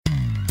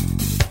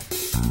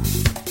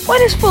Boy,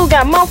 this fool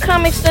got more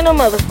comics than a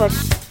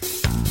motherfucker.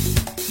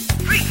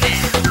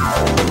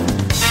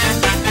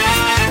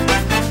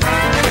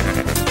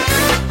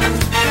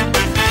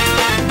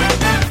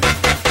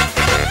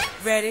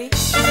 Ready?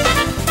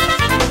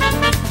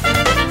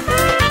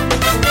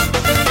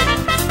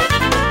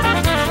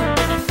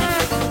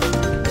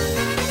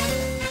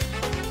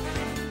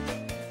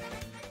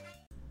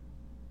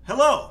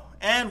 Hello,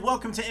 and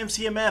welcome to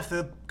MCMF,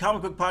 the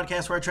comic book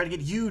podcast where I try to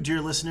get you, dear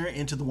listener,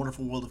 into the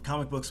wonderful world of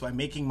comic books by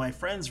making my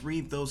friends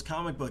read those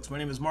comic books. My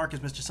name is Marcus,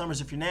 Mr.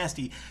 Summers, if you're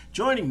nasty.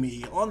 Joining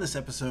me on this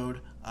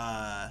episode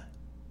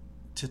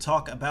to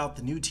talk about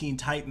the new Teen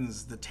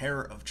Titans, The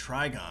Terror of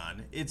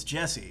Trigon, it's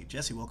Jesse.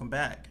 Jesse, welcome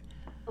back.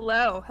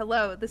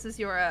 Hello. This is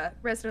your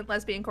resident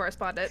lesbian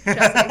correspondent, Jesse.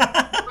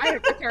 I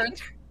have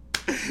returned.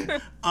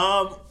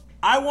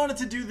 I wanted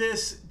to do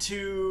this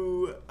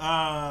to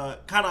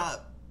kind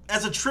of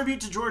as a tribute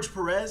to George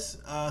Perez,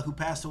 who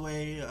passed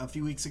away a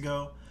few weeks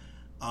ago.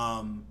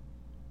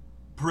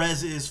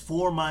 Perez is,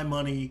 for my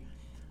money,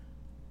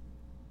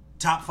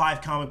 top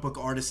 5 comic book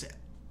artist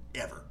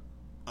ever.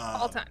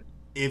 All time.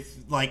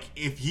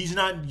 If he's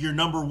not your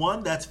number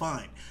one, that's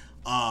fine.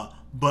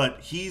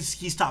 But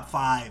he's top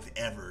 5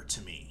 ever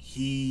to me.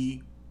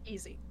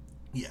 Easy.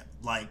 Yeah,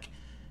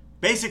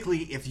 basically,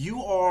 if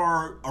you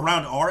are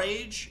around our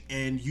age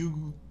and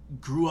you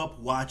grew up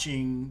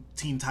watching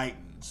Teen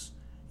Titans,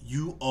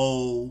 you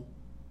owe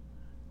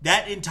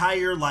that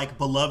entire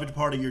beloved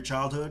part of your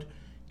childhood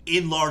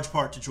in large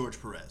part to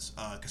George Perez,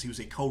 because he was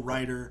a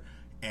co-writer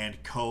and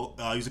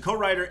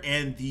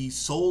the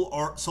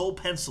sole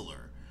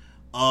penciler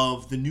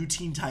of the new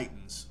Teen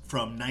Titans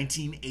from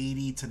 1980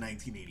 to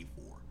 1984.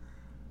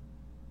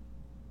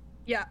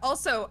 Yeah,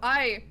 also,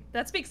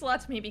 that speaks a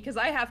lot to me because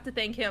I have to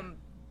thank him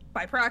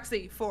by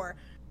proxy for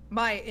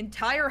my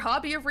entire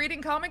hobby of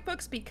reading comic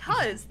books,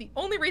 because the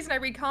only reason I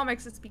read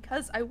comics is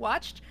because I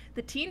watched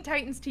the Teen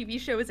Titans TV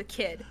show as a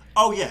kid.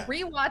 Oh, yeah.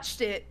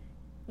 Rewatched it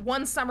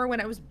one summer when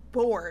I was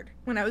bored,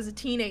 when I was a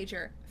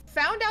teenager.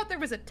 Found out there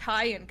was a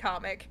tie-in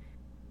comic.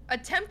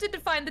 Attempted to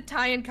find the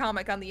tie-in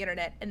comic on the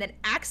internet, and then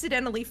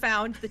accidentally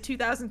found the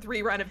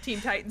 2003 run of Teen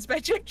Titans by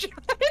Jim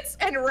Giants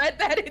and read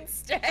that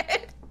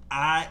instead.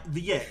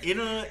 In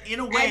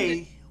a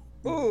way,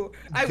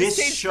 I was this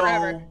changed show,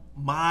 forever.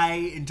 my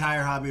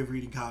entire hobby of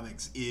reading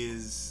comics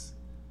is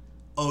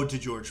ode to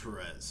George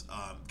Perez.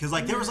 Because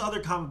there was other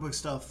comic book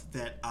stuff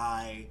that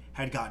I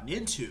had gotten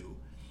into.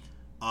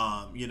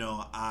 I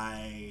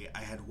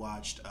had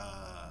watched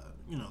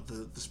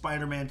the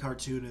Spider-Man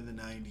cartoon in the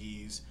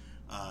 90s,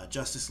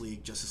 Justice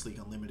League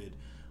Unlimited,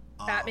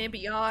 Batman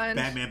Beyond,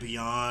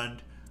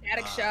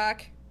 Static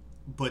Shock.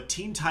 But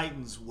Teen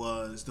Titans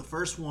was the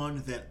first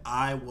one that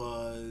I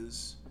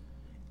was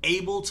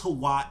able to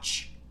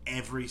watch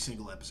every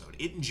single episode.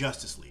 It and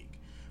Justice League.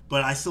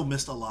 But I still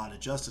missed a lot of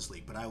Justice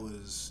League. But I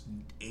was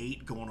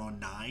 8 going on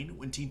 9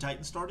 when Teen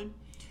Titans started.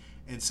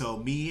 And so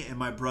me and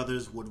my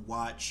brothers would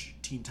watch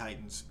Teen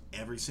Titans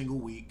every single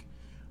week.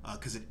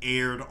 Because it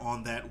aired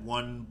on that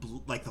one,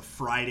 the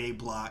Friday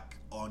block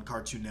on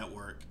Cartoon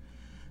Network.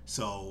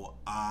 So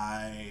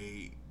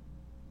I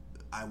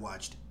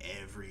watched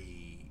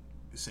every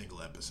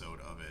single episode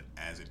of it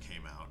as it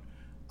came out.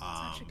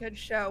 Such a good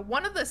show.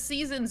 One of the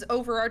season's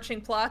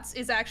overarching plots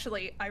is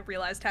actually, I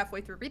realized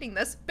halfway through reading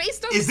this,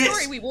 based on the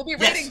story we will be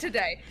reading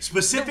today.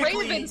 Specifically, the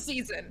Raven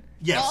season.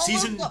 Yeah, all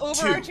season of the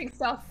overarching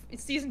stuff.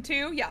 Season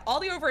 2, yeah, all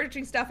the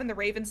overarching stuff in the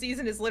Raven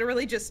season is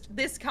literally just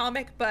this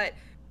comic, but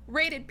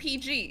rated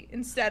PG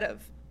instead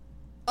of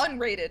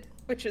unrated,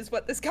 which is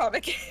what this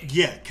comic is.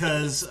 Yeah,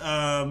 because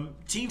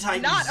Teen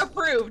Titans... Not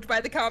approved by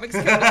the Comics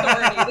Code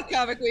Authority, the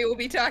comic we will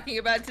be talking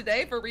about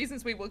today, for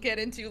reasons we will get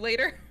into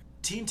later.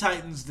 Teen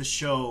Titans, the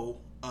show,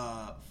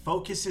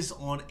 focuses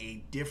on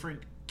a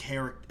different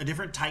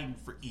Titan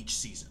for each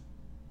season.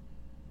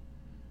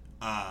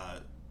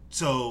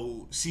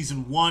 So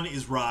season 1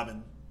 is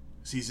Robin.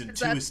 Season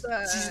 2 is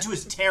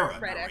Terra,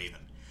 not Raven.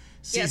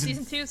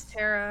 Season 2 is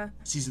Terra.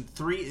 Season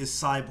 3 is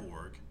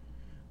Cyborg.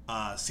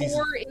 Season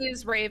 4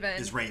 is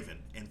Raven.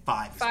 And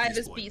 5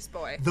 is Beast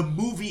Boy. The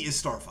movie is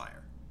Starfire.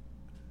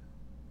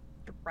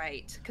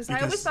 Right, because I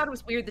always thought it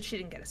was weird that she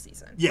didn't get a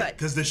season. Yeah,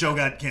 because the show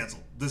got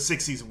canceled. The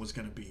 6th season was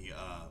going to be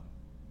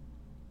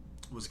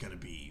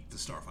the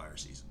Starfire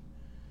season.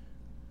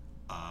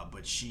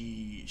 But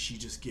she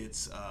just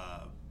gets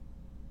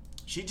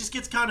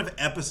kind of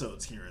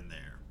episodes here and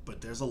there.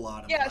 But there's a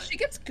lot of she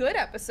gets good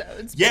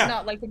episodes. Yeah,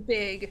 but not a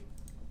big.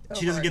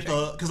 She doesn't get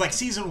because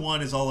season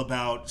 1 is all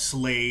about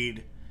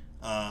Slade,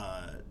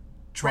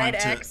 Red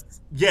X.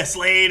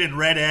 Slade and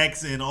Red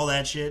X and all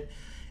that shit.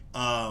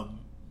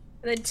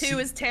 And then 2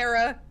 is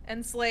Terra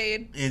and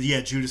Slade. And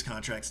Judas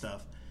Contract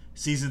stuff.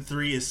 Season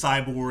 3 is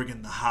Cyborg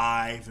and the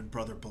Hive and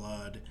Brother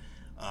Blood.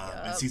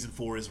 And season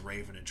 4 is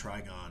Raven and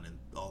Trigon and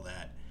all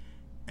that.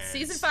 And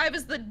season 5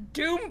 is the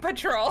Doom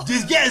Patrol.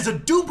 It's a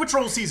Doom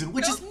Patrol season,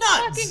 which is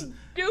nuts. Fucking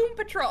Doom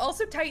Patrol.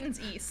 Also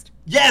Titans East.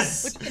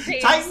 Yes! Which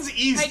contains Titans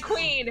East.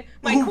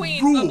 My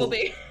queen,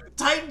 Bumblebee.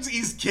 Titans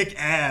East kick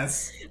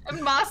ass.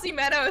 And Mossy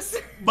Meadows.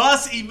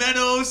 Mossy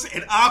Meadows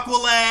and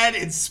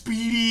Aqualad and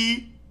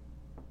Speedy.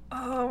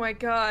 Oh my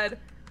god.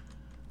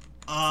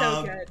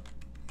 So good.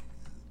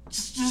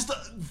 Just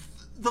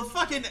the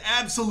fucking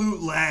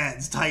absolute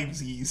lads,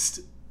 Titans East.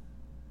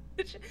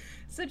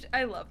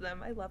 I love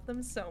them. I love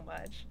them so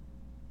much.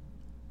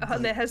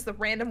 And it has the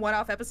random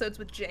one-off episodes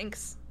with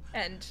Jinx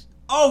and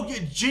yeah,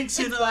 Jinx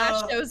and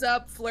Flash shows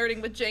up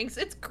flirting with Jinx.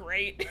 It's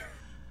great.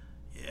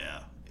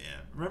 Yeah.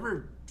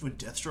 Remember when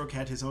Deathstroke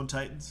had his own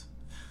Titans?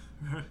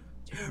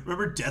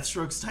 Remember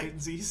Deathstroke's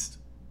Titans East?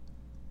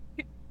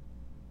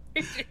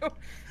 I do.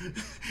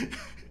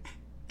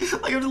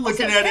 Like, I'm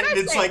looking at it and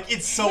it's like,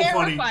 it's so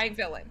funny. Terrifying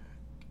villain.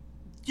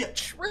 Yeah.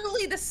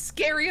 Truly the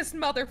scariest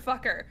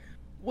motherfucker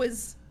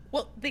was,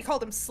 well, they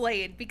called him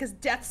Slade because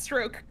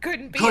Deathstroke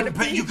couldn't be in a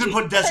PG. You couldn't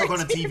put Deathstroke on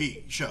a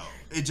TV show.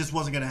 It just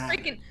wasn't going to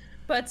happen.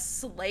 But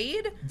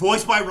Slade?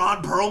 Voiced by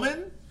Ron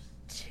Perlman?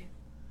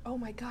 Oh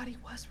my god, he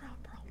was Ron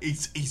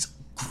Perlman. He's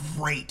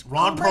great.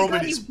 Ron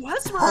Perlman is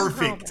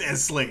perfect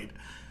as Slade.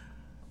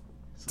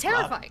 So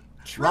terrifying.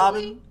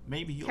 Robin,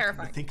 maybe you'll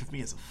think of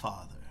me as a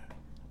father.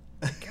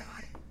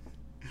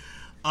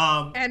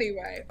 God.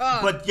 Anyway.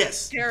 But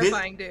yes.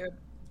 Terrifying dude.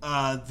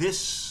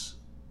 This,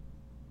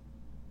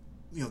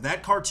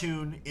 that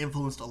cartoon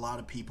influenced a lot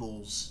of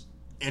people's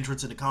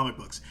entrance into comic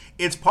books.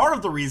 It's part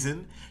of the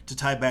reason, to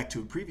tie back to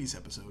a previous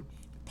episode,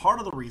 part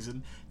of the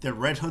reason that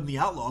Red Hood and the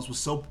Outlaws was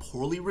so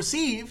poorly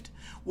received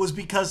was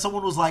because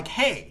someone was like,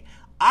 hey,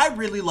 I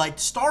really liked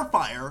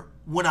Starfire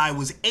when I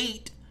was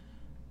 8,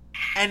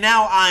 and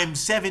now I'm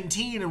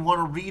 17 and want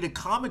to read a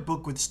comic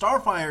book with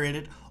Starfire in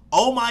it.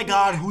 Oh my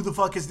god, who the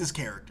fuck is this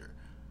character?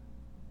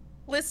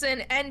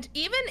 Listen, and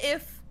even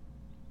if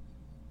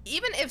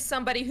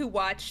somebody who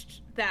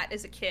watched that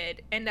as a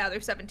kid and now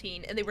they're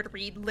 17 and they were to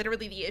read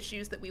literally the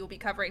issues that we will be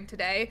covering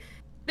today,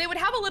 they would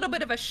have a little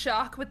bit of a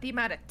shock with the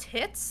amount of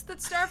tits that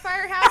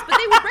Starfire has, but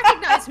they would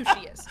recognize who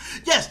she is.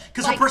 Yes,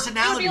 because her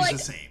personality is the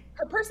same.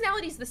 Her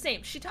personality's the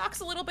same. She talks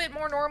a little bit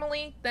more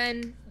normally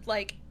than,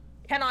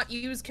 cannot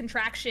use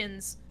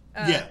contractions,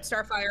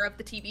 Starfire of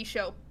the TV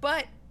show.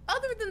 But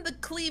other than the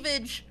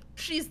cleavage,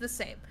 she's the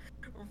same.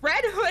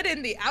 Red Hood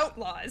and the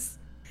Outlaws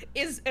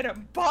is an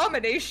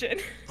abomination.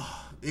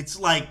 It's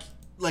like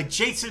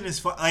Jason is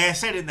fine. Like I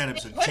said in that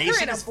episode,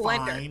 Jason is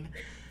fine.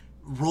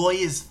 Roy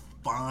is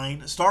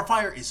fine.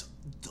 Starfire is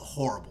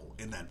horrible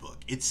in that book.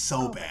 It's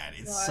so bad.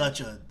 It's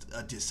such a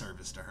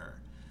disservice to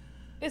her.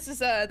 This is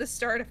the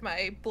start of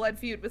my blood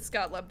feud with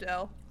Scott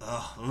Lobdell.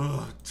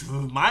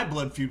 My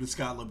blood feud with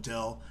Scott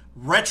Lobdell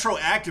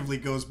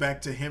retroactively goes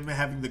back to him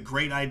having the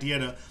great idea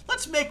to,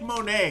 let's make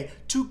Monet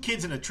 2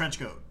 kids in a trench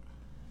coat.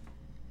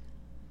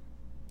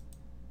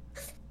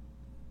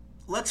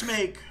 Let's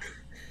make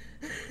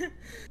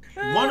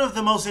one of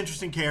the most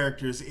interesting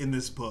characters in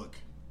this book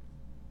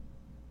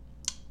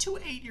 2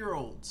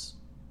 8-year-olds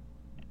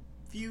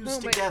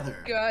fused together.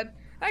 Oh my god.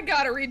 I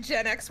gotta read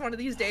Gen X one of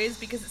these days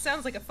because it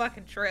sounds like a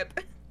fucking trip.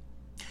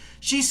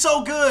 She's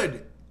so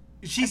good.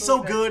 She's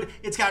so good.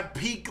 It's got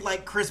peak,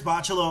 Chris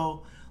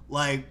Bachalo.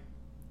 I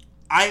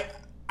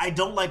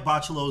don't like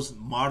Bachalo's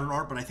modern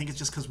art, but I think it's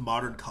just because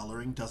modern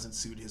coloring doesn't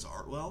suit his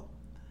art well.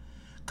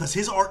 Because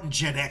his art in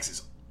Gen X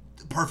is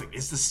perfect.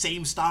 It's the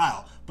same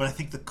style, but I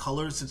think the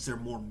colors, since they're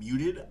more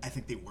muted, I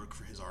think they work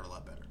for his art a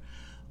lot better.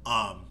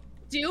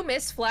 Do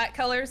miss flat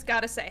colors,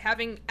 gotta say.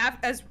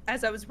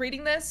 As I was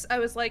reading this, I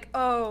was like,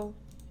 oh,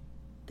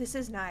 this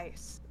is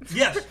nice.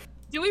 Yes.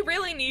 Do we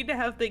really need to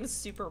have things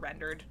super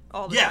rendered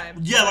all the time?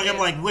 Yeah, I'm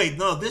like, wait,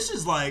 no, this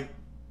is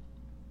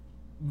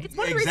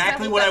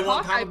exactly what I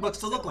want comic books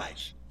to look like.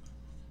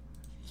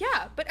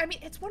 Yeah, but I mean,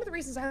 it's one of the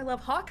reasons I love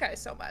Hawkeye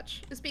so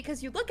much, is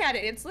because you look at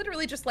it, it's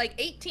literally just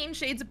 18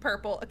 shades of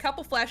purple, a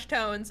couple flesh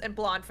tones, and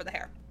blonde for the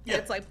hair. Yeah.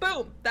 And it's like,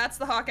 boom, that's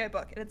the Hawkeye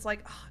book. And it's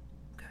like, oh,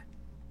 good.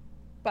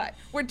 But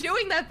we're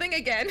doing that thing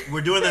again.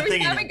 We're doing that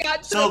thing again.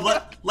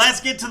 Let's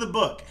get to the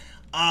book.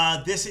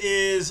 This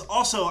is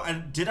also,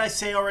 did I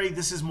say already,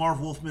 this is Marv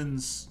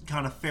Wolfman's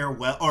kind of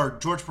farewell, or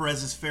George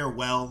Perez's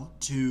farewell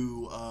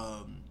to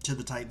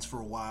the Titans for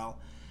a while.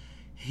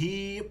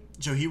 He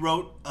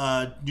wrote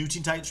New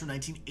Teen Titans from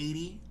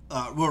 1980,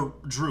 or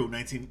drew from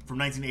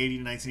 1980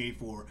 to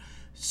 1984.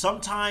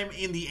 Sometime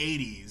in the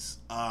 80s,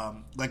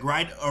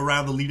 right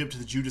around the lead up to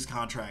the Judas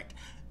contract,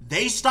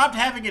 they stopped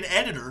having an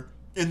editor,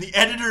 and the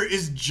editor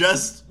is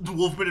just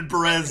Wolfman and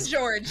Perez.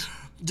 George.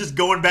 Just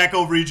going back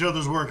over each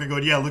other's work and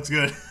going, yeah, looks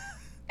good.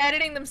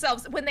 Editing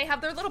themselves. When they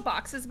have their little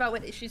boxes about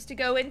what issues to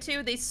go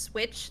into, they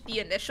switch the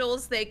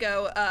initials. They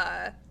go,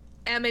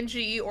 M and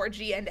G or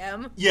G and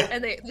M. Yeah.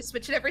 And they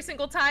switch it every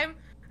single time.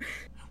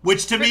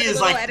 Which to me is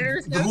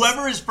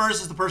whoever is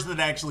first is the person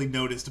that actually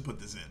noticed to put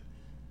this in.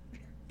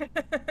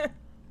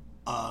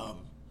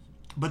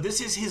 But this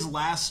is his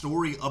last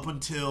story up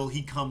until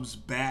he comes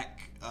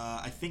back,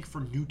 I think, for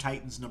New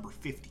Titans number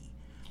 50.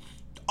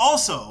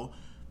 Also,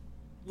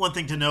 one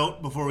thing to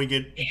note before we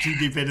get too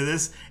deep into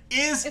this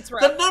is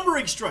the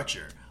numbering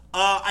structure.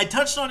 I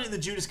touched on it in the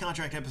Judas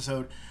contract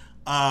episode.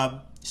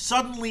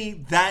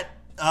 Suddenly,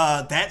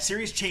 that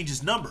series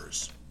changes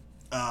numbers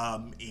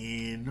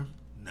in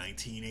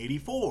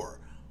 1984.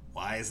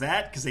 Why is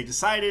that? Because they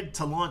decided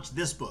to launch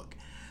this book.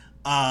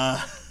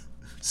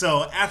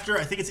 So after,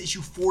 I think it's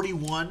issue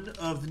 41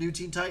 of the New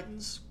Teen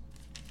Titans.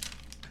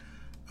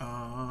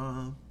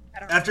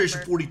 After issue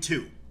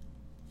 42.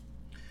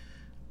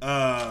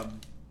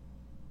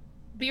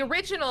 The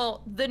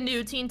original The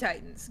New Teen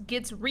Titans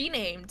gets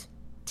renamed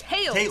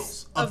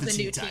Tales of the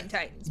New Teen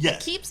Titans.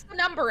 Yes. It keeps the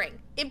numbering.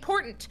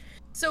 Important.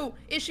 So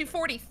issue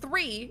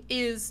 43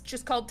 is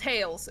just called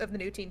Tales of the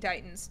New Teen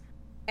Titans.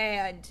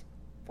 And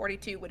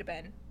 42 would have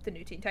been the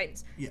New Teen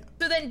Titans. Yeah.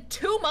 So then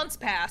 2 months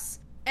pass,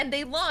 and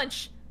they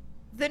launch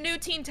the New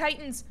Teen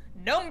Titans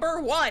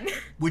 #1.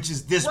 Which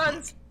is this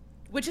book.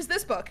 Which is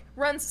this book.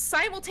 Runs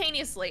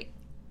simultaneously,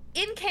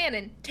 in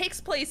canon,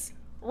 takes place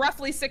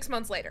roughly 6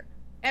 months later.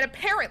 And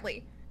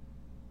apparently,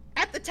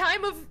 at the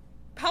time of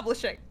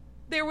publishing,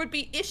 there would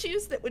be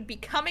issues that would be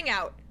coming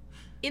out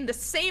in the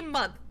same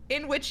month,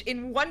 in which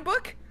in one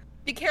book,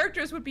 the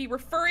characters would be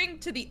referring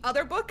to the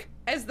other book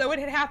as though it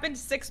had happened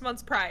 6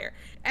 months prior.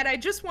 And I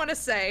just want to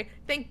say,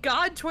 thank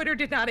God Twitter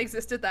did not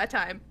exist at that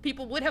time.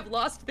 People would have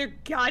lost their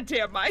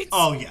goddamn minds.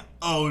 Oh, yeah.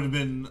 Oh, it would have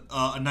been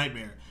a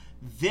nightmare.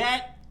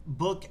 That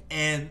book,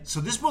 and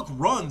so this book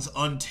runs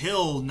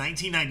until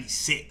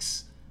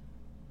 1996.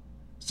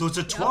 So it's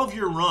a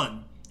 12-year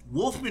run.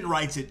 Wolfman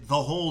writes it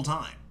the whole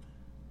time.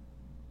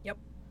 Yep.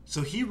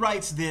 So he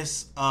writes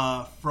this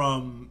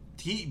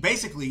he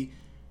basically,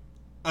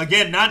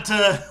 again, not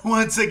to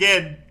once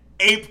again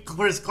ape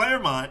Chris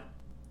Claremont,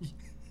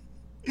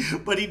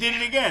 but he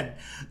did it again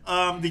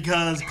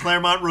because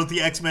Claremont wrote the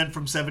X-Men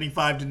from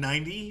 75 to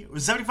 90.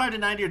 Was it 75 to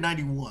 90 or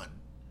 91?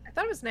 I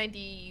thought it was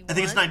 91. I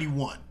think it's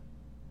 91.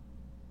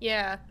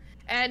 Yeah.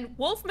 And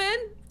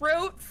Wolfman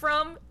wrote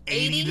from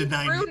 80 to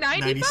through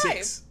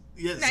 96.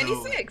 Yeah,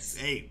 96. So,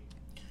 hey.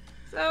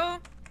 So, yeah.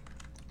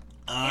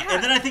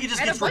 And then I think it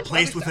just And a gets bunch of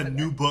replaced other with a stuff in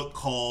new there. book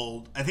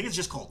called, I think it's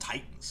just called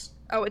Titans.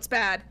 Oh, it's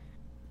bad.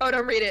 Oh,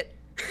 don't read it.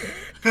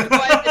 Oh,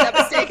 I did that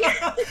mistake.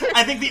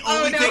 I think the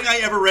Oh, only no. thing I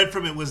ever read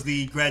from it was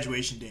the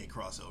Graduation Day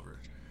crossover.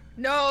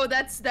 No,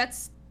 that's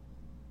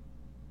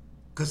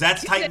Because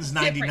that's Titans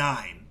different.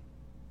 99.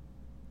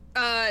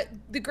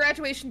 the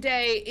Graduation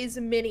Day is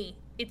a mini.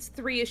 It's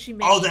 3-issue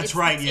mini. Oh, that's it's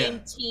right, the yeah. same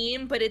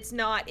team, but it's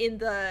not in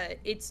the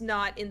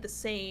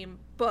same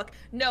book.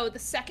 No, the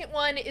second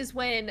one is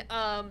when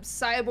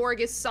Cyborg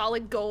is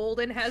solid gold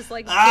and has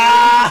like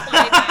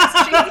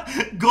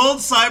Gold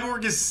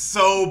Cyborg is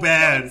so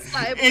bad. Gold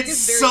Cyborg It's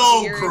is very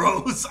so weird.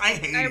 gross. I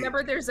hate I it.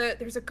 remember there's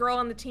a girl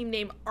on the team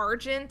named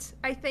Argent,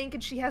 I think,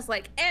 and she has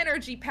like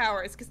energy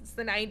powers because it's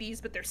the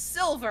 90s, but they're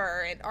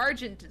silver, and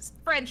Argent is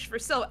French for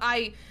silver.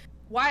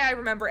 Why I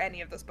remember any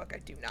of this book, I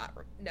do not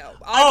know.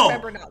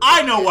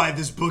 I know why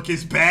this book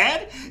is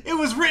bad. It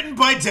was written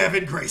by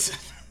Devin Grayson.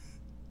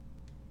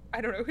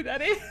 I don't know who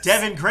that is.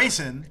 Devin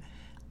Grayson.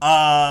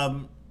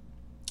 Now,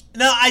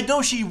 I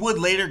know she would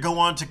later go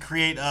on to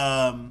create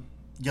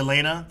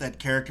Yelena, that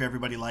character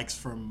everybody likes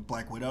from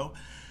Black Widow.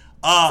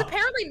 It's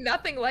apparently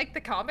nothing like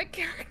the comic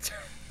character.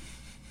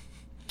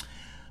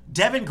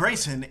 Devin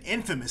Grayson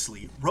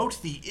infamously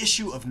wrote the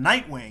issue of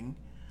Nightwing.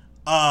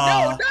 No,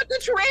 not the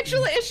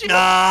tarantula issue. Uh-huh.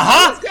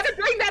 I was gonna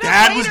bring that up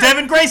That later. was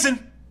Devin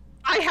Grayson.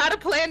 I had a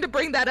plan to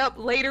bring that up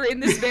later in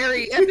this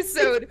very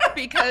episode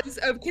because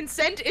of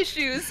consent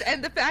issues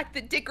and the fact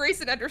that Dick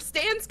Grayson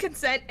understands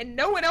consent and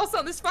no one else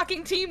on this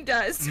fucking team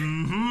does.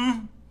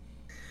 Mm-hmm.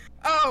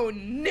 Oh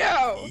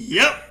no.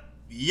 Yep.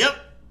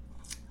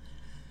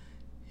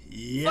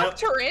 Fuck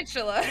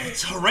Tarantula.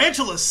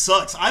 Tarantula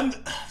sucks.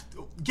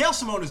 Gail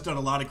Simone has done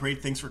a lot of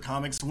great things for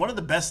comics. One of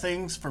the best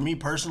things for me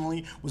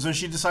personally was when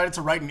she decided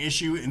to write an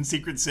issue in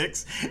Secret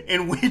Six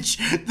in which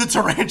the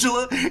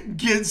Tarantula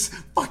gets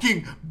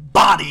fucking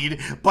bodied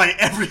by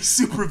every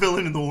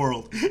supervillain in the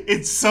world.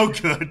 It's so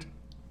good.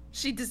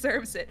 She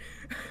deserves it.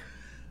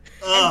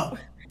 Ugh.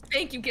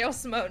 Thank you, Gail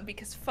Simone,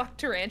 because fuck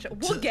Tarantula.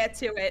 We'll get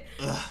to it.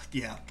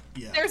 Yeah.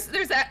 There's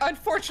that.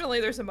 Unfortunately,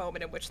 there's a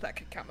moment in which that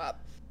could come up,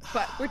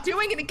 but we're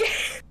doing it again.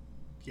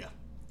 Yeah.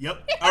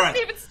 Yep. It All hasn't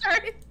right. even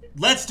started.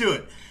 Let's do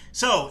it.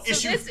 So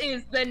This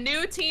is the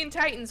New Teen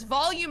Titans,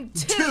 Volume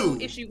 2,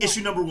 Issue 1.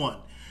 Issue number 1.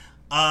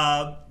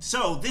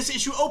 So this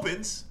issue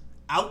opens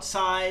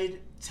outside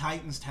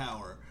Titan's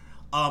Tower.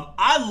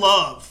 I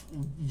love,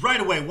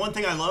 right away, one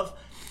thing I love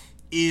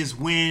is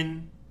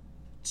when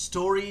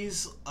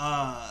stories,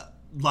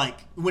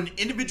 like when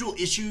individual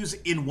issues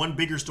in one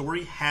bigger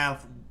story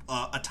have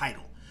a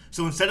title.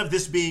 So instead of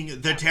this being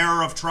The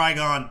Terror of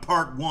Trigon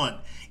Part 1,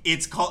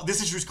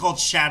 this issue is called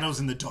Shadows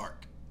in the Dark.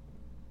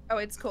 Oh,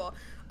 it's cool.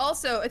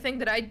 Also, a thing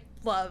that I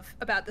love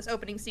about this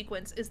opening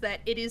sequence is that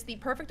it is the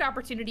perfect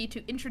opportunity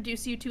to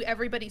introduce you to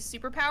everybody's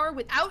superpower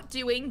without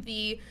doing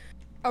the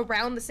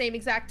around the same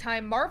exact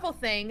time Marvel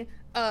thing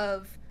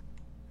of,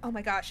 oh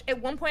my gosh,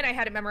 at one point I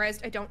had it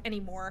memorized, I don't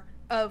anymore,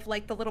 of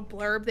like the little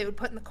blurb they would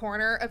put in the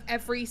corner of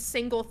every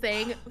single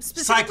thing.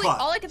 Specifically,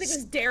 Cyclops. all I can think of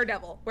is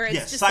Daredevil, where it's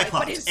Yes, just Cyclops,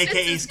 like, but his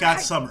aka senses Scott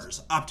guide-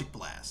 Summers, Optic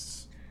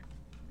Blasts.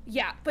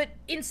 Yeah, but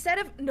instead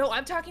of, no,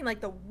 I'm talking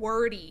like the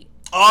wordy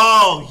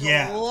Oh, The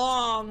yeah.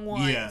 long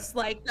ones. Yeah.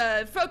 Like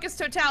the focus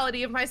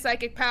totality of my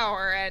psychic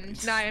power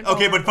and nine.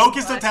 Okay, but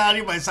focus totality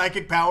of my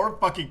psychic power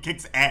fucking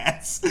kicks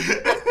ass.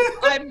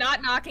 I'm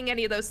not knocking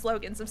any of those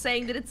slogans. I'm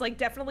saying that it's like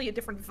definitely a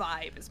different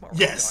vibe is more where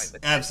I'm Yes, going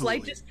with absolutely.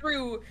 this. Like just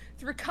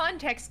through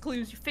context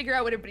clues, you figure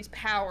out what everybody's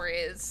power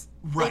is.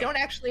 Right. They don't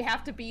actually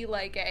have to be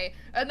like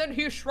and then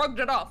he shrugged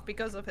it off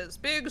because of his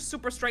big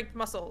super strength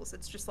muscles.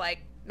 It's just like,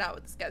 no,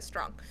 this guy's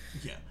strong.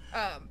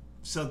 Yeah.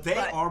 So they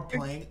but- are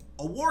playing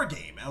a war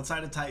game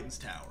outside of Titan's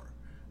Tower.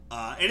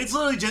 And it's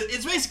literally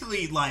it's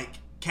basically like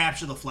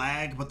capture the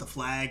flag, but the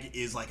flag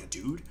is like a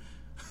dude.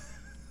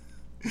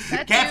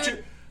 That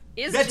Capture.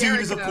 dude That dude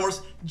is, of Jericho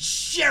course,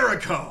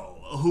 Jericho,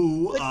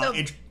 who with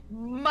the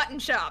mutton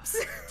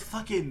chops.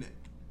 fucking.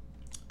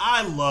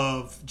 I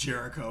love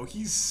Jericho.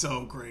 He's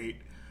so great.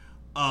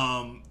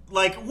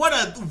 Like what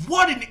an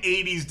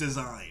 80s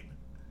design.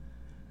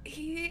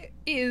 He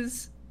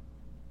is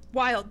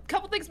wild.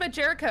 Couple things about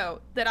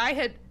Jericho that I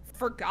had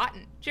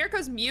forgotten.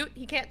 Jericho's mute.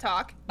 He can't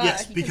talk.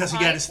 Yes, He because can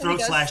he got hide his when he throat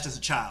does- slashed as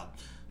a child.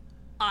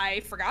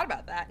 I forgot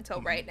about that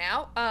until right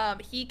now.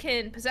 He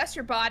can possess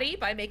your body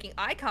by making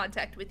eye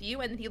contact with you,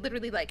 and he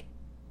literally like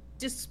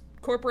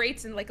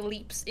discorporates and like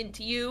leaps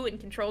into you and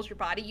controls your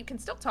body. You can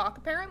still talk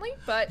apparently,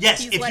 but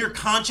Yes, he's, if like, you're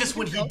conscious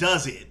when he control.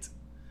 does it.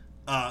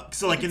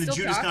 So like can in the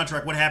still Judas talk.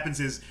 contract, what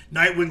happens is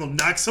Nightwing will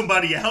knock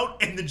somebody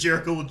out, and then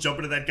Jericho will jump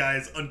into that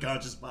guy's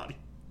unconscious body.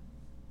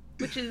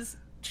 Which is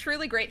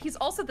truly great. He's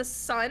also the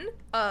son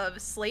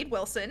of Slade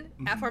Wilson,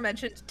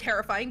 aforementioned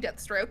terrifying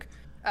Deathstroke,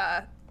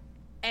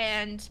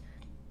 and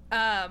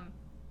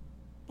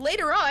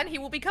later on he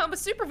will become a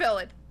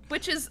supervillain,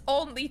 which is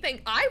only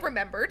thing I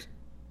remembered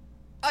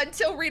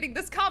until reading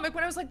this comic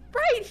when I was like,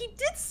 right, he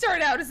did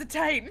start out as a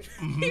Titan.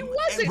 He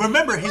wasn't.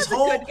 Remember he his was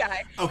whole a good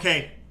guy.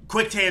 Okay,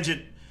 quick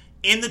tangent.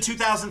 In the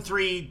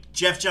 2003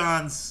 Jeff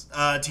Johns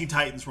Teen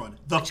Titans run,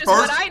 Which is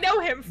what I know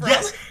him from.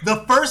 Yes,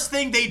 the first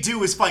thing they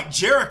do is fight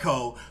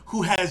Jericho,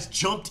 who has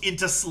jumped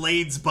into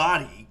Slade's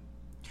body.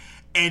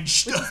 And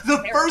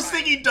the first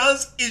thing he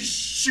does is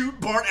shoot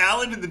Bart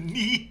Allen in the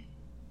knee.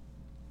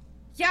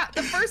 Yeah,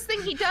 the first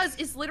thing he does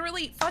is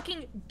literally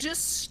fucking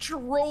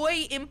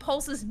destroy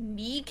Impulse's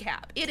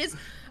kneecap. It is.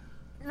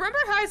 Remember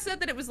how I said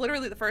that it was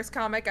literally the first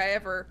comic I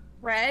ever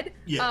read?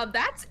 Yeah.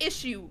 That's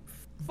issue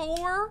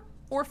 4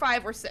 or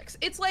 5 or 6.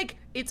 It's like,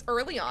 it's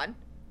early on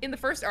in the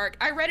first arc.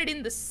 I read it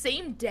in the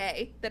same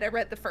day that I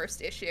read the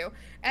first issue.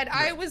 And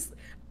I was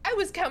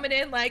coming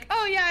in like,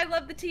 oh yeah, I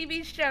love the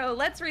TV show.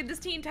 Let's read this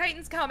Teen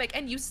Titans comic.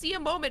 And you see a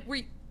moment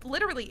where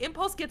literally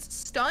Impulse gets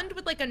stunned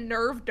with like a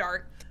nerve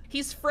dart.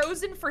 He's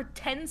frozen for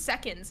 10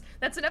 seconds.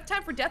 That's enough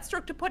time for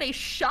Deathstroke to put a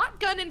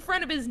shotgun in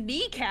front of his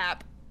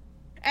kneecap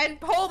and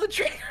pull the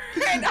trigger.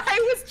 And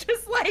I was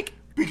just like,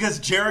 Because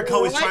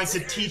Jericho is What? trying to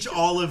teach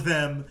all of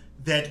them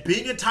that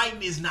being a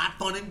Titan is not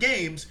fun in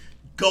games.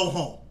 Go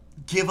home.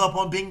 Give up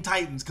on being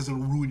Titans because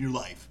it'll ruin your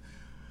life.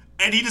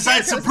 And he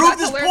decides to Jericho's prove got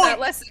this to learn that point.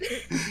 lesson.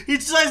 He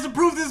decides to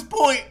prove this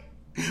point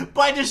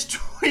by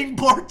destroying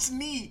Bart's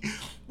knee,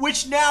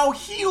 which now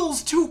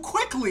heals too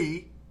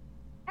quickly.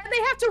 And they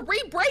have to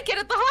re-break it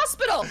at the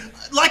hospital.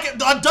 Like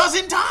a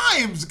dozen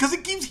times because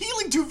it keeps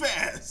healing too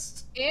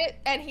fast.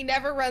 And he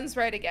never runs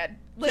right again.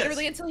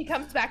 Literally Yes. until he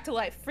comes back to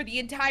life. For the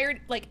entire,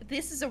 like,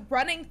 this is a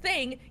running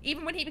thing.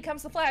 Even when he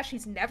becomes the Flash,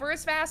 he's never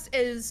as fast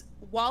as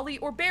Wally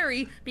or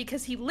Barry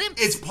because he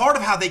limps. It's part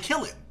of how they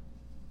kill him.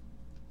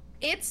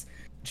 It's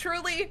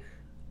truly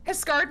has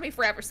scarred me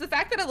forever. So the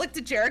fact that I looked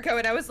at Jericho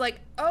and I was like,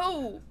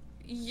 oh,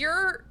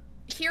 you're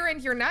here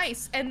and you're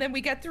nice. And then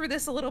we get through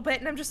this a little bit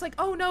and I'm just like,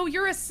 oh no,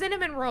 you're a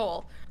cinnamon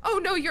roll. Oh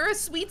no, you're a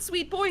sweet,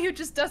 sweet boy who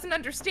just doesn't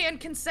understand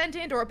consent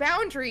and or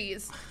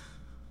boundaries.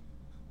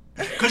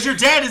 Because your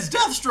dad is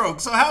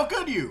Deathstroke, so how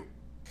could you?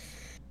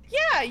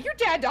 Yeah, your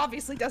dad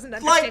obviously doesn't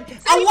understand Like,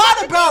 consent. a He's lot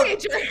not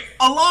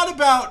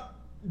about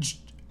teenager.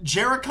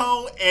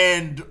 Jericho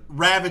and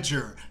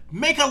Ravager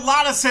make a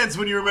lot of sense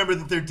when you remember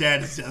that their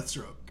dad is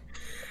Deathstroke.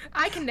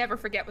 I can never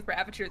forget with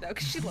Ravager though,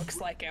 because she looks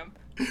like him.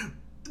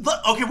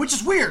 Okay, which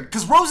is weird,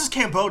 because Rose is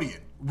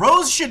Cambodian.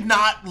 Rose should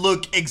not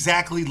look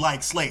exactly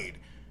like Slade.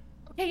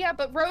 Okay, yeah,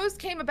 but Rose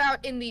came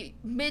about in the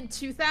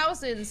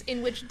mid-2000s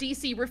in which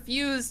DC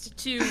refused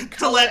to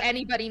color let-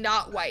 anybody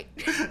not white.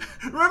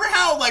 Remember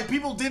how, like,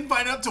 people didn't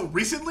find out till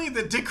recently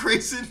that Dick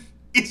Grayson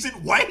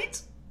isn't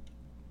white?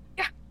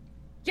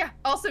 Yeah,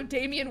 also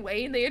Damian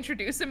Wayne, they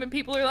introduce him and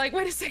people are like,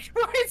 wait a second,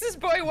 why is this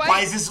boy white?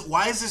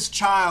 Why is this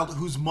child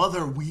whose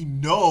mother we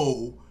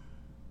know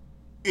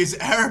is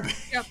Arabic?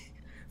 Yeah.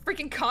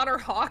 Freaking Connor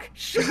Hawk.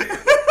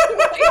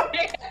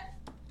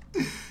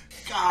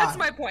 God. That's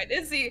my point.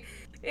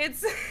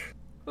 It's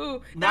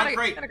ooh, Not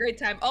great. Not a great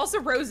time. Also,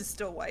 Rose is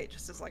still white,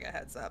 just as like a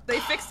heads up. They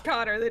fixed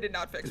Connor, they did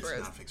not fix It's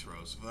Rose. not fix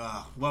Rose.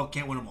 Well,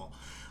 can't win them all.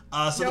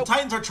 So Nope. the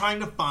Titans are trying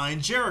to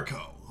find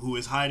Jericho, who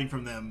is hiding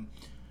from them.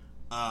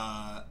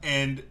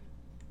 And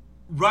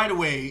right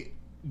away,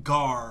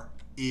 Gar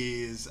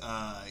is,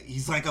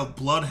 he's like a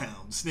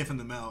bloodhound sniffing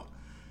them out.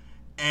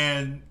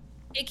 And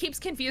It keeps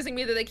confusing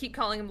me that they keep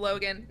calling him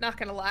Logan, not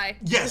gonna lie.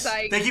 Yes,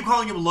 they keep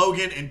calling him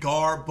Logan and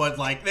Gar, but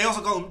like they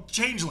also call him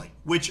Changeling,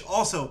 which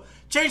also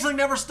Changeling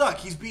never stuck.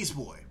 He's Beast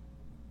Boy.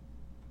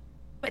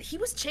 But he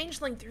was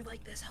Changeling through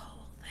like this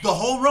whole thing. The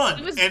whole run,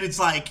 and it's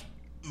like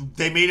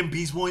they made him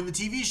Beast Boy in the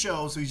TV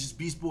show, so he's just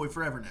Beast Boy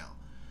forever now.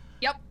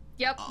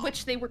 Yep,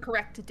 which they were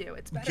correct to do.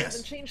 It's better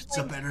than Changeling. It's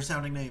a better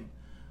sounding name.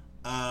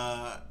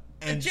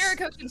 And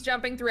Jericho keeps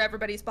jumping through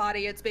everybody's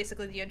body. It's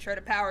basically the intro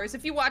to Powers.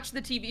 If you watch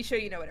the TV show,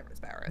 you know whatever his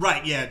power is.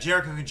 Right, yeah.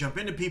 Jericho can jump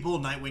into people.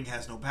 Nightwing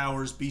has no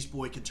powers. Beast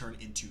Boy can turn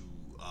into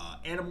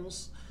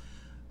animals.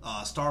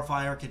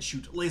 Starfire can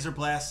shoot laser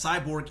blasts.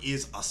 Cyborg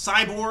is a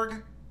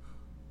cyborg.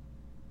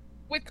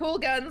 With cool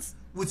guns.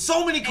 With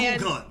so many cool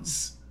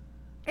guns.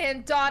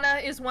 And Donna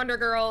is Wonder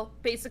Girl.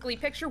 Basically,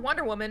 picture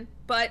Wonder Woman,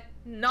 but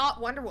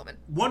not Wonder Woman.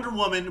 Wonder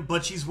Woman,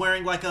 but she's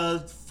wearing like a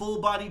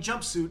full-body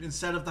jumpsuit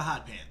instead of the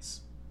hot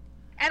pants.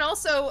 And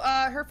also,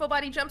 her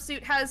full-body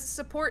jumpsuit has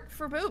support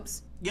for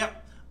boobs.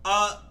 Yep.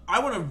 I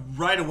want to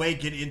right away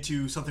get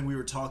into something we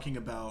were talking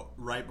about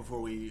right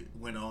before we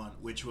went on,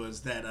 which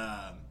was that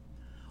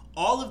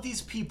all of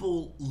these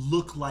people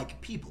look like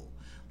people.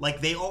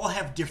 Like, they all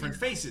have different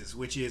faces,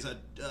 which is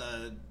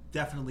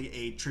definitely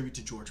a tribute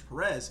to George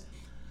Perez.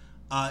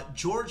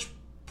 George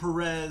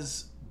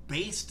Perez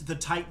based the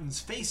Titans'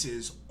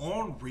 faces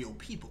on real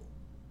people.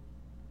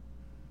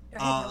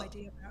 I have no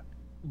idea about.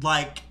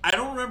 Like, I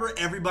don't remember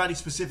everybody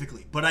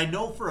specifically, but I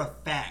know for a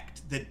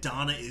fact that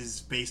Donna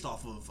is based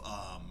off of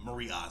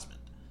Marie Osmond.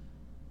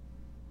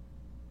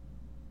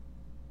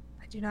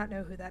 I do not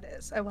know who that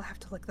is. I will have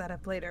to look that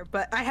up later.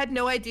 But I had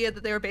no idea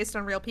that they were based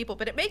on real people.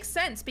 But it makes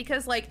sense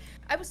because, like,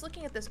 I was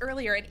looking at this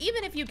earlier, and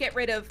even if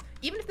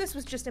this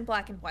was just in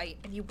black and white,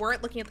 and you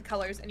weren't looking at the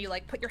colors, and you,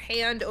 like, put your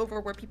hand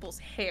over where people's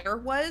hair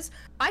was,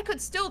 I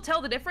could still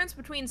tell the difference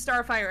between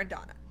Starfire and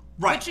Donna.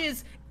 Right. Which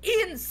is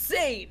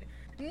insane.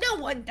 No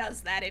one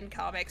does that in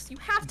comics. You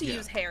have to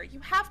use hair. You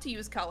have to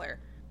use color.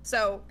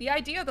 So the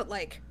idea that,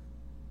 like,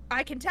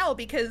 I can tell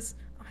because,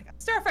 oh my god,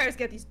 Starfire's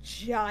got these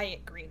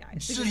giant green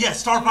eyes. Yeah,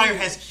 Starfire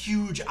has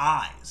huge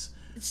eyes.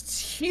 It's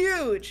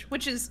huge,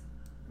 which is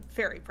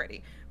very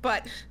pretty.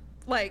 But,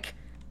 like,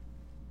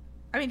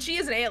 I mean, she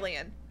is an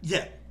alien.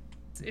 Yeah.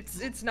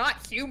 It's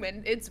not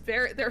human.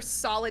 They're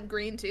solid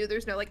green too.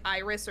 There's no, like,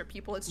 iris or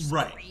pupil. It's just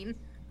green.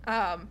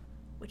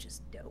 Which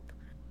is dope.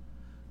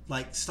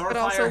 Like,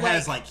 Starfire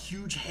has, like,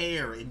 huge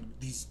hair and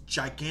these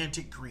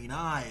gigantic green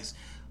eyes.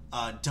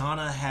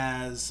 Donna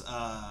has,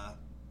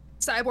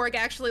 Cyborg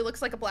actually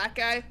looks like a black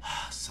guy.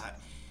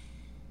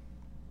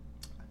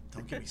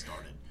 Don't get me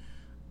started.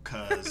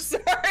 Because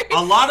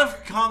a lot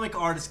of comic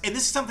artists, and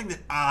this is something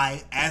that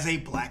I, as a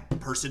black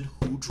person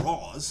who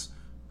draws,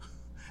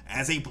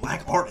 as a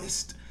black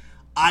artist,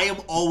 I am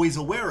always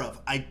aware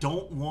of. I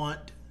don't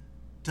want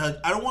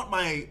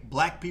my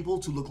black people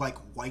to look like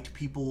white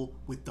people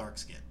with dark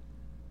skin.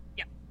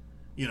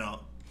 You know,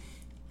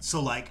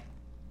 so, like,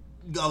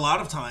 a lot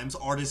of times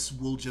artists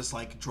will just,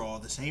 like, draw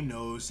the same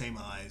nose, same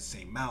eyes,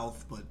 same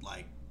mouth, but,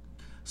 like,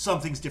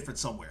 something's different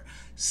somewhere.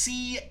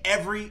 See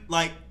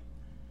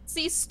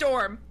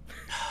Storm.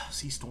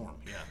 See Storm,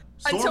 yeah.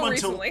 Storm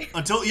recently.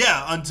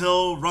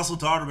 Until Russell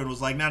Darderman was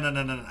like, no.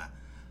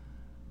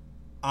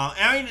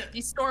 I mean,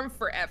 See Storm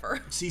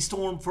forever. See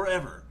Storm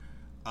forever.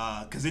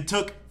 Because it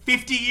took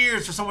 50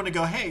 years for someone to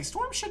go, hey,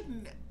 Storm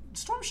shouldn't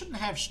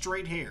have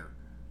straight hair.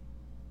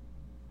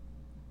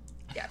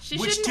 Yeah, she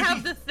shouldn't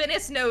have the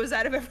thinnest nose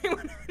out of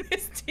everyone on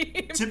his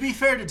team. To be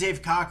fair to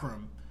Dave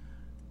Cockrum,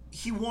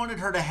 he wanted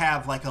her to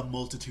have, like, a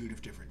multitude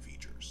of different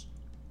features.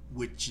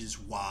 Which is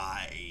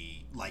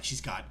why, like, she's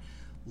got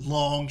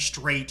long,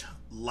 straight,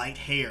 light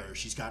hair.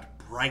 She's got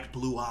bright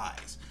blue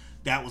eyes.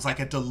 That was, like,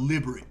 a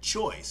deliberate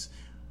choice.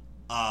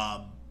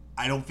 I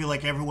don't feel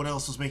like everyone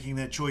else was making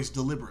that choice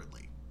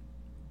deliberately.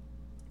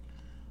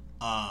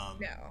 No.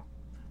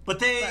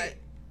 But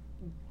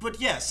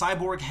yeah,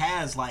 Cyborg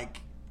has, like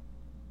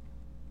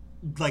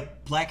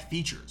black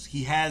features.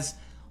 He has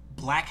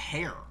black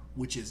hair,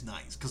 which is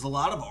nice because a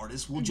lot of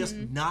artists will just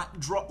not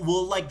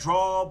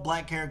draw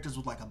black characters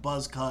with, like, a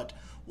buzz cut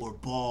or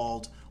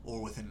bald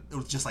or with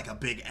just like a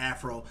big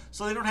afro,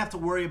 so they don't have to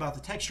worry about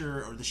the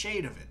texture or the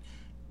shade of it.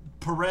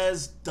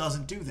 Perez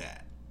doesn't do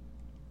that.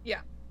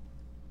 Yeah,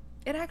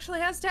 it actually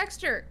has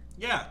texture.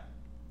 Yeah,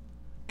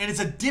 and it's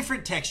a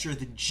different texture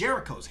than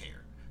Jericho's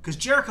hair because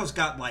Jericho's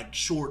got, like,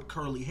 short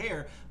curly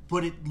hair,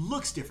 but it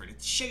looks different.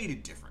 It's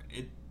shaded different.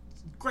 It's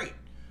great.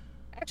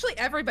 Actually,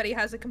 everybody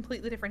has a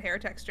completely different hair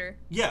texture.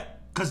 Yeah,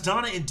 because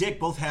Donna and Dick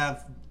both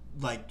have,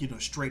 like, you know,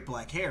 straight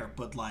black hair,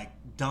 but, like,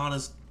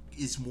 Donna's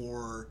is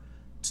more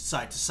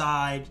side to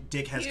side.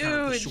 Dick has kind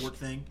of the short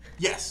thing.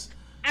 Yes.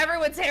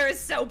 Everyone's hair is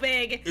so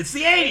big. It's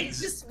the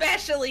 80s.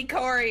 Especially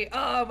Corey.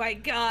 Oh my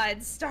god,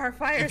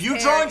 Starfire's If you're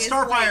drawing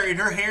Starfire and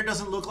her hair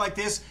doesn't look like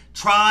this,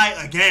 try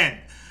again.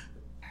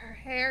 Her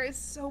hair is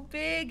so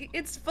big.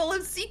 It's full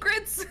of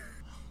secrets.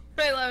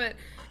 I love it.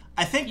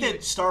 I think that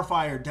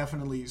Starfire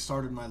definitely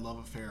started my love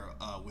affair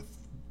with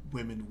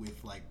women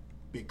with, like,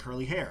 big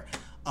curly hair.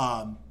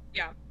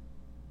 Yeah.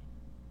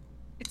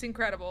 It's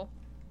incredible.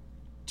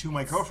 to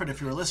my girlfriend,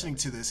 if you were listening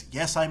to this,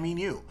 yes, I mean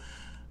you.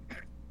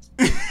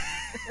 He's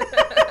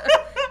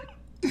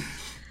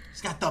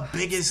got the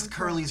biggest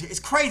curliest hair. It's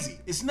crazy.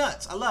 It's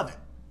nuts. I love it.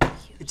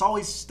 It's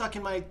always stuck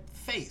in my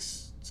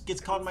face. It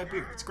gets caught in my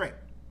beard. It's great.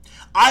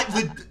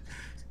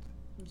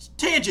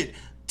 Tangent.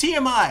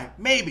 TMI.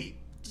 Maybe.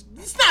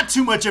 It's not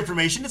too much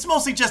information. It's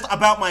mostly just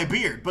about my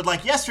beard. But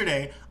like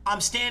yesterday,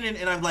 I'm standing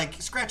and I'm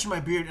like scratching my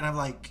beard and I'm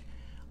like,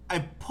 I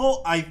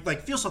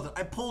feel something.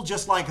 I pull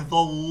just like the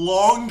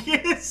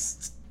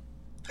longest,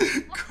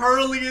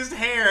 curliest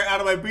hair out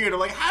of my beard. I'm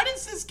like, how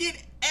does this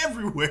get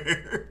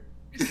everywhere?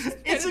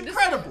 It's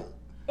incredible.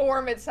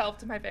 Form itself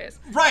to my face.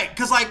 Right,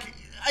 because like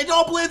it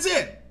all blends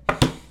in.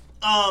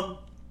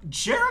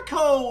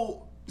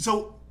 Jericho.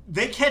 So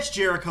they catch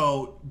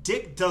Jericho.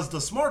 Dick does the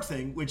smart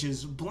thing, which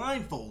is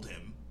blindfold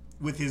him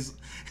with his.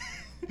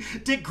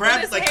 Dick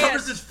grabs, like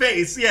covers his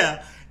face,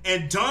 yeah,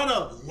 and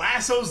Donna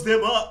lassos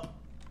them up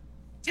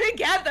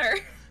together.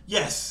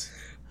 Yes.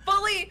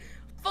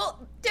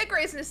 Dick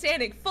Grayson is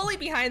standing fully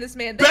behind this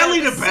man.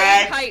 Belly to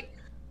back. Height.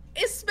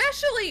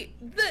 Especially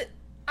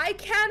I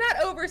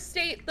cannot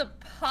overstate the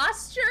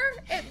posture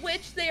at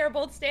which they are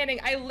both standing.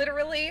 I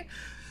only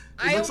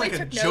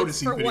took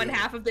notes for one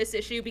half of this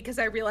issue because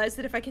I realized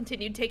that if I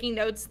continued taking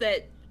notes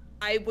that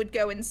I would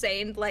go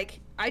insane. Like,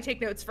 I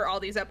take notes for all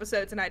these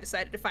episodes and I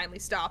decided to finally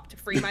stop to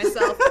free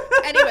myself.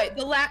 Anyway,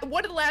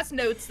 one of the last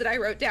notes that I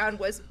wrote down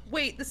was,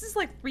 wait, this is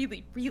like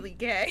really, really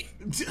gay.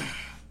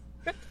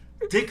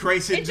 Dick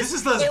Grayson, this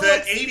is the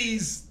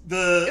 80s,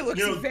 it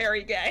looks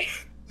very gay.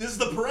 This is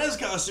the Perez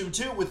costume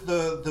too, with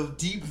the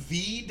deep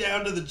V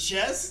down to the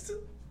chest.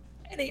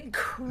 An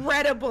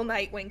incredible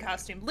Nightwing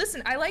costume.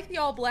 Listen, I like the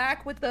all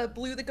black with the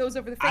blue that goes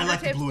over the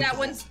fingertips. I like the blue and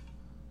gold.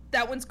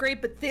 That one's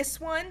great, but this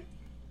one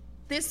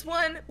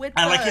with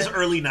I like his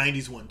early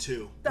 90s one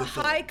too. The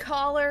high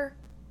collar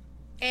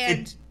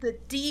and the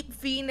deep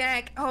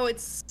V-neck. Oh,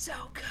 it's so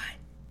good.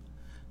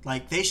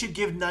 Like, they should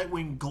give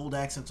Nightwing gold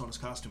accents on his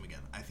costume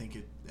again. I think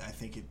it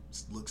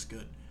looks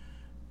good.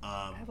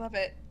 I love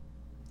it.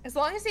 As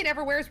long as he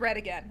never wears red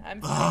again,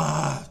 I'm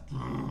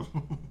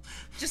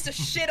just a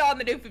shit on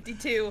the New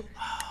 52.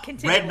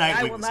 Red Nightwing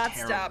I will not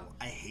terrible. stop.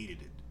 I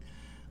hated it.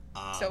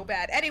 So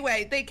bad.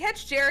 Anyway, they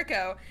catch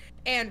Jericho,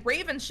 and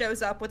Raven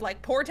shows up with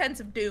like portents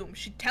of doom.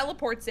 She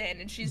teleports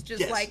in, and she's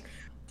just like,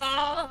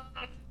 "Oh,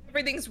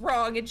 everything's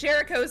wrong." And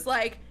Jericho's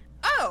like,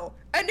 "Oh,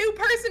 a new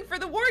person for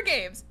the War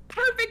Games.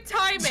 Perfect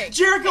timing."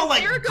 Jericho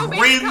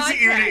grins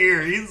ear to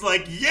ear. He's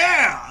like,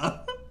 "Yeah."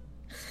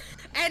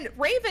 And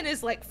Raven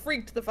is like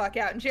freaked the fuck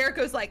out, and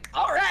Jericho's like,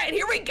 "All right,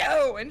 here we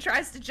go," and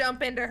tries to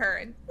jump into her,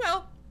 and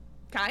well,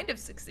 kind of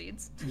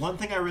succeeds. One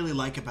thing I really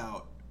like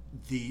about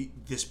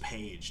this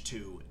page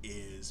too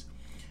is,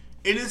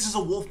 and this is a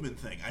Wolfman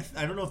thing.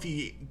 I don't know if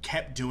he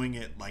kept doing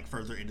it like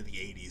further into the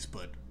 80s,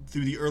 but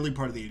through the early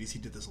part of the 80s, he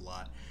did this a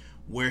lot,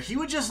 where he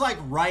would just like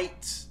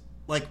write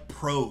like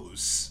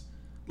prose,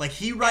 like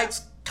he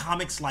writes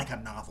comics like a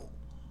novel.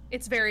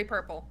 It's very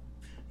purple.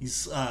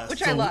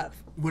 Which I love.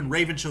 When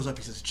Raven shows up,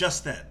 he says,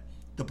 "Just then,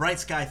 the bright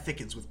sky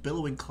thickens with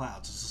billowing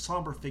clouds as a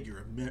somber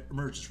figure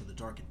emerges from the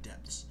darkened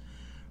depths.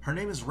 Her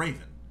name is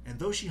Raven, and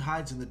though she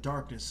hides in the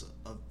darkness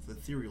of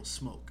ethereal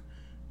smoke,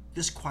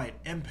 this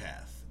quiet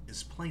empath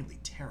is plainly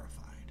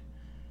terrified."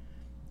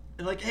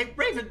 And like, "Hey,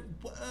 Raven,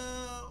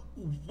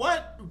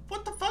 what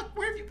the fuck?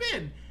 Where have you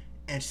been?"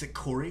 And she said,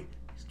 "Corey,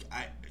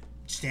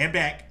 stand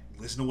back,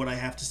 listen to what I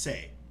have to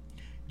say."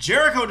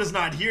 Jericho does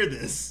not hear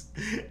this,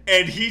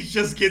 and he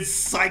just gets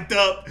psyched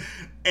up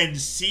and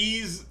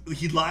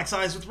he locks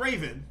eyes with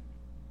Raven.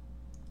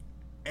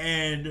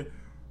 And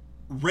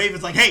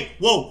Raven's like, "Hey,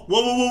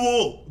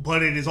 whoa,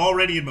 but it is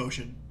already in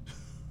motion."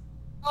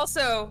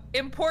 Also,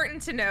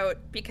 important to note,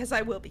 because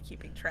I will be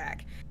keeping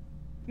track,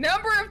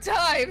 number of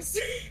times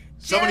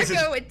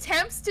Jericho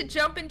attempts to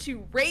jump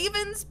into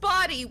Raven's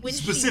body when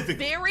she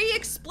very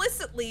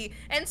explicitly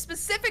and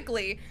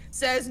specifically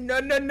says, "No,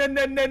 no, no,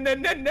 no, no, no,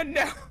 no, no,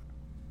 no."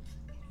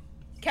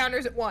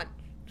 Counters at 1.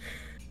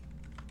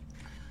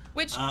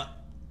 Which,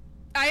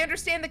 I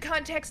understand the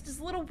context is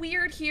a little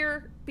weird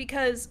here,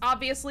 because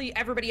obviously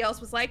everybody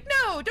else was like,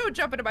 "No, don't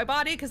jump into my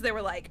body," because they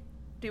were like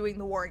doing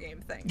the war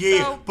game thing.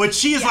 Yeah, so, but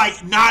she is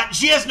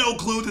she has no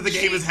clue that the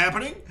game is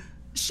happening.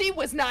 She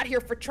was not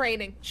here for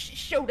training. She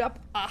showed up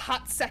a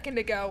hot second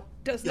ago,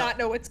 does not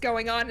know what's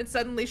going on, and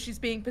suddenly she's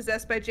being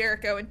possessed by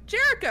Jericho, and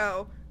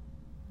Jericho,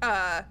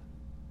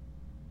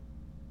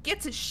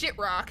 gets his shit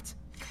rocked.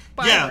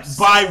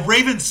 By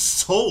Raven's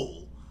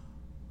soul.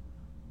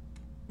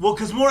 Well,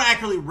 because more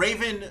accurately,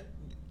 Raven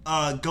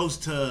goes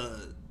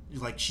to,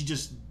 like, she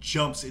just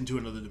jumps into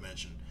another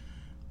dimension.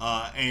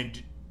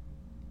 And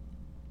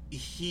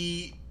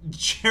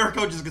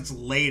Jericho just gets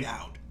laid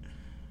out.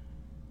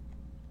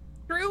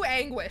 True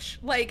anguish.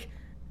 Like,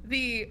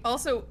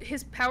 also,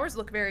 his powers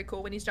look very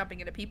cool when he's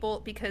jumping into people,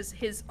 because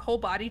his whole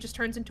body just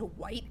turns into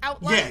white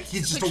outlines. Yeah,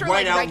 he's just a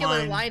white outline.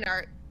 Regular line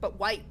art, but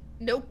white.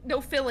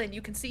 No fill-in.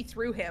 You can see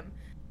through him.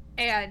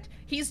 And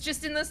he's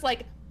just in this,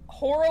 like,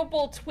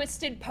 horrible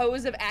twisted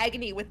pose of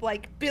agony with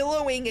like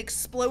billowing,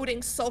 exploding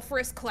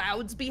sulfurous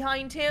clouds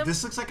behind him.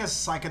 This looks like a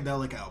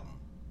psychedelic album.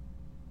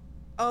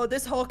 Oh,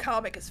 this whole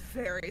comic is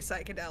very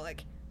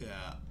psychedelic.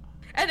 Yeah.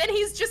 And then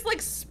he's just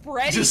like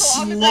spread Just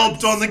eagle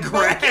slumped on the smoking,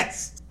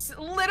 grass.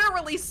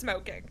 literally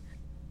smoking.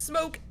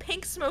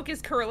 Pink smoke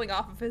is curling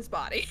off of his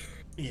body.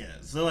 Yeah,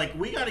 so like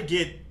we gotta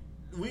get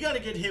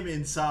him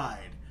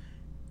inside,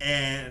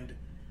 and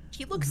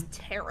He looks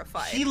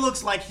terrified. he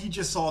looks like he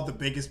just saw the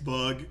biggest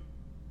bug.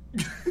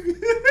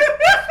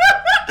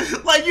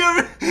 Like you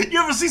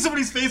ever see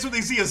somebody's face when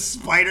they see a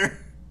spider?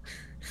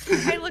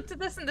 I looked at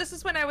this and this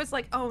is when I was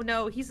like, oh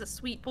no, he's a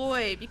sweet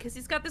boy because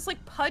he's got this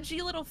like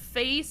pudgy little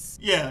face.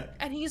 Yeah.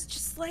 And he's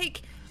just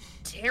like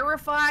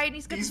terrified. And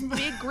he's got these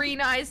big green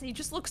eyes and he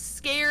just looks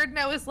scared. And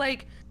I was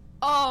like,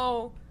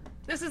 oh,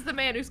 this is the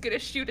man who's gonna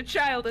shoot a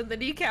child in the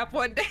kneecap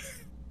one day.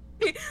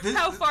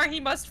 How far he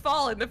must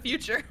fall in the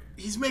future.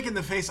 He's making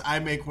the face I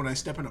make when I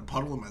step in a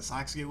puddle and my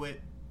socks get wet.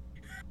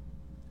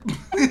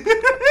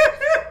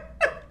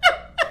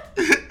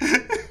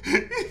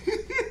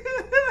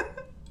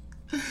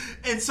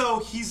 And so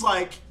he's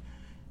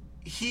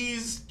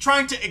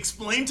trying to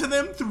explain to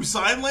them through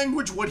sign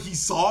language what he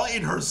saw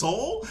in her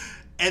soul,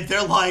 and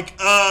they're like,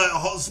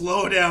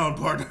 slow down,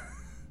 partner.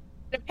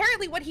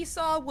 Apparently what he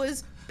saw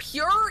was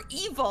pure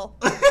evil.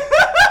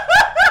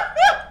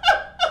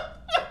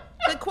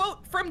 The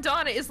quote from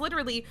Donna is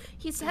literally,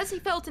 he says he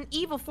felt an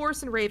evil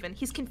force in Raven.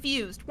 He's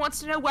confused, wants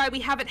to know why we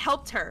haven't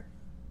helped her.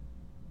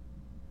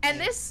 And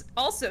this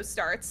also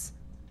starts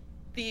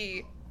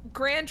the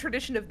grand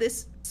tradition of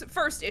this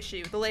first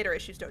issue. The later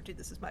issues don't do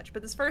this as much,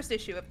 but this first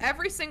issue of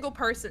every single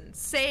person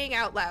saying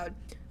out loud,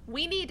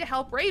 we need to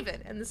help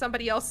Raven. And then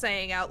somebody else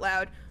saying out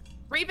loud,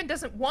 Raven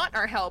doesn't want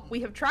our help.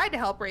 We have tried to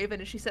help Raven,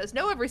 and she says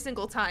no every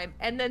single time.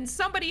 And then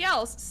somebody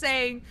else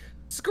saying,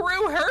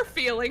 screw her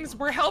feelings,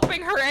 we're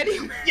helping her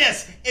anyway.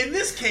 Yes, in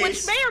this case...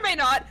 Which may or may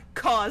not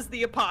cause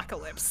the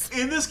apocalypse.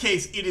 In this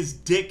case, it is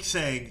Dick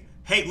saying,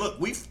 hey, look,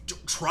 we've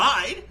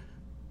tried.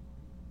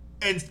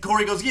 And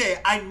Corey goes, yeah,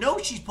 I know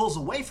she pulls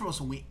away from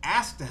us when we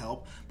ask to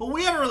help, but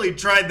we haven't really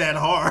tried that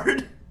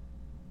hard.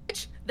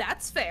 Which,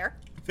 that's fair.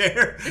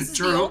 Fair. This is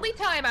True. the only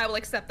time I will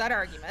accept that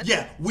argument.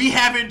 Yeah, we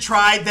haven't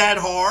tried that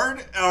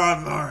hard. All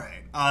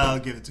right, I'll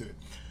give it to it.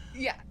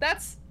 Yeah,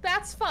 that's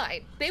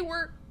fine. They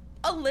were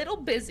a little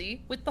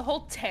busy with the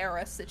whole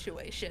Tara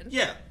situation.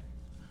 Yeah.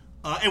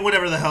 And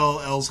whatever the hell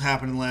else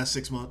happened in the last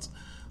 6 months.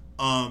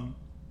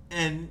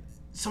 And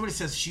somebody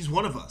says, she's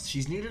one of us.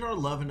 She's needed our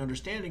love and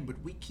understanding,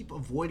 but we keep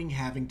avoiding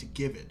having to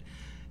give it.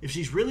 If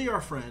she's really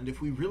our friend,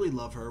 if we really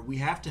love her, we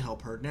have to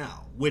help her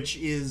now, which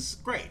is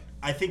great.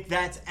 I think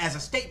that, as a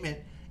statement,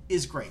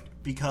 is great,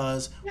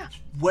 because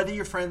whether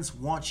your friends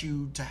want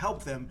you to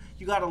help them,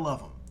 you gotta love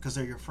them, because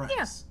they're your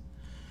friends.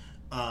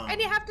 Yeah.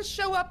 And you have to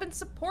show up and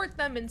support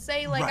them and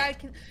say, like,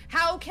 Right.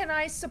 how can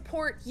I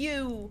support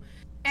you?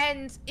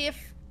 And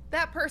if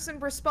that person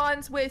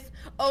responds with,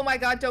 oh my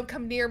god, don't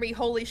come near me,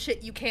 holy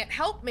shit, you can't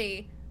help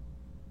me.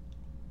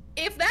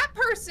 If that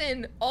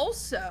person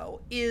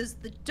also is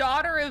the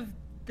daughter of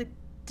the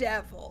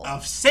devil,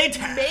 Of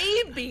Satan!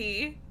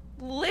 maybe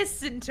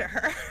listen to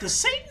her. Does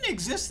Satan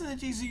exist in the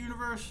DC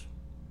universe?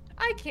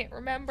 I can't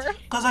remember.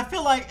 Because I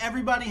feel like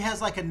everybody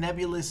has, like, a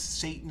nebulous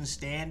Satan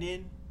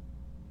stand-in.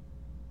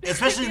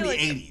 Especially in the I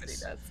feel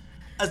 80s.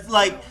 Does.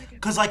 Like,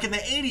 because, like, in the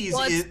 80s...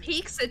 Well, it's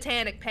peak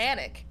satanic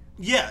panic.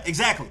 Yeah,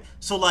 exactly.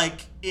 So,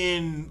 like,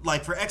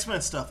 for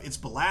X-Men stuff, it's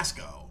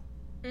Belasco.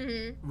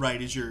 Mm-hmm. Right,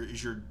 is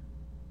your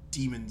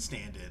demon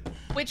stand-in.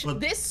 Which, But-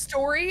 this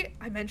story,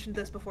 I mentioned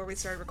this before we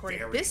started recording.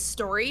 Very. This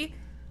story,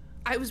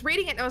 I was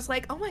reading it and I was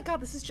like, oh my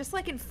god, this is just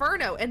like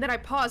Inferno. And then I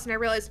paused and I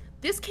realized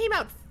this came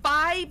out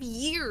 5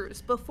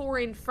 years before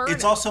Inferno.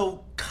 It's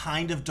also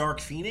kind of Dark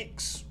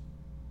Phoenix.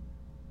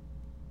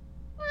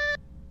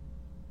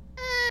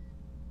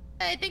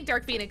 I think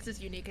Dark Phoenix is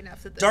unique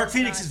enough that this Dark is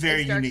Phoenix not- is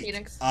very it's Dark unique.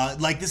 Phoenix.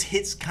 Like, this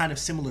hits kind of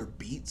similar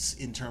beats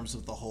in terms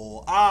of the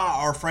whole,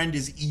 our friend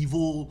is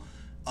evil,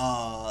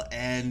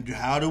 and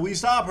how do we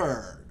stop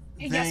her?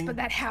 Yes, thing. but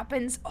that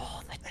happens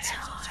all the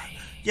time.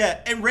 Yeah,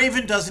 and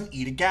Raven doesn't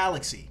eat a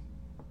galaxy.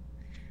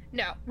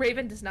 No,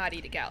 Raven does not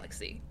eat a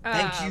galaxy.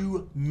 Thank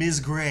you, Ms.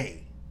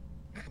 Gray.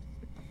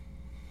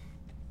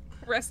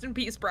 Rest in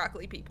peace,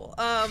 broccoli people.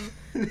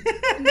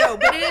 No,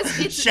 but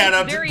it's Shout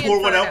out to very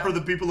pour one out Inferno. for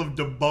the people of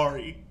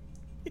Dabari.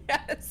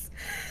 Yes.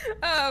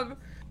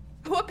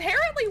 Who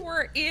apparently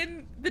were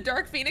in the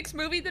Dark Phoenix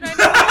movie that I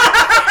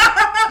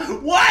know.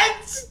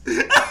 What?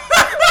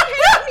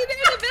 Apparently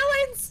they're the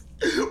villains.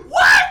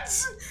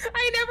 What?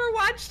 I never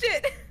watched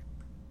it.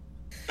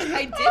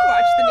 I did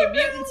watch the New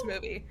Mutants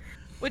movie,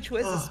 which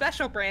was a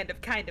special brand of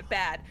kind of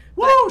bad.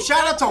 Woo! But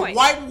Shout out to point-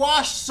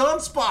 Whitewashed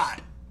Sunspot.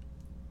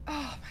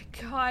 Oh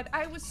my god,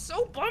 I was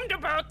so bummed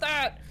about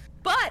that.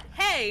 But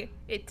hey,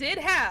 it did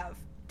have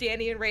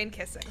Danny and Rain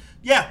kissing.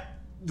 Yeah,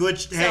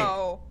 which, hey,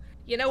 So,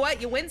 you know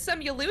what? You win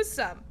some, you lose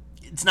some.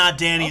 it's not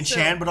Danny and Also-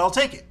 Shan, but I'll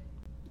take it.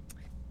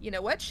 You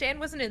know what? Shan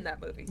wasn't in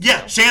that movie.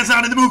 Yeah, so- Shan's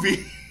not in the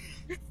movie.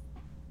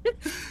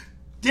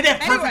 Did have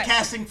perfect Anyway.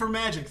 casting for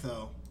Magic,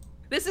 though.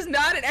 This is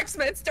not an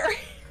X-Men story.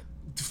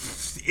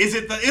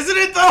 Isn't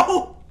it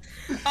though?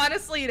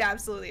 Honestly, it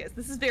absolutely is.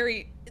 This is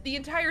the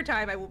entire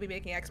time I will be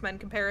making X-Men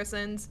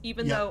comparisons,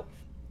 even though...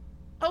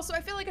 Also,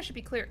 I feel like I should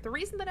be clear. The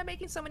reason that I'm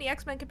making so many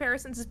X-Men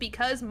comparisons is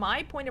because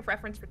my point of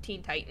reference for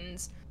Teen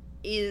Titans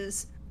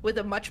is with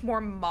a much more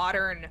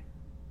modern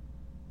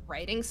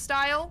writing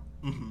style.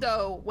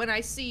 So when I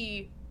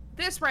see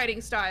this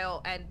writing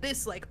style and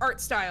this like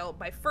art style,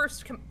 my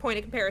first point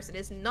of comparison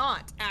is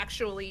not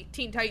actually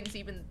Teen Titans,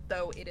 even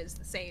though it is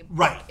the same.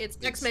 Right. It's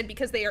X-Men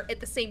because they are at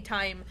the same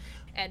time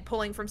and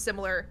pulling from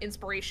similar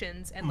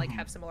inspirations and like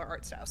have similar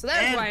art style. So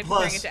that is why I'm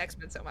comparing it to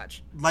X-Men so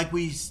much. Like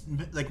me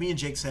and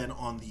Jake said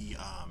on the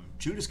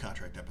Judas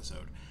Contract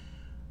episode,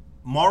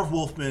 Marv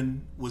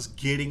Wolfman was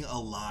getting a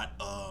lot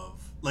of,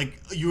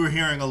 like, you were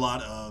hearing a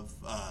lot of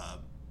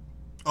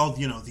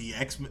the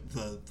X-Men,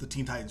 the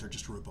Teen Titans are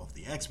just a rip off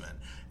the X-Men,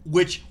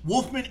 which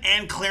Wolfman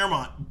and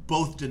Claremont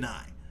both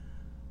deny.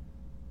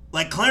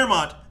 Like,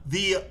 Claremont,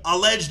 the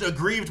alleged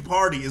aggrieved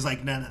party, is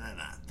like, no, not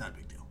a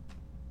big deal.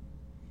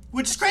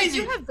 Which is crazy.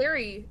 They do have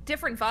very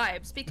different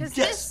vibes,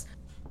 because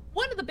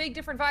one of the big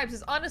different vibes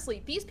is,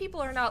 honestly, these people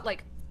are not,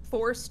 like,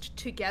 forced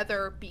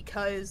together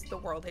because the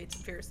world hates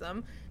and fears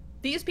them.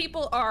 These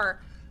people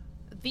are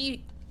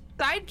the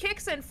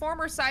sidekicks and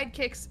former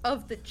sidekicks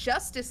of the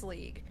Justice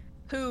League,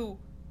 who,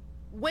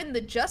 when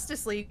the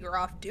Justice League are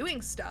off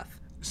doing stuff,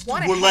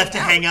 we're left to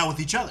hang out with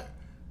each other.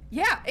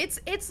 Yeah,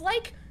 it's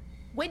like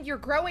when you're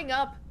growing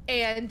up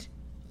and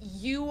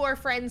you are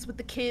friends with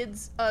the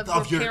kids of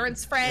your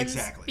parents' friends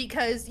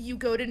because you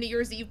go to New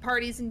Year's Eve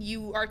parties and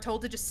you are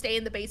told to just stay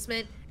in the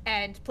basement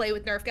and play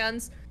with Nerf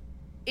guns.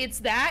 It's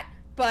that,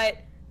 but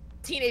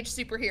teenage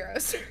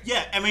superheroes.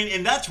 Yeah, I mean,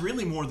 and that's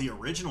really more the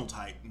original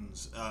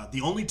Titans.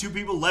 The only two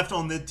people left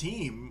on the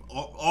team,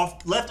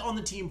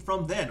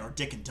 from then, are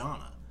Dick and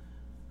Donna.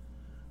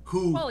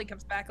 Who Wally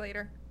comes back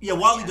later. Yeah,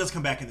 Wally does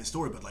come back in this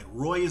story, but like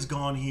Roy is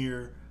gone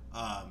here,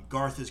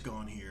 Garth is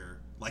gone here.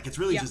 Like, it's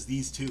really just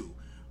these two.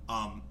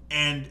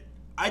 And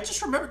I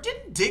just remember,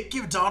 didn't Dick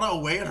give Donna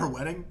away at her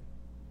wedding?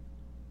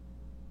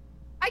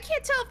 I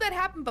can't tell if that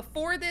happened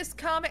before this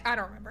comic. I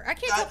don't remember. I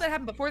can't tell if that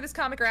happened before this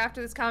comic or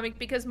after this comic,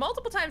 because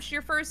multiple times she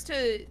refers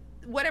to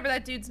whatever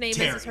that dude's name is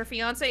as her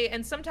fiance,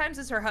 and sometimes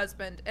as her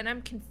husband, and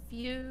I'm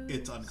confused.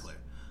 It's unclear.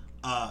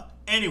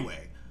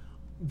 Anyway,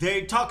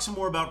 they talk some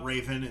more about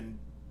Raven, and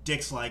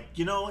Dick's like,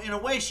 in a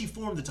way she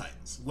formed the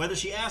Titans. Whether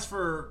she asked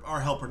for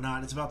our help or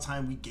not, it's about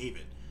time we gave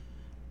it.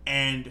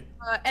 And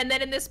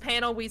then in this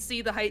panel, we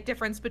see the height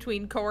difference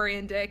between Corey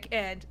and Dick,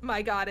 and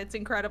my God, it's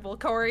incredible.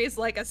 Corey is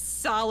like a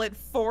solid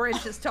 4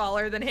 inches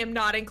taller than him,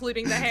 not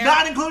including the hair.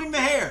 Not including the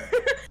hair!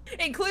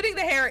 Including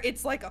the hair,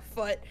 it's like a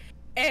foot.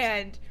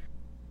 And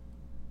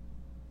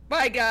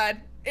my God,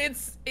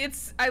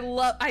 I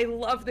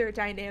love their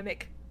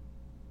dynamic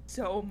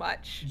so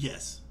much.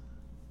 Yes.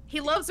 He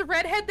loves a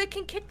redhead that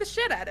can kick the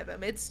shit out of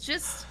him. It's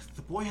just...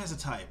 The boy has a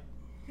type.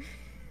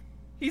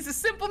 He's a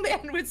simple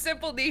man with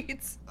simple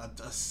needs.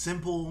 A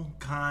simple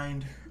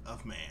kind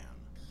of man.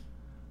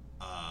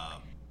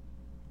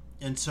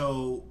 And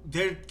so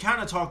they're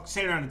kind of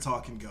stand around and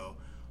talk and go,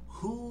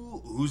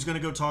 who's going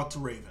to go talk to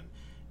Raven?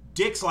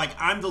 Dick's like,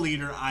 I'm the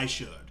leader, I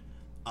should.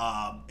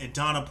 And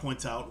Donna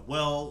points out,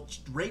 well,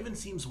 Raven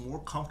seems more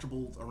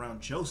comfortable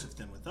around Joseph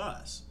than with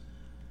us.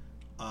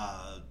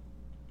 And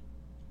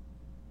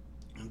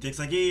Dick's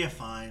like, yeah,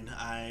 fine.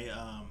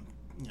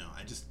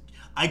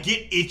 I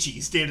get itchy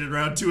standing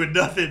around doing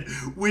nothing,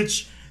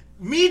 which,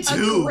 me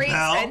too, a great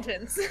pal.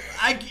 Sentence.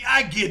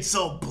 I get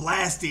so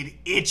blasted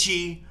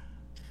itchy.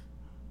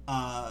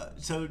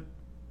 So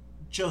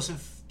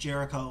Joseph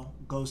Jericho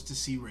goes to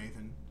see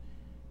Raven,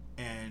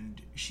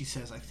 and she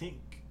says,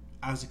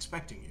 I was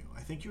expecting you.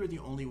 I think you are the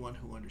only one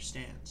who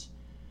understands.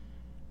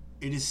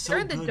 It is so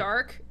They're in good. the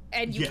dark,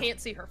 and you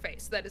can't see her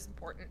face. That is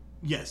important.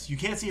 Yes, you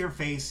can't see her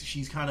face.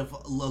 She's kind of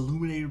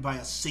illuminated by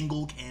a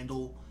single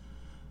candle.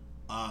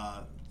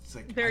 It's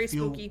like, very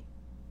spooky.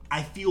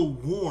 I feel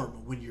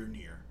warm when you're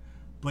near,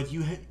 but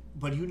you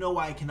know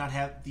why I cannot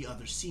have the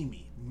others see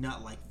me.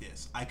 Not like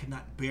this. I could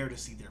not bear to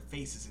see their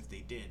faces if they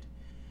did.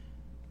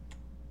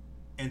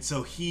 And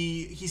so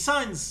he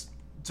signs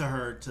to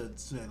her to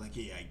say, like,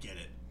 yeah, I get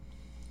it.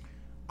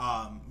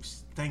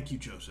 Thank you,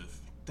 Joseph.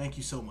 Thank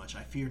you so much.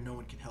 I fear no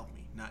one can help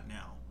me. Not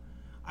now.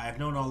 I have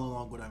known all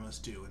along what I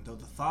must do, and though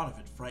the thought of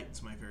it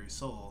frightens my very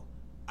soul,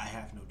 I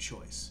have no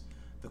choice.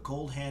 The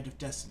cold hand of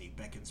destiny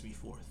beckons me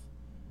forth.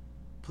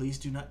 Please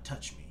do not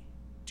touch me.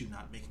 Do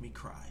not make me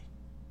cry.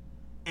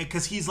 And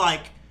because he's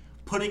like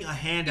putting a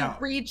hand out.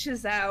 He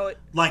reaches out.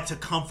 Like to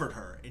comfort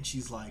her. And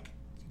she's like,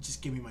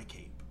 just give me my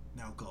cape.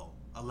 Now go.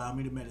 Allow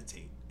me to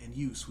meditate. And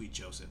you, sweet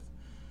Joseph,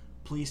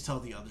 please tell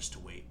the others to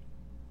wait.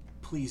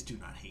 Please do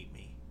not hate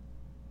me.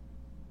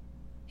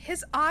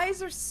 His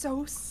eyes are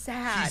so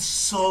sad. He's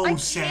so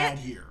sad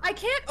here. I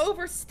can't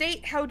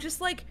overstate how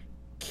just like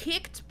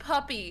kicked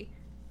puppy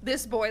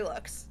this boy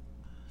looks.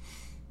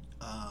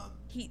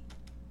 He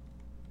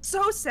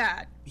so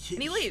sad.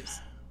 And he leaves.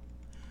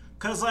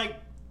 Because, like,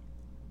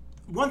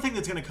 one thing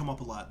that's going to come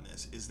up a lot in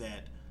this is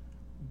that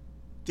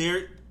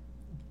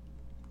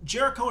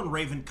Jericho and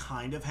Raven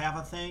kind of have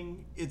a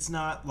thing. It's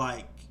not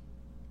like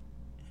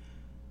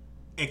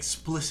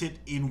explicit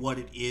in what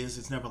it is.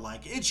 It's never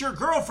like, it's your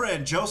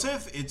girlfriend,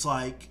 Joseph. It's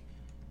like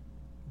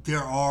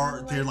there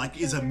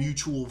is a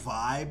mutual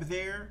vibe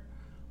there.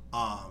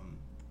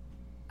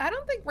 I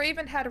don't think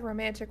Raven had a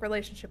romantic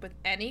relationship with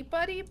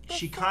anybody before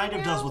She kind of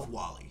now. does with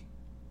Wally.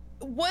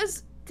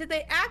 Did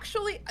they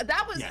actually?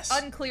 That was Yes.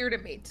 unclear to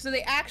me. So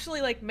they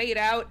actually like made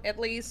out at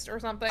least or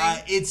something. I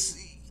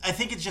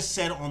think it's just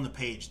said on the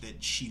page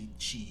that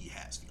she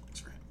has feelings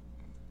for him.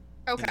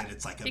 Okay. And that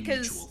it's like a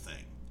mutual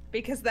thing.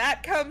 Because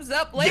that comes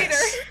up later.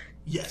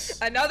 Yes.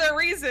 Another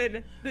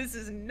reason this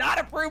is not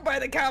approved by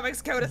the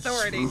Comics Code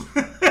Authority.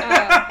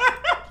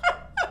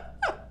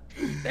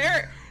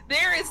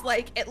 There is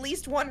like at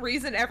least one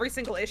reason every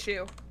single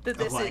issue that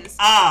this is.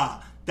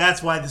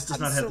 That's why this does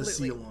not have the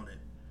Absolutely. seal on it.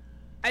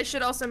 I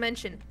should also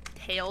mention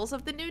Tales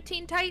of the New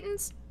Teen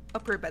Titans,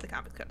 approved by the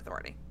Comics Code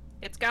Authority.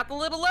 It's got the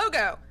little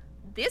logo.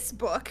 This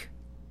book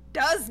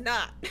does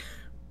not.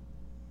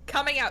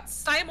 Coming out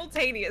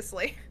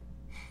simultaneously.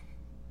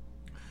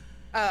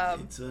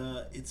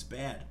 It's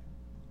bad.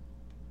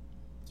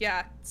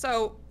 Yeah.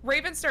 So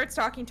Raven starts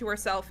talking to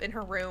herself in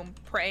her room,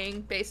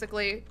 praying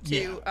basically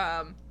to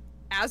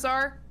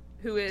Azar,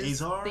 who is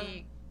Azar?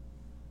 the.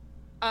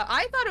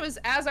 I thought it was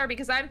Azar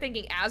because I'm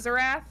thinking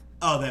Azarath,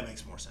 Oh, that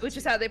makes more sense. which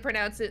is how they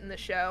pronounce it in the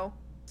show.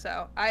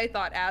 So I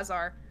thought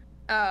Azar.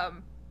 But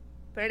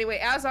anyway,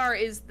 Azar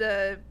is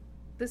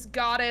this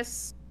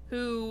goddess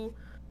who.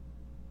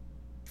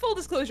 Full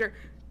disclosure,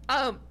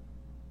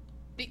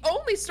 the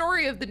only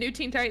story of the New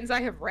Teen Titans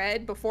I have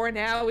read before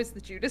now is the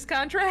Judas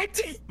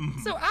Contract.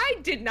 So I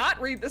did not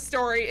read the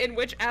story in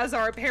which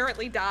Azar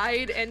apparently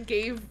died and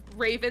gave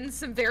Raven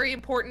some very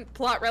important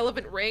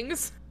plot-relevant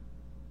rings.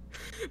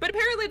 But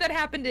apparently that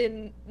happened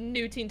in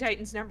New Teen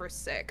Titans number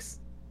 6,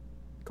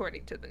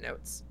 according to the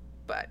notes,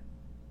 but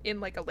in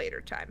like a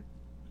later time.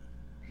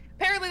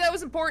 Apparently that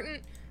was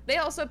important. They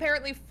also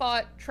apparently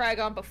fought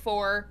Trigon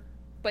before,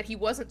 but he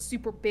wasn't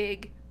super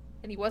big.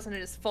 And he wasn't at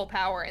his full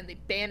power, and they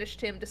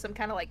banished him to some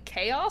kind of like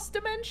chaos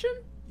dimension.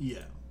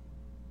 Yeah.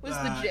 Was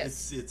the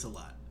gist. It's a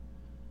lot.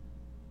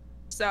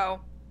 So,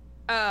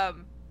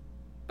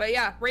 but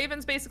yeah,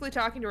 Raven's basically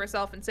talking to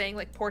herself and saying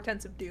like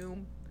portents of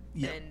doom,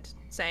 and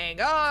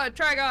saying, "Oh,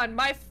 Trigon,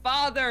 my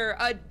father,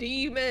 a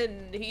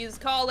demon. He's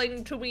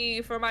calling to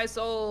me for my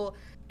soul.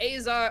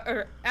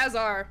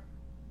 Azar,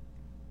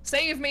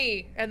 save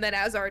me!" And then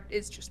Azar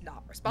is just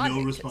not responding.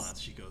 No response.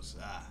 She goes,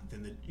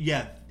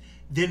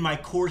 Then my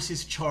course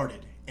is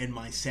charted, and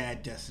my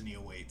sad destiny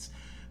awaits.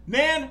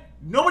 Man,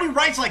 nobody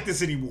writes like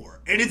this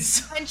anymore. And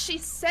she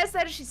says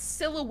that as she's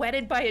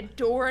silhouetted by a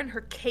door, and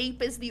her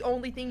cape is the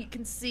only thing you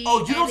can see.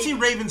 Oh, you don't see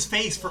Raven's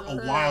face for a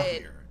while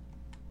here.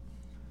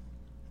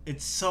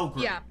 It's so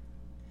great. Yeah.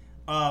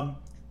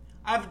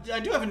 I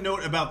do have a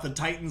note about the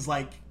Titans,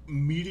 like,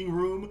 meeting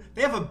room.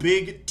 They have a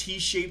big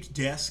T-shaped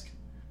desk.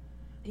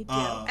 They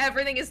do.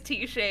 Everything is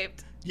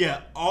T-shaped.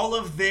 Yeah, all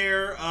of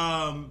their,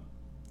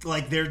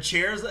 like, their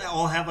chairs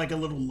all have, like, a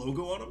little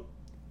logo on them.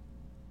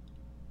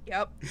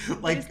 Yep. Like,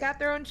 Everybody's got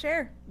their own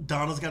chair.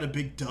 Donna's got a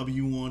big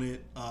W on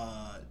it.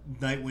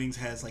 Nightwing's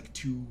has, like,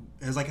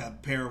 a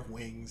pair of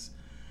wings.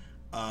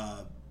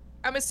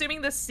 I'm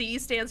assuming the C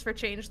stands for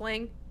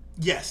changeling.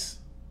 Yes.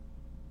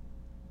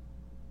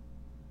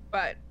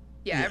 But,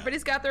 yeah,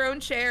 everybody's got their own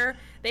chair.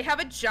 They have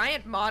a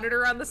giant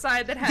monitor on the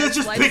side that has That's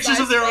just pictures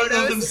of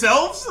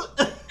themselves?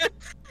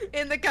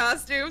 in the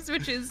costumes,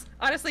 which is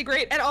honestly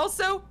great. And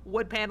also,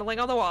 wood paneling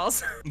on the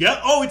walls.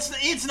 Yep. Oh, it's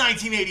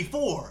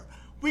 1984.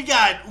 We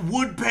got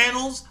wood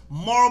panels,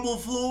 marble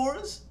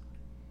floors.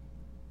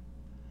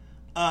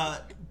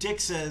 Dick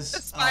says...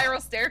 A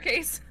spiral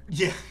staircase.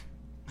 Yeah.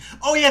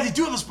 Oh, yeah, they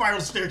do have a spiral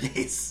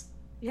staircase.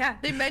 Yeah,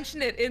 they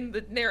mention it in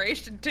the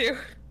narration, too.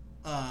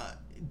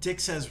 Dick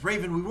says,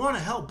 Raven, we want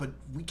to help, but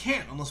we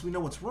can't unless we know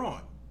what's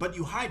wrong. But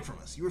you hide from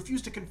us. You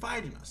refuse to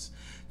confide in us.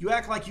 You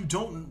act like you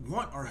don't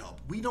want our help.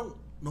 We don't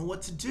know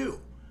what to do.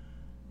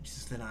 She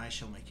says, then I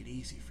shall make it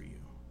easy for you.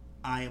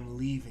 I am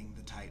leaving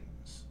the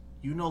Titans.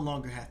 You no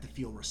longer have to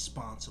feel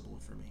responsible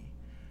for me.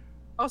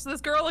 Oh, so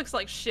this girl looks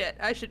like shit,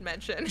 I should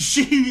mention.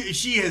 She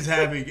is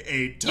having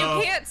a tough...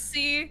 You can't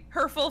see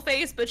her full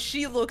face, but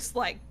she looks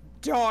like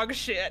dog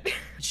shit.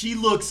 She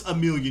looks a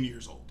million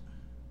years old.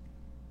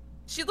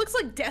 She looks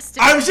like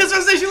Destiny. I was just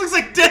going to say she looks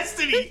like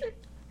Destiny.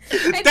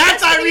 That's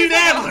Destiny Irene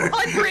Adler.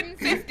 Like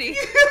 150.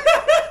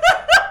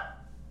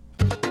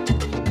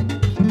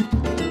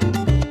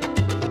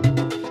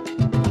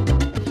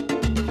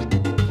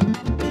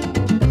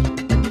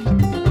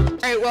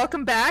 Alright,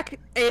 welcome back.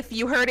 If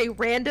you heard a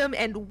random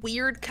and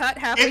weird cut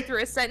halfway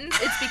through a sentence,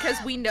 it's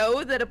because we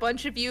know that a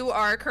bunch of you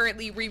are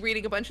currently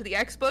rereading a bunch of the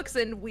X books,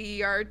 and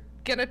we are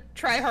gonna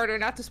try harder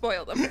not to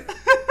spoil them.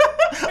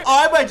 Oh,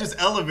 I might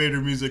just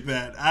elevator music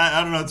that.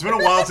 I don't know. It's been a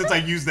while since I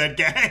used that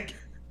gag.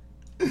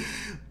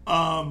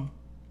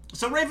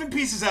 So Raven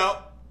pieces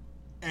out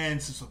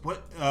and says,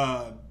 "What?"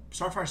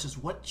 Starfire says,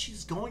 "What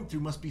she's going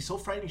through must be so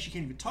frightening she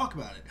can't even talk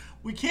about it.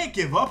 We can't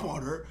give up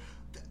on her."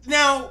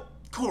 Now,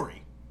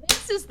 Corey,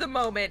 This is the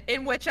moment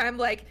in which I'm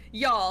like,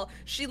 y'all,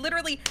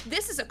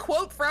 this is a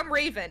quote from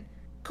Raven.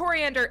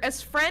 Coriander,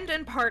 as friend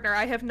and partner,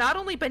 I have not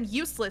only been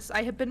useless,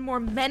 I have been more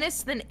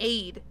menace than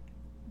aid.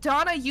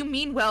 Donna, you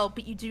mean well,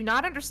 but you do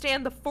not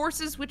understand the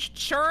forces which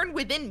churn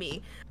within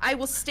me. I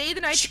will stay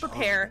the night to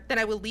prepare, then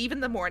I will leave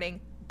in the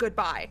morning.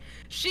 Goodbye.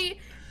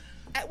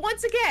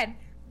 Once again,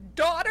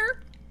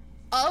 daughter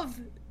of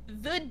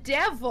the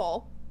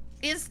devil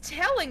is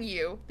telling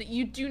you that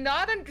you do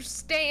not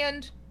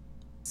understand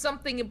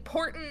something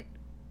important,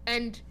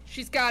 and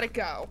she's gotta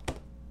go.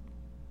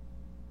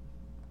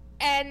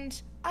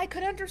 And I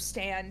could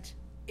understand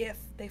if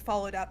they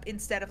followed up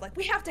instead of like,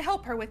 we have to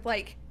help her with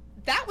like,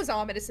 that was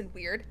ominous and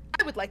weird.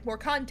 I would like more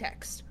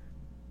context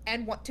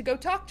and want to go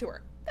talk to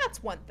her.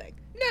 That's one thing.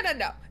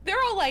 No.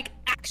 They're all like,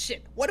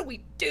 action. What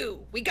do?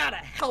 We gotta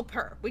help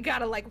her. We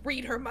gotta like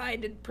read her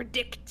mind and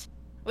predict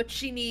what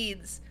she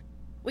needs.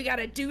 We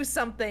gotta do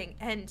something.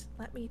 And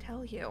let me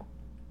tell you,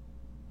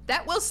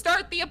 that will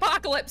start the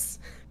apocalypse.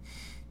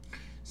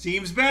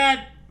 Seems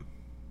bad.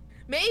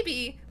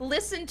 Maybe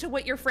listen to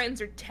what your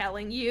friends are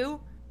telling you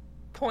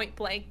point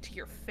blank to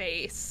your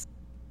face.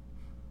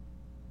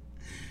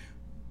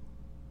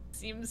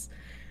 Seems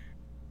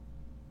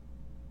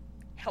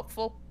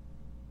helpful,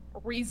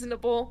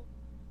 reasonable.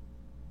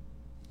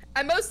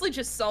 I'm mostly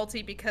just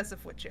salty because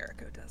of what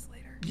Jericho does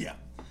later. Yeah.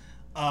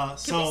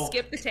 Can we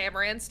skip the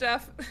Tamaran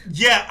stuff?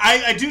 Yeah,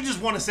 I do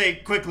just want to say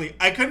quickly,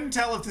 I couldn't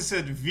tell if this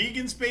said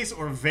vegan space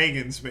or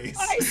vegan space.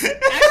 Actually,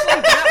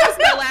 that was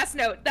my last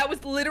note. That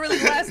was literally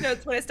the last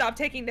notes when I stopped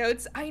taking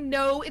notes. I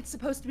know it's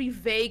supposed to be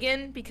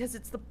vegan because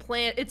it's the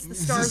plant, it's the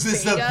star Vega. Is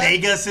this the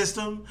Vega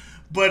system?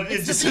 But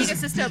it just says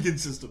vegan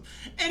system.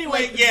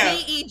 Anyway, like yeah.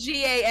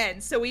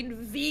 VEGAN. So in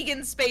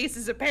vegan space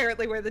is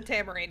apparently where the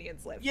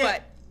Tamaranians live. Yeah.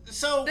 But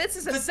so this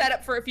is a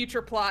setup for a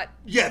future plot.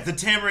 Yeah, the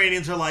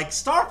Tamaranians are like,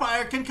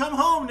 Starfire can come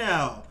home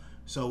now.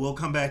 So we'll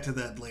come back to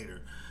that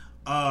later.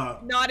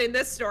 Not in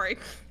this story.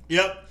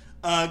 Yep.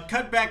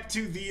 Cut back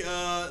to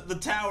the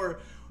tower.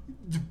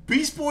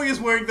 Beast Boy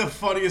is wearing the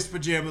funniest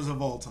pajamas of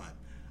all time.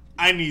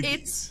 I need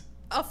these.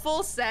 A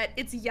full set.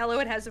 It's yellow.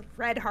 It has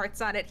red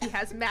hearts on it. He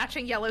has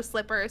matching yellow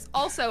slippers.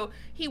 Also,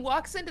 he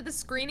walks into the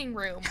screening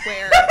room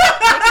where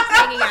Nick is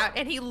hanging out,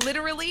 and he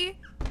literally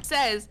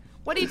says,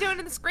 "What are you doing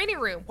in the screening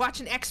room?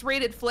 Watching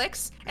X-rated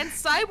flicks?" And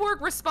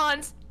Cyborg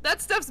responds,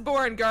 "That stuff's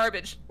boring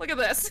garbage. Look at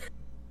this."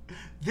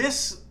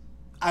 This,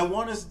 I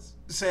want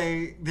to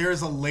say,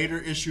 there's a later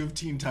issue of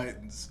Teen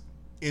Titans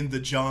in the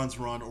Johns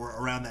run or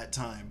around that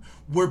time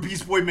where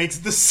Beast Boy makes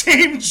the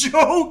same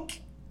joke.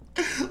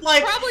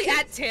 Like, probably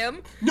at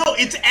Tim. No,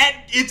 it's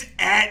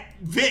at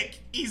Vic.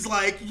 He's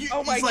like,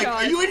 oh my God.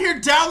 God. Are you in here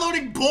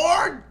downloading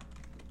porn?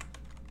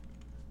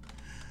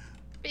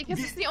 Because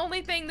it's the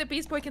only thing that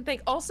Beast Boy can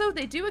think. Also,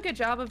 they do a good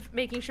job of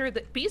making sure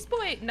that Beast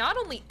Boy not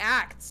only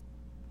acts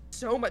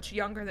so much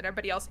younger than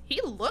everybody else,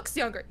 he looks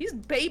younger. He's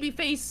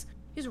babyface.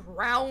 He's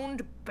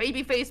round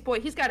babyface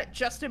boy. He's got a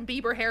Justin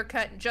Bieber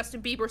haircut and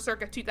Justin Bieber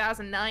circa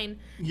 2009.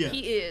 Yeah. He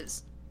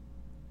is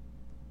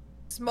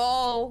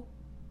small,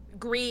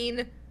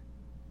 green,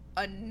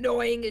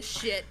 annoying as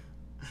shit.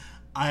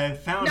 I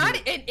have found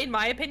not in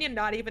my opinion,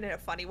 not even in a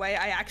funny way.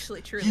 I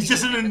actually truly. He's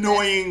just an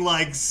annoying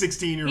like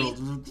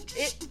 16-year-old.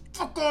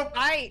 Fuck up.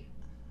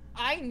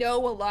 I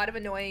know a lot of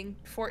annoying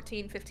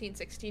 14, 15,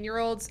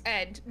 16-year-olds,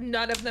 and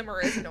none of them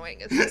are as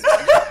annoying as this one.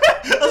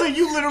 I was like,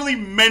 you literally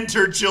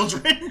mentor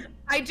children.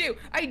 I do.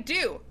 I'm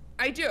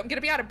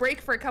gonna be on a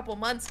break for a couple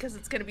months because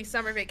it's gonna be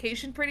summer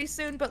vacation pretty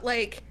soon, but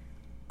like,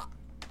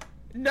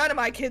 none of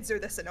my kids are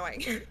this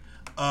annoying.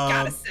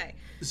 Gotta say.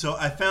 So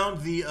I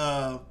found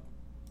the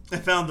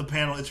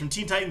panel. It's from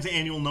Teen Titans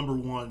Annual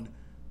 #1,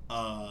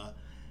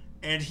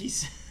 and he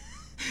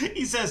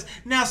says,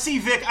 "Now see,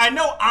 Vic, I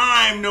know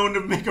I'm known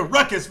to make a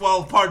ruckus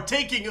while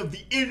partaking of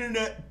the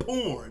internet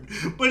porn,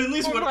 but at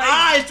least when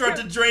I start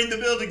to drain the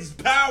building's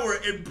power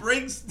and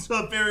bring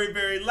stuff very,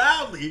 very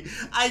loudly,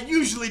 I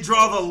usually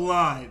draw the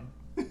line."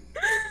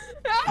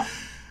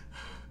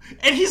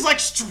 And he's like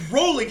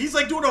strolling. He's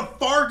like doing a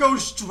Fargo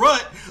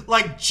strut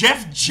like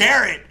Jeff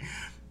Jarrett.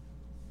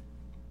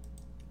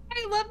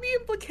 I love the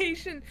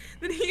implication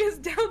that he has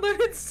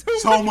downloaded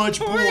so much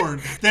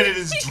porn that it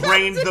has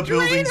drained the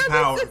building's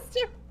power.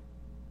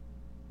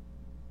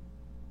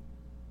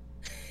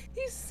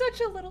 He's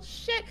such a little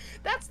shit.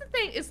 That's the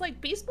thing, is like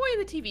Beast Boy in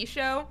the TV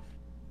show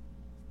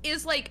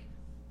is like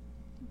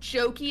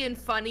jokey and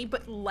funny,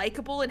 but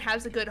likable and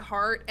has a good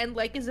heart and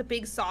like is a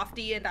big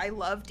softie and I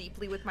love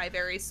deeply with my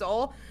very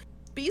soul.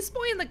 Beast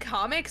Boy in the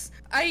comics,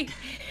 I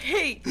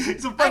hate.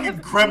 He's a fucking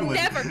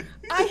gremlin.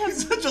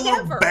 He's such a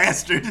little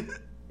bastard.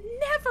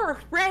 Never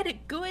read a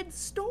good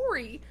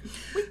story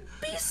with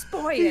Beast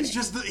Boy in it. He's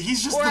just the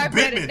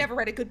Bitman. Never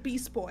read a good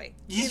Beast Boy.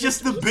 He's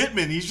just the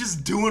Bitman. He's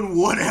just doing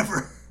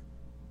whatever.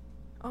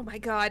 Oh my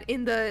God!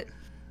 In the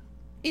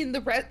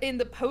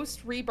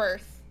post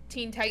Rebirth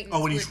Teen Titans.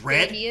 Oh, when he's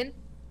red? Damian,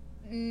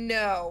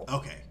 no.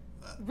 Okay.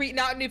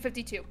 Not New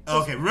 52.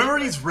 Okay, remember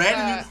when he's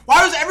red?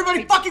 Why was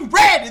everybody fucking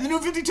red in the New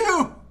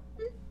 52?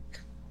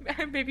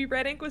 Maybe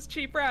red ink was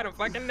cheaper. I don't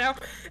fucking know.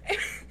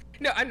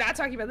 No, I'm not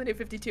talking about the New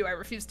 52. I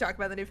refuse to talk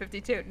about the New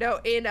 52. No,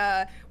 in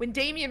when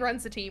Damien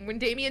runs the team, when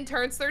Damien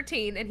turns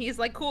 13 and he's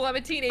like, "Cool, I'm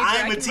a teenager.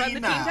 I can run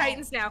the Teen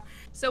Titans now."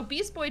 So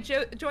Beast Boy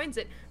joins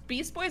it.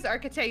 Beast Boy's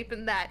archetype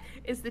in that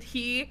is that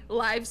he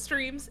live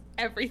streams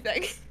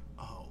everything.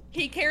 Oh,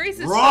 he carries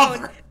his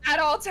phone at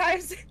all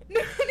times. No,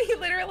 he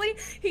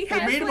has.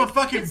 They made him a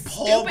fucking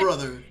Paul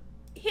brother.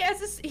 He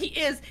has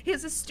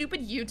a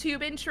stupid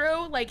YouTube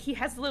intro. Like, he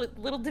has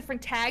little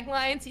different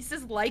taglines. He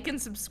says like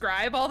and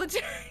subscribe all the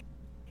time.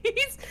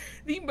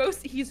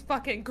 He's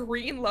fucking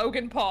green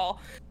Logan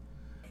Paul.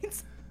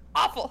 It's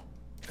awful.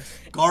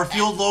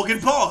 Garfield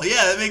Logan Paul.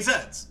 Yeah, that makes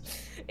sense.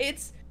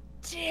 It's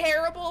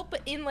terrible,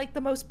 but in like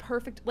the most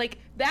perfect, like,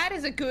 that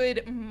is a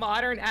good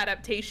modern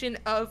adaptation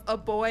of a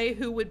boy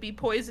who would be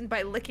poisoned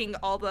by licking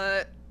all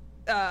the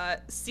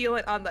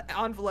sealant on the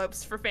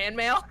envelopes for fan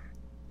mail.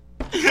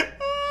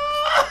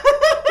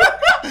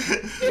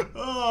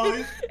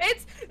 Oh.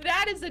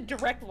 That is a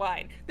direct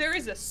line. There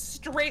is a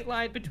straight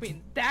line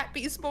between that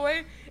Beast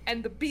Boy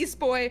and the Beast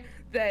Boy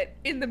that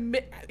in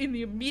the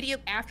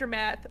immediate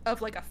aftermath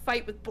of like a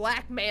fight with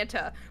Black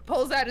Manta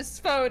pulls out his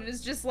phone and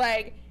is just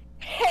like,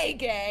 "Hey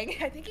gang."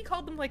 I think he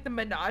called them like the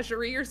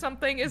Menagerie or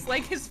something, is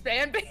like his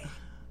fan base.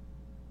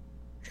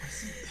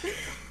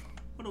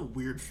 What a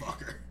weird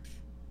fucker.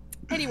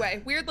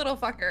 Anyway, weird little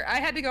fucker. I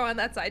had to go on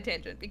that side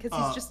tangent because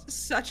he's just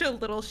such a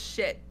little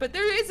shit. But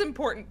there is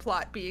important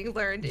plot being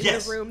learned in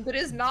the room that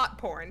is not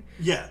porn.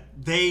 Yeah,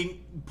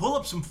 they pull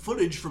up some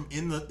footage from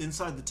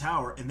inside the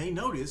tower, and they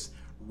notice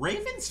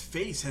Raven's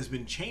face has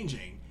been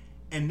changing,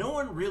 and no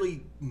one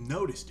really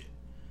noticed it.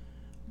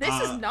 This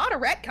is not a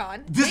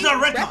retcon. This is not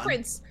a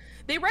retcon.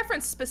 They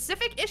reference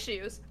specific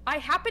issues. I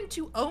happen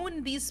to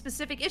own these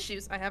specific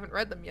issues. I haven't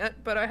read them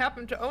yet, but I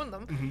happen to own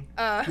them.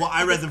 Mm-hmm. Well,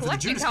 I read them for the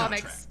Judas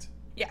contract.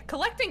 Yeah,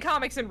 collecting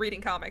comics and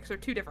reading comics are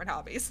two different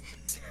hobbies.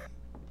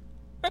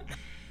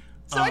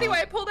 So anyway,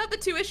 I pulled out the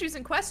 2 issues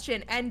in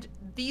question, and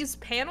these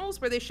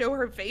panels where they show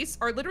her face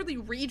are literally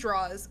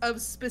redraws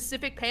of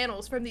specific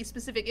panels from these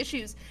specific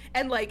issues.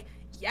 And like,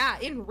 yeah,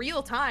 in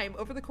real time,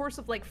 over the course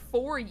of like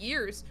 4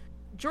 years,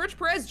 George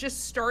Perez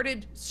just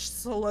started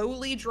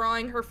slowly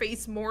drawing her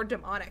face more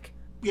demonic.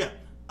 Yeah,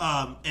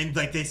 and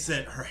like they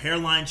said, her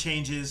hairline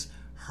changes,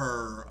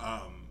 her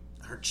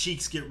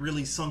cheeks get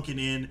really sunken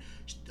in.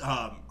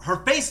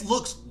 Her face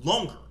looks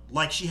longer.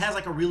 Like, she has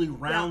like a really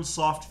round,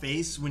 soft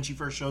face when she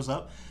first shows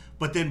up.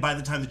 But then by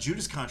the time the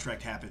Judas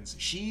contract happens,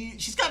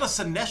 she's got a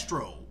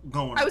Sinestro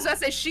going on. I was about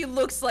to say, she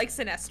looks like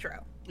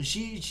Sinestro.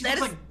 She looks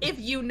like... If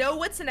you know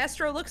what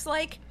Sinestro looks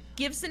like,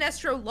 give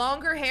Sinestro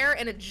longer hair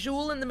and a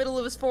jewel in the middle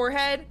of his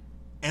forehead.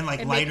 And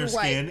like lighter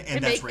skin,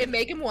 and that's Raven. And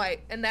make him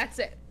white, and that's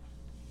it.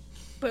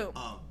 Boom.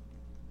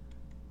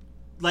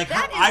 Like,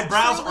 her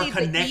eyebrows are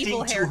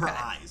connecting to her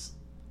eyes.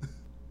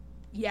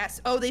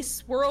 Yes. Oh, they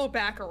swirl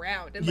back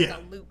around in like a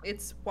loop.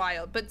 It's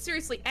wild. But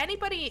seriously,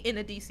 anybody in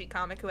a DC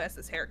comic who has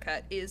this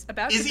haircut is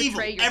about to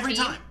betray your every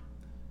team. time.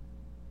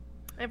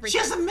 She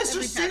has a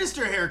Mr.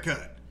 Sinister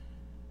haircut.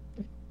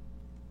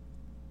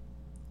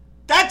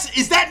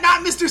 Is that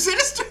not Mr.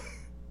 Sinister?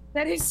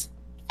 That is.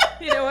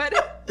 You know what?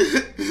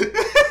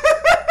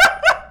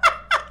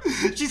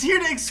 She's here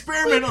to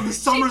experiment on the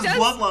Summers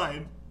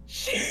bloodline.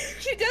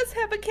 She does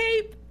have a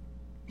cape.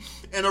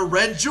 And a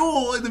red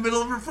jewel in the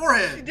middle of her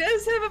forehead. She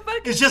does have a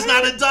fucking It's just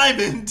not a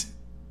diamond.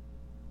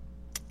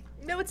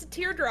 No, it's a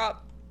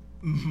teardrop.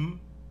 Mm-hmm.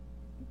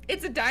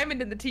 It's a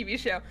diamond in the TV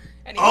show.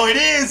 Anyway. Oh, it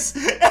is!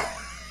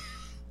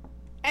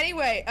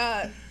 Anyway,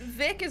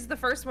 Vic is the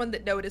first one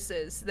that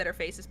notices that her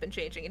face has been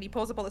changing, and he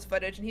pulls up all this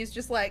footage, and he's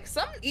just like,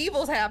 something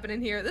evil's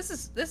happening here. This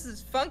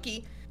is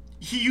funky.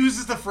 He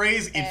uses the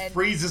phrase, "It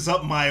freezes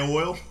up my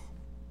oil."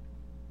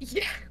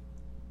 Yeah.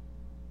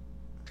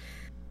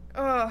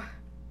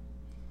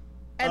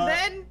 And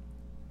then,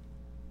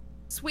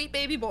 sweet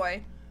baby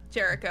boy,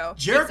 Jericho.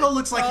 Jericho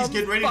looks like he's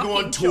getting ready to go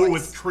on tour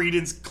with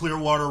Creedence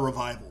Clearwater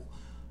Revival.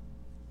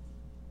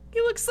 He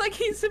looks like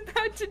he's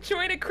about to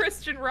join a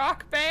Christian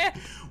rock band.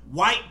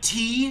 White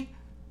tee,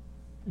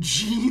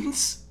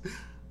 jeans,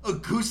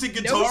 acoustic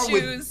guitar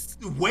with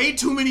way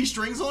too many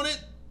strings on it.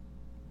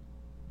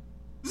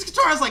 This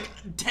guitar has like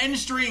 10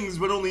 strings,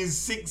 but only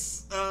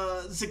six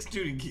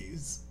tuning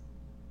keys.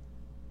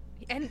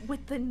 And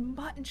with the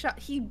mutton chop,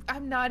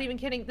 I'm not even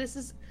kidding. This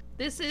is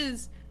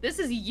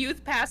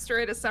youth pastor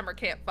at a summer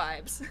camp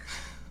vibes.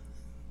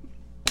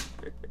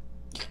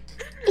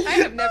 I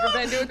have never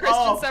been to a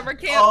Christian summer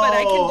camp, but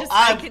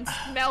I can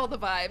smell the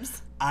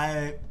vibes.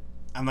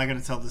 I'm not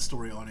gonna tell this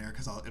story on air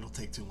because it'll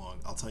take too long.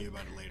 I'll tell you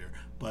about it later.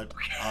 But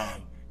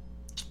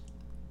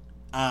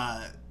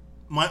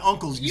my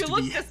uncles used to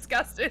be. You look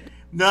disgusted.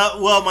 No,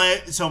 well, my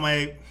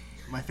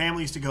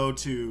family used to go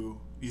to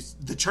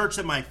the church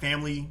that my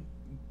family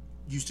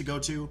used to go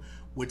to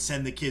would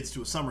send the kids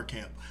to a summer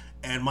camp,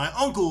 and my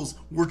uncles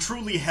were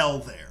truly hell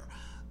there.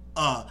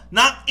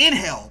 Not in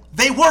hell,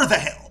 they were the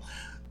hell.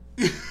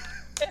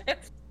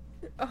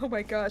 Oh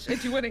my gosh, I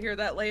do want to hear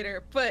that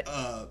later. But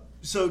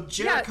so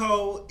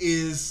Jericho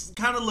is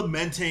kind of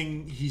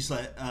lamenting. He's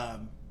like,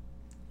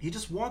 he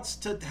just wants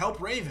to help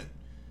Raven,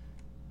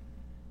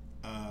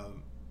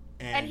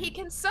 And he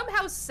can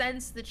somehow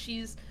sense that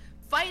she's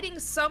fighting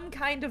some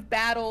kind of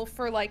battle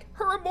for, like,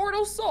 her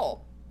immortal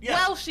soul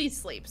while she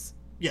sleeps.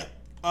 Yeah.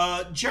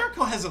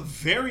 Jericho has a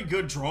very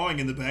good drawing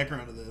in the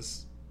background of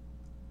this.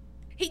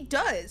 He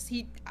does.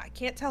 I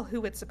can't tell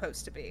who it's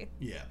supposed to be.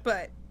 Yeah.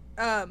 But,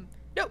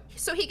 no,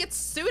 so he gets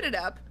suited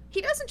up.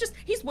 He doesn't just,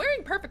 he's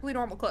wearing perfectly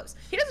normal clothes.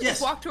 He doesn't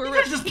just walk to a room. He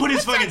doesn't just put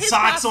his fucking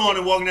socks on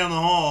and walk down the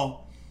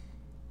hall.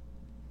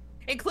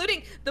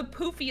 Including the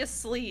poofiest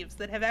sleeves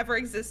that have ever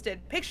existed.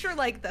 Picture,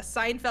 like, the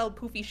Seinfeld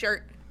poofy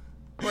shirt.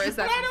 Or is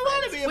that I don't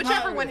want to be a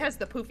whichever pirate. one has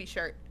the poofy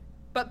shirt.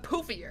 But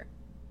poofier.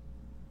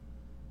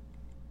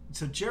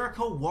 So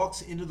Jericho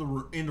walks into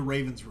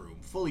Raven's room,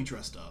 fully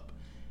dressed up.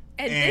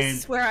 And this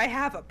is where I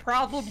have a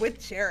problem with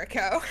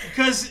Jericho.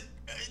 Because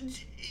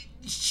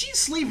she's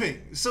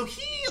sleeping, so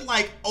he,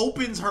 like,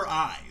 opens her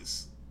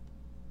eyes.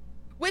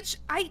 Which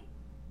I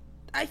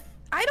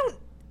don't...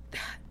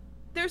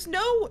 There's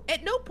no...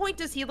 At no point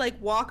does he, like,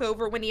 walk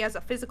over when he has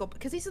a physical...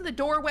 Because he's in the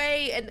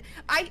doorway, and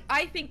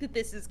I think that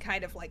this is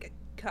kind of like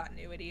a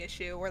continuity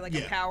issue, or like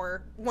a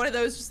power... One of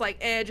those just like,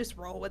 just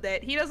roll with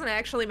it. He doesn't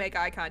actually make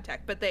eye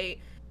contact, but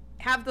they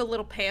have the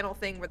little panel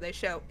thing where they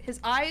show his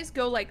eyes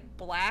go, like,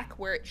 black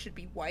where it should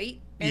be white,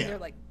 and they're,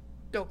 like,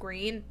 go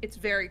green. It's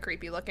very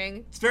creepy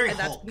looking. It's very And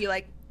Hulk.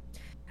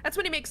 that's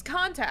when he makes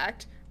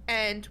contact,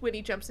 and when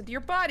he jumps into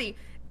your body.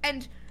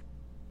 And,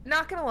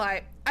 not gonna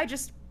lie,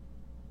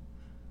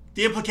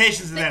 The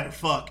implications of that are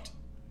fucked.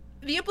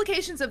 The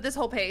implications of this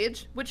whole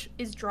page, which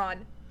is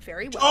drawn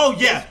very well. Oh,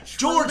 yeah. is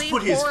George truly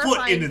put his foot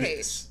horrifying into page.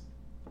 this.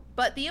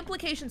 But the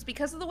implications,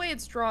 because of the way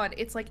it's drawn,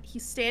 it's like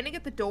he's standing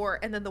at the door,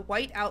 and then the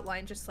white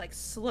outline just, like,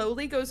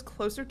 slowly goes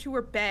closer to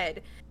her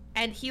bed,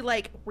 and he,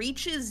 like,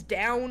 reaches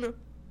down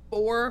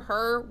for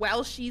her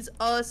while she's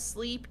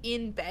asleep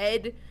in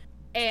bed,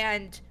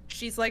 and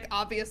she's, like,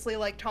 obviously,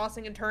 like,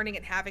 tossing and turning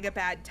and having a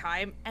bad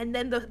time, and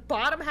then the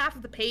bottom half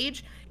of the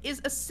page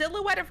is a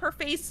silhouette of her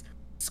face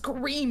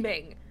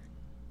screaming.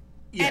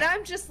 Yeah. And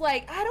I'm just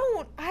like, I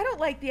don't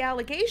like the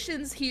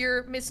allegations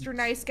here, Mr.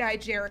 Nice Guy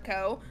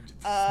Jericho.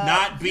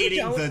 Not beating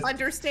you don't the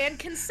understand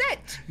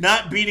consent.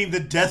 Not beating the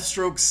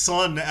Deathstroke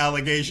son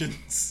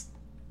allegations.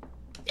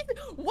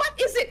 What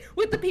is it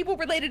with the people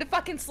related to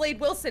fucking Slade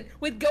Wilson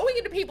with going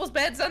into people's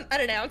beds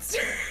unannounced?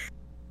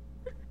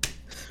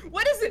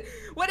 What is it?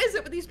 What is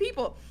it with these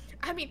people?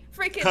 I mean,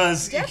 freaking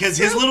Because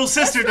his little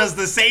sister does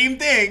the same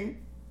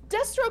thing.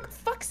 Deathstroke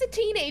fucks a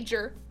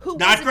teenager who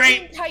Not was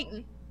great. a Teen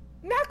Titan.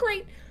 Not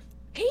great.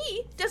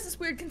 He does this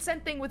weird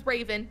consent thing with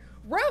Raven.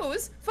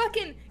 Rose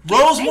fucking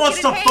Rose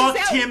wants to hangs fuck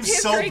out Tim in Tim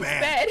so Drake's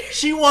bad. bed.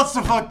 She wants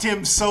to fuck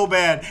Tim so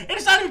bad. And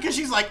it's not even because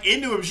she's, like,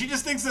 into him. She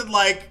just thinks that,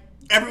 like,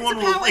 everyone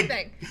It's a will, power like...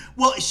 thing.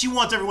 Well, she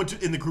wants everyone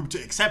in the group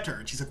to accept her.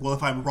 And she's like, well,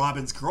 if I'm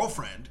Robin's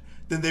girlfriend,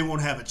 then they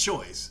won't have a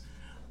choice.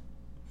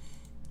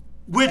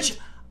 Which...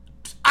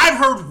 I've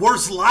heard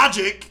worse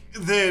logic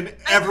than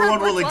everyone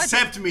will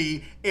accept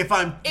me if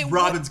I'm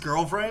Robin's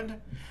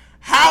girlfriend.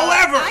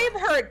 However...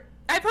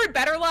 I've heard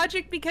better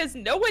logic because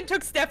no one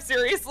took Steph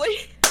seriously.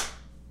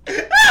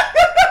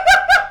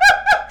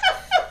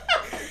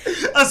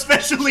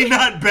 Especially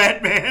not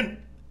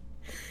Batman.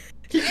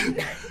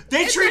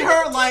 They treat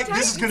her like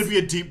this is gonna be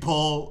a deep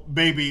pull,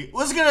 baby.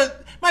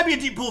 Might be a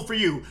deep pull for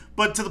you,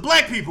 but to the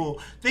black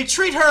people, they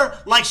treat her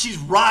like she's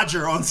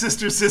Roger on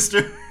Sister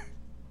Sister.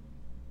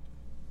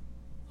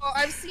 Oh,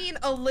 I've seen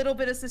a little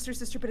bit of Sister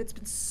Sister, but it's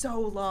been so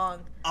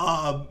long.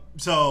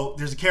 So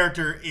there's a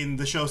character in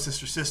the show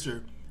Sister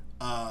Sister,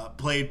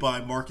 played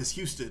by Marcus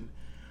Houston,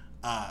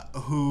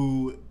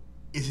 who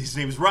his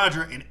name is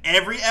Roger, and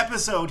every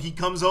episode he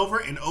comes over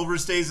and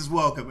overstays his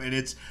welcome, and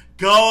it's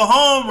go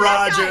home,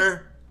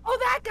 Roger. Oh,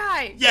 that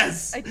guy.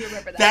 Yes, I do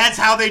remember that. That's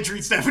how they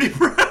treat Stephanie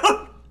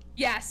Brown.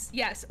 Yes.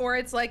 Or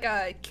it's like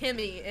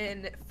Kimmy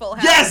in Full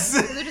House. Yes!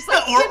 And they're just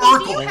like, Or Kimmy,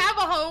 Urkel. do you have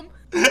a home?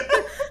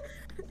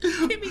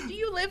 Kimmy, do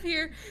you live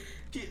here?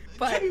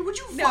 But Kimmy, would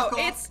you fuck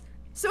off?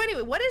 So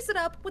anyway, what is it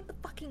up with the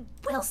fucking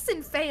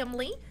Wilson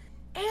family?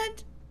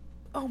 And,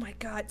 oh my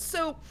god,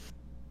 so...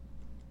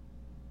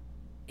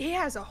 He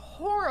has a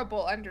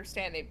horrible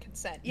understanding of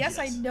consent. Yes,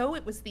 I know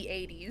it was the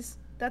 80s.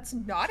 That's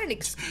not an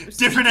excuse.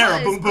 Different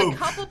era, boom, boom.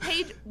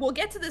 We'll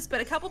get to this, but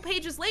a couple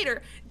pages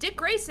later, Dick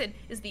Grayson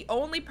is the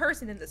only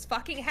person in this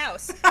fucking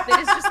house that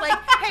is just like,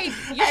 hey,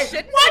 you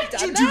shouldn't have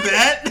done Why did you do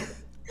that?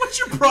 What's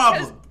your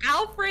problem? Because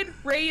Alfred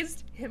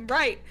raised him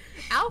right.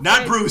 Alfred,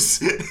 Not Bruce.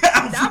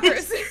 Not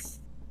Bruce.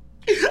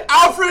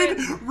 Alfred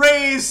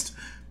raised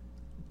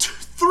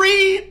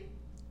 3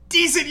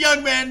 decent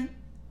young men.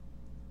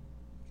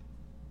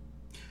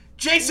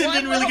 Jason One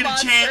didn't really get little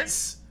a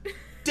chance.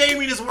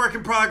 Damien is a work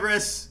in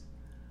progress.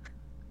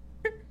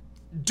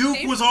 Duke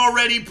was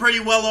already pretty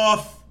well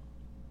off.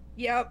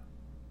 Yep.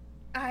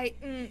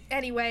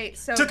 Anyway,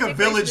 so... Took a Dick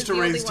village to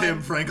Grayson is raise the only Tim,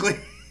 one. frankly.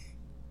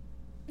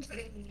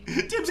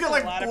 Tim's got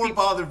like 4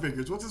 father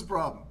figures. What's his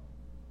problem?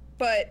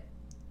 But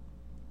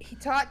he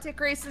taught Dick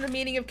Grayson the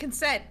meaning of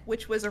consent,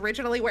 which was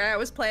originally where I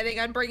was planning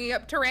on bringing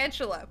up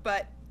Tarantula,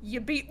 but you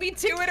beat me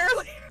to it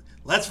earlier.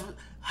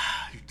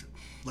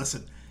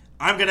 Listen,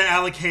 I'm gonna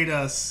allocate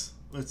us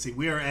let's see.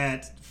 We are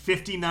at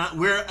 59.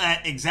 We're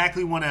at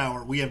exactly 1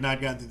 hour. We have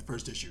not gotten through the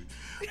first issue.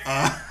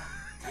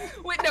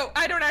 Wait, no,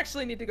 I don't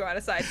actually need to go on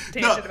a side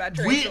tangent about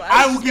Tarantula.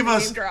 I will give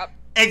us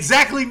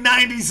exactly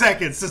 90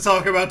 seconds to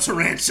talk about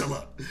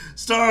Tarantula.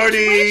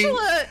 Starting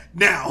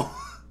now.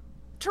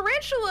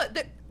 Tarantula,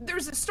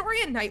 there's a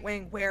story in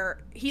Nightwing where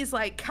he's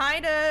like,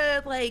 kind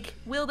of like,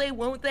 will they,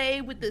 won't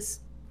they, with this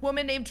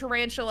woman named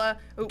Tarantula.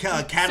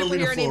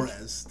 Catalina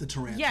Flores, the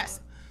Tarantula. Yes.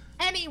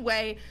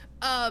 Anyway,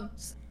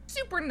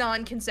 super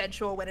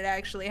non-consensual when it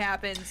actually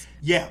happens.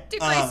 Yeah.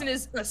 Dick Grayson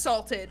is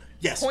assaulted.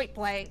 Yes. Point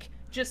blank.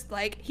 Just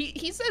like,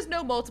 he says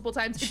no multiple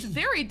times. It's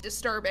very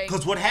disturbing.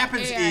 Because what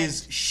happens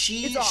is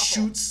she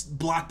shoots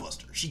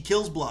Blockbuster. She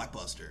kills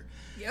Blockbuster.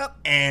 Yep.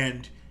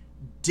 And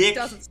Dick...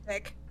 Doesn't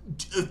stick.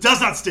 Does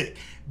not stick.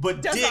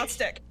 But Does Dick not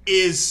stick.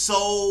 is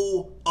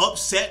so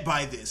upset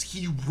by this.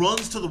 He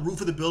runs to the roof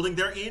of the building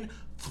they're in,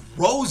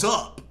 throws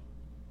up.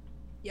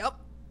 Yep.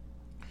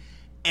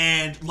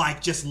 And,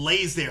 like, just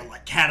lays there,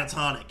 like,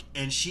 catatonic.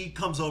 And she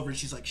comes over and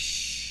she's like,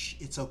 shh,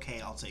 it's okay,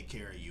 I'll take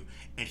care of you.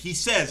 And he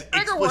says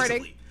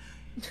explicitly,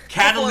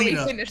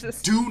 Catalina,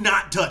 do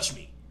not touch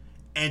me.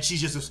 And she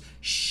just goes,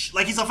 shh,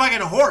 like he's a fucking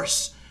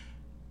horse.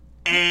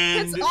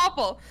 And it's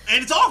awful.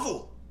 And it's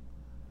awful.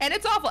 And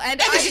it's awful. And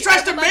then she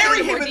tries to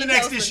marry him in the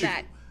next issue.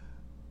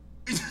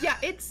 Yeah,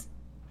 it's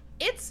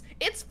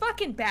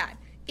fucking bad.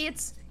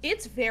 It's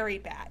very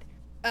bad.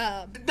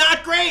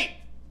 Not great.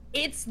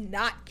 It's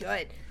not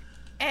good.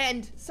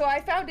 And so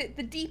I found it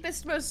the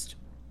deepest, most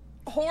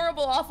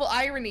horrible, awful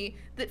irony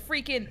that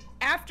freaking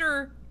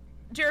after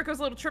Jericho's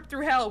little trip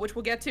through hell, which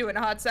we'll get to in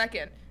a hot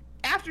second,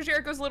 after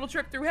Jericho's little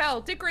trip through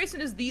hell, Dick Grayson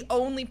is the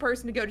only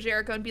person to go to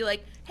Jericho and be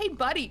like, hey,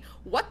 buddy,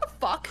 what the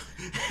fuck?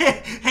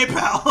 Hey,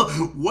 pal,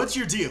 what's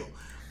your deal?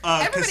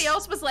 Everybody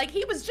else was like,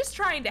 he was just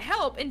trying to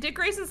help, and Dick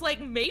Grayson's like,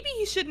 maybe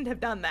he shouldn't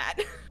have done that.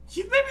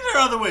 Maybe there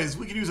are other ways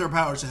we can use our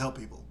powers to help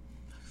people.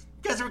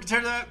 You guys ever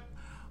consider that?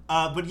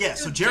 But yeah,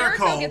 so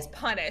Jericho gets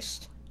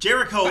punished.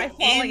 Jericho by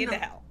falling into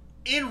hell.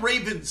 In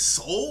Raven's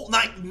soul,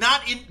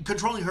 not in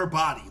controlling her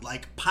body,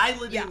 like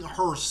piloting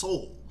her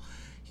soul.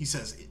 He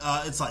says,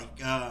 it's like,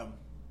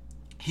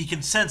 he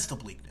can sense the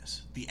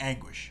bleakness, the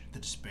anguish, the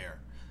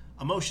despair.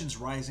 Emotions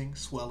rising,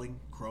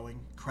 swelling, growing,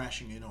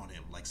 crashing in on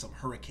him like some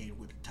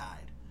hurricane-whipped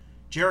tide.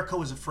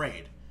 Jericho is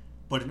afraid,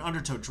 but an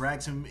undertow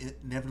drags him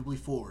inevitably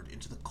forward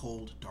into the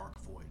cold, dark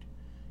void.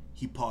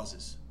 He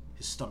pauses,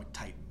 his stomach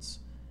tightens,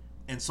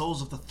 and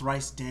souls of the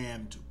thrice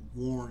damned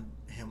warn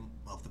him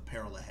of the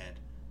peril ahead.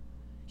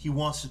 He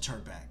wants to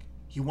turn back.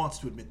 He wants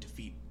to admit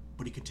defeat,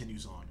 but he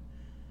continues on.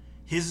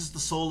 His is the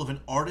soul of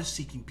an artist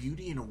seeking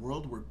beauty in a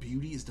world where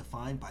beauty is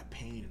defined by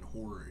pain and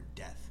horror and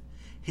death.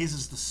 His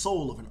is the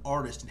soul of an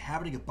artist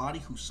inhabiting a body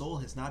whose soul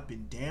has not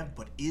been damned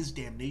but is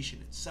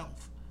damnation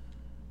itself.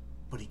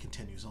 But he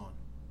continues on.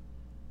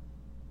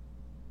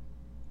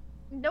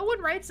 No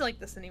one writes like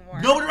this anymore.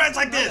 No one writes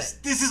like this.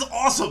 This is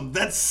awesome.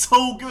 That's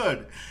so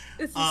good.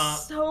 This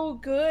is so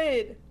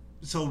good.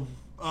 So,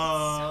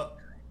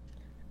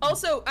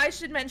 Also, I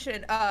should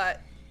mention,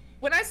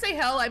 when I say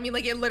hell, I mean,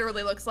 like, it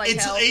literally looks like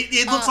hell.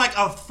 It looks like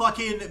a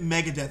fucking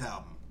Megadeth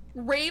album.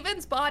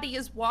 Raven's body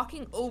is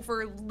walking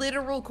over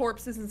literal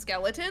corpses and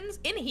skeletons,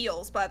 in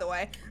heels, by the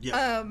way.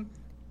 Yeah.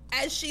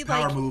 As she,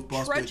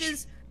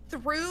 trudges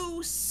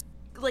through,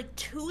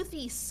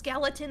 toothy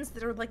skeletons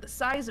that are, the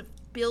size of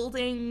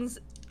buildings.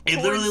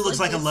 It literally looks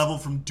like a level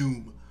from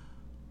Doom.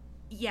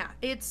 Yeah,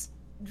 it's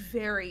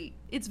very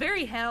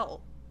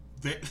hell.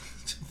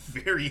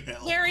 Very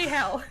hell. Very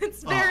hell.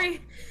 It's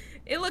very...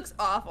 It looks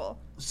awful.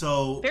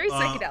 So... Very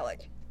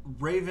psychedelic.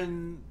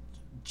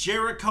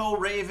 Jericho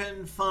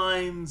Raven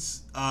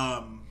finds...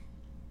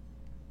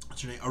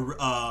 what's her name?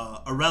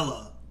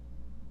 Arella,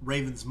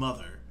 Raven's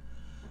mother,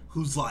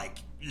 who's,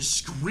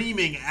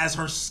 screaming as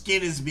her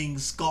skin is being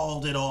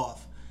scalded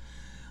off.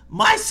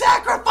 My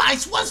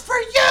sacrifice was for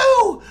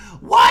you!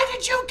 Why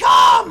did you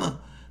come?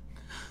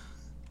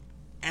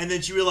 And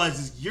then she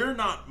realizes, you're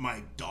not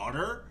my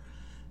daughter.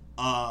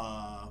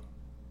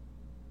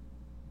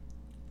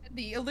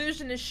 The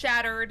illusion is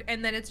shattered,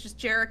 and then it's just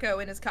Jericho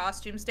in his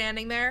costume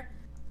standing there,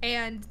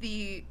 and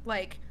the,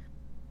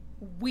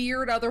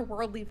 weird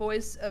otherworldly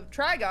voice of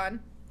Trigon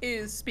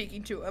is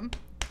speaking to him,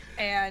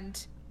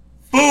 and...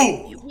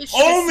 Fool!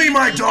 Only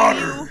my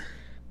daughter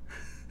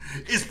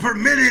is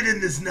permitted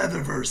in this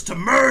netherverse to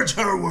merge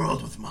her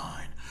world with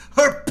mine,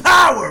 her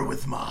power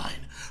with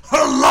mine,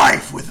 her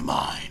life with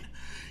mine.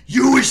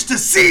 You wish to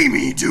see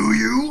me, do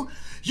you?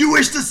 You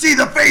wish to see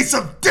the face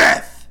of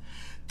death?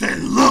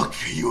 Then look,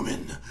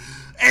 human,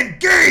 and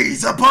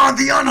gaze upon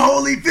the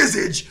unholy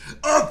visage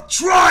of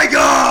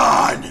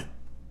Trigon!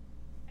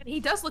 And he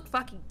does look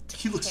fucking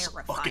He looks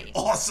terrifying. fucking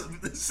awesome.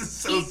 This is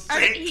so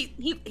sick.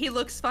 He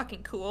looks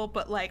fucking cool,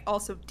 but,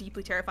 also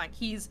deeply terrifying.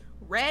 He's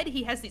red,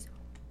 he has these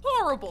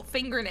horrible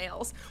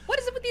fingernails. What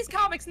is it with these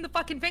comics and the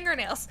fucking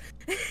fingernails?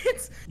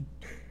 It's...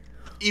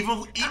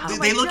 Evil.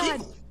 They look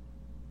evil.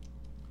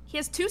 He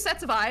has two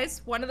sets of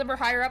eyes. One of them are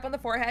higher up on the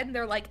forehead, and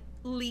they're,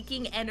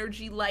 leaking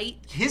energy light.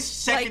 His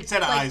second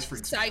set of eyes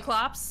freaks me out.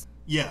 Cyclops.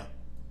 Yeah.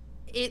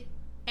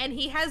 and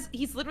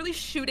he's literally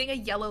shooting a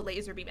yellow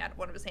laser beam out of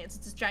one of his hands.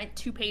 It's this giant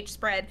 2-page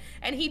spread,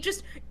 and he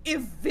just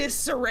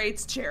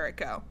eviscerates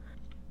Jericho.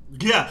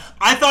 Yeah,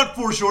 I thought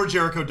for sure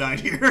Jericho died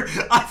here.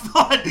 I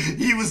thought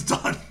he was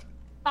done.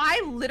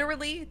 I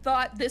literally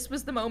thought this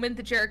was the moment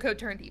that Jericho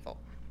turned evil.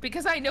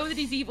 Because I know that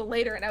he's evil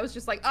later, and I was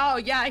just like, oh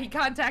yeah, he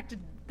contacted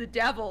the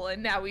devil,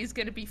 and now he's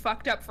gonna be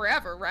fucked up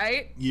forever,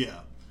 right?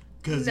 Yeah,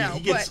 because No,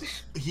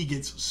 he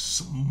gets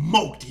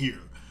smoked here.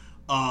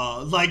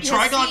 Like You're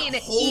Trigon seeing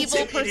holds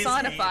evil him in his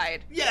hand.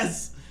 personified.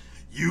 Yes,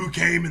 you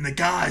came in the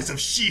guise of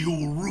she who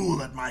will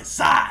rule at my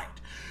side.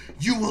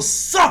 You will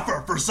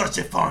suffer for such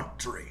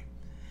effrontery.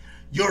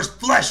 Your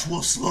flesh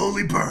will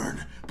slowly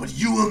burn, but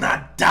you will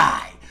not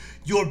die.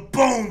 Your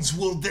bones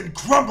will then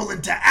crumble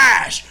into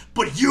ash,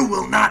 but you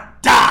will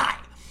not die.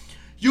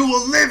 You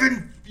will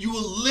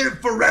live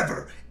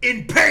forever,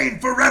 in pain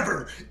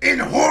forever, in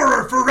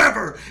horror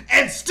forever,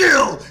 and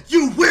still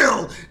you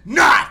will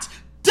not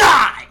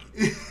die.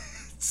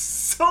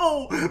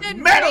 So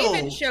Then metal.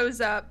 Raven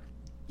shows up,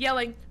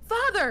 yelling,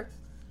 "Father,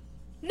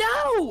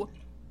 no!"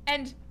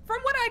 And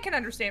from what I can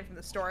understand from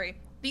the story,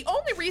 the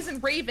only reason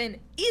Raven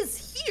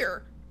is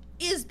here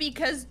is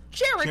because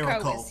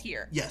Jericho is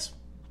here. Yes.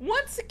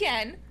 Once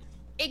again,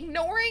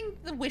 ignoring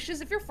the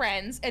wishes of your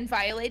friends and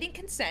violating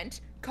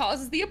consent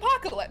causes the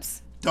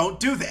apocalypse.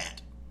 Don't do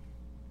that.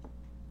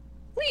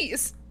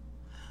 Please.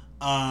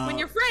 When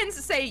your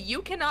friends say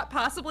you cannot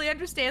possibly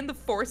understand the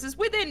forces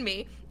within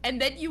me,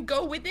 and then you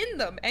go within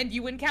them and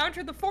you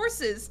encounter the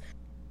forces,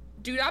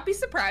 do not be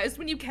surprised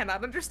when you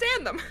cannot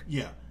understand them.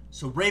 Yeah.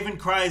 So Raven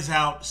cries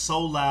out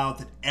so loud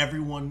that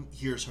everyone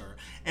hears her.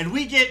 And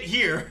we get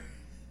here.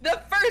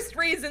 The first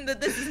reason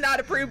that this is not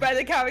approved by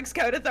the Comics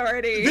Code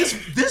Authority.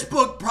 This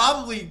book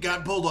probably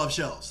got pulled off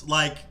shelves.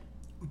 Like,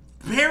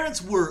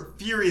 parents were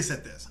furious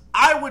at this.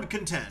 I would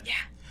contend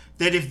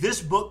that if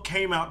this book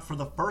came out for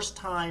the first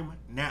time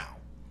now,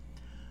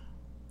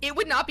 it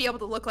would not be able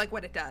to look like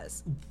what it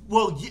does.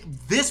 well,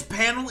 this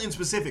panel in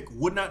specific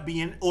would not be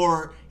in,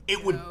 or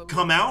it would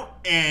come out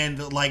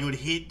and like it would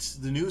hit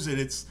the news, and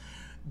it's,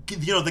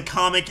 you know, the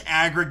comic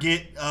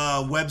aggregate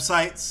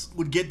websites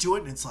would get to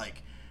it, and it's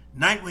like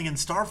Nightwing and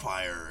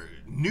Starfire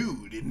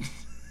nude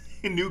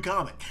in new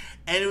comic,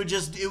 and it would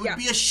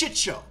be a shit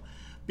show.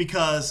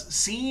 Because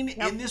seen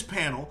in this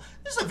panel,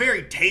 this is a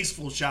very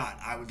tasteful shot,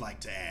 I would like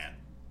to add.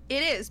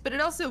 It is, but it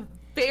also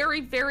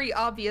very, very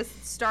obvious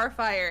that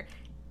Starfire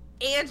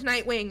and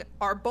Nightwing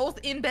are both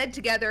in bed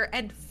together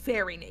and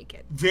very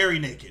naked. Very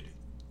naked.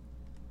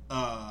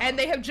 And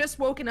they have just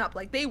woken up,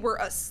 like they were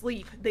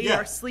asleep. They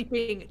are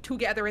sleeping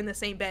together in the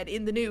same bed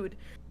in the nude.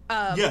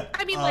 I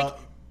mean, like,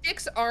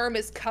 Dick's arm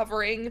is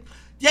covering.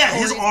 Yeah,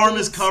 his arm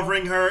is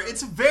covering her.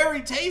 It's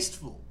very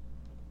tasteful.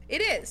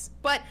 It is,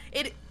 but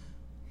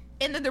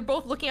and then they're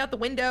both looking out the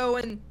window,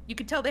 and you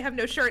can tell they have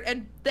no shirt,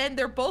 and then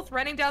they're both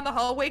running down the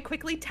hallway,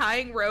 quickly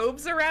tying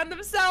robes around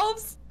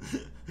themselves.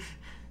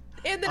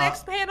 In the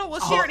next panel,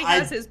 well, she already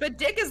has his, but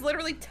Dick is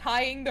literally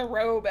tying the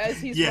robe as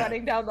he's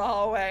running down the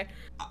hallway.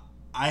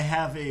 I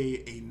have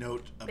a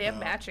note about... They have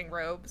matching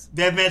robes.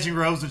 They have matching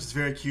robes, which is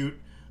very cute.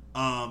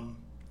 I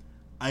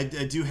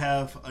do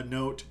have a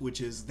note, which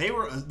is,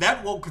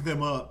 that woke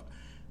them up.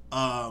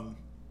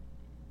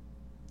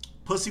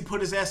 Pussy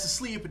put his ass to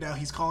sleep, and now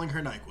he's calling her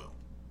NyQuil.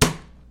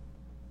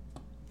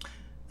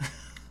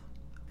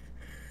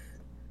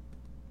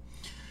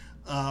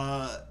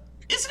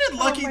 Isn't it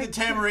lucky that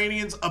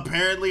Tamaranians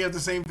apparently have the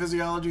same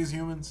physiology as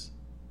humans?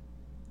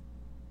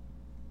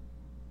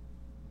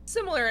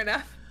 Similar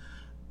enough.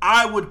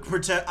 I would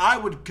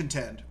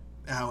contend,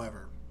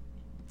 however,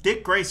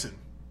 Dick Grayson,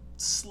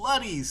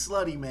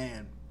 slutty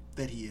man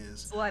that he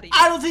is. Slutty.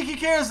 I don't think he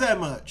cares that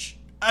much.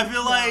 I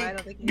feel like I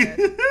don't think he does.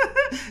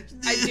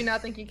 I do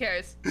not think he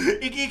cares.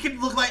 It could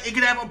look like it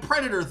could have a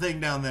Predator thing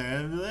down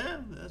there.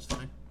 That's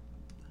fine.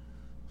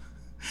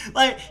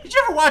 Like, did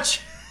you ever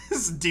watch?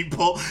 This is a deep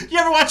pull. You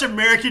ever watch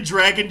American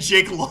Dragon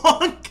Jake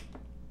Long?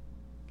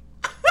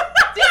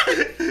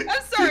 Dude,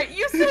 I'm sorry.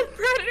 You said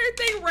Predator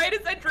thing right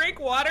as I drank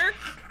water,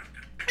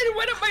 and it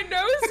went up my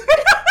nose.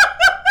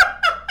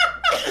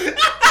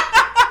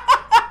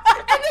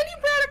 And then you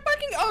brought a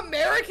fucking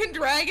American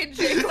Dragon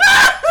Jake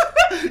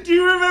Long. Do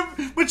you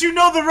remember? But you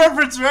know the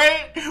reference,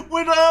 right?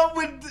 When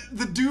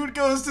the dude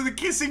goes to the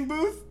kissing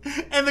booth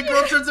and the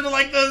girl turns into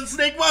like the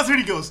snake monster,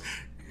 and he goes,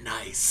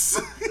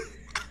 "Nice."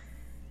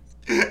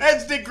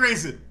 That's Dick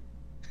Grayson.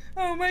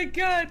 Oh my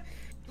god.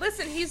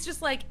 Listen, he's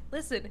just like,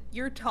 listen,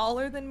 you're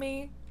taller than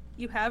me.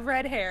 You have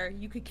red hair.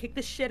 You could kick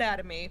the shit out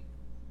of me.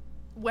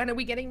 When are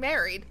we getting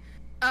married?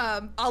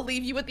 I'll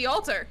leave you at the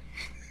altar.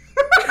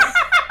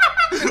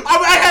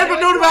 I have a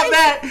note about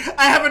that.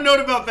 I have a note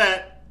about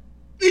that.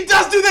 He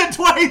does do that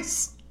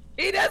twice.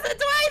 He does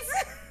it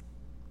twice.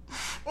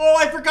 Oh,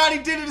 I forgot he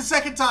did it a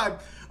second time.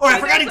 Or I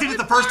forgot he did it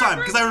the first time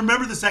because I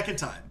remember the second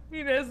time.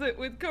 He does it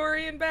with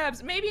Corey and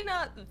Babs. Maybe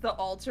not the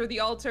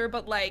altar,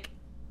 but like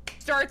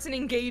starts an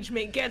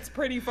engagement, gets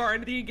pretty far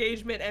into the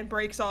engagement, and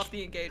breaks off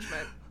the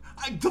engagement.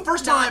 The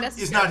first time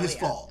is not his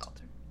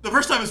fault. The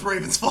first time is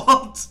Raven's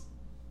fault.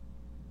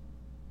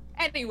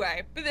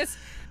 Anyway, this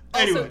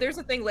Also, Anyway. there's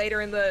a thing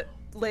later in the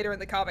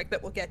comic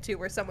that we'll get to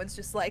where someone's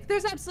just like,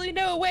 "There's absolutely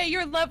no way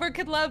your lover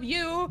could love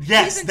you.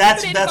 Yes, He's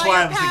that's intimidated by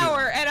why your I was thinking.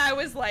 power." And I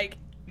was like,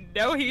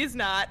 "No, he's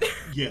not."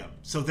 Yeah,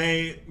 so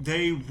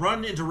they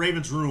run into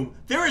Raven's room.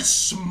 There is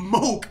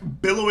smoke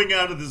billowing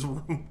out of this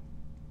room.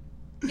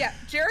 Yeah,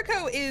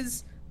 Jericho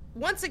is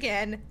once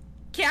again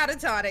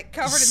catatonic,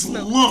 covered in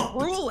smoke, Slumped.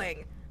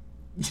 drooling,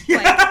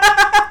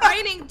 like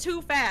raining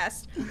too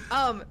fast.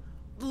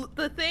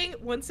 The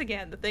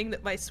thing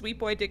that my sweet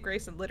boy Dick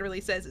Grayson literally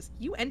says is,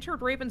 "You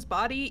entered Raven's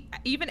body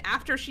even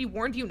after she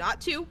warned you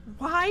not to.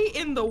 Why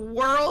in the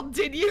world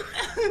did you?"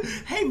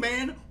 Hey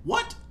man,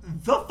 what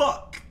the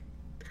fuck?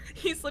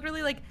 He's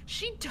literally like,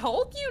 "She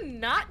told you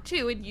not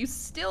to, and you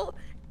still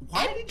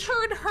Why did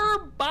entered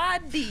her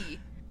body.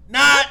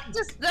 Not What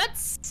does that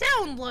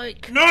sound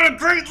like?" not a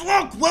great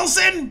look,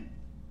 Wilson.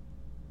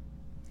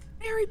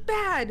 Very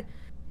bad.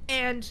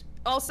 And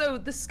also,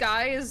 the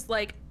sky is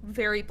like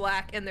very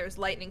black, and there's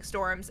lightning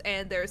storms,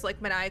 and there's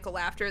like maniacal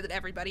laughter that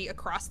everybody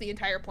across the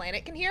entire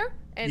planet can hear,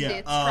 and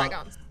it's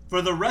dragons.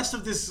 For the rest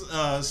of this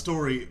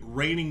story,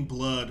 "Raining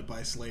Blood"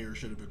 by Slayer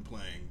should have been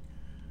playing.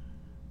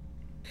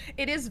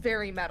 It is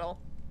very metal.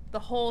 The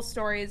whole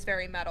story is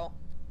very metal.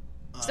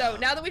 So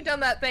now that we've done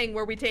that thing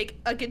where we take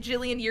a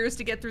gajillion years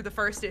to get through the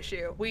first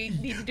issue, we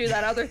need to do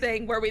that other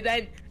thing where we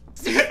then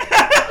start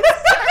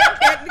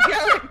getting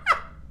going.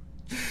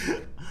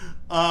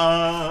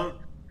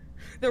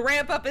 The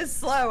ramp up is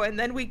slow, and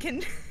then we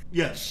can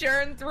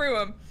churn through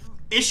them.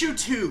 Issue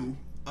 2,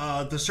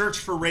 The Search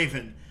for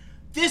Raven.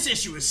 This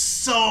issue is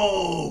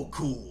so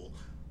cool.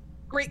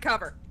 Great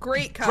cover.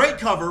 Great cover. Great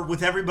cover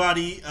with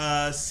everybody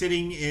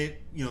sitting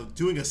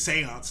doing a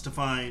seance to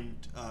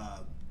find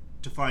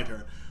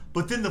her.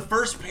 But then the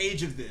first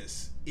page of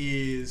this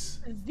is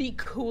the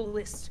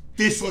coolest.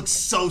 This looks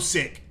so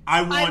sick.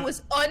 I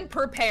was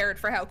unprepared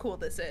for how cool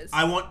this is.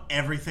 I want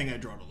everything I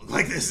draw to look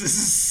like this. This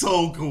is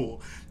so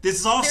cool. This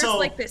is also there's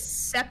like this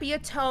sepia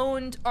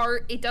toned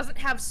art. It doesn't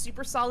have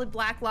super solid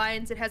black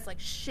lines. It has like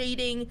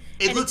shading.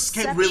 It looks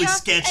really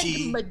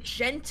sketchy. And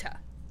magenta.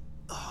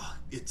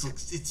 It's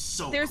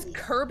so cool. There's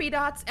Kirby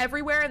dots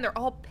everywhere, and they're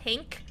all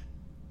pink.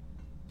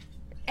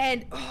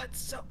 And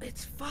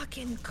it's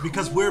fucking cool.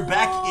 Because we're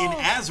back in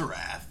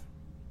Azarath.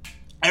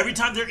 Every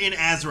time they're in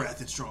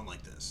Azarath, it's drawn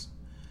like this.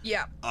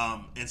 Yeah.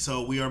 And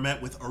so we are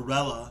met with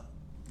Arella,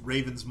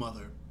 Raven's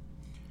mother,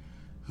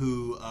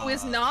 who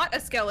is not a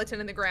skeleton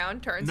in the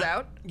ground, turns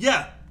out.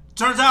 Yeah.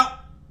 Turns out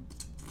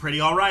pretty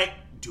alright.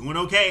 Doing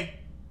okay.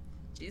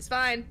 She's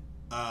fine.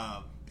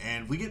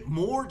 And we get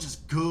more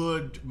just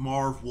good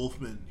Marv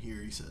Wolfman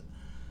here. He said,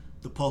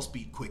 "The pulse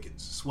beat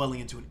quickens, swelling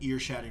into an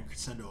ear-shattering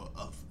crescendo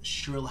of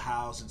shrill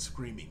howls and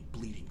screaming,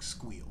 bleating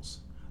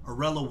squeals.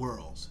 Arella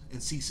whirls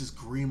and sees his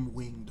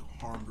grim-winged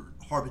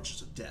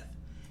harbingers of death.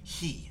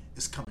 He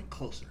is coming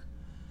closer.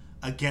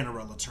 Again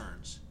Arella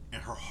turns,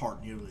 and her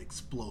heart nearly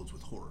explodes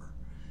with horror.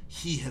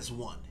 He has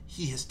won.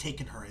 He has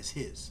taken her as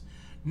his.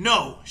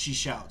 No, she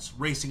shouts,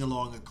 racing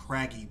along a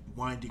craggy,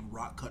 winding,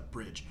 rock-cut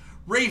bridge.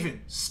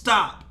 Raven,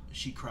 stop,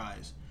 she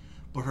cries.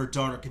 But her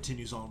daughter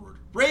continues onward.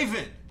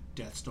 Raven!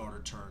 Death's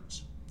daughter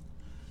turns.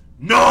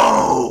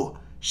 No!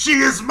 She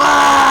is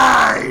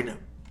mine!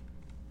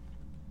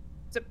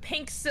 It's a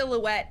pink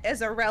silhouette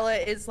as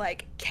Arella is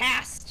like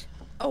cast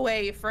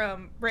away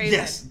from Raven.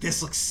 Yes,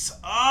 this looks...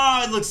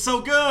 Oh, it looks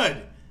so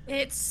good!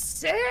 It's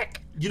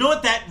sick! You know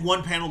what that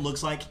one panel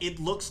looks like? It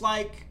looks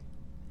like...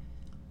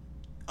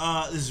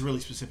 this is really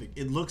specific.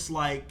 It looks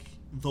like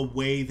the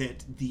way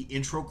that the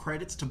intro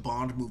credits to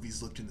Bond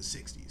movies looked in the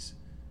 60s.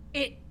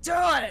 It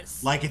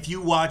does! Like, if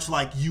you watch,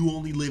 like, You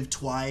Only Live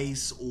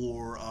Twice,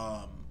 or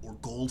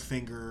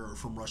Goldfinger, or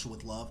From Russia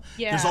with Love,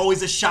 there's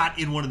always a shot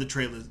in one of the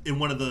trailers, in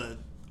one of the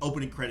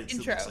opening credits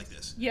that looks like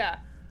this. Yeah.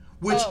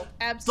 Which,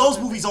 absolutely.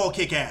 those movies all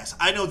kick ass.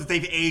 I know that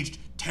they've aged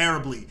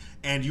terribly,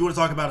 and you want to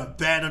talk about a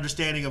bad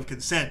understanding of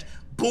consent.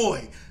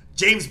 Boy,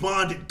 James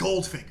Bond and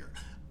Goldfinger.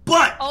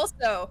 But...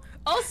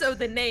 Also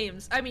the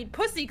names. I mean,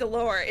 Pussy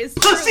Galore is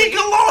Pussy truly...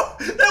 Galore!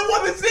 That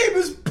woman's name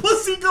is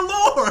Pussy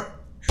Galore!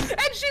 And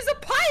she's a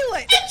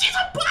pilot!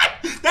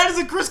 That is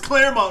a Chris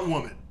Claremont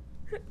woman.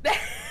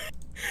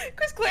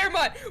 Chris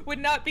Claremont would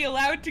not be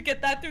allowed to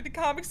get that through the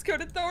Comics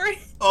Code Authority.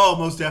 Oh,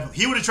 most definitely.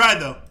 He would have tried,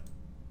 though.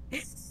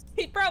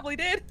 He probably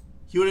did.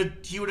 He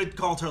would have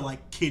called her,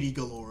 like, Kitty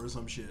Galore or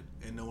some shit,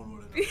 and no one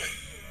would have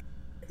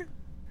known.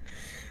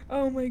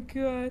 Oh my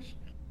gosh.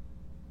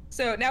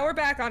 So now we're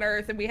back on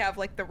Earth, and we have,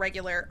 like, the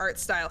regular art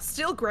style.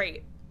 Still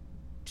great.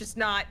 Just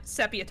not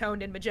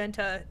sepia-toned and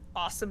magenta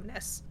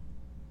awesomeness.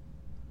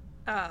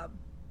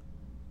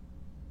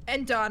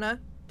 And Donna,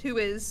 who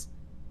is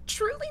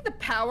truly the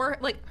power...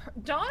 Like,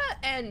 Donna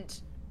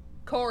and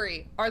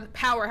Corey are the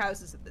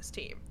powerhouses of this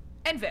team.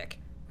 And Vic.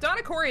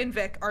 Donna, Corey, and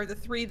Vic are the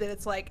three that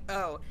it's like,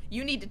 oh,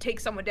 you need to take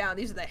someone down.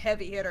 These are the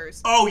heavy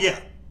hitters. Oh, yeah.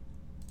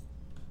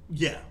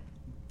 Yeah.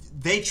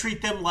 They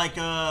treat them like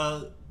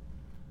a...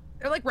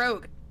 They're like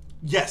Rogue.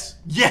 Yes.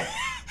 Yeah.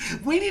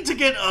 We need to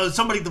get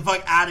somebody the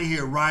fuck out of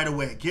here right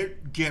away.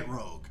 Get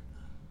Rogue.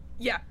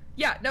 Yeah.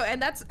 Yeah, no, and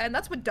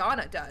that's what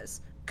Donna does.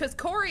 Because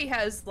Corey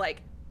has,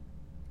 like,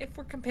 if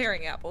we're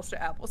comparing apples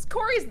to apples,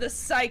 Corey's the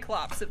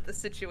Cyclops of the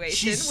situation.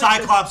 She's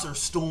Cyclops or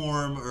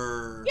Storm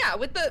or... Yeah,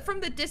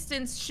 from the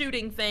distance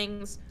shooting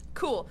things,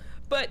 cool.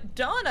 But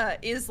Donna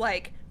is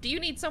like, do you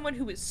need someone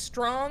who is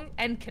strong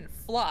and can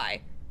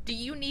fly? Do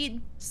you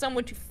need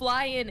someone to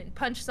fly in and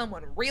punch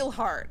someone real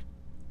hard?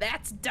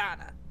 That's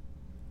Donna.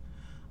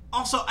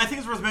 Also, I think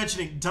it's worth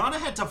mentioning, Donna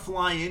had to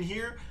fly in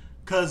here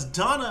because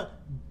Donna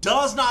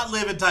does not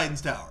live in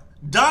Titan's Tower.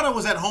 Donna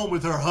was at home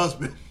with her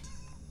husband.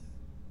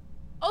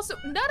 Also,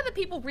 none of the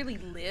people really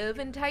live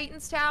in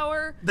Titan's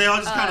Tower. They all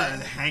just kind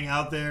of hang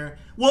out there.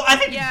 Well, I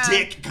think yeah.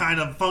 Dick kind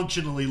of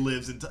functionally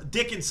lives in...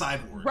 Dick and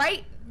Cyborg.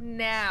 Right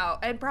now.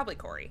 And probably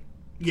Corey.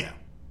 Yeah.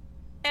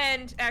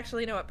 And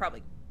actually, you know what?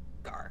 Probably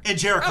Gar. And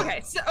Jericho.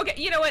 Okay,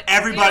 you know what?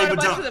 Everybody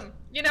but Donna.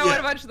 What?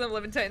 A bunch of them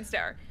live in Titan's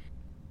Tower.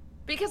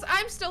 Because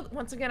I'm still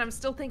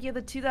thinking of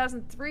the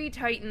 2003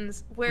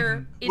 Titans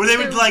where they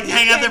would like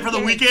hang out there for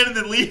the weekend and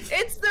then leave.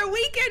 It's their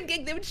weekend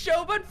gig. They would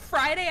show up on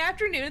Friday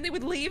afternoon and they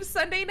would leave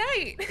Sunday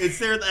night. It's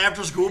their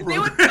after-school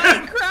program. They would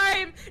fight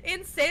crime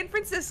in San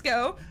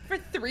Francisco for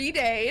 3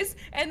 days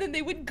and then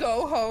they would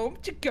go home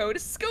to go to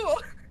school.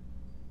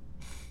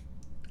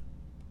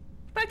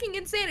 Fucking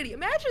insanity.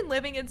 Imagine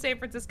living in San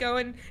Francisco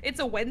and it's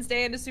a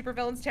Wednesday and a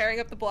supervillain's tearing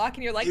up the block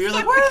and you're like, where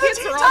the kids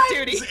are off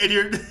duty. And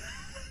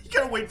you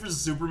gotta wait for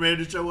Superman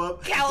to show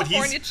up.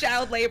 California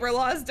child labor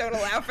laws don't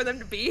allow for them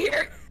to be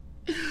here.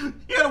 You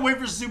gotta wait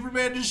for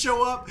Superman to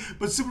show up,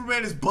 but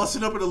Superman is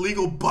busting up an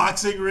illegal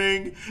boxing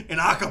ring in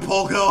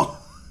Acapulco.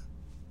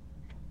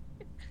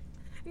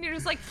 And you're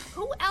just like,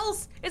 who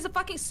else is a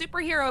fucking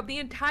superhero of the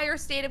entire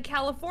state of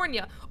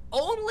California?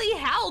 Only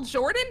Hal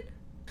Jordan?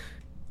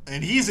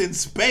 And he's in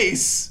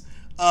space,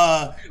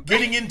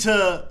 getting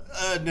into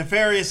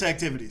nefarious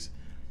activities.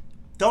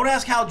 Don't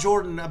ask Hal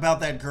Jordan about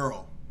that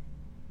girl.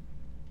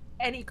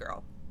 Any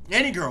girl,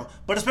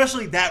 but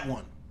especially that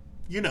one.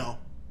 You know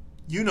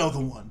the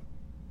one.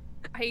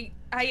 I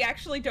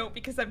actually don't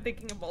because I'm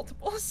thinking of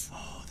multiples.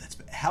 Oh, that's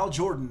Hal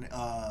Jordan.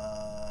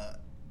 I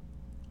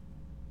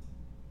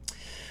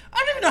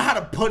don't even know how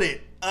to put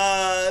it.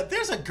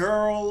 There's a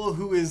girl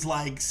who is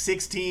like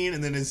 16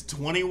 and then is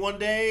 20 one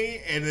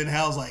day, and then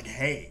Hal's like,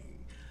 "Hey,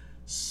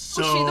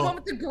 so." Was she the one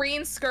with the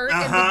green skirt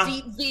and the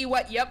deep V?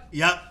 What? Yep.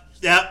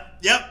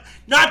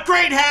 Not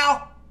great,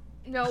 Hal.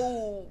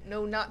 No,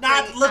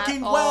 not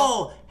looking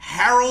well,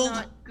 Harold.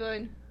 Not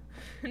good.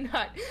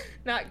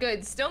 Not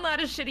good. Still not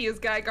as shitty as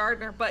Guy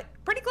Gardner, but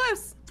pretty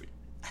close.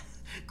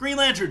 Green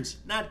Lanterns,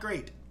 not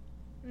great.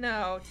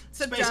 No,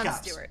 so Space John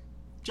Cops. Stewart.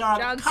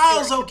 John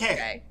Kyle's Stewart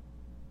okay.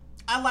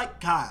 I like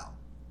Kyle,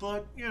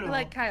 but I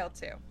like Kyle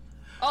too.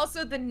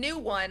 Also, the new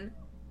one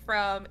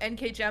from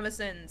N.K.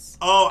 Jemisin's.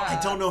 I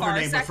don't know her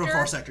name, Sector, but from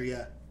Far Sector,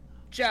 yeah.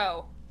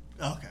 Jo.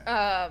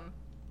 Okay.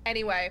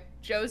 Anyway,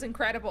 Jo's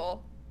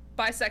incredible.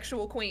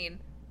 Bisexual queen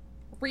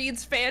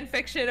reads fan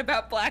fiction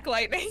about Black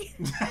Lightning.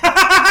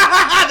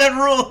 That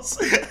rules.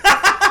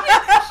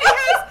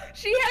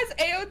 She has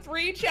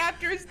AO3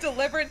 chapters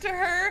delivered to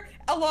her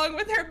along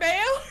with her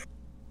mail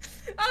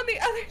on the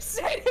other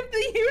side of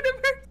the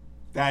universe.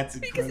 That's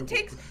incredible.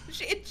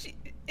 Because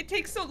it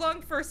takes so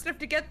long for stuff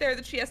to get there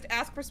that she has to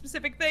ask for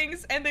specific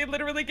things, and they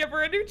literally give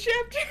her a new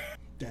chapter.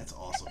 That's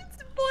awesome. It's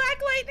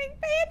Black Lightning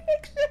fan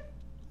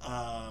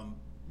fiction.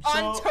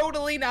 On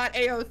totally not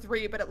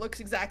AO3, but it looks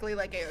exactly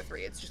like AO3.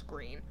 It's just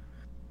green.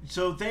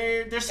 So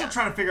they're still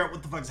trying to figure out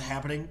what the fuck's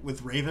happening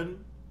with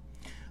Raven.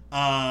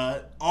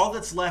 All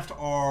that's left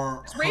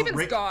are...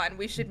 Raven's gone,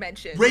 we should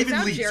mention.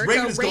 Raven leaves.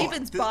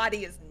 Raven's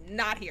body is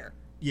not here.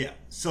 Yeah,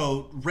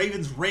 so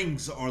Raven's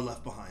rings are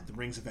left behind, the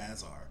rings of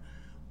Azar.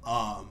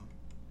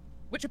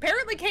 Which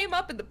apparently came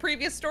up in the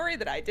previous story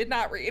that I did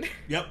not read.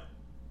 Yep.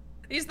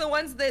 These are the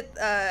ones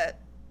that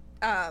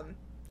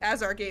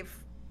Azar gave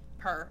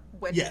her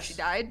when she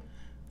died?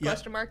 Yep.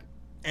 Question mark.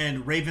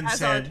 And Raven Azar,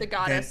 said the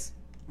goddess.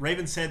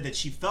 Raven said that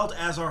she felt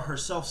Azar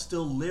herself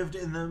still lived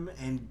in them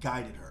and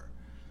guided her.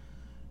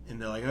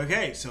 And they're like,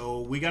 okay,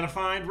 so we gotta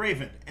find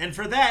Raven. And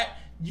for that,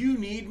 you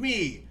need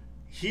me.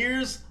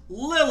 Here's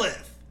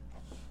Lilith.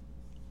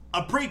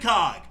 A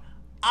precog.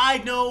 I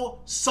know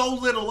so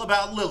little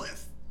about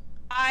Lilith.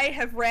 I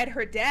have read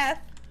her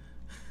death.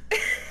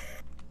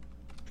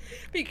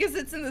 Because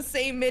it's in the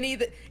same mini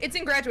that... It's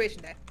in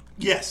Graduation Day.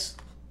 Yes.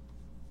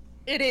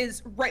 It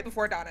is right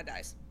before Donna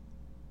dies.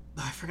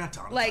 I forgot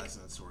Donna dies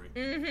in that story.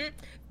 Mm-hmm.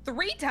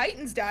 3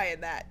 Titans die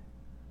in that.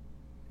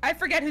 I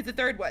forget who the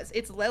third was.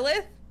 It's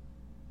Lilith.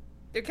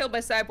 They're killed by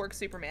Cyborg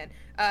Superman.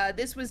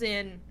 This was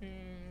in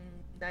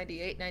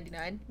 98,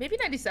 99, maybe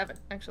 97,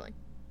 actually.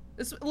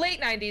 This late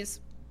 90s.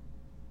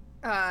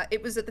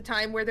 It was at the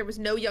time where there was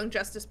no Young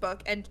Justice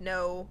book and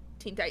no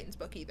Teen Titans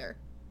book either.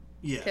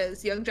 Yeah.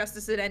 Because Young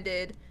Justice had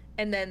ended,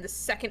 and then the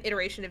second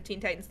iteration of Teen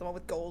Titans, the one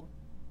with Gold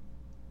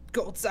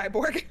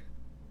Cyborg,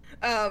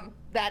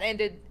 that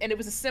ended, and it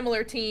was a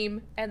similar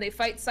team, and they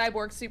fight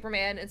Cyborg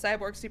Superman, and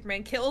Cyborg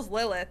Superman kills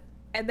Lilith,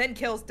 and then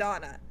kills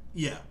Donna.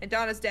 Yeah. And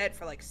Donna's dead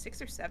for like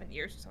 6 or 7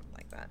 years or something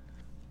like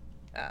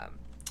that.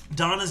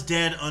 Donna's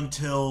dead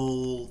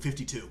until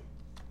 52.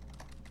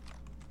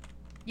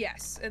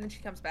 Yes, and then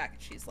she comes back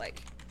and she's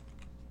like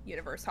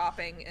universe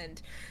hopping,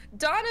 and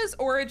Donna's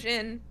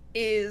origin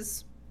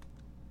is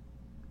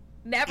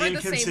never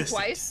the same Inconsistent.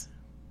 twice.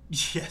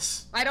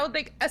 Yes. I don't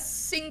think a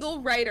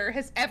single writer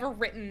has ever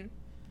written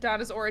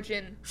Donna's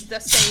origin the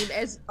same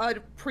as a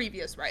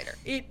previous writer.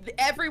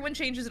 Everyone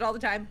changes it all the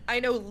time. I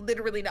know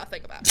literally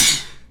nothing about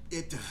it.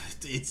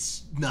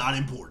 It's not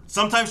important.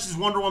 Sometimes she's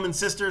Wonder Woman's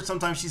sister.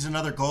 Sometimes she's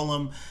another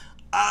Golem.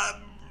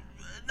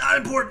 Not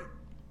important.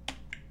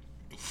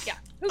 Yeah.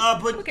 But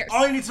who cares?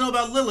 all you need to know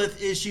about Lilith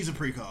is she's a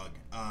precog.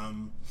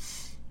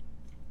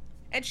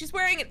 And she's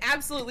wearing an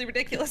absolutely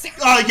ridiculous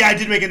outfit. Oh yeah, I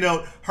did make a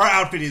note. Her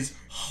outfit is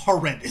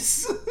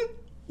horrendous.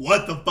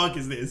 What the fuck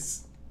is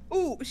this?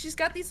 Ooh, she's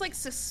got these like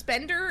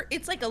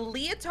it's like a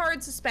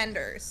leotard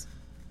suspenders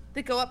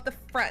that go up the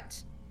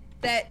front.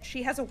 That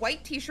she has a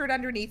white t-shirt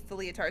underneath the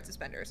leotard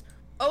suspenders.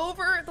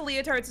 Over the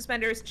leotard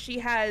suspenders, she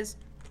has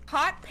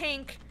hot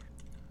pink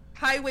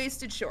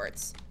high-waisted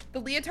shorts. The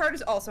leotard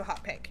is also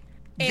hot pink.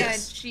 And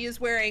Yes. she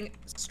is wearing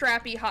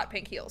strappy hot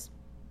pink heels.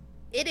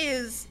 It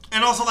is...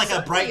 And also like a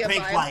certainly bright a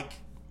pink vibe. like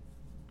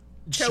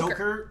Choker.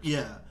 choker.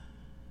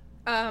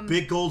 Yeah.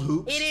 Big gold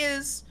hoops. It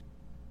is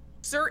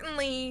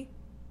certainly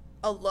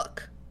a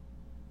look.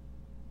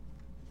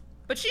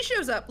 But she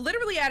shows up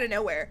literally out of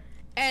nowhere.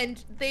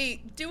 And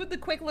they do the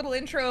quick little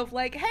intro of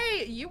like,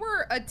 hey, you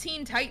were a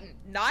Teen Titan,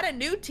 not a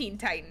new Teen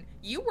Titan.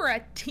 You were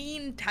a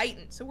Teen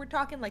Titan. So we're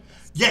talking like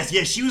this.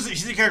 Yes,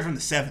 she's a character from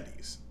the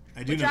 70s.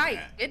 I do Which know I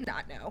that. did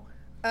not know.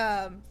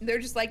 They're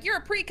just like, you're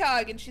a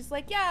precog. And she's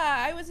like,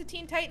 yeah, I was a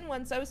Teen Titan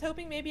once. I was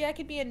hoping maybe I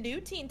could be a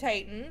new Teen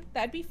Titan.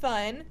 That'd be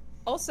fun.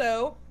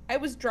 Also, I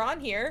was drawn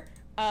here.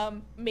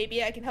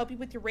 Maybe I can help you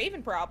with your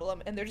Raven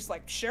problem. And they're just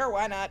like, sure,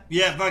 why not?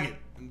 Yeah, fuck it.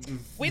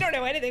 We don't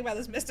know anything about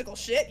this mystical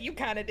shit. You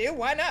kind of do.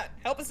 Why not?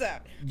 Help us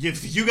out.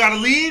 If you got a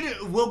lead,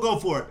 we'll go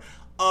for it.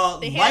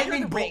 They hand her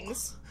Lightning the bolt.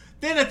 rings.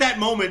 Then at that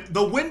moment,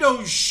 the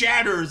window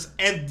shatters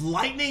and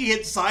lightning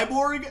hits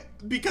Cyborg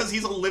because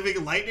he's a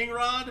living lightning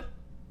rod.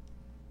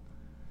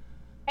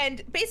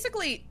 And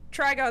basically,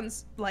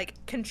 Trigon's, like,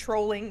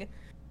 controlling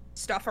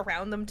stuff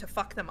around them to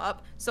fuck them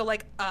up. So,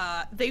 like,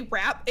 they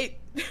wrap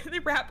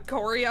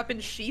Corey up in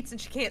sheets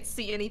and she can't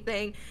see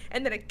anything.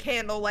 And then a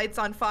candle lights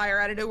on fire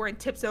out of nowhere and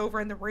tips over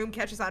and the room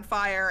catches on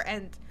fire.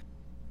 And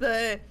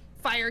the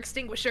fire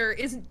extinguisher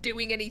isn't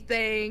doing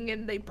anything.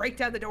 And they break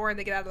down the door and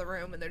they get out of the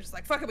room. And they're just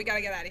like, fuck it, we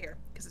gotta get out of here.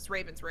 Because it's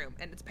Raven's room.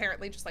 And it's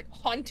apparently just, like,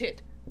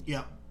 haunted.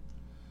 Yeah.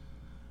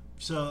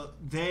 So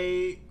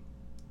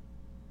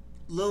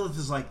Lilith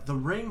is like, the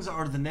rings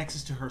are the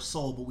nexus to her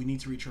soul, but we need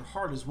to reach her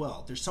heart as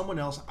well. There's someone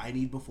else I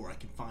need before I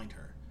can find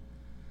her.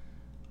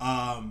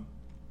 And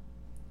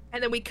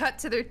then we cut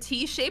to their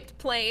T-shaped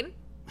plane.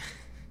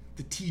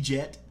 The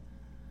T-Jet.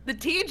 The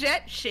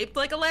T-Jet, shaped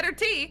like a letter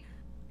T.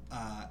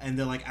 And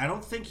they're like, I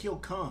don't think he'll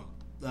come.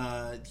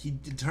 He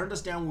turned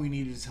us down when we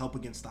needed his help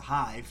against the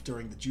Hive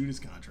during the Judas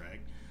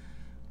contract.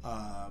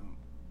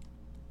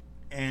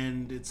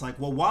 And it's like,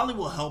 well, Wally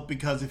will help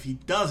because if he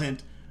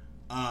doesn't,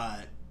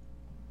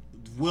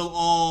 we'll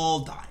all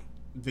die,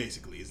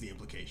 basically, is the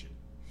implication.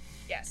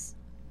 Yes.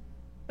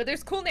 But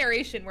there's cool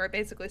narration where it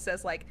basically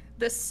says, like,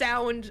 the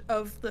sound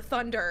of the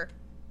thunder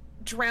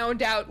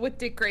drowned out what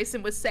Dick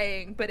Grayson was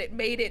saying, but it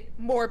made it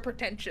more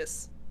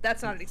pretentious.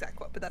 That's not an exact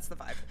quote, but that's the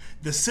vibe.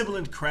 The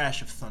sibilant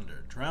crash of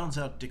thunder drowns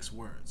out Dick's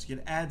words,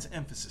 yet adds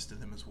emphasis to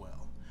them as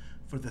well.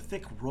 For the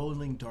thick,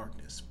 rolling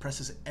darkness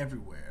presses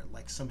everywhere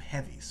like some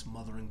heavy,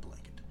 smothering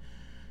blanket.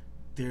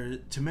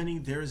 To many,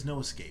 there is no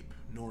escape,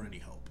 nor any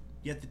hope.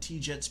 Yet the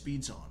T-Jet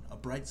speeds on, a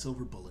bright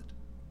silver bullet,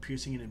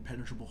 piercing an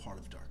impenetrable heart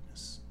of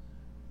darkness.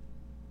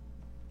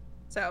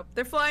 So,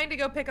 they're flying to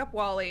go pick up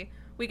Wally.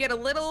 We get a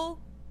little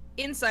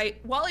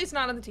insight. Wally's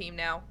not on the team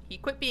now. He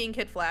quit being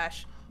Kid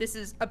Flash. This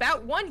is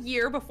about 1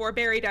 year before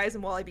Barry dies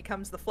and Wally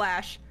becomes the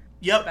Flash.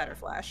 Yep. The better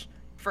Flash.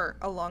 For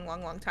a long,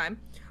 long, long time.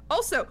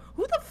 Also,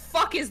 who the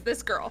fuck is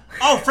this girl?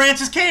 Oh,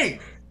 Frances King!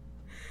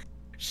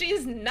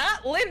 She's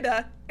not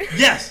Linda.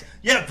 Yes!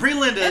 Yeah,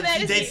 pre-Linda, And that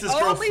he is dates the this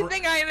girl. only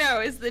thing I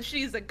know is that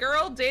she's a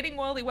girl dating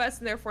Wally West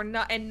and therefore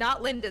not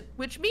Linda.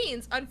 Which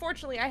means,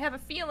 unfortunately, I have a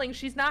feeling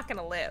she's not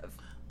gonna live.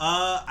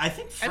 I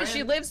think I mean,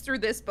 she lives through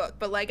this book,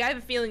 but like I have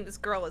a feeling this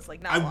girl is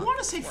like not. I long want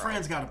to in say this world.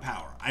 Fran's got a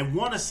power. I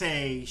want to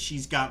say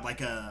she's got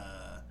like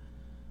a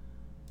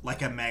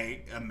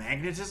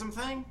magnetism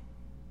thing.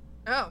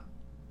 Oh.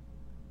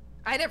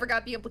 I never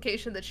got the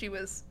implication that she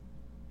was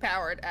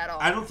powered at all.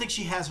 I don't think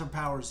she has her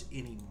powers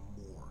anymore.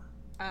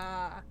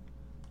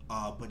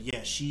 But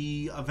yeah,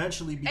 she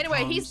eventually becomes...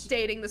 Anyway, he's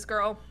dating this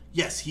girl.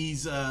 Yes,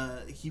 they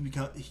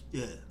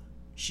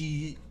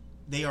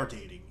are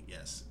dating,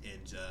 yes.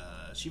 And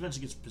she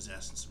eventually gets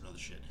possessed and some other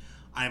shit.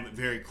 I am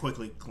very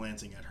quickly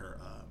glancing at her...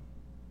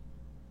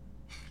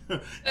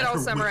 And I'll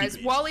summarize. Wiki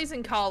page. Wally's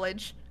in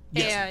college,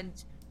 Yes.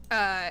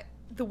 and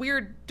the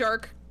weird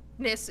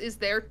darkness is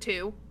there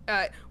too.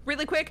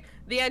 Really quick,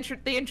 they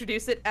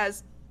introduce it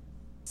as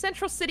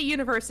Central City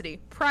University,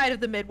 pride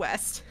of the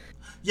Midwest.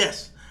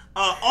 Yes.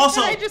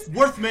 Also, And I just-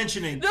 worth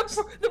mentioning...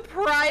 The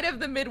pride of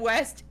the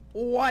Midwest,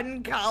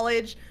 one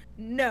college.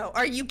 No,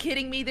 are you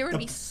kidding me? There would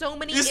be so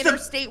many It's the-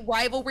 interstate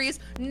rivalries.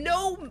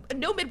 No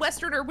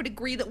Midwesterner would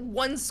agree that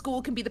one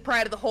school can be the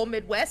pride of the whole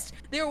Midwest.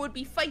 There would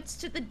be fights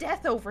to the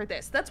death over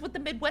this. That's what the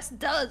Midwest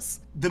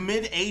does. The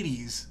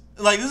mid-'80s.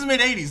 Like, this is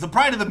mid-'80s. The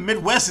pride of the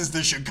Midwest is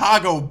the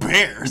Chicago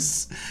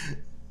Bears.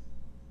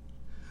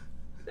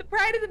 The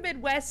pride of the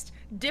Midwest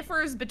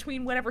differs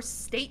between whatever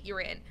state you're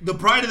in. The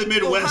pride of the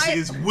Midwest Ohio-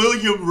 is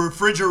William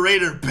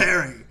Refrigerator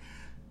Perry.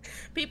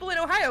 People in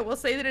Ohio will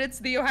say that it's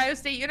the Ohio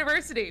State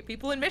University.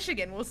 People in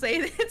Michigan will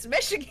say that it's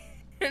Michigan.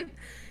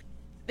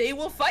 They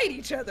will fight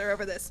each other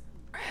over this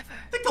forever.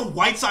 I think the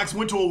White Sox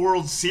went to a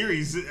World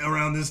Series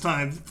around this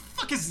time. The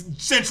fuck is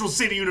Central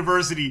City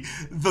University,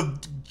 the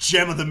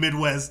gem of the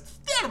Midwest?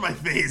 Get out of my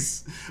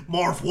face.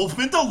 Marv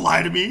Wolfman, don't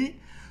lie to me.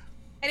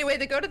 Anyway,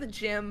 they go to the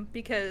gym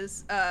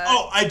because,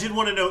 Oh, I did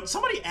want to note,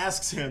 somebody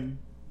asks,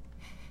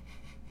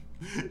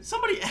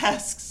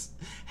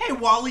 hey,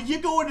 Wally, you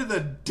going to the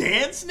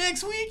dance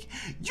next week?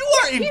 You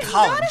are in He's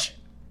college.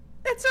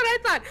 That's what I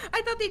thought.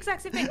 I thought the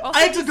exact same thing. Also,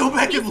 I had to go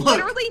back and look.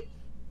 Literally,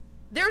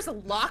 there's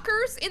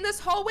lockers in this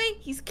hallway.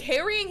 He's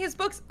carrying his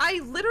books.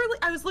 I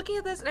was looking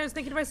at this and I was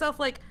thinking to myself,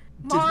 like,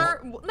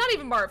 not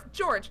even Marv,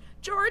 George,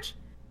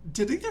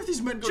 Did either of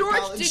these men go to George,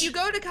 college? did you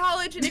go to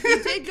college? And if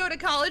you did go to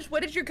college,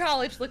 what did your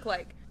college look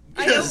like?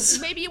 Yes. I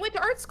know maybe you went to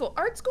art school.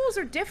 Art schools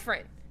are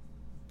different.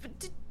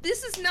 But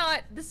this is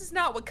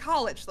not what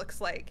college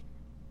looks like.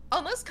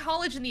 Unless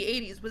college in the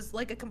 80s was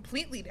like a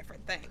completely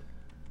different thing.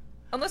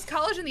 Unless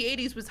college in the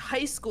 80s was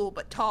high school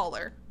but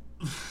taller.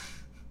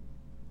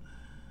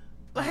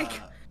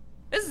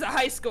 This is a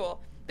high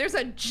school. There's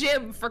a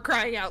gym, for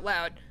crying out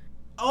loud.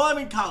 Oh, I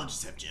mean,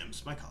 colleges have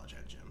gyms. My college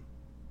had a gym.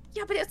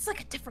 Yeah, but it's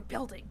like a different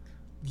building.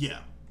 Yeah.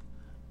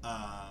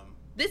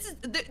 This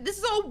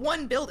is all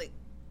one building.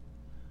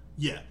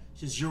 Yeah.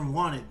 She says, you're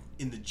wanted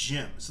in the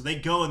gym. So they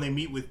go and they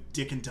meet with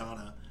Dick and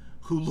Donna,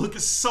 who look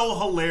so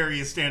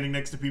hilarious standing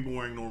next to people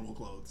wearing normal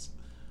clothes.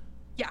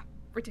 Yeah,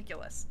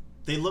 ridiculous.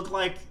 They look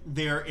like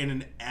they're in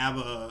an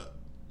ABBA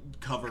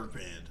cover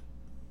band.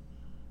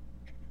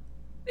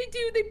 They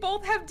do. They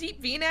both have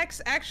deep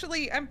V-necks.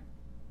 Actually,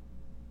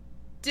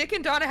 Dick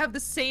and Donna have the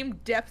same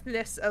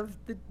depthness of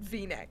the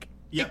V-neck.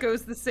 Yep. It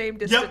goes the same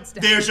distance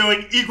Yep, down. they're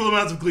showing equal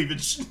amounts of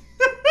cleavage.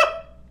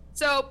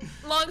 So,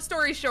 long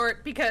story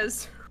short,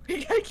 because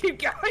we gotta keep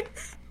going.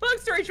 Long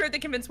story short, they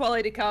convince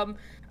Wally to come,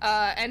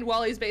 and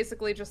Wally's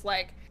basically just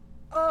like,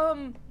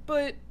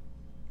 but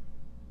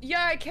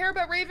yeah, I care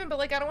about Raven, but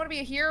like I don't want to be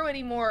a hero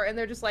anymore. And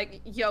they're just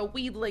like, yo,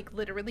 we like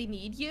literally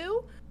need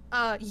you.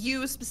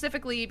 You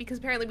specifically, because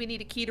apparently we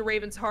need a key to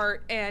Raven's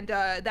heart, and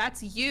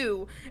that's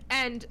you.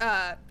 And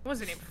what was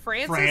her name?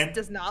 Frances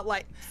does not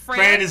like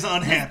Fran is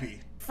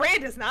unhappy.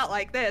 Fran does not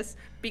like this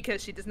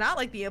because she does not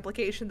like the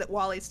implication that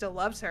Wally still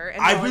loves her.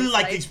 And I Wally's really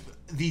like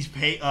these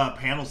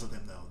panels of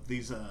them though.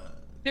 These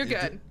they're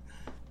good.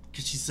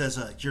 Because she says,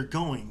 "You're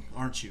going,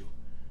 aren't you?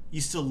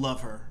 You still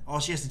love her. All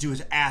she has to do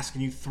is ask,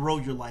 and you throw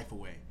your life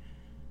away."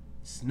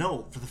 Says,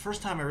 no, for the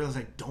first time I realized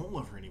I don't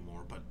love her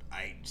anymore, but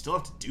I still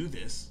have to do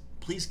this.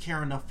 Please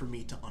care enough for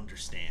me to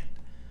understand.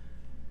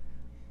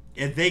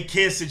 And they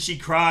kiss, and she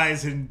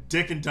cries, and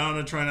Dick and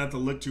Donna try not to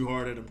look too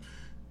hard at him.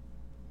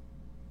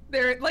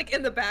 They're like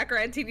in the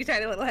background, teeny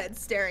tiny little heads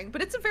staring,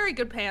 but it's a very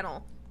good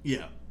panel.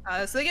 Yeah.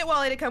 So they get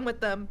Wally to come with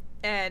them,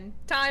 and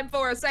time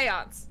for a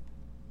seance,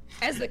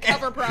 as the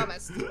cover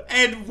promised.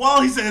 And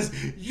Wally says,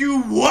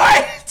 "You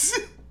what?"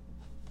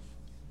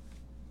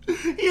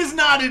 He is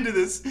not into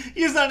this.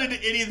 He is not into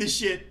any of this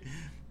shit.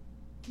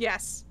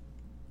 Yes.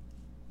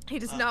 He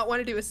does not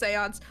want to do a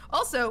seance.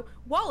 Also,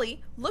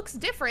 Wally looks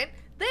different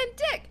than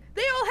Dick.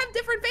 They all have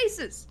different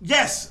faces.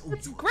 Yes.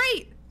 It's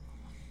great.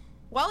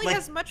 Wally Like-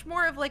 has much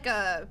more of like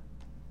a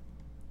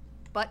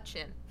butt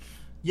chin.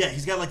 Yeah,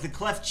 he's got like the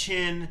cleft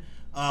chin.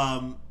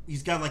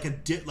 He's got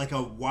like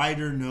a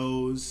wider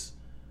nose.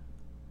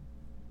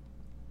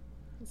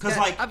 Because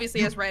like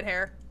obviously he has red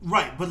hair.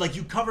 Right, but like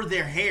you cover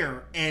their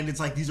hair, and it's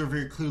like these are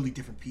very clearly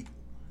different people.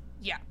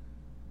 Yeah.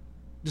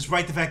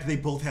 Despite the fact that they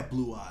both have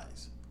blue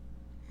eyes.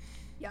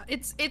 Yeah,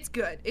 it's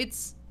good.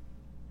 It's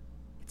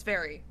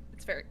very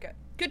good.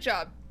 Good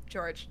job,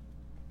 George.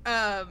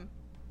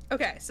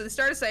 Okay, so they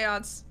start a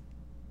seance.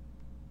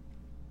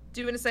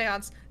 Doing a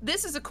seance.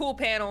 This is a cool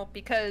panel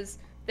because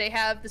they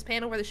have this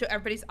panel where they show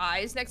everybody's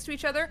eyes next to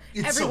each other.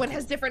 It's Everyone so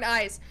has cool. different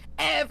eyes.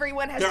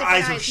 Everyone has Their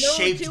different eyes are No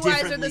shaped two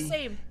differently. eyes are the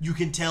same. You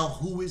can tell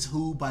who is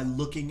who by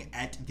looking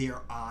at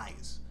their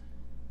eyes.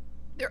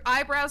 Their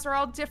eyebrows are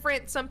all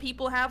different. Some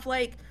people have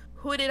like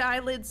hooded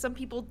eyelids, some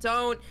people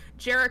don't.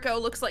 Jericho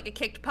looks like a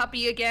kicked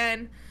puppy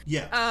again.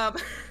 Yeah.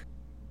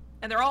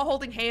 And they're all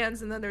holding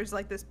hands, and then there's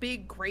like this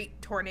big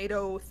great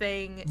tornado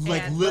thing.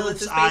 Like and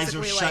Lilith's is eyes are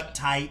basically shut like,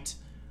 tight.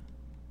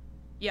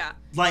 Yeah.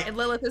 Like- and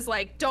Lilith is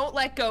like, don't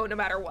let go no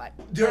matter what.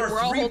 There Like, we're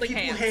are all three holding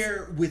people hands.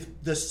 here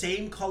with the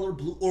same color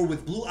blue, or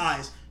with blue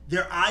eyes.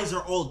 Their eyes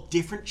are all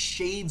different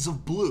shades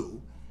of blue.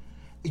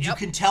 You Yep.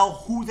 can tell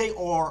who they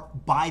are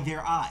by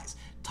their eyes.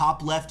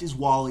 Top left is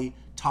Wally.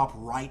 Top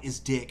right is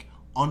Dick.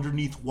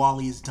 Underneath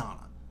Wally is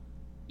Donna.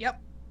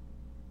 Yep.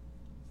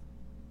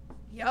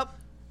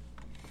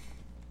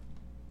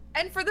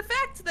 And for the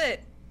fact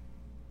that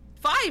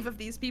 5 of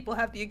these people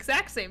have the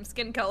exact same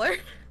skin color.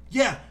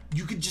 Yeah,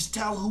 you can just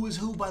tell who is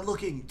who by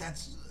looking.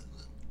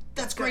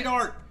 That's great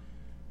art.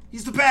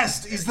 He's the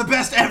best. He's the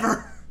best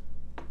ever.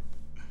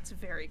 It's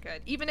very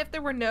good. Even if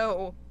there were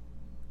no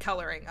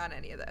coloring on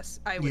any of this,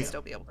 I would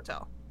still be able to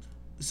tell.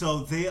 So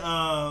they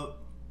are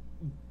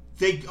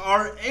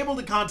able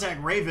to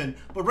contact Raven,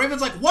 but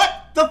Raven's like,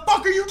 "What the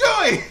fuck are you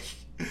doing?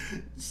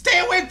 Stay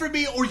away from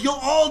me or you'll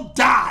all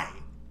die."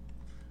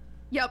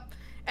 Yep.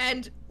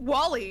 And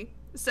Wally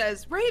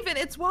says, "Raven,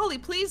 it's Wally.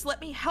 Please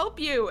let me help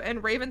you."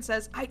 And Raven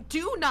says, "I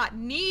do not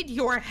need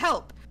your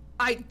help.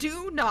 I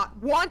do not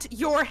want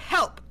your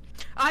help.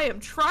 I am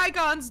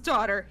Trigon's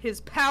daughter.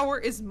 His power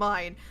is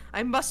mine.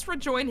 I must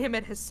rejoin him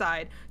at his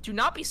side. Do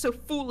not be so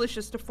foolish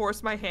as to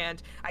force my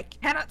hand. I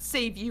cannot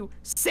save you.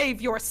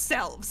 Save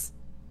yourselves."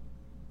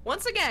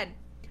 Once again,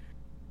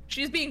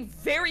 she's being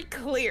very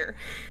clear.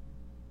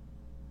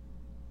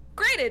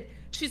 Granted,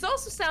 she's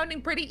also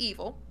sounding pretty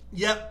evil.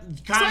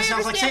 Yep, kind of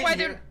sounds like Satan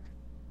here.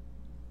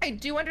 I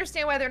do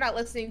understand why they're not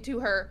listening to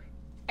her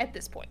at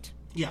this point.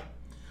 Yeah.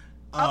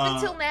 Up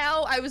until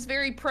now, I was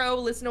very pro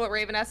listen to what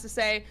Raven has to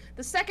say.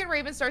 The second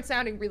Raven starts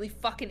sounding really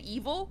fucking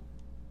evil,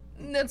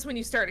 that's when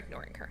you start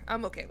ignoring her.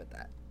 I'm okay with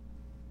that.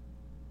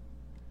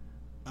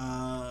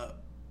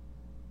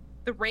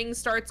 The ring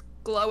starts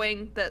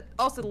glowing.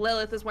 Also,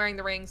 Lilith is wearing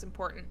the rings.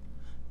 Important.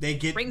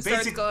 Ring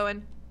starts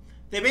glowing.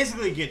 They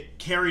basically get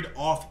carried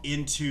off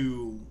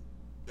into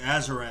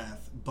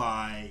Azarath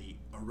by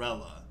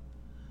Arella.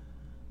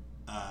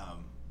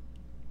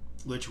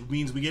 Which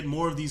means we get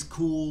more of these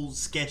cool,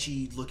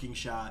 sketchy-looking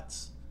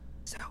shots.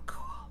 So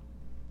cool.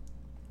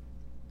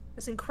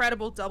 This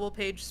incredible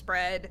double-page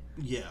spread.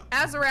 Yeah.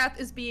 Azarath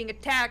is being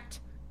attacked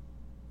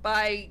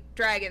by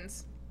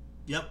dragons.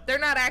 Yep. They're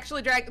not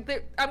actually dragons.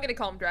 I'm going to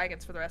call them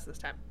dragons for the rest of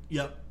this time.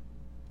 Yep.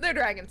 They're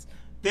dragons.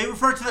 They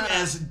refer to them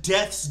as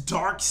Death's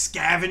Dark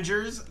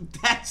Scavengers.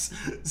 That's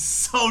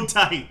so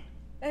tight.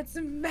 That's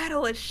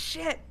metal as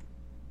shit.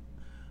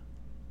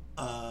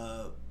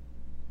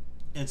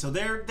 And so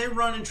they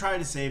run and try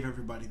to save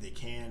everybody they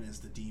can as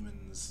the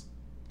demons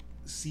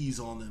seize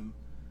on them.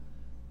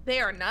 They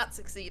are not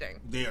succeeding.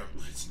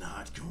 It's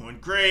not going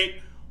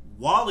great.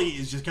 Wally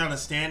is just kind of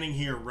standing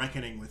here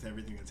reckoning with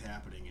everything that's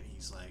happening, and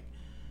he's like,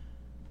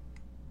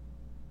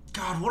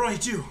 "God, what do I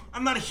do?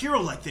 I'm not a hero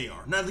like they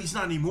are. Not, at least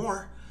not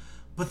anymore.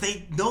 But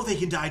they know they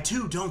can die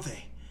too, don't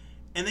they?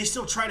 And they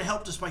still try to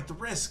help despite the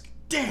risk.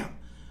 Damn!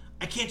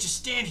 I can't just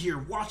stand here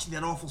watching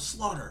that awful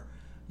slaughter.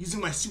 Using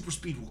my super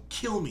speed will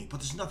kill me, but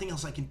there's nothing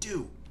else I can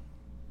do."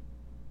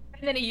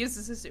 And then he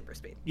uses his super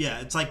speed. Yeah,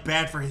 it's like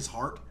bad for his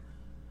heart.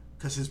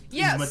 Because his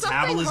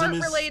metabolism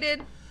is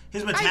related.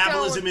 His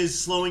metabolism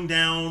is slowing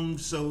down,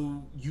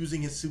 so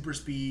using his super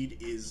speed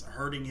is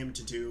hurting him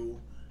to do.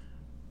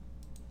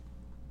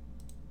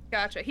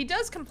 Gotcha. He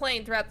does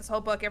complain throughout this whole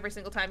book every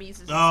single time he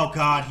uses. Oh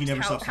God, he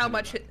never stops. How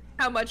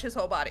much his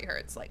whole body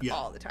hurts,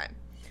 all the time.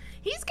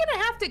 He's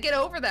gonna have to get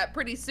over that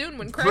pretty soon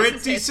when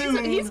Crisis hits.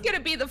 He's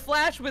gonna be the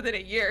Flash within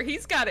a year.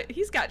 He's got it.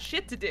 He's got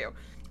shit to do.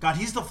 God,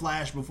 he's the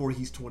Flash before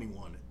he's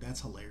 21.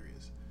 That's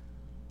hilarious.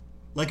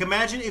 Like,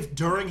 imagine if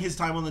during his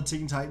time on the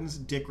Teen Titans,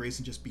 Dick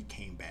Grayson just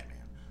became Batman.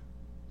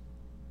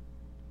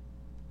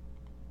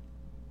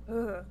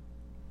 Ugh.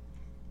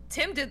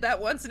 Tim did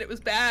that once and it was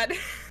bad.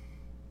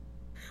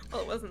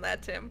 Well, it wasn't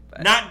that Tim.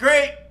 But... Not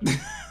great.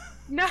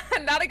 not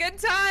a good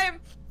time.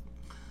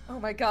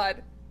 Oh my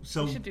God.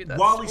 So we should do that.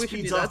 Wally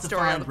speeds off to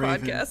find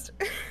Raven, podcast.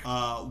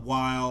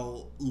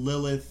 while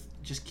Lilith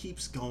just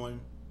keeps going,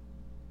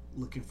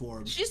 looking for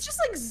him. She's just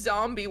like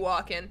zombie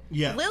walking.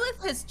 Yeah.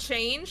 Lilith has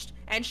changed,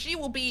 and she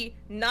will be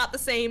not the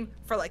same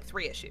for like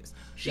 3 issues.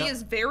 She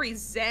is very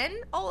zen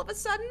all of a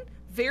sudden,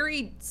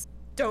 very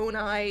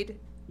stone-eyed.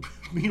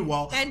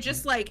 Meanwhile, and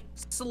just like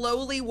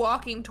slowly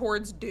walking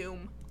towards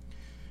doom.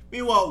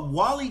 Meanwhile,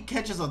 Wally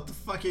catches a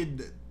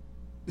fucking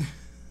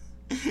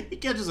he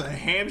catches a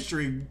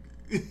hamstring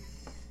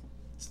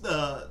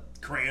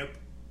cramp.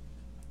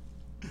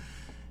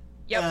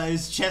 Yep.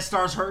 His chest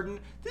starts hurting.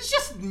 This is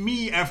just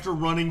me after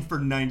running for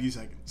 90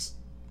 seconds.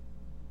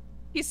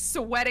 He's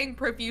sweating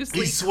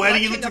profusely. He's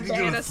sweating. He looks like he's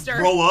gonna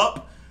throw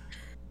up.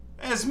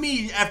 As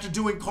me after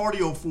doing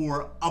cardio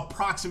for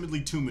approximately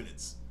 2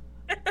 minutes.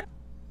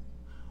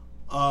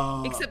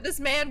 Except this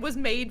man was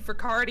made for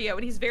cardio,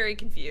 and he's very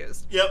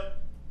confused. Yep.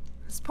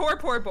 This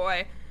poor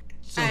boy.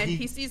 So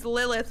he sees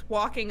Lilith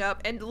walking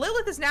up, and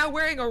Lilith is now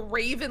wearing a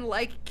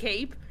raven-like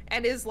cape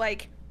and is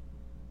like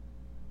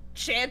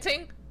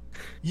chanting.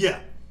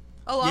 Yeah.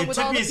 Along with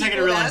all the people it took me a second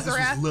to realize this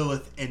was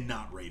Lilith and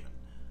not Raven.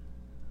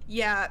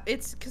 Yeah,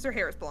 it's because her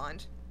hair is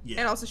blonde. Yeah.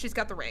 And also she's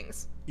got the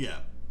rings. Yeah.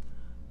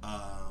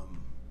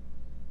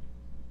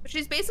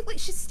 She's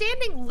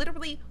standing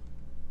literally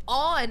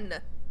on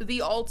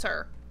the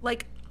altar,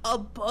 like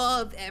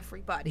above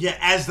everybody. Yeah,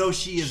 as though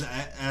she is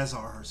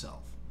Azar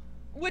herself.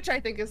 Which I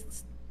think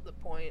is the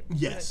point.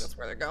 Yes. I think that's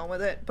where they're going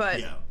with it.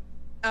 But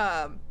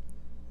yeah.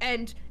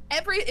 And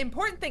every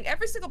important thing,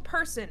 every single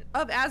person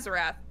of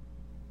Azarath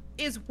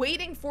is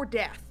waiting for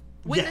death.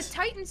 When Yes. the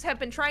Titans have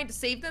been trying to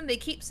save them, they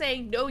keep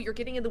saying, "No, you're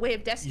getting in the way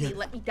of destiny. Yeah.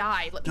 Let me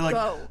die. Let They're me like,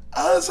 go."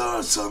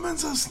 Azar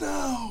summons us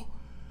now,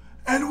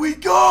 and we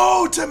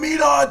go to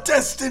meet our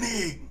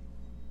destiny.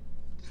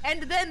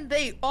 And then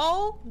they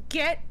all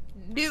get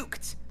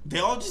nuked. They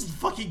all just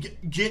fucking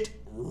get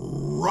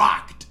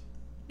rocked.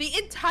 The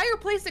entire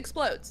place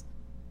explodes.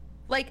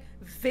 Like,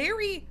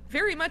 very,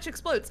 very much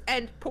explodes.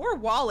 And poor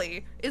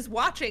Wally is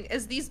watching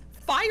as these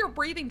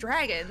fire-breathing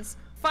dragons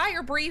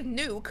fire-breathe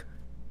nuke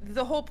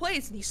the whole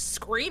place, and he's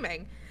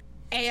screaming.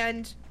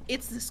 And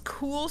it's this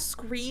cool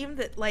scream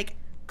that, like,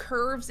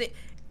 curves it.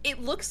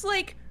 It looks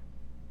like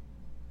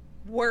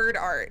word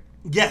art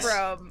Yes.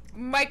 from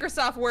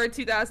Microsoft Word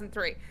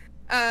 2003.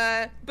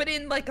 But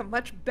in, like, a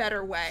much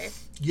better way.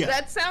 Yeah.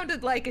 That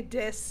sounded like a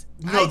diss.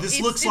 No, this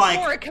looks it's like-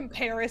 more a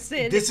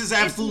comparison. This is It's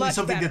absolutely much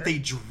something that better. they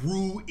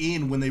drew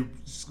in when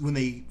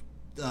they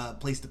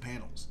placed the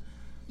panels.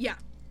 Yeah.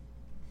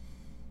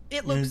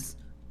 It looks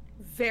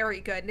very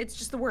good. And it's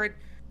just the word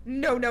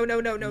no,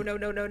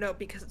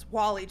 because it's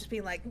Wally just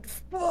being like,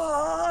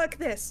 fuck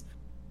this.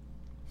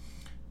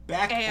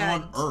 Back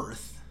And- on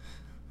Earth,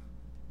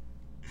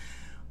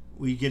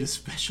 we get a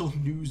special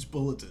news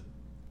bulletin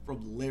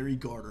from Larry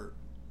Garner.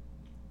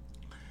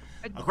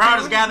 A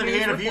crowd is gathered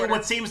here to view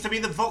what seems to be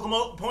the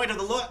focal point of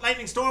the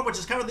lightning storm, which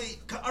has covered the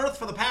Earth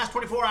for the past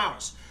 24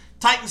 hours.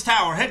 Titans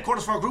Tower,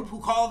 headquarters for a group who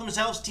call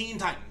themselves Teen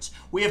Titans.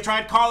 We have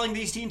tried calling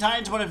these Teen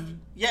Titans, but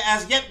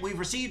as yet we've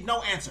received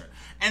no answer.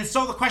 And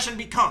so the question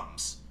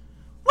becomes,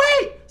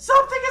 wait,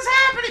 something is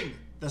happening!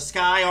 The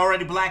sky,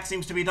 already black,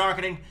 seems to be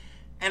darkening,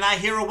 and I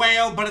hear a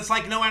wail, but it's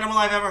like no animal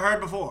I've ever heard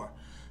before.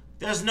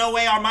 There's no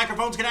way our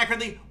microphones can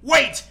accurately...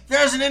 Wait!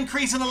 There's an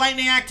increase in the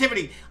lightning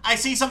activity. I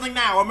see something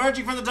now,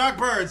 emerging from the dark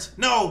birds.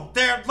 No,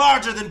 they're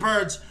larger than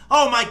birds.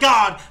 Oh my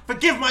god!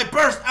 Forgive my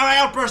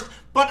outburst,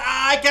 but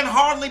I can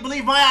hardly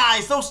believe my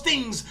eyes. Those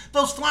things,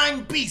 those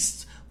flying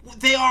beasts,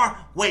 they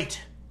are...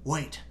 Wait.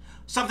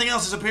 Something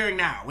else is appearing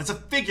now. It's a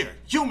figure.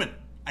 Human,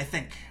 I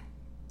think.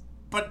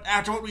 But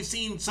after what we've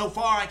seen so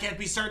far, I can't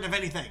be certain of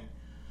anything.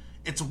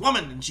 It's a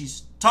woman, and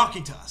she's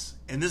talking to us.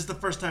 And this is the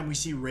first time we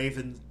see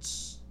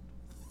Raven's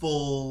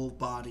full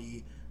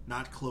body,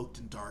 not cloaked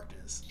in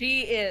darkness.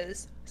 She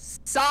is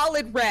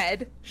solid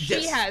red.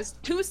 She Yes. has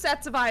two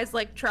sets of eyes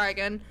like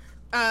Trigon,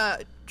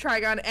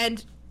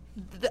 and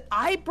the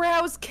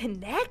eyebrows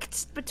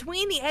connect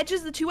between the edges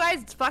of the two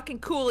eyes. It's fucking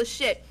cool as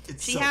shit.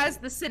 It's She so has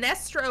cool. the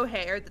Sinestro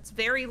hair that's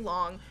very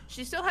long.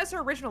 She still has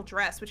her original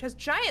dress, which has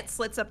giant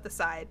slits up the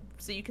side,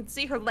 so you can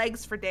see her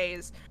legs for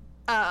days.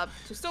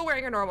 She's still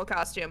wearing her normal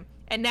costume.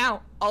 And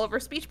now, all of her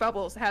speech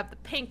bubbles have the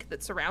pink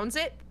that surrounds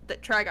it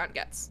that Trigon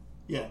gets.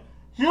 Yeah.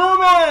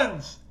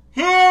 Humans!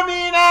 Hear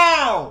me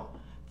now!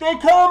 They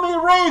call me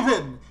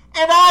Raven,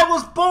 and I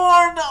was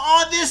born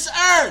on this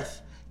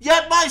earth.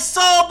 Yet my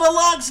soul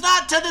belongs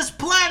not to this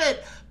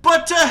planet,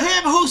 but to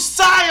him who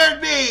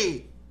sired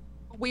me!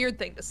 Weird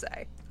thing to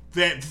say.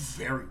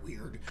 Very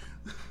weird.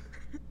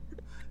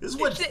 This is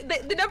what...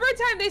 The number of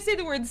times they say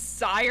the word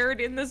sired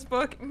in this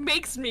book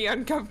makes me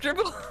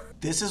uncomfortable.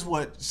 This is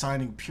what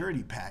signing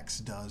purity pacts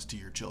does to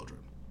your children.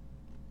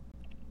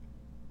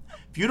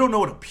 If you don't know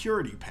what a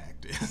purity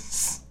pact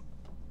is,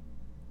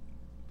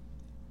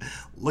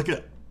 look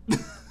it up.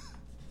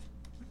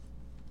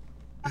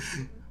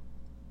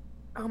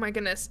 Oh my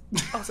goodness.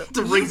 Also,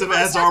 The rings of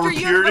universe Azar after were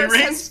purity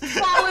universe has rings?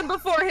 fallen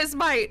before his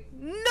might.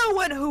 No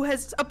one who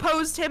has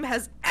opposed him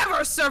has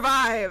ever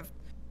survived.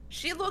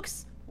 She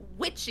looks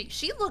witchy.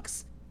 She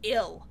looks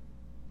ill.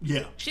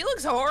 Yeah. She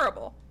looks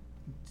horrible.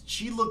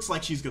 She looks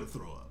like she's gonna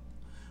throw up.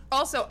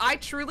 Also, I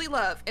truly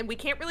love, and we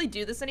can't really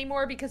do this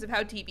anymore because of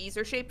how TVs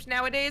are shaped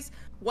nowadays.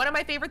 One of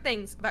my favorite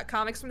things about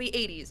comics from the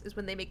 80s is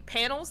when they make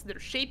panels that are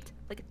shaped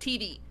like a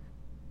TV.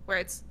 Where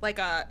it's like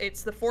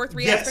it's the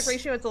 4:3 Yes. aspect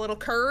ratio, it's a little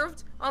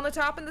curved on the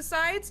top and the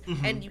sides,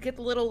 and you get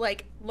the little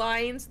like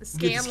lines, the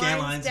get the scan, scan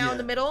lines lines, down yeah.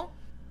 the middle.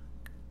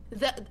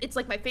 It's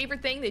like my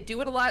favorite thing. They do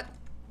it a lot.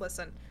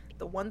 Listen,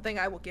 the one thing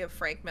I will give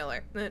Frank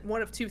Miller,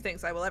 one of two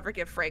things I will ever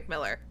give Frank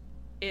Miller,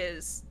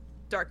 is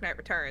Dark Knight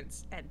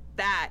Returns, and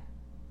that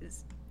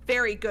is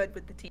very good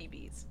with the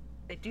TVs.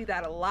 They do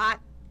that a lot,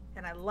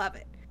 and I love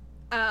it.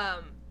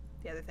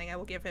 The other thing I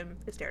will give him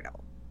is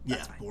Daredevil.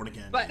 Yeah, Born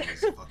Again But is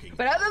fucking...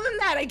 but other than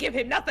that, I give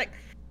him nothing.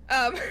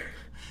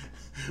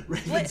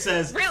 Raven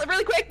says...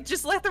 really quick,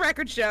 just let the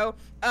record show.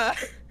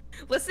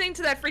 Listening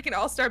to that freaking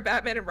All-Star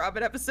Batman and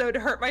Robin episode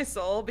hurt my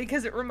soul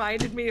because it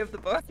reminded me of the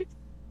book.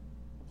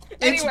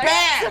 It's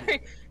bad!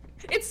 Sorry.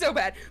 It's so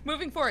bad.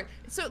 Moving forward.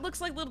 So it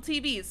looks like little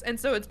TVs, and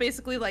so it's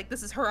basically like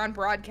this is her on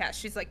broadcast.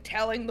 She's like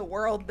telling the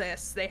world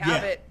this. They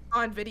have Yeah. it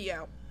on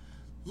video.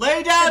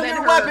 Lay down And then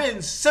your her-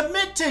 weapons,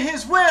 submit to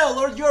his will,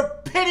 or your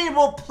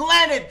pitiable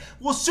planet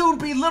will soon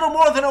be little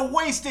more than a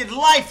wasted,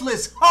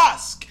 lifeless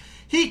husk.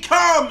 He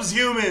comes,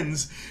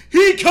 humans!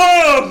 He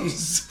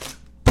comes!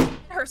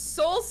 Her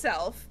soul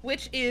self,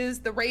 which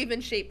is the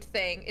raven-shaped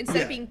thing, instead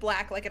Yeah. of being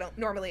black like it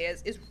normally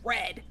is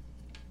red.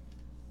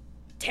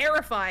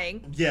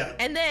 Terrifying. Yeah.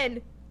 And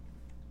then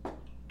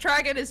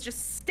Trigon is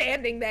just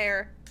standing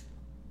there,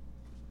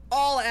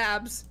 all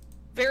abs,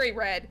 very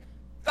red,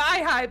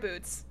 Thigh-high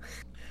boots.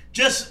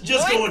 Just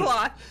going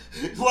Loincloth.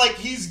 like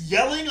he's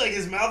yelling, like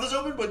his mouth is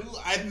open, but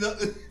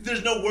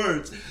there's no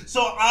words.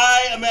 So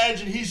I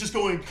imagine he's just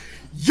going,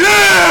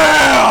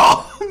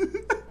 yeah.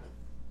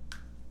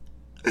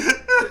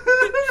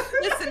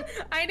 Listen,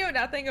 I know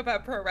nothing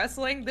about pro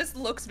wrestling. This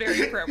looks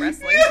very pro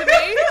wrestling to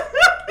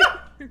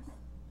me.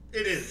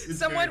 It is. It's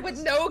Someone very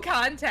with no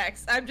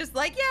context. I'm just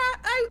like,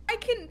 yeah, I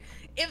can.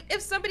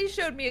 If somebody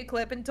showed me a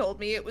clip and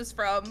told me it was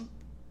from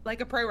like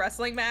a pro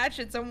wrestling match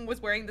and someone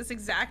was wearing this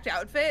exact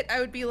outfit, I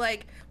would be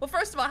like, well,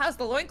 first of all, how's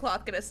the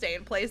loincloth gonna stay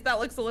in place? That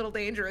looks a little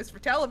dangerous for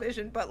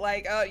television, but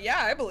like, yeah,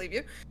 I believe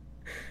you.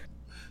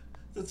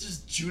 That's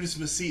just Judas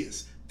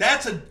Messias.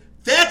 That's a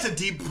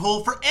deep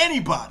pull for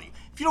anybody.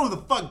 If you know who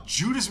the fuck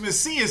Judas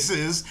Messias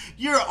is,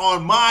 you're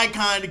on my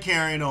kind of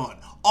carrying on.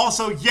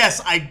 Also,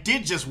 yes, I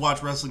did just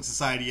watch Wrestling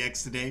Society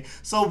X today,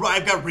 so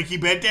I've got Ricky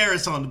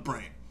Banderas on the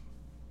brain.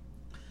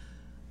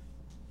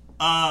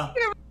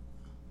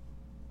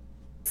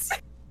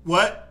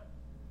 What?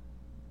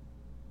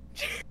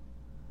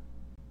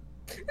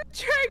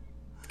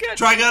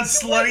 Trigon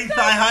slutty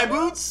thigh-high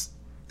boots?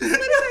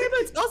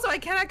 Also, I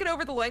cannot get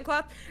over the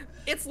loincloth.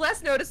 It's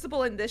less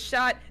noticeable in this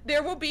shot.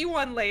 There will be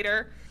one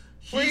later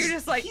where you're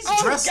just like, he's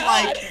oh dressed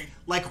God.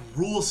 like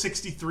Rule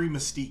 63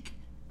 Mystique.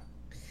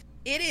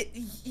 It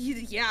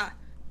is, yeah.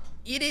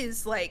 It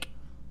is like,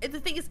 the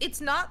thing is,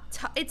 it's not,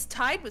 it's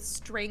tied with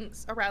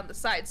strings around the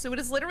sides. So it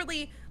is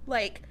literally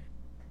like,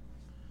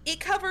 it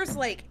covers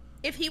like,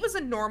 if he was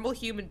a normal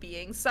human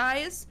being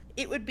size,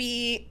 it would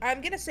be,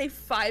 I'm gonna say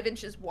 5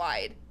 inches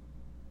wide.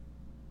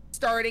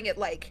 Starting at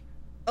like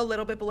a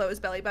little bit below his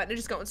belly button and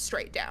just going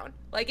straight down.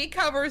 Like it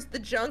covers the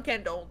junk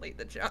and only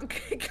the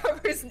junk.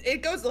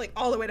 It goes like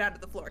all the way down to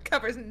the floor. It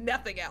covers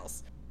nothing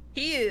else.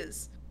 He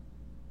is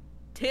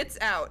tits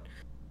out.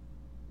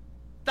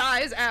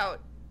 Thighs out.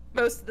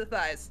 Most of the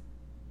thighs.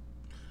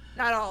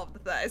 Not all of the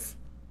thighs.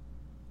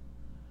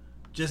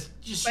 Just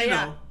But you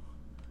yeah. know.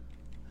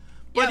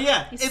 But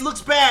Yep. yeah, it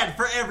looks bad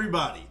for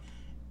everybody.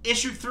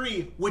 Issue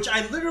 3, which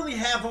I literally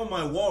have on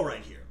my wall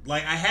right here.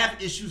 Like, I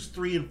have issues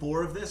 3 and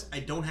 4 of this.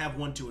 I don't have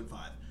 1, 2, and 5.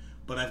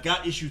 But I've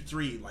got issue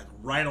 3, like,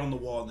 right on the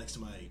wall next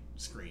to my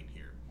screen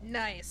here.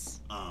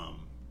 Nice.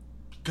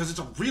 Because it's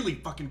a really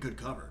fucking good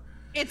cover.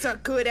 It's a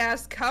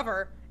good-ass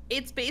cover.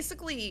 It's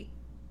basically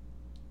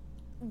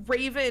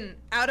Raven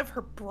out of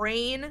her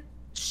brain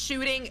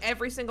shooting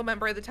every single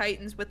member of the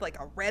Titans with, like,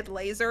 a red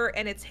laser,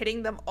 and it's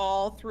hitting them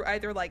all through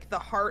either, like, the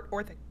heart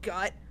or the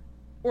gut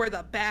or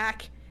the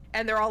back,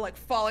 and they're all, like,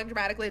 falling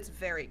dramatically. It's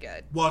very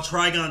good. While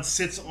Trigon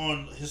sits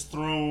on his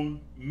throne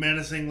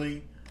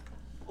menacingly.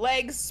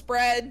 Legs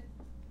spread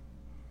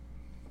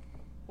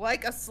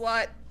like a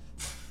slut.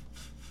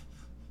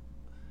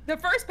 The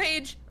first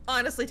page,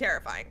 honestly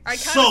terrifying. I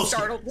kind of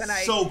startled when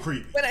so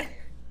creepy.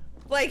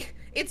 Like,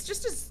 it's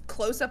just a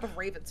close-up of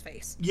Raven's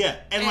face. Yeah,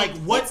 and like,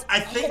 what it's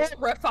I think...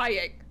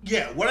 horrifying.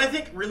 Yeah, what I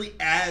think really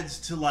adds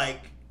to, like,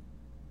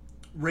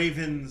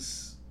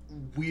 Raven's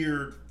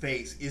weird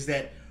face is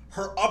that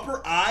her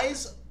upper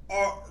eyes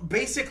are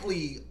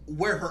basically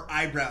where her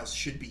eyebrows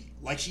should be.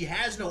 Like, she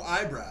has no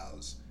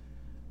eyebrows.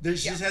 She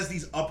just has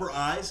these upper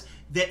eyes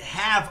that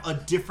have a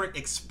different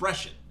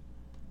expression.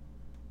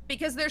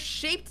 Because they're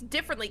shaped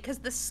differently, because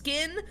the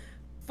skin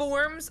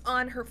forms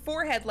on her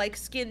forehead like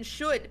skin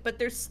should, but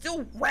there's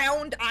still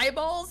round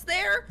eyeballs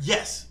there.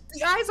 Yes.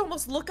 The eyes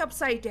almost look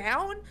upside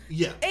down.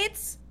 Yeah.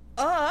 It's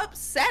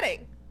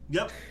upsetting.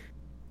 Yep.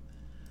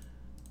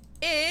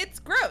 It's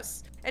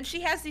gross. And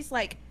she has these,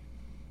 like,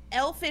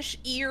 elfish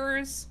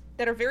ears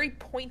that are very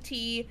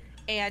pointy,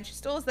 and she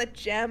still has that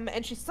gem,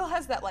 and she still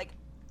has that, like,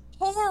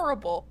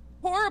 horrible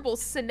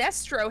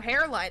Sinestro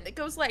hairline that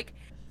goes, like,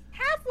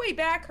 halfway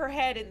back her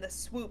head in the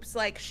swoops.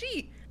 Like,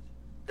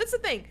 that's the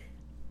thing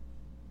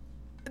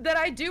that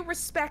I do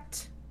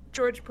respect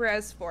George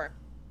Perez for.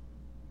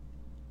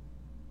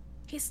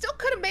 He still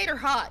could have made her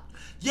hot.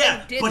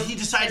 Yeah, didn't. but he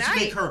decided And to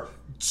make her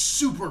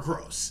super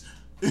gross.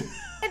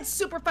 And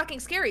super fucking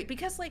scary,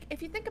 because, like,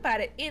 if you think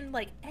about it, in,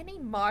 like, any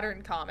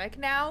modern comic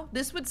now,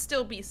 this would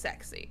still be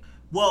sexy.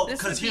 Well, This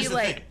because would here's be, the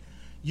like, thing.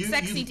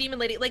 Sexy demon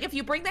lady. Like, if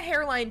you bring the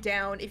hairline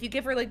down, if you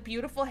give her, like,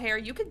 beautiful hair,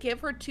 you could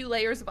give her 2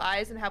 layers of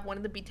eyes and have one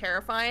of them be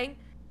terrifying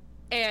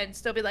and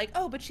still be like,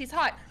 oh, but she's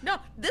hot. No,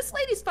 this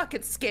lady's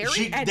fucking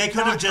scary. They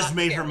could have just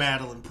made her scary.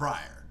 Madeline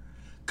Pryor.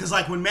 Because,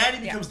 like, when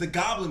Maddie becomes the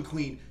Goblin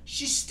Queen,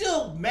 she's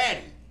still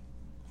Maddie.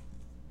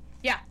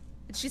 Yeah.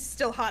 She's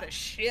still hot as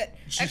shit.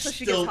 Actually,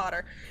 she still- gets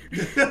hotter.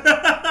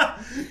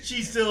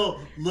 She still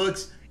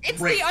looks It's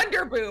great. the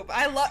underboob.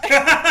 I love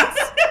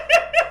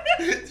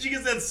She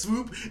gets that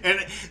swoop. And,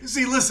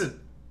 see, listen.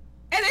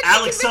 And then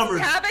Alex she convinces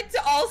Summers. Havoc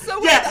to also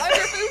wear Yeah. the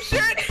underboob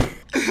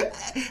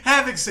shirt.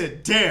 Havoc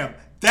said, damn,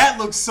 that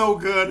looks so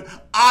good.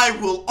 I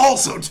will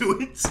also do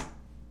it.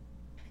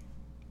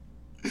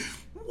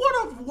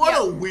 What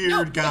a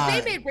weird guy.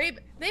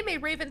 They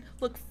made Raven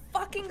look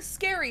fucking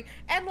scary.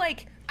 And,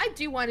 like, I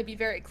do want to be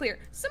very clear.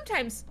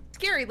 Sometimes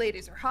scary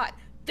ladies are hot.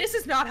 This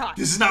is not hot.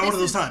 This is not one of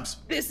those times.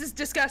 This is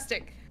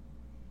disgusting.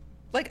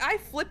 Like, I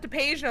flipped a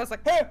page and I was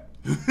like, hey.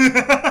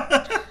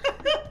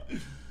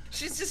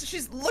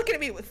 She's looking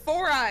at me with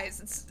 4 eyes.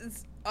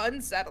 It's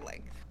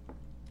unsettling.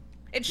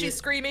 And she's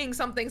screaming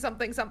something.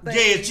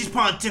 Yeah, she's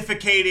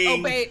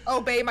pontificating.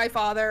 Obey my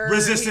father.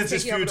 Resistance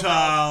is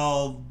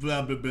futile.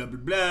 Blah, blah, blah, blah,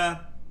 blah.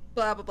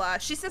 Blah, blah, blah.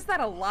 She says that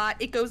a lot.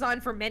 It goes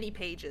on for many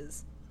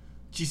pages.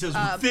 She says,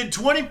 within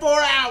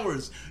 24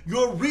 hours,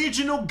 your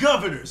regional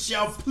governors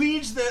shall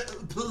pledge their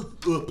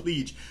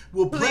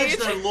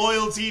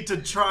loyalty to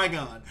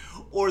Trigon,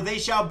 or they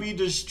shall be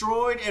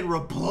destroyed and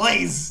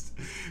replaced.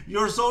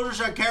 Your soldiers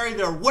shall carry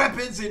their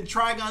weapons in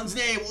Trigon's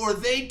name, or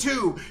they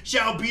too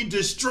shall be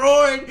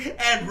destroyed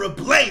and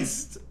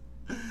replaced.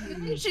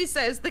 She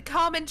says, the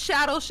common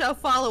chattel shall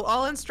follow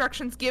all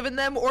instructions given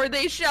them, or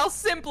they shall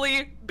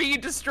simply be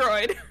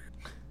destroyed.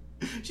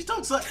 She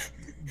talks like...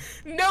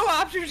 No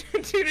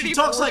opportunity. She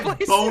talks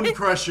like Bone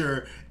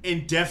Crusher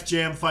in Def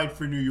Jam Fight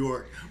for New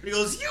York. He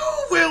goes,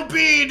 "You will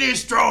be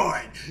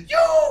destroyed.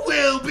 You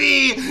will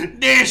be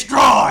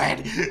destroyed."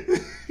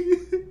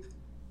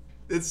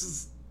 This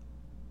is.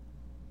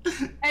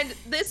 And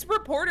this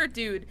reporter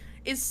dude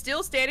is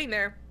still standing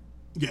there.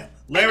 Yeah,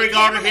 Larry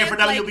Gardner here for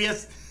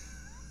WBS.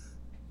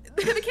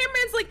 The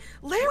cameraman's like,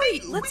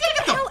 Larry, let's get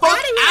the the hell fuck out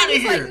of here. outta And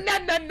he's here.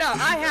 like, no,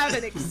 I have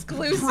an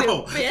exclusive,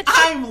 Bro, bitch.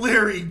 I'm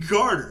Larry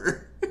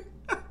Gardner.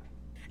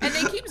 And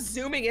they keep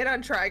zooming in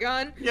on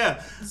Trigon.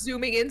 Yeah.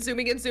 Zooming in.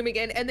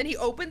 And then he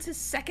opens his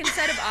second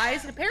set of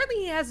eyes. And apparently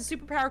he has a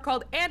superpower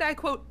called, and I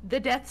quote, the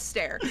death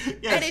stare. Yes.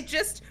 And it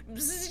just...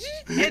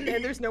 And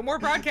there's no more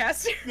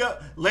broadcast.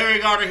 Yeah. Larry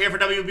Gardner here for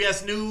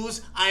WBS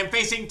News. I am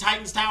facing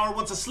Titan's Tower,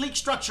 once a sleek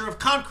structure of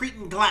concrete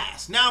and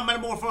glass, now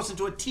metamorphosed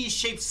into a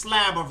T-shaped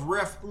slab of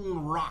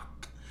rough-hewn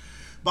rock.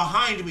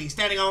 Behind me,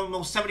 standing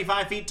almost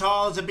 75 feet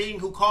tall, is a being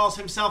who calls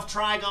himself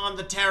Trigon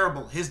the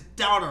Terrible. His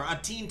daughter, a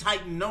teen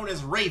titan known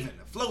as Raven,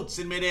 floats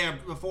in midair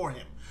before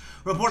him.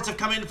 Reports have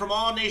come in from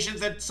all nations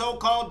that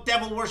so-called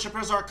devil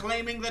worshippers are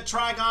claiming that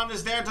Trigon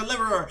is their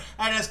deliverer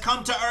and has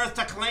come to Earth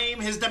to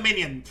claim his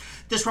dominion.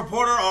 This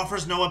reporter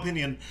offers no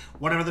opinion.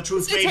 Whatever the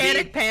truth may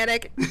Satanic be...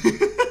 panic.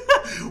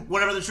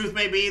 Whatever the truth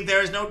may be,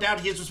 there is no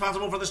doubt he is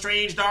responsible for the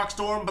strange dark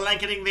storm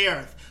blanketing the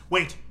Earth.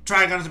 Wait,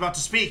 Trigon is about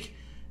to speak.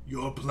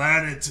 Your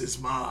planet is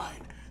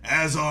mine,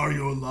 as are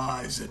your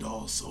lives and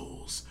all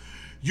souls.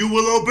 You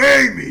will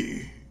obey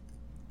me.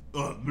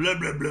 Blah, blah,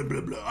 blah, blah,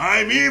 blah.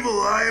 I'm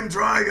evil, I am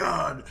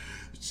Trigon.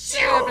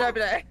 Blah, blah,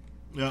 blah.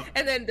 Yeah.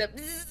 And then the...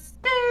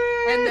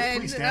 And then...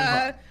 Please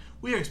stand by.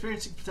 We are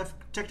experiencing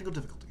technical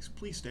difficulties.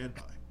 Please stand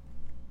by.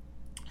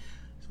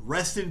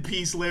 Rest in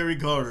peace, Larry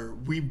Gardner.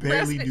 We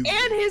barely do.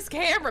 And his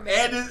cameraman.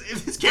 And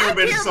his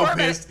cameraman is so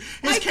pissed.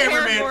 I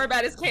care more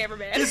about his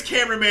cameraman. His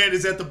cameraman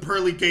is at the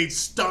pearly gates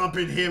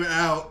stomping him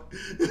out.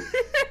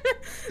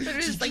 They're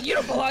just like, you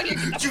don't belong here.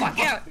 Get the fuck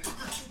out.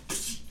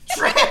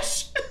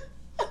 Trash.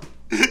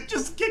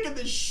 Just kicking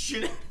the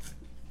shit out.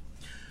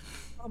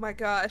 Oh my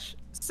gosh.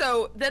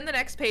 So then the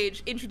next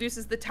page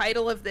introduces the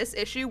title of this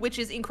issue, which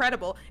is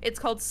incredible. It's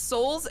called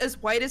Souls as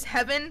White as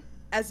Heaven,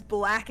 as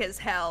Black as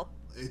Hell.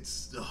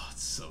 It's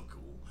so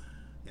cool.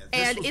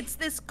 Yeah, it's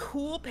this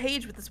cool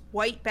page with this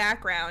white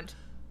background,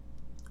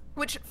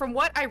 which from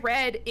what I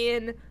read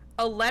in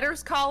a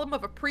letters column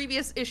of a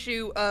previous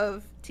issue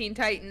of Teen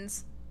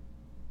Titans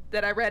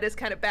that I read as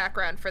kind of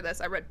background for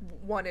this. I read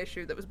one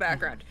issue that was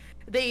background.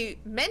 Mm-hmm. They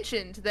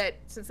mentioned that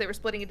since they were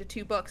splitting into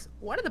 2 books,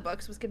 one of the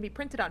books was going to be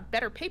printed on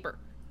better paper.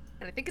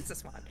 And I think it's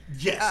this one.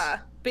 Yes.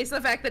 Based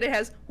on the fact that it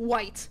has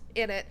white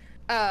in it.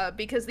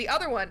 Because the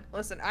other one,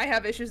 listen, I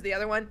have issues with the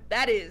other one.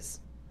 That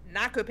is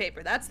not good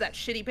paper. That's that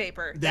shitty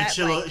paper. That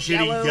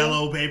shitty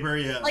yellow paper,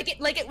 yeah. Like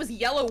it was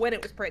yellow when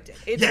it was printed.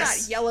 It's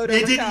yes. not yellowed It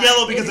over didn't time.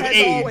 yellow because it of has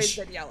age. Always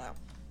been yellow.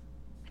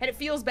 And it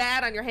feels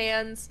bad on your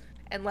hands,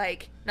 and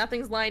like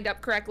nothing's lined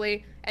up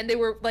correctly. And they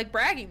were like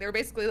bragging. They were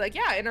basically like,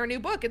 yeah, in our new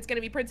book, it's going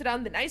to be printed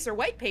on the nicer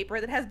white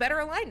paper that has better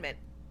alignment.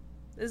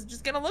 It's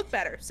just going to look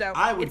better. So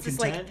I would it's just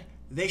contend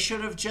they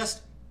should have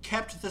just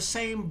kept the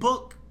same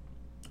book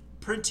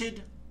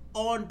printed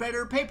on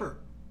better paper.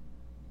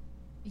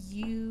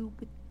 You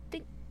would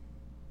think.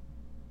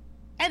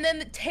 And then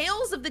the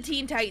Tales of the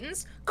Teen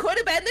Titans could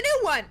have been the new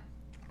one.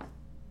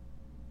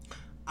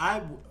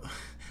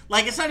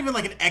 Like, it's not even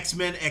like an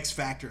X-Men X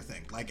Factor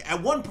thing. Like,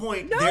 at one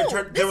point, No,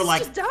 they were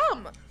like just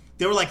dumb.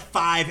 There were like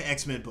 5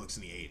 X-Men books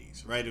in the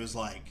 80s, right? It was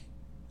like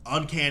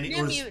Uncanny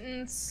New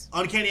Mutants,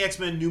 Uncanny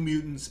X-Men, New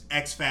Mutants,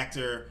 X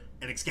Factor,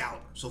 and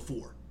Excalibur. So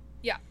 4.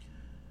 yeah,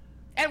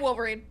 and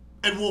Wolverine.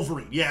 And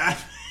Wolverine, yeah.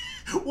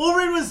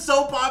 Wolverine was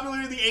so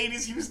popular in the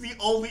 80s, he was the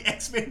only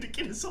X-Man to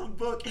get his own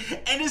book.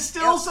 And is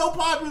still so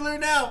popular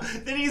now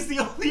that he's the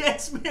only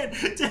X-Man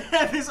to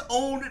have his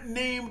own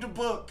named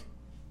book.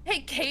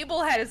 Hey,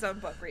 Cable had his own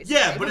book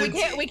recently. Yeah, but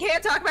we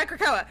can't talk about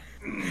Krakoa.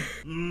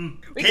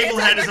 Cable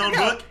had his own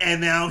book, and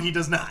now he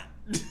does not.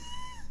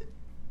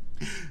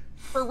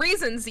 For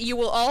reasons you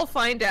will all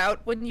find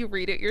out when you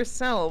read it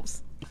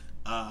yourselves.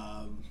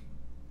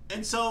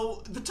 And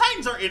so the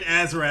Titans are in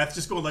Azarath,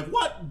 just going like,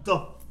 "What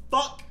the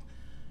fuck?"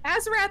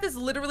 Azarath is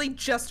literally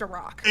just a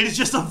rock. It is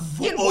just a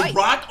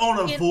rock on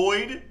a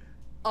void.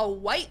 a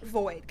white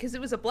void, because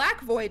it was a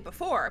black void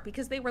before,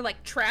 because they were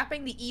like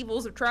trapping the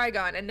evils of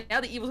Trigon, and now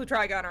the evils of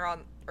Trigon are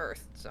on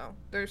Earth, so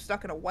they're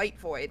stuck in a white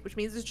void, which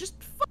means there's just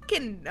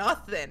fucking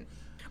nothing.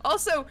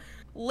 Also,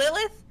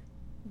 Lilith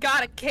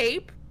got a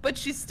cape, but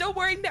she's still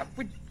wearing that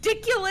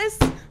ridiculous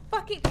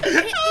fucking.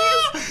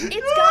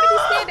 It's gotta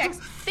be spandex.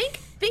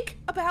 Think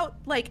about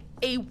like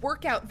a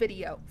workout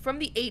video from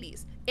the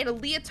 80s in a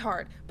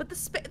leotard, but the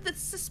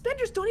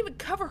suspenders don't even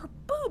cover her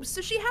boobs, so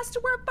she has to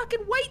wear a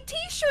fucking white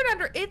t-shirt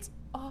under. It's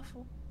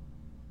awful.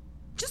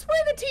 Just wear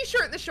the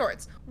t-shirt and the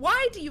shorts.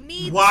 Why do you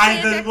need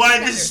why spandex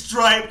the suspenders?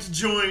 striped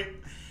joint?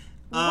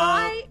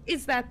 Why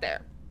is that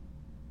there?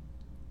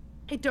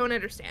 I don't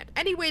understand.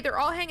 Anyway, they're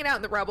all hanging out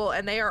in the rubble,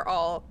 and they are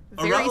all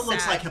very Arella sad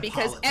looks like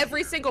because Hippolyta.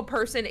 every single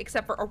person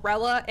except for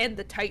Arella and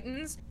the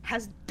Titans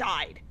has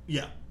died.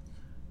 Yeah.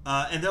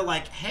 And they're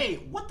like, hey,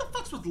 what the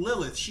fuck's with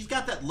Lilith? She's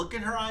got that look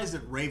in her eyes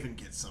that Raven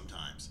gets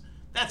sometimes.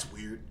 That's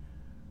weird.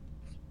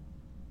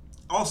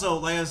 Also,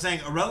 like I was saying,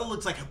 Arella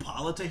looks like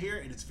Hippolyta here,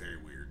 and it's very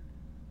weird.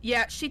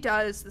 Yeah, she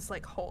does this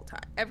like whole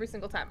time. Every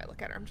single time I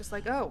look at her, I'm just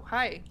like, oh,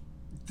 hi.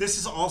 This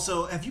is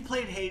also... Have you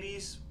played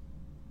Hades?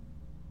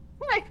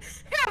 Like,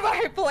 have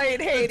I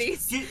played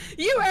Hades?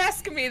 You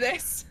ask me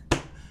this.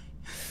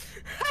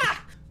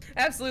 Ha!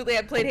 Absolutely,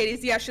 I played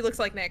Hades. Yeah, she looks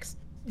like Nyx.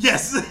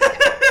 Yes!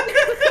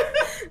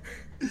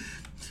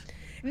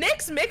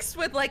 Nyx mixed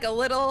with like a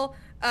little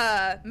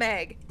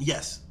Meg.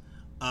 Yes.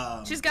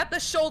 She's got the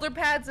shoulder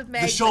pads of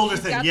Meg. The shoulder but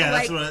she's thing, got yeah, the,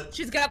 that's like, what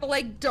she's got the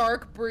like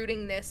dark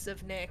broodingness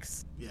of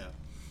Nyx. Yeah.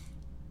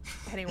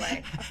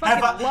 Anyway, I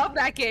fucking love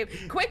that game.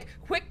 Quick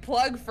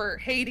plug for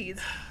Hades.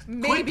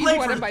 Maybe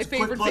one of my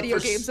favorite video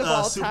games of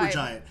all time.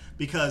 Supergiant,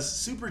 because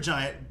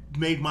Supergiant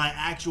made my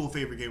actual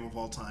favorite game of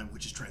all time,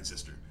 which is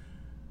Transistor.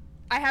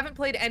 I haven't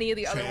played any of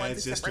the other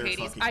ones except for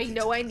Transistor Hades. fucking I kicks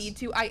know I ass. need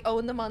to. I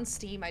own them on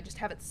Steam. I just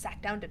haven't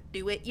sat down to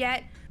do it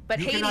yet. But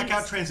You Hades, can knock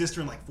out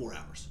Transistor in like 4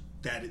 hours.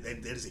 That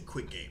is a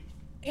quick game.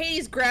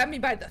 Hades grabbed me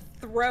by the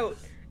throat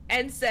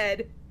and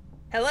said,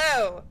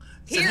 "Hello.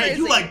 Said, hey,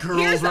 you like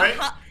girls, right?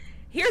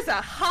 Here's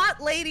a hot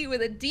lady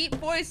with a deep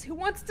voice who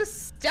wants to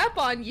step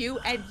on you,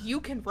 and you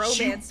can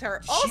romance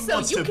her. she Also,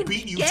 wants you to can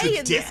beat be you gay to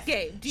in this death.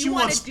 game. Do She you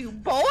want wants- to do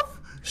both?"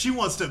 She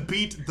wants to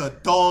beat the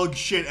dog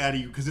shit out of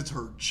you because it's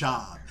her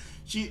job.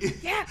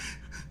 Yeah.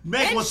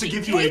 Meg And wants to she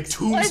give you a takes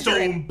pleasure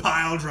in- tombstone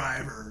pile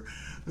driver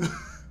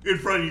in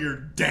front of your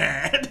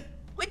dad.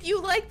 Would you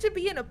like to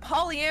be in a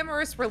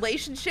polyamorous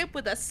relationship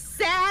with a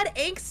sad,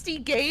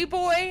 angsty gay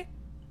boy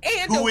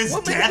and Who a is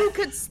woman deaf? who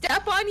could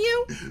step on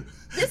you?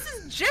 This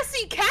is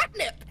Jesse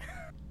Catnip.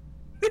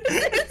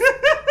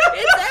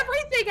 It's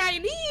everything I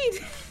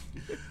need.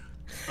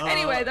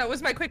 Anyway, that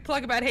was my quick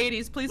plug about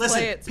Hades. Please Listen,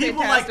 play it. It's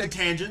people fantastic. like the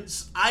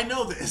tangents. I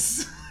know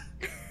this.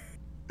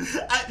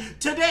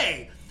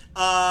 Today,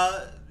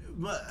 my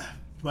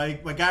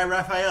guy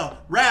Raphael,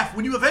 Raph,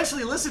 when you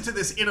eventually listen to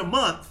this in a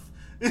month,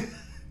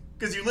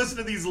 because you listen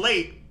to these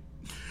late,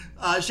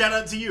 shout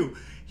out to you.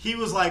 He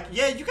was like,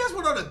 yeah, you guys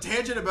went on a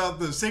tangent about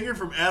the singer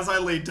from As I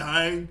Lay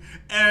Dying,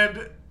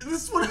 and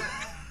this one...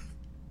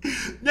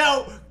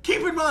 Now, keep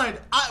in mind,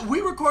 me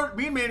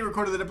and Manny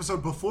recorded that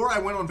episode before I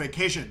went on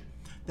vacation.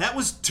 That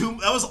was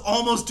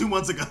almost 2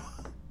 months ago.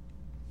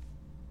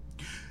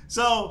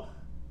 So,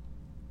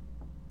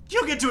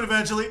 you'll get to it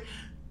eventually.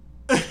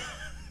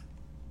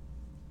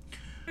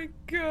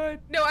 Good.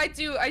 No, I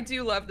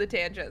do love the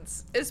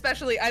tangents.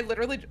 Especially,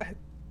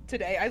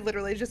 today I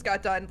literally just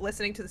got done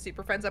listening to the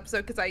Super Friends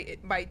episode because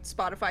my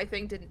Spotify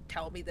thing didn't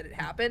tell me that it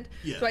happened.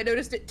 Yeah. So I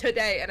noticed it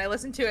today and I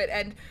listened to it,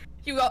 and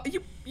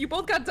you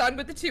both got done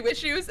with the 2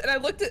 issues, and I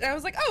looked at it and I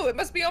was like, oh, it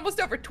must be almost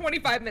over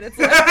 25 minutes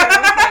left. And I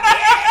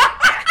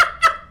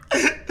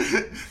was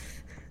like,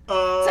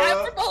 yeah!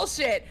 Time for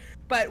bullshit.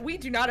 But we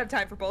do not have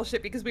time for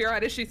bullshit because we are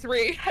on issue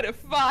 3 out of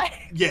 5.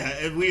 Yeah,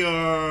 and we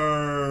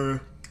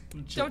are...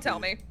 Don't tell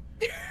me.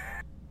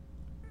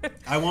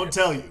 I won't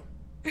tell you.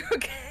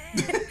 Okay.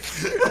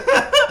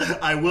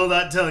 I will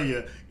not tell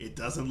you. It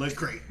doesn't look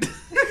great.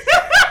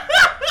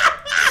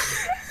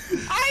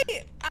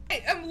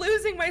 I am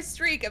losing my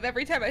streak of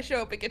every time I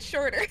show up it gets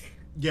shorter.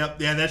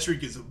 Yep, yeah, that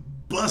streak is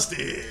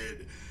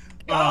busted.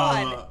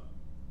 God.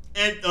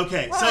 And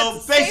okay, Well, so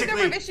it's the same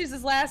number of basically, issues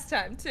as last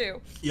time too.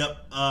 yep.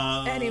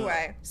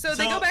 Anyway, so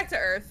they go back to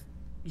Earth.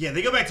 Yeah,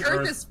 they go back to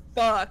Earth Earth. is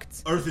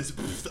fucked. Earth is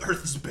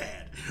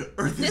bad.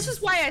 Earth This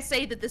is why I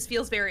say that this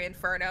feels very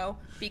Inferno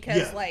because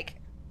Yeah. like,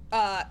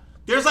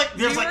 there's like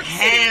New York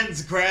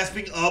hands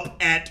grasping up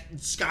at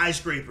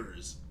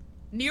skyscrapers.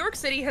 New York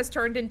City has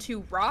turned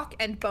into rock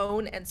and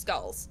bone and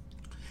skulls.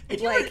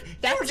 And Like, you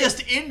that's were it.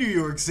 just in New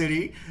York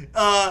City.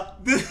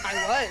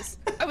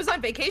 I was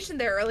on vacation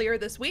there earlier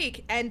this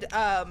week, and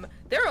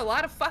there are a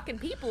lot of fucking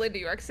people in New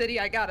York City.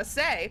 I gotta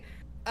say,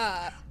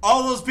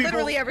 all those people.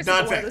 literally every not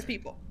single one fair. of those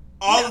people.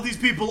 All of these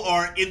people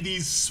are in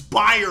these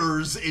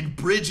spires and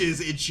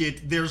bridges and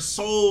shit. Their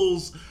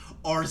souls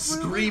are Really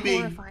screaming.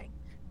 horrifying.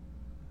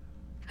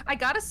 I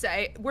gotta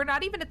say, we're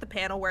not even at the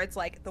panel where it's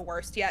like the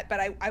worst yet,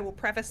 but I will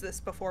preface this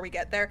before we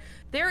get there.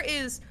 There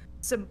is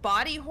some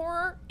body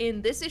horror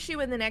in this issue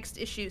and the next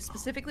issue,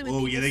 specifically with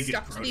people they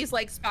stuck get to these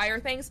like spire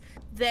things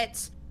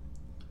that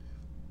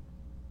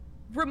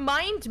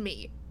remind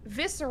me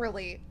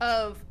viscerally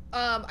of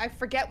I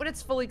forget what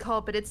it's fully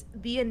called, but it's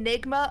The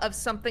Enigma of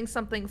Something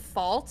Something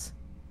Fault.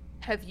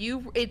 Have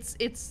you?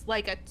 It's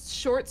like a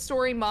short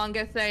story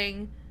manga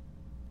thing,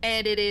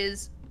 and it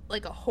is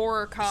like a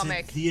horror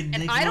comic. The Enigma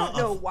and I don't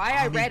know of why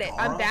I read it.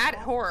 I'm Amigara bad at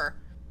Fault? horror.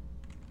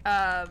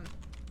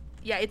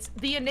 Yeah, it's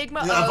The Enigma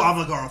of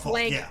Amigara Fault,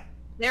 blank. yeah.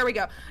 There we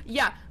go.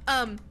 Yeah.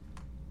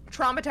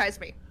 Traumatized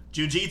me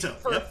Junji Ito.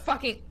 for Yep.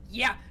 fucking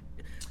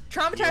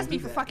traumatized me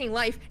do for that. fucking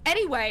life.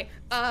 Anyway,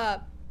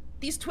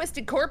 these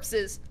twisted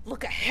corpses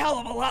look a hell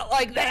of a lot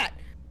like that.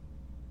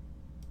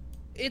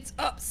 It's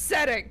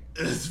upsetting.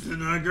 It's been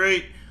not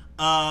great.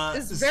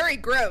 It's very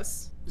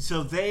gross.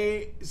 So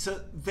they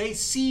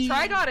see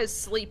Trigon is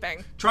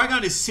sleeping.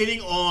 Trigon is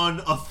sitting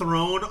on a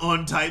throne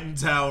on Titan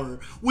Tower,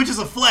 which is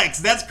a flex.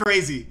 That's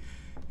crazy.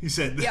 He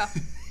said, Yeah.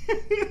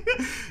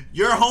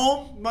 You're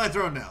home, my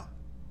throne now.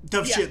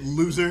 Tough Yeah. shit,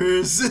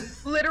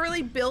 losers.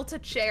 Literally built a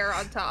chair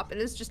on top, and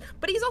it's just.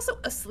 But he's also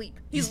asleep.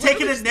 He's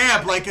taking a literally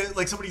nap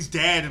like somebody's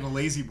dad in a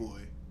lazy boy.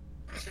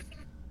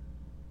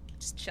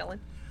 just chilling.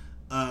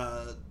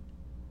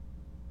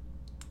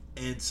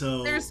 And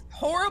so There's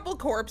horrible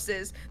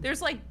corpses.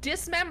 There's like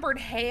dismembered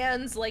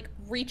hands, like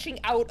reaching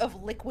out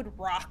of liquid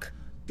rock.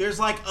 there's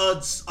like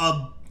a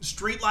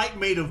street light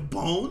made of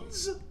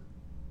bones.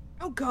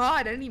 Oh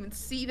god, I didn't even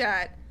see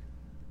that.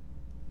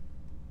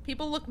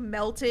 People look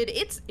melted.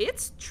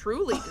 It's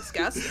truly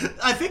disgusting.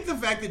 I think the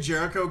fact that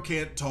Jericho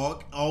can't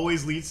talk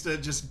always leads to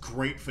just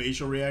great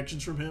facial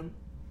reactions from him.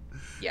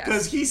 Yeah.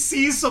 Because he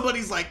sees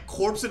somebody's like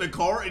corpse in a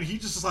car and he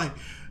just is like,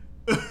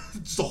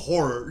 just a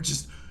horror.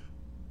 Just,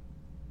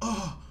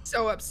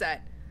 So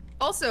upset.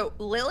 Also,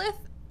 Lilith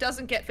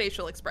doesn't get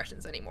facial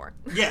expressions anymore.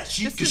 yeah,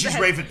 Just because as a she's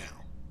head- Raven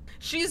now.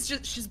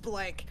 She's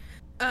blank.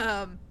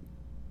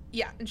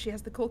 Yeah, and she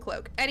has the cool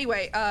cloak.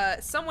 Anyway,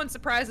 someone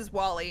surprises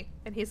Wally,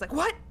 and he's like,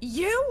 "What?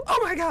 You? Oh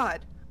my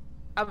god!"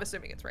 I'm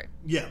assuming it's Raven.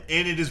 Yeah,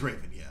 and it is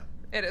Raven, yeah.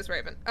 It is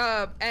Raven.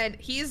 And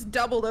he's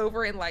doubled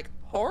over in like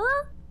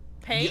horror,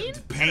 pain. Yeah, I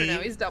don't pain. know.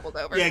 He's doubled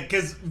over. Yeah,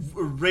 because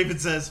Raven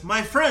says,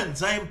 "My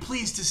friends, I am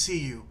pleased to see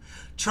you.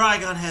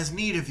 Trigon has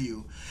need of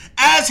you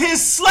as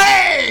his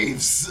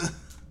slaves!"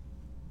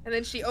 And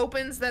then she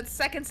opens that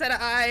second set of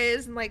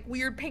eyes, and like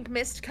weird pink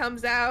mist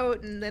comes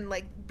out, and then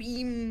like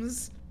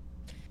beams.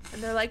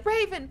 And they're like,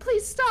 "Raven,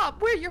 please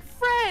stop. We're your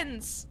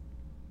friends."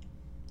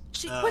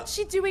 What's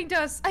she doing to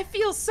us? I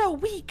feel so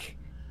weak.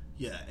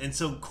 Yeah, and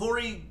so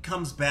Corey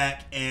comes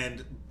back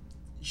and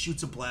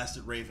shoots a blast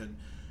at Raven.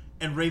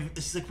 And Raven,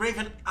 she's like,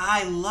 "Raven,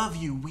 I love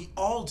you. We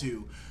all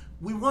do.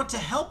 We want to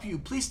help you.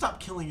 Please stop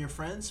killing your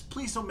friends.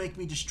 Please don't make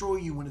me destroy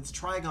you when it's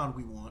Trigon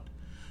we want."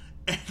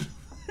 And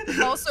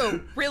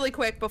Also, really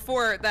quick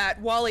before that,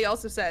 Wally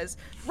also says,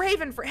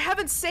 "Raven, for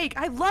heaven's sake,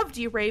 I loved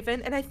you,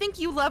 Raven, and I think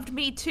you loved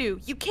me too.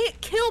 You can't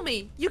kill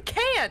me. You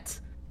can't."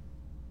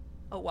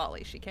 Oh,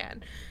 Wally, she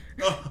can.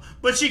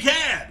 but she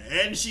can,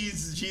 and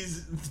she's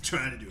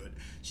trying to do it.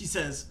 She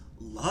says,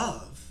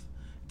 "Love?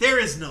 There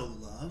is no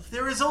love.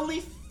 There is only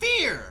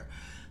fear.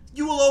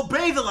 You will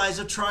obey the lies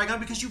of Trigon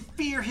because you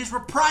fear his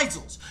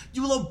reprisals.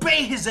 You will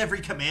obey his every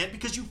command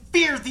because you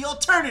fear the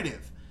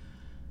alternative."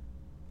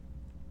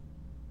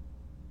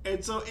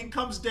 And so it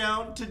comes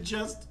down to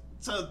just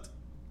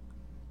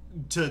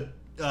to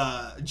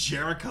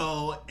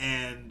Jericho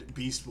and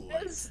Beast Boy.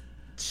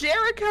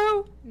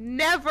 Jericho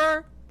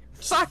never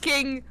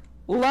fucking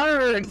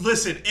learned.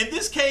 Listen, in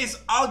this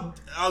case, I'll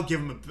give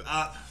him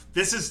a.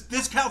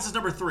 This counts as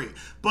number 3,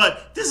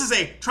 but this is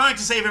a trying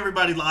to save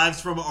everybody's lives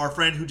from our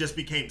friend who just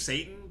became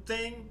Satan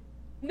thing.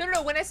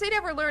 No. When I say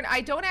never learn, I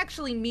don't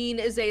actually mean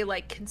as a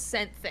like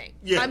consent thing.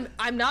 Yeah.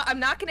 I'm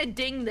not gonna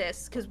ding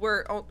this because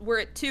we're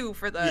at 2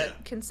 for the Yeah.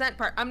 consent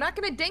part. I'm not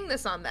gonna ding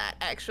this on that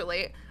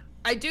actually.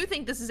 I do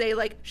think this is a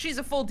like she's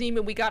a full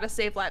demon. We gotta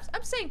save lives.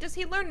 I'm saying does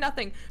he learn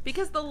nothing?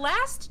 Because the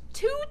last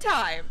 2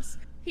 times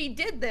he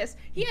did this,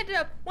 he ended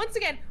up once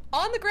again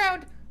on the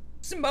ground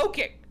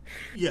smoking.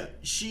 Yeah,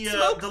 she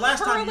Smoke the last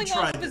time he curling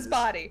tried off his this,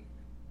 body.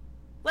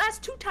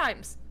 Last 2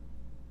 times.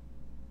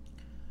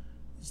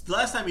 the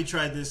last time he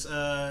tried this,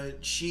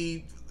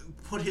 she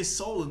put his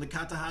soul in the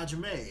Kata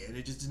Hajime, and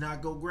it just did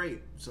not go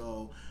great.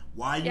 So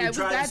why Yeah, you it was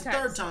try bad this a times.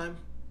 third time?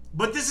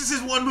 But this is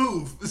his one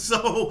move,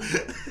 so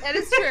That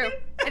is true.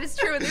 It is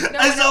true. And there's no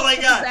that's one all else I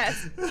to got.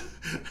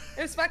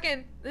 possess.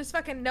 There's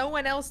fucking no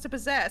one else to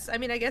possess. I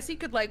mean, I guess he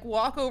could like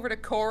walk over to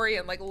Corey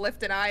and like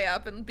lift an eye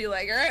up and be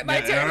like, "All right, my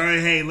Yeah, turn." all right,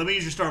 hey, let me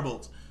use your star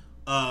bolts.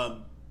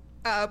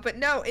 But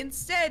no,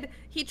 instead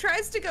he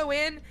tries to go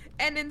in,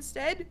 and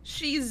instead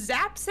she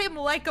zaps him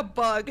like a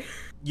bug.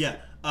 Yeah,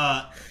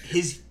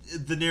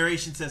 the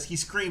narration says he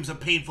screams a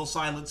painful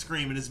silent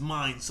scream and his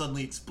mind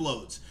suddenly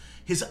explodes.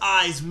 His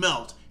eyes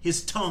melt,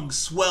 his tongue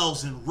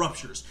swells and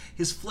ruptures,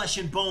 his flesh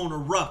and bone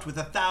erupt with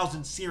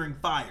 1,000 searing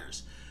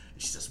fires.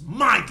 And she says,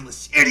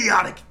 "Mindless,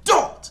 idiotic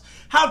dolt!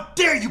 How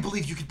dare you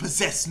believe you can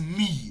possess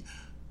me?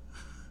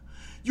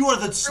 You are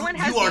Everyone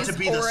has you are these to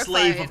be the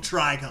slave of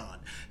horrified- Trigon.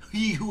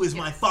 He who is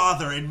my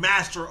father and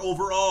master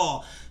over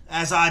all.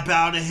 As I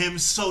bow to him,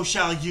 so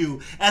shall you.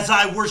 As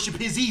I worship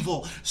his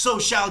evil, so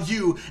shall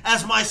you.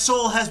 As my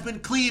soul has been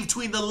cleaved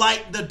between the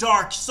light and the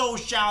dark, so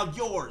shall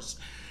yours.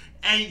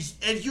 And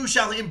you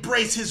shall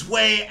embrace his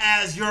way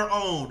as your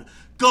own.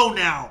 Go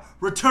now,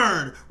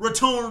 return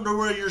to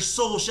where your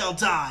soul shall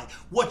die.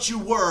 What you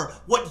were,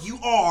 what you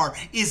are,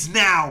 is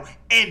now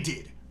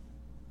ended.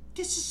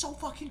 This is so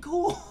fucking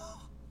cool.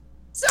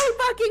 So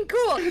fucking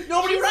cool.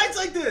 Nobody writes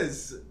like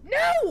this.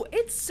 No,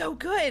 it's so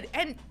good.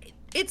 And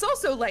it's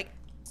also like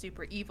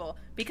super evil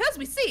because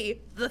we see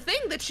the thing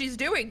that she's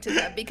doing to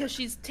them because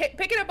she's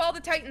picking up all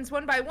the Titans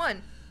one by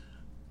one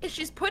is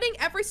she's putting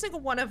every single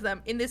one of them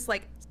in this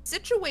like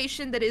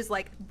situation that is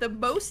like the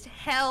most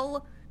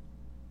hell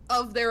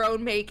of their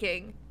own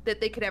making that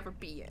they could ever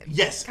be in.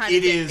 Yes, kind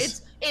of it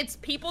is. It's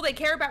people they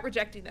care about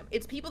rejecting them.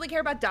 It's people they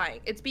care about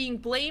dying. It's being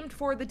blamed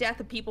for the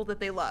death of people that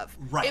they love.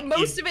 Right. And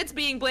most of it's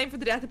being blamed for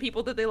the death of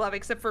people that they love,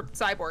 except for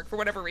Cyborg for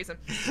whatever reason.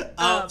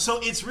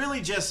 So it's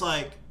really just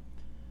like,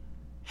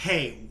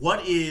 hey,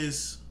 what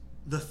is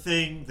the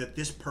thing that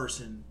this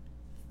person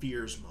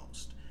fears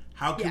most?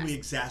 How can we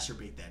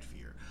exacerbate that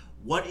fear?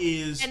 What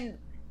is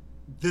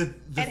the thing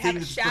have a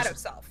that shadow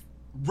self?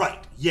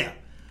 Right. Yeah.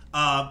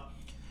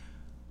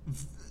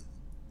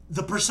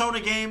 The Persona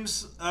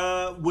games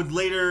would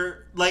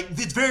later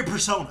it's very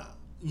Persona.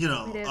 You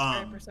know. It is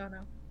very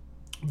Persona.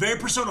 Very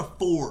Persona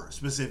 4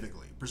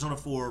 specifically. Persona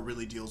 4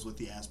 really deals with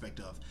the aspect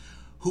of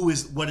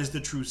what is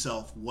the true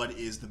self, what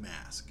is the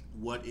mask,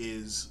 what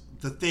is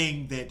the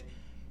thing that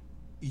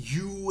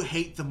you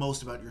hate the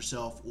most about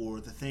yourself, or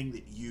the thing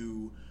that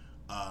you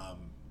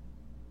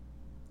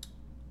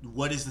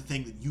what is the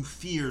thing that you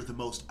fear the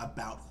most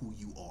about who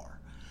you are.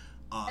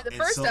 And the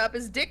first up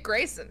is Dick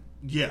Grayson.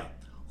 Yeah.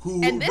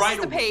 And this is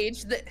the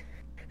page that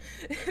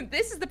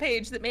this is the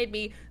page that made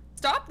me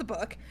stop the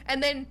book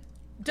and then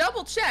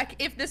double check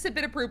if this had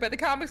been approved by the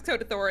Comics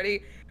Code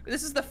Authority.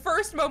 This is the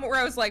first moment where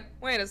I was like,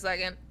 wait a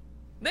second.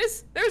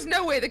 There's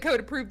no way the code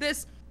approved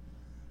this.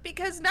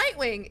 Because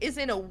Nightwing is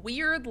in a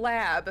weird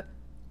lab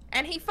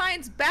and he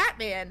finds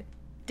Batman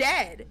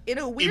dead in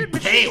a weird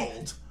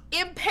machine.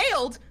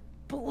 Impaled,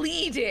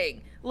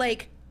 bleeding,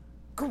 like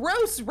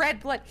gross red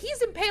blood.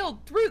 He's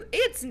impaled through.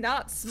 It's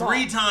not small.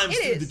 3 times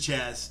through the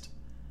chest.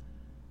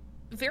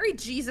 Very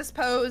Jesus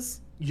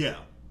pose. Yeah.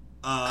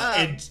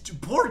 And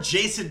poor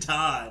Jason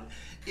Todd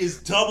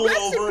is double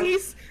rest over. In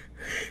peace.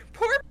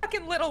 Poor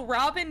fucking little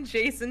Robin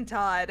Jason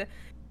Todd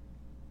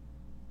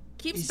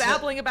keeps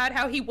babbling about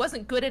how he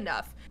wasn't good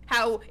enough.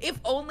 How if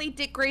only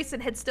Dick Grayson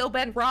had still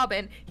been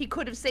Robin, he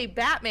could have saved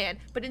Batman.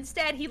 But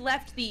instead, he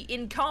left the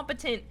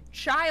incompetent,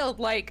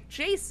 childlike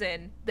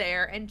Jason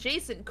there, and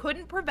Jason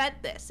couldn't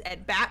prevent this,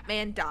 and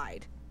Batman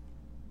died.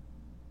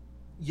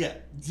 Yeah,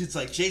 it's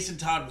like Jason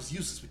Todd was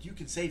useless, but you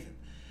can save him.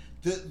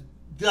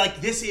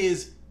 This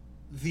is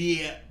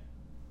the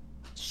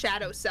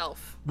shadow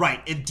self. Right,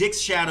 and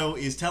Dick's shadow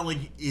is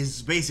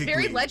basically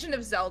very Legend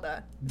of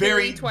Zelda,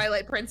 very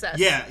Twilight Princess.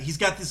 Yeah, he's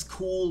got this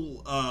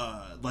cool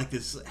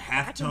this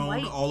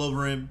halftone all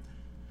over him,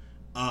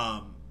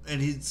 and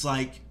it's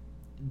like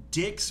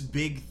Dick's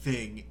big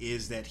thing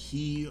is that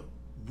he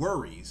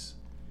worries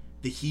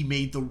that he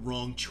made the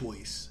wrong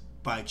choice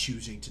by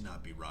choosing to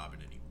not be Robin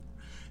anymore.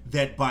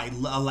 That by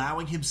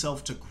allowing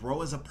himself to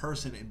grow as a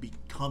person and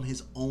become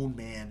his own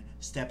man,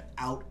 step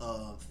out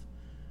of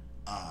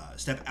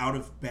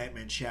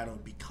Batman's shadow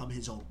and become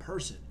his own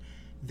person,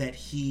 that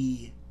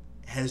he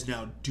has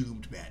now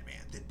doomed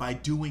Batman. That by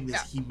doing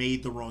this, he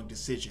made the wrong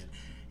decision,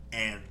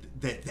 and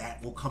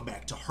that will come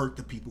back to hurt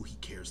the people he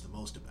cares the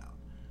most about.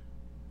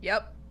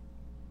 Yep.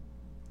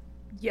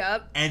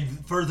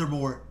 And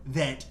furthermore,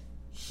 that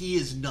he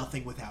is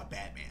nothing without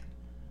Batman.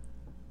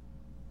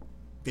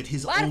 That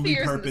his only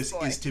purpose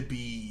is to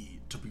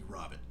be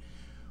Robin.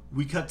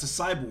 We cut to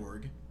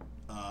Cyborg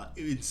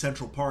in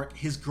Central Park.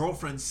 His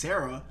girlfriend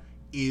Sarah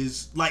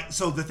is like,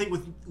 so the thing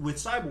with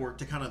Cyborg,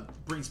 to kind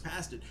of brings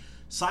past it,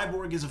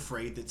 Cyborg is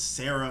afraid that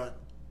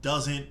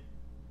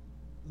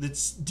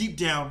that's deep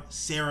down,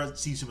 Sarah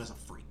sees him as a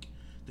freak.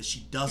 That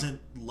she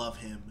doesn't love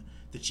him,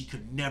 that she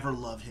could never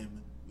love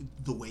him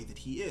the way that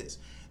he is.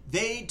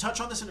 They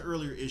touch on this in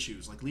earlier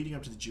issues, like leading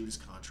up to the Judas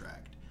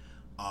Contract.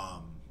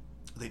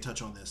 They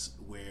touch on this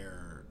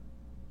where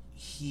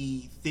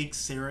he thinks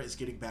Sarah is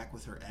getting back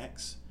with her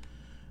ex.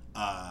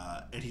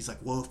 And he's like,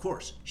 well, of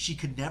course, she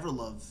could never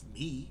love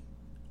me.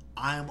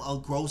 I'm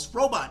a gross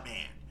robot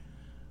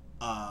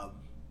man.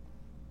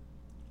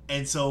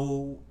 And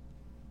so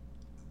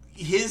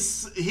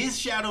his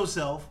shadow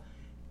self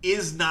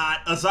is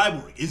not a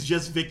cyborg. It's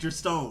just Victor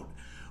Stone.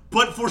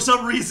 But for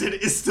some reason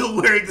is still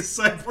wearing the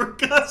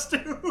cyborg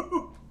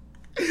costume.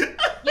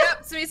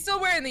 Yep, so he's still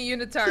wearing the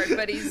unitard,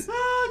 but he's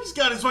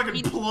got his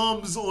fucking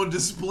plums on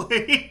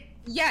display.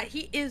 Yeah,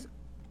 he is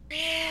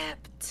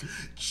ripped.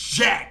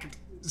 Jacked,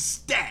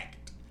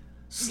 stacked,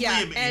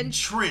 slim and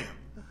trim.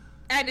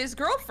 And his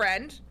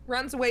girlfriend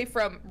runs away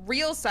from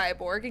real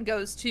Cyborg and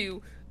goes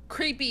to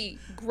creepy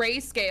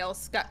grayscale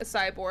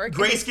Cyborg.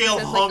 Grayscale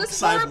hunk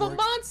this Cyborg. horrible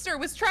monster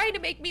was trying to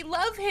make me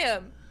love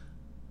him.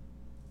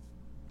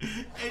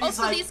 And he's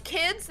Also, like, these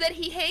kids that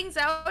he hangs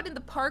out in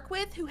the park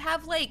with who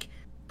have, like,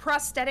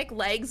 prosthetic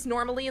legs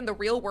normally in the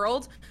real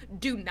world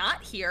do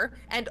not hear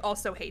and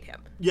also hate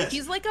him. Yes.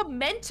 He's like a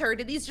mentor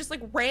to these just,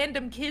 like,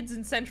 random kids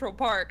in Central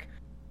Park.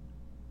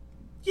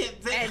 yeah,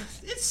 and-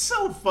 it's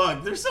so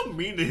fun. They're so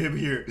mean to him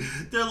here.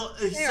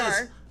 He says,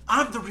 are.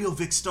 I'm the real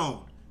Vic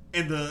Stone.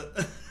 And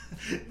the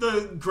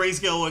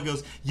grayscale one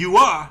goes, you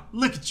are?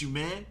 Look at you,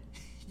 man.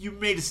 You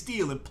made of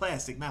steel and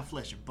plastic, not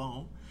flesh and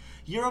bone.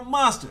 You're a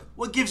monster.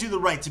 What gives you the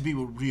right to be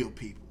with real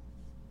people?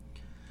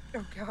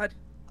 Oh, God.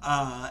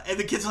 And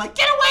the kids are like,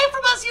 get away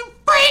from us, you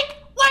freak!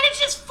 Why did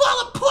you just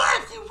fall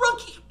apart,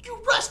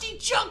 you rusty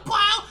junk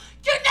pile?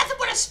 You're nothing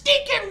but a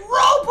stinking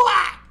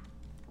robot!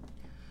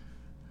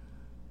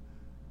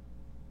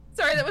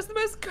 Sorry, that was the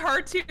most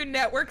Cartoon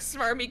Network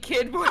smarmy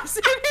kid voice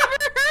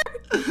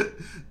I've ever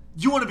heard.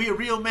 You want to be a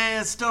real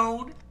man,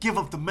 Stone? Give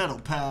up the metal,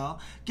 pal.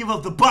 Give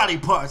up the body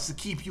parts to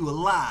keep you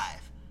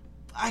alive.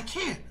 I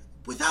can't.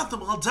 Without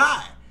them, I'll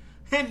die.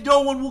 And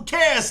no one will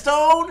care,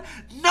 Stone!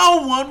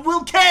 No one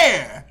will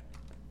care!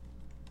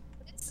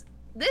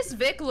 This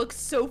Vic looks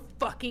so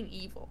fucking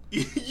evil.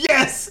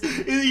 Yes!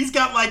 He's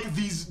got, like,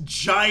 these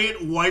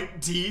giant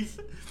white teeth.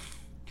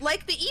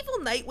 Like, the evil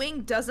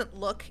Nightwing doesn't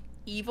look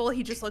evil,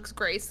 he just looks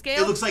grayscale.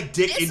 It looks like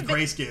Dick This in Vic-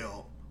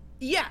 grayscale.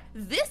 Yeah,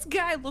 this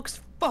guy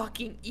looks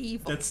fucking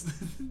evil. That's...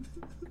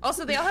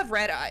 Also, they all have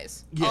red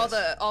eyes. Yes.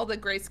 All the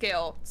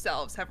grayscale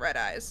selves have red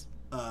eyes.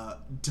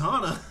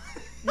 Donna...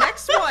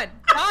 Next one,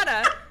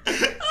 Donna.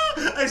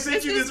 I sent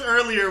This you is- this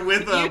earlier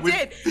with You with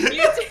did.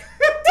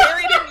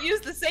 Terry didn't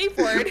use the safe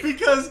word.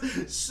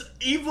 because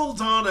evil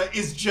Donna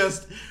is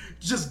just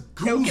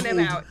Choking him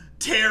goozled out.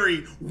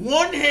 Terry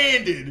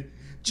one-handed,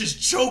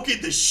 just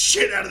choking the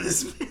shit out of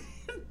this man.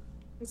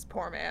 This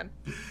poor man.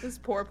 This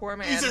poor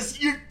man. He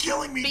says, "You're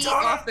killing me, Feet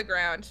Donna. off the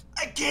ground.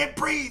 I can't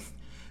breathe.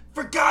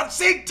 For God's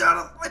sake,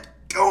 Donna, let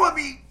go of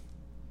me."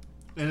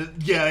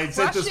 And yeah, I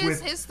sent this Crushes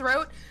with his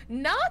throat,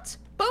 not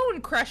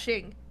bone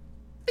crushing.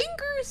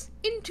 Fingers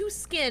into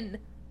skin.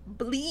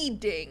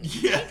 Bleeding.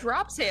 Yeah. He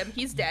drops him,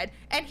 he's dead,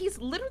 and he's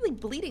literally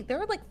bleeding. There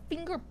are like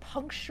finger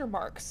puncture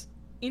marks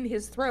in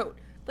his throat.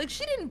 Like,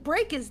 she didn't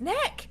break his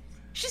neck.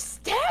 She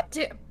stabbed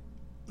him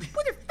with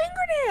her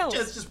fingernails.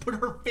 just put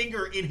her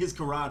finger in his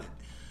carotid.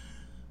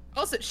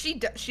 Also,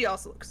 she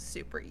also looks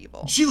super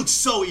evil. She looks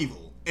so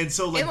evil, and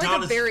so like In like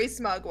Donna's a very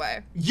smug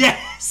way.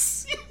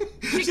 yes.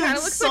 She kind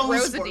of looks so like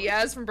Rosa smart.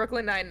 Diaz from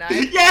Brooklyn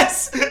Nine-Nine.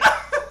 Yes.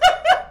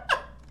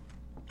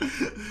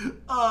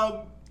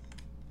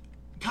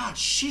 God,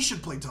 she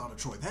should play Donna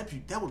Troy.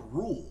 That would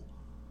rule.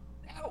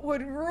 That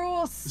would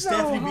rule so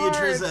Stephanie hard.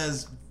 Beatriz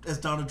as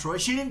Donna Troy.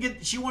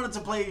 She wanted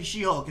to play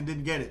She-Hulk and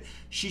didn't get it.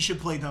 She should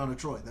play Donna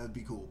Troy. That'd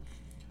be cool.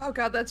 Oh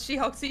god, that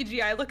She-Hulk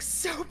CGI looks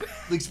so bad.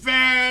 Looks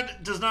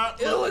bad. Does not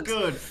It look looks-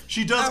 good.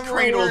 She does I'm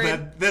cradle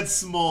worried. that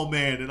small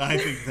man, and I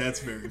think that's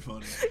very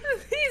funny.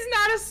 He's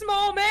not a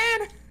small man.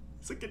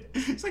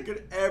 He's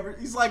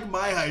like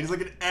my height. He's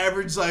like an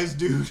average sized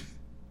dude.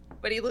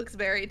 But he looks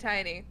very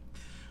tiny.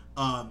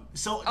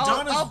 So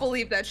I'll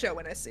believe that show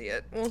when I see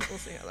it. We'll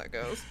see how that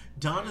goes.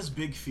 Donna's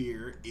big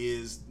fear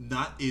is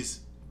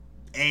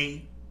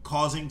A,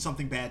 causing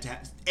something bad to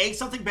happen.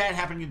 Something bad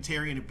happening to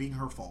Terry and it being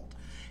her fault.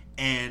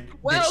 And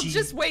Well,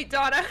 just wait,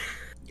 Donna.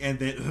 And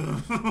then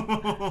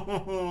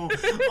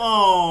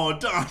oh,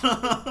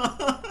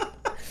 Donna.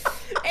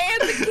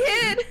 And the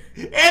kid.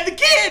 And the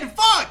kid,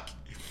 fuck.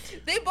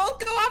 They both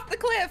go off the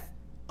cliff.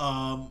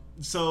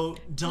 So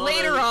Donna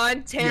Later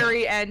on,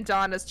 Terry and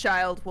Donna's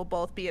child will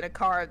both be in a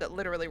car that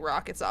literally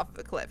rockets off of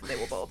a cliff. They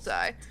will both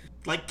die.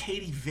 like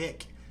Katie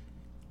Vick.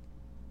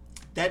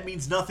 That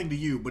means nothing to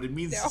you, but it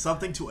means No.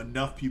 something to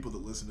enough people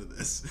that listen to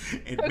this.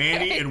 And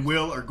Manny and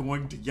Will are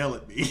going to yell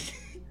at me.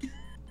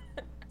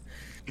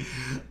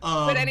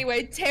 But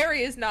anyway,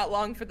 Terry is not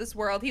long for this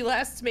world. He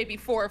lasts maybe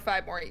 4 or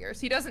 5 more years.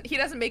 He doesn't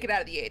make it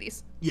out of the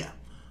 80s. Yeah.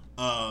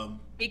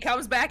 He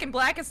comes back in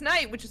Blackest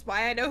Night, which is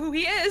why I know who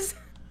he is.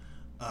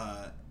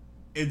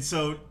 And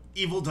so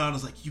Evil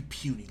Donna's like, you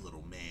puny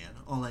little man.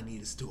 All I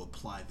need is to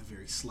apply the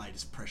very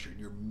slightest pressure and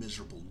your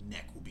miserable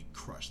neck will be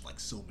crushed like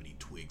so many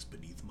twigs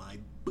beneath my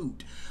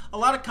boot. A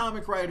lot of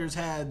comic writers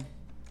had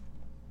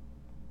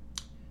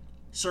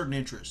certain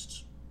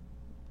interests.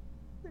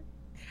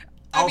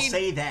 I'll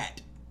say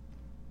that.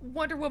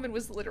 Wonder Woman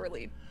was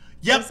literally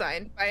Yep.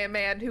 designed by a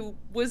man who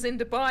was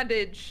into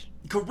bondage.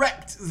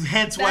 Correct.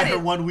 Hence That why her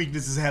is- one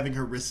weakness is having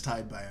her wrist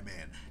tied by a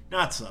man.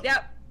 Not so.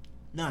 Yep.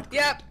 Not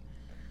great.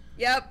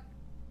 Yep.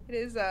 It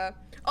is,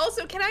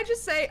 Also, can I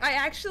just say, I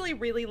actually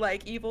really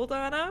like Evil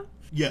Donna.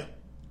 Yeah.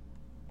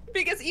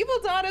 Because Evil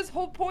Donna's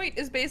whole point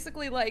is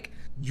basically like,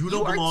 You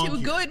don't are belong too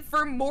here." good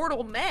for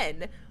mortal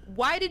men.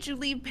 Why did you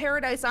leave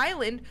Paradise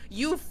Island,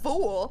 you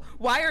fool?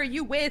 Why are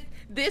you with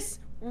this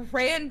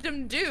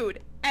random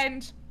dude?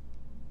 And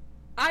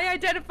I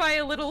identify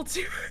a little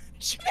too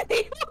much with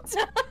Evil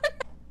Donna.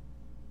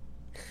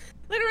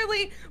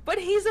 Literally, but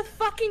he's a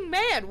fucking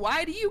man.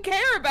 Why do you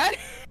care about it?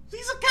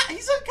 He's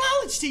a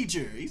college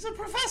teacher. He's a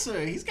professor.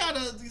 He's got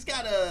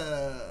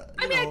a.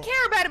 I mean, I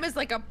care about him as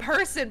like a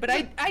person, but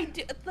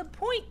the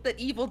point that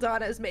Evil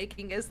Donna is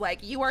making is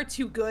like, you are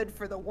too good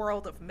for the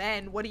world of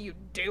men. What are you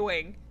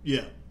doing?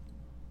 Yeah.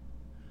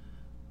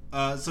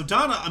 So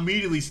Donna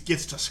immediately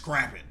gets to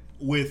scrapping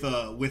with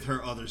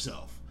her other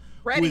self,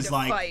 Ready to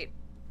fight.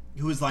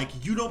 Who is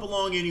like, you don't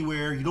belong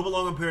anywhere. You don't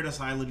belong on Paradise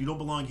Island. You don't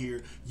belong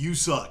here. You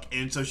suck.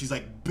 And so she's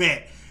like,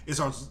 bet.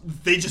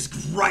 They just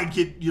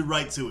get you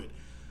right to it.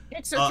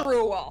 Kicks her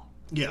through a wall.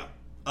 Yeah.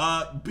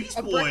 Beast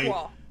A Boy, brick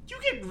wall. you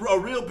get a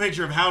real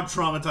picture of how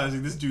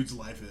traumatizing this dude's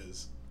life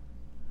is.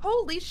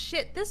 Holy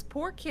shit, this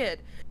poor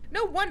kid.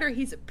 No wonder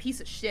he's a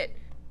piece of shit.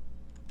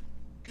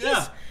 Yeah.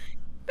 He's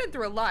been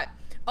through a lot.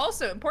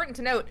 Also, important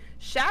to note,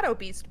 Shadow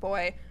Beast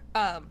Boy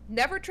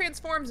never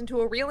transforms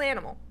into a real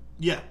animal.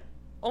 Yeah.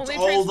 Only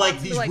it's all transforms like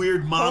into, these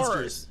weird monsters.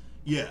 horrors.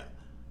 Yeah.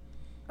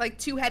 Like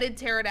two-headed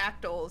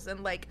pterodactyls and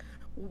like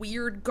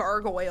weird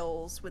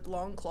gargoyles with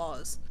long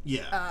claws.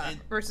 Yeah.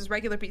 Versus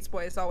regular Beast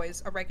Boy is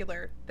always a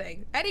regular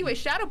thing. Anyway,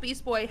 Shadow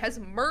Beast Boy has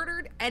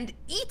murdered and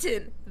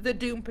eaten the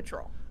Doom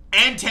Patrol.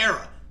 And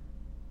Terra.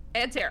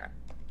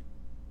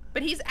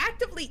 But he's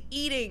actively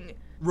eating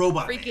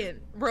Robot freaking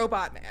Man.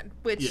 Robot Man,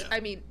 which, Yeah. I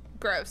mean,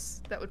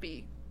 gross. That would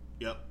be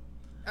Yep.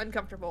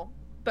 uncomfortable.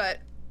 But,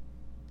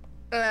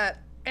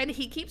 and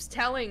he keeps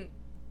telling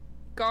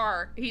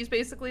Gar, he's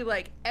basically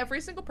like,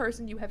 every single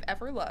person you have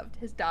ever loved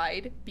has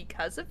died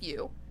because of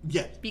you.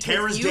 Yeah. Because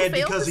Terra's you dead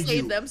failed because to of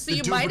save you. them, so The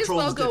you Doom might as Patrol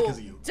well is dead go 'cause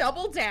of you.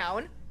 double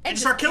down and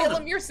start just killing kill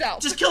them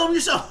yourself. Just kill them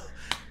yourself.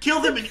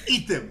 Kill them and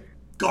eat them.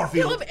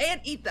 Garfield. Kill them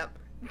and eat them.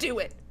 Do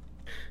it.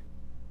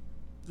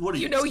 What are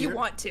you You know scared? you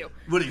want to.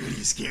 What are you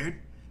scared?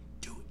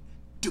 Do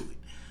it. Do it.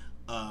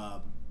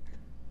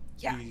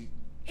 Yeah.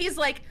 He's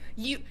like,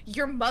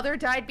 your mother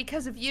died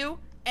because of you,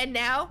 and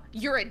now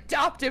your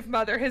adoptive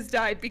mother has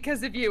died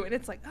because of you. And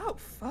it's like, oh,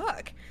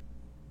 fuck.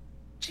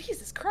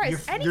 Jesus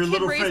Christ. Any your kid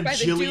little raised friend by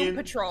the Jillian- Doom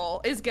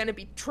Patrol is going to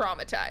be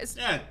traumatized.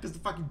 Yeah, because the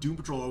fucking Doom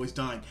Patrol are always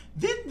dying.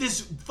 Then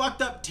this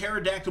fucked up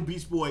pterodactyl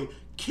Beast Boy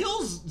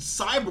kills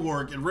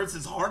Cyborg and rips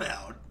his heart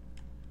out.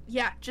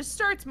 Yeah, just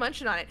starts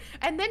munching on it.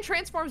 And then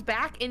transforms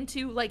back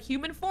into, like,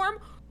 human form,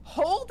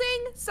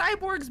 holding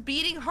Cyborg's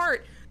beating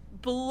heart,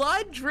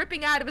 blood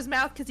dripping out of his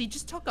mouth because he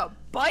just took a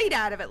bite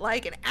out of it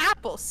like an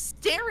apple,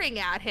 staring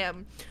at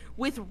him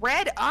with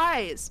red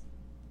eyes.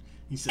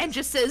 He says, And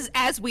just says,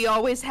 as we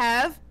always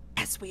have,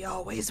 as we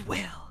always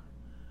will.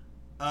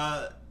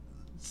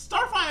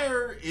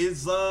 Starfire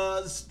is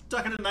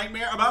stuck in a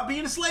nightmare about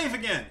being a slave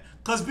again.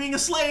 Because being a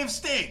slave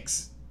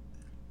stinks.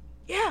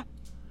 Yeah.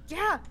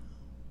 Yeah.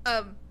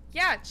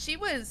 Yeah, she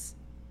was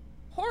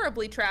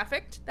horribly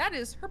trafficked. That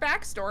is her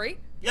backstory.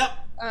 Yep.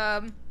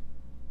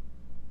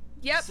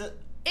 Yep. So-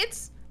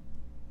 It's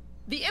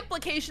the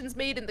implications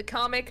made in the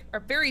comic are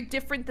very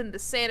different than the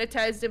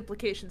sanitized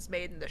implications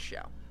made in the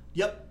show.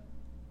 Yep.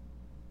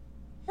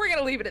 We're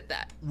gonna leave it at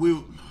that.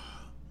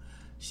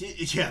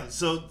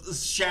 So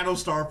Shadow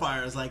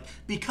Starfire is like,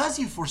 because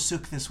you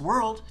forsook this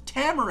world,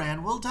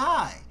 Tamaran will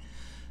die.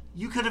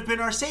 You could have been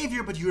our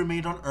savior, but you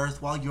remained on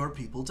Earth while your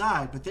people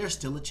died. But there's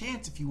still a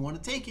chance if you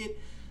want to take it.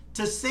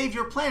 To save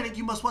your planet,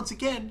 you must once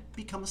again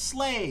become a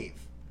slave.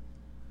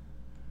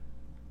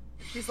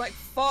 She's like,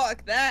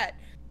 fuck that.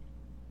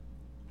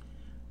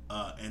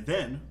 And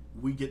then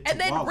we get to And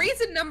then Wally.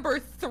 reason number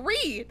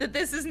 3 that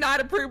this is not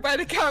approved by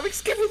the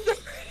comics. Give me the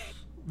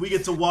We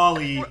get to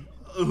Wally,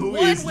 who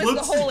 1 is was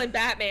the hole in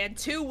Batman.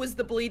 2 was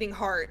the bleeding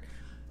heart.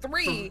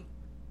 3.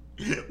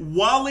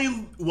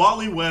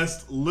 Wally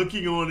West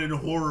looking on in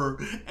horror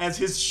as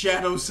his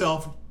shadow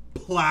self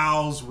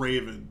plows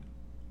Raven.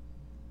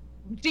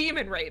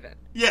 Demon Raven.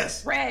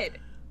 Yes. Red.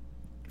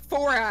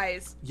 4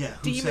 eyes. Yeah,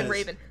 who Demon says,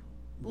 Raven.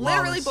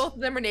 Literally, Wallace- both of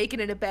them are naked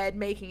in a bed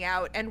making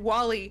out, and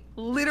Wally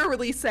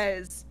literally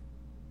says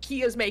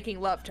he is making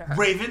love to her.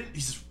 Raven,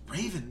 he says,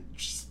 Raven,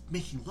 she's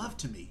making love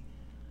to me.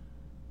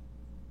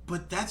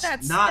 But that's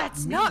That's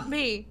not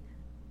me.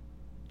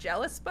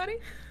 Jealous, buddy?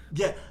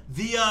 Yeah,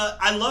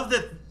 I love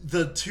that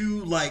the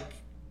two like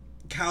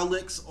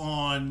cowlicks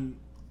on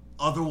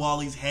other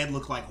Wally's head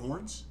look like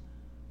horns.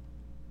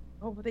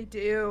 Oh, they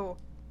do.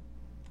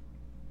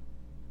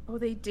 Oh,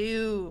 they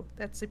do.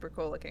 That's super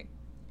cool looking.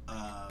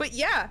 But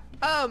yeah,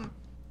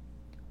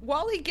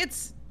 Wally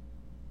gets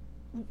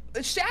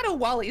Shadow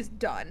Wally's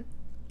done.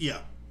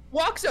 Yeah.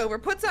 Walks over,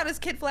 puts on his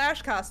Kid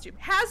Flash costume,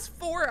 has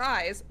 4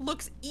 eyes,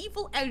 looks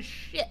evil as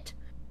shit.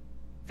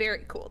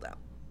 Very cool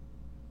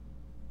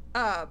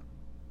though.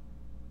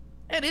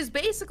 And is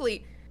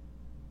basically,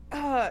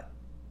 okay,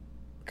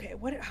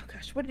 what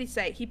did he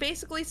say? He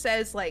basically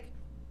says, like,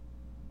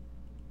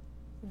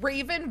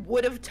 Raven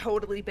would have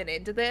totally been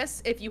into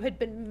this if you had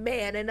been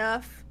man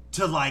enough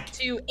To like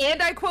to,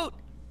 and I quote,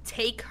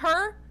 take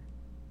her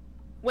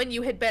when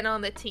you had been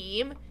on the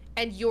team,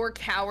 and your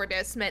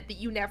cowardice meant that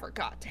you never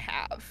got to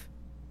have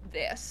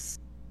this.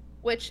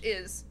 Which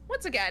is,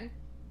 once again,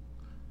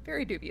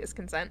 very dubious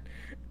consent.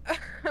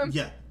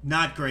 yeah,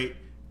 not great.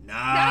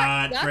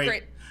 Not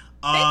great.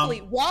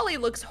 Thankfully, Wally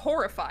looks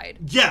horrified.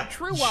 Yeah.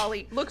 True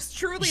Wally looks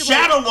truly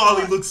Shadow like,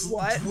 Wally looks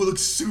what?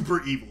 looks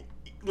super evil.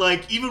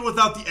 Like, even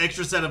without the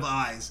extra set of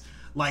eyes,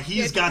 like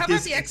he's got how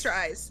this. about the extra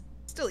eyes?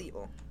 Still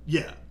evil.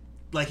 Yeah,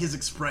 like his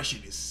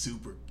expression is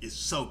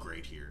so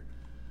great here.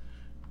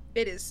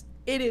 It is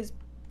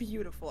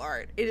beautiful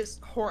art. It is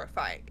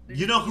horrifying.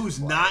 You know who's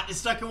not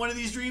stuck in one of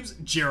these dreams?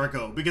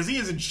 Jericho, because he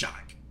is in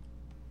shock.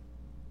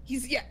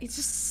 He's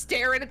just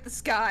staring at the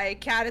sky,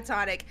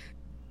 catatonic.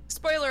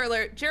 Spoiler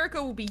alert,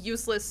 Jericho will be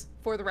useless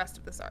for the rest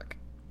of this arc.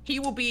 He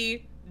will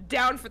be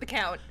down for the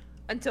count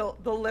until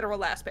the literal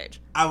last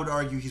page. I would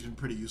argue he's been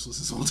pretty useless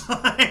this whole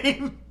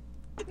time.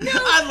 No,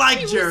 I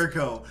like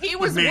Jericho. He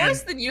was but man,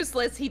 worse than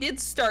useless. He did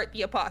start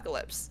the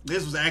apocalypse.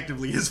 This was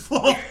actively his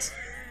fault.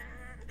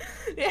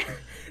 Yeah,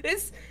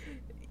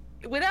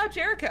 without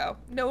Jericho,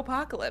 no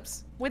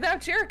apocalypse.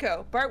 Without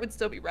Jericho, Bart would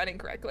still be running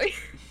correctly.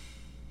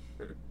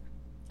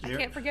 I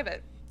can't forgive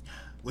it.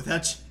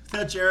 Without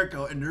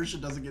Jericho, Inertia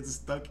doesn't get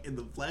stuck in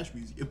the Flash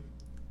Museum.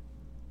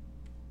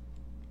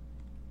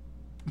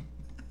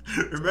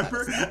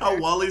 Remember how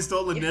Wally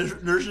stole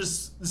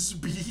Inertia's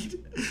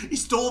speed? He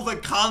stole the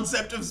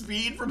concept of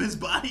speed from his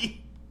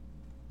body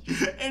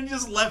and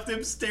just left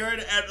him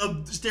staring at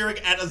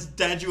a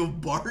statue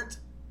of Bart.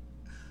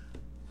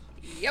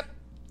 Yep.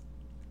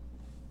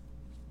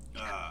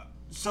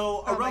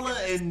 So Arella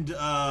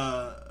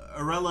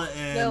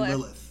and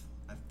Lilith.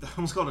 I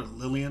almost called her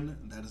Lillian.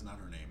 That is not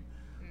her name.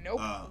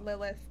 Nope.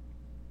 Lilith.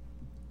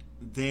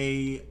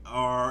 They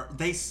are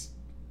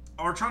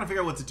trying to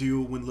figure out what to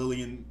do when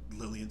Lillian.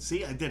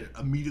 See, I did it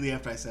immediately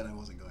after I said I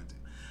wasn't going to.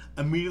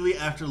 Immediately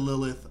after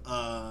Lilith.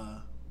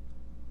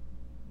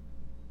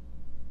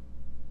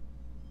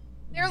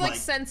 They're like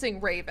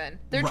sensing Raven.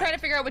 They're trying to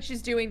figure out what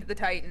she's doing to the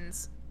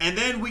Titans. And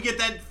then we get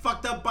that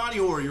fucked up body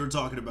horror you were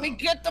talking about. We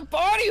get the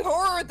body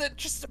horror that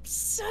just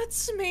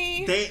upsets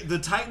me. The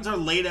Titans are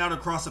laid out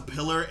across a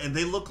pillar, and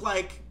they look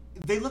like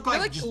they're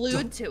like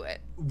glued to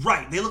it.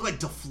 Right, they look like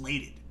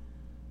deflated.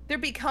 They're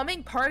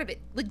becoming part of it,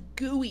 like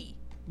gooey.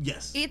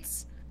 Yes.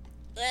 It's.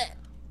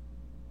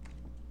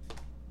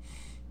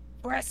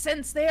 For a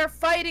sense, they are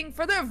fighting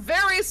for their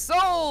very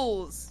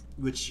souls.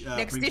 Which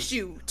next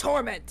issue,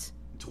 Torment.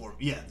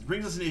 It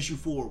brings us an issue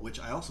 4, which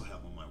I also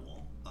have on my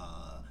wall.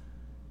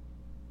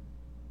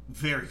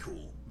 Very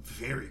cool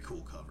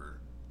cover.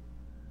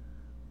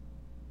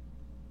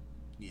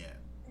 Yeah.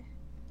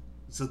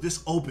 So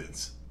this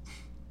opens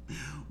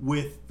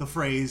with the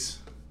phrase,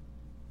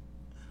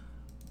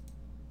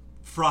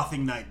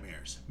 frothing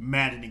nightmares,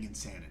 maddening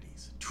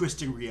insanities,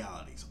 twisting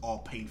realities, all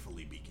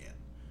painfully begin.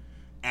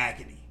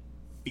 Agony,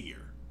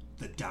 fear,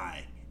 the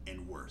dying,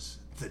 and worse,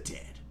 the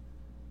dead.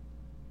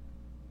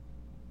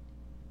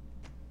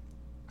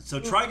 So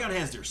Trigon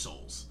has their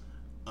souls.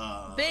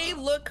 They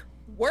look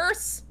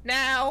worse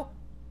now.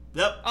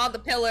 Yep. On the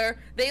pillar.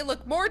 They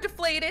look more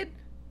deflated.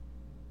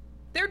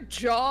 Their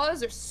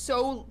jaws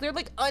are they're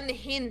like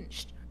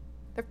unhinged.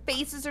 Their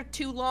faces are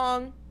too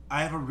long.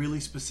 I have a really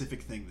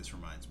specific thing this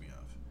reminds me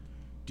of.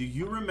 Do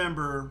you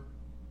remember,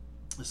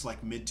 it's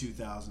like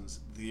mid-2000s,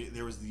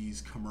 there was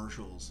these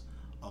commercials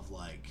of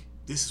like,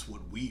 this is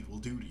what weed will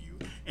do to you.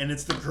 And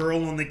it's the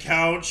girl on the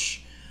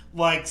couch,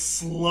 like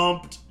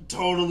slumped,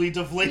 totally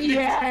deflated.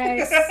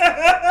 Yes.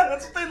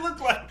 That's what they look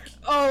like.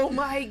 Oh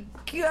my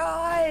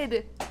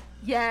god.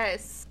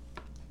 Yes.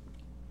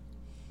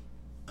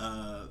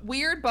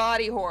 Weird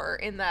body horror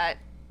in that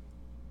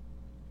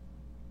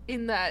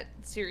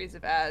series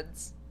of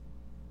ads.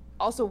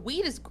 Also,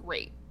 weed is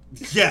great.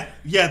 Yeah,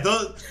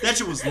 that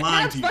shit was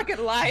lying to you.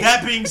 Fucking lying.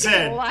 That being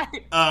said,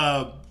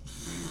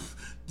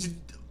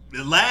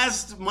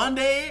 last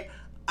Monday,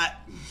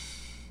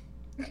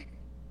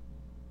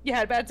 You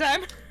had a bad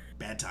time?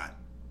 Bad time.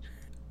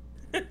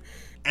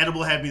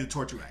 Edible had me the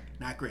torture rack.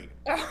 Not great.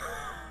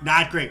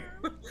 Not great.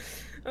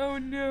 Oh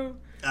no.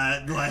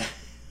 Not fun.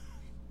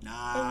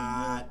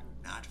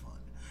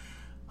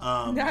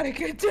 Not a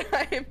good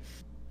time.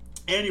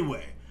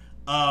 Anyway,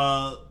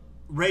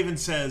 Raven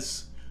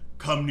says,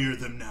 "Come near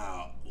them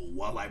now,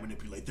 while I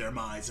manipulate their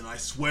minds, and I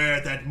swear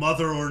that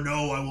mother or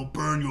no, I will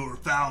burn your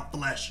foul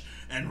flesh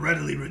and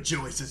readily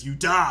rejoice as you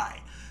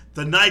die.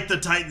 The night the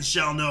Titans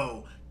shall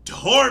know,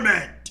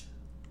 torment."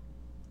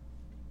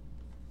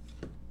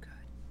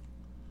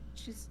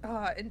 She's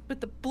and with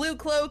the blue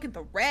cloak and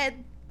the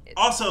red.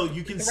 Also,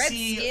 you can the red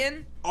see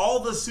skin. all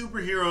the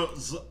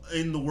superheroes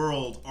in the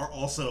world are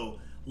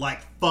also like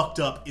fucked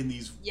up in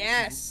these.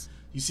 Yes.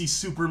 You see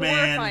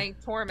Superman, horrifying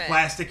torment.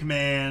 Plastic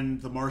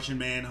Man, the Martian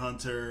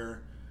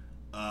Manhunter.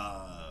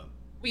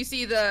 We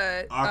see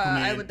the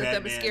Aquaman, Island of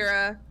Batman.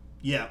 Themyscira.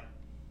 Yeah.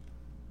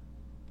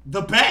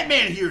 The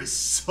Batman here is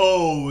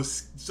so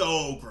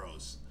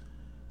gross.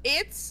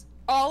 It's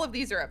all of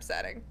these are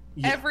upsetting.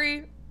 Yeah.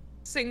 Every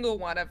single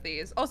one of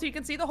these. Also, you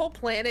can see the whole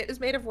planet is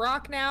made of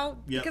rock now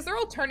because they're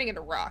all turning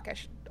into rock. I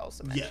should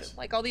also mention,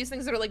 like all these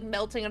things that are like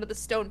melting under the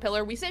stone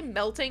pillar. We say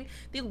melting;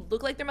 they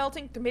look like they're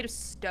melting. They're made of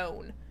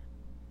stone.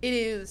 It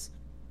is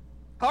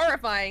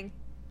horrifying.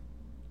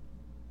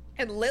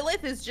 And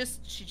Lilith is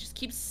she just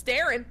keeps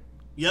staring.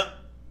 Yep.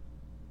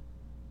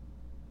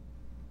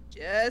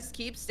 Just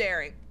keep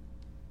staring.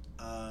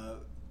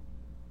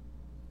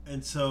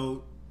 And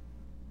so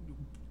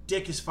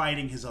Dick is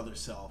fighting his other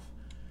self.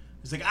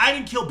 He's like, I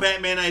didn't kill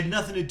Batman. I had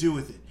nothing to do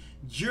with it.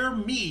 You're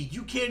me.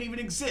 You can't even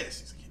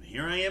exist. He's like,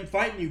 here I am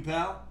fighting you,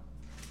 pal.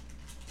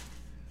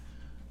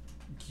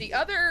 The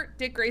other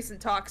Dick Grayson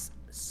talks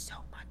so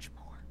much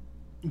more.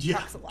 Yeah,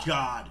 Talks a lot.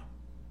 God.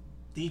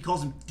 I think he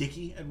calls him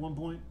Dickie at one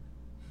point.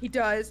 He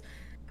does.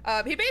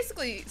 He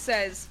basically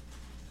says,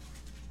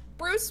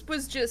 Bruce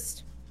was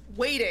just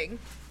waiting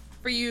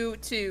for you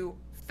to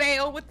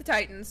fail with the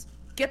Titans,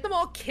 get them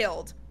all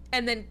killed,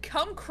 and then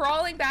come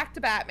crawling back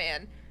to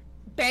Batman,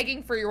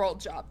 begging for your old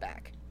job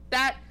back.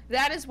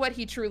 That is what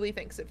he truly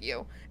thinks of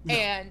you. No.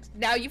 And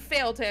now you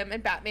failed him,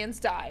 and Batman's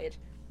died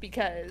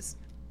because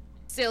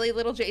silly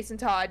little Jason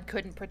Todd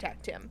couldn't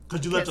protect him.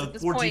 Because you left a at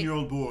this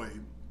 14-year-old boy.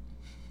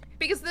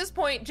 Because at this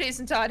point,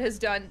 Jason Todd has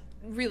done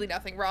really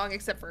nothing wrong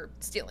except for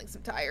stealing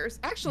some tires.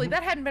 Actually,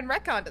 that hadn't been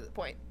retconned at the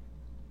point.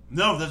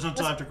 No, that's not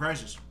until after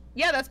Crisis.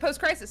 Yeah, that's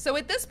post-Crisis. So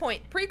at this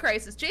point,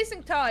 pre-Crisis,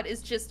 Jason Todd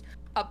is just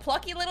a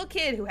plucky little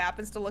kid who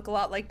happens to look a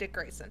lot like Dick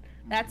Grayson.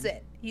 That's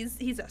it.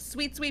 He's a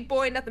sweet, sweet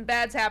boy. Nothing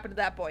bad's happened to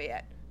that boy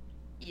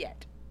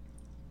yet.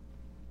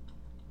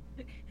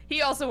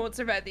 He also won't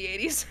survive the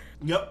 80s.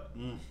 Yep.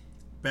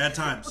 Bad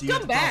times. So you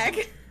Come have to back.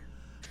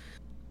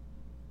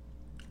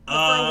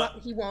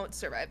 He He won't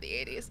survive the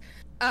 80s.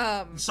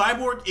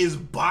 Cyborg is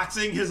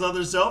boxing his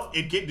other self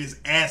and getting his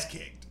ass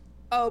kicked.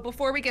 Oh,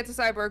 before we get to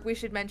Cyborg, we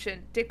should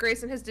mention Dick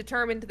Grayson has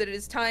determined that it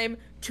is time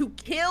to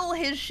kill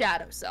his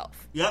shadow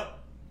self. Yep.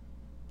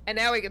 And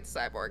now we get to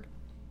Cyborg.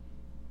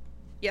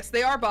 Yes,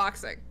 they are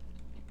boxing.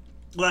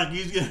 Like,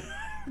 he's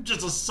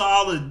just a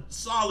solid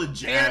Bare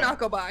jab.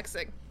 knuckle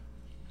boxing.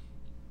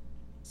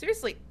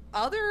 Seriously,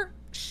 other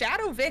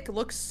Shadow Vic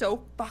looks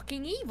so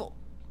fucking evil.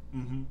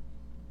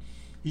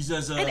 He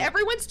says, And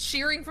everyone's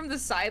cheering from the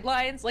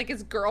sidelines, like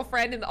his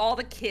girlfriend and all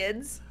the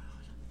kids.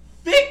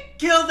 Vic,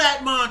 kill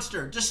that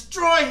monster!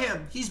 Destroy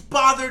him! He's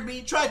bothered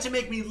me, tried to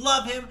make me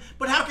love him,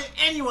 but how can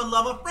anyone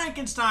love a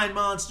Frankenstein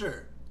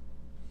monster?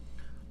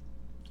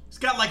 He's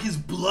got, like, his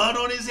blood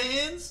on his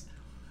hands.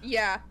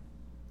 Yeah.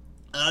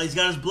 He's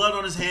got his blood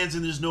on his hands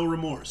and there's no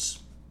remorse.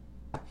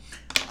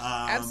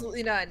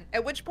 Absolutely none.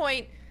 At which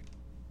point,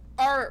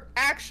 our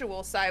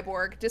actual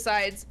Cyborg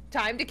decides,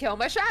 time to kill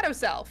my shadow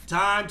self.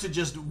 Time to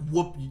just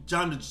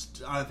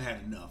I've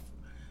had enough.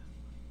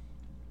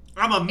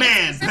 I'm a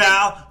man,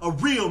 pal. A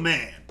real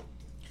man.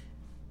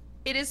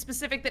 It is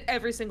specific that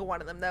every single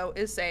one of them, though,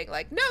 is saying,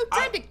 like, no,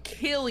 time to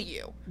kill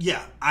you.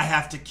 Yeah, I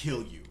have to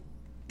kill you.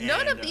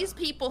 None And, of these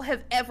people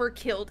have ever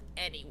killed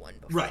anyone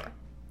before. Right.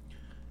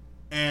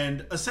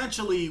 And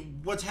essentially,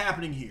 what's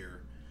happening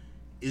here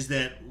is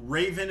that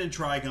Raven and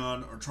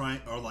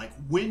Trigon are like,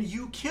 when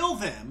you kill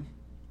them,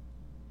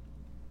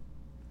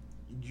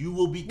 you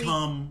will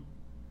become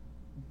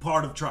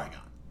part of Trigon.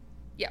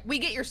 Yeah, we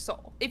get your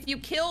soul. If you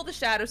kill the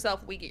shadow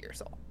self, we get your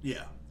soul.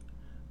 Yeah.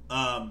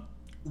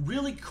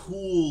 Really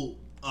cool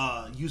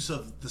use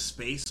of the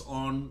space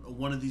on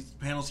one of these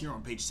panels here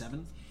on page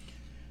 7,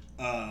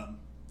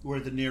 where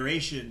the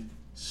narration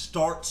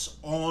starts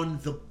on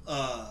the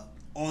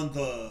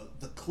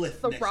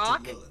cliff The next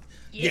rock? to Lilith.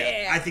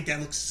 Yeah. I think that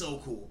looks so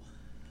cool.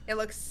 It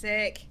looks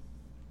sick.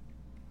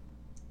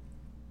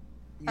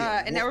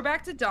 Yeah, And now we're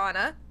back to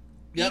Donna.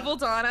 Yep. Evil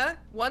Donna,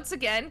 once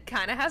again,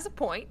 kind of has a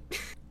point.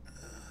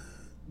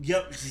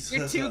 Yep.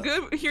 You're too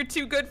good. You're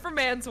too good for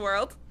man's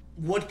world.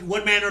 What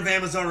manner of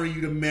Amazon are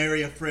you to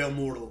marry a frail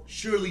mortal?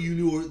 Surely you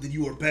knew that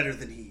you are better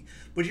than he.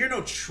 But you're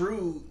no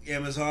true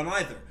Amazon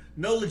either.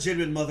 No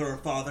legitimate mother or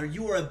father.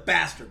 You are a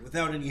bastard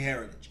without any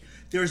heritage.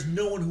 There is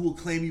no one who will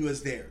claim you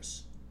as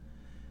theirs.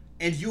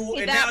 And you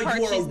and that now part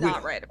you are a she's widow.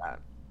 not right about.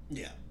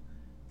 Yeah.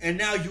 And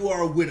now you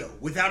are a widow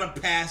without a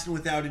past and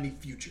without any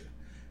future.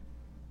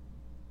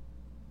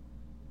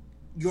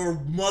 Your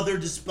mother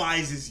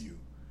despises you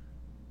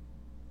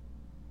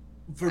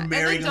for And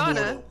marrying then a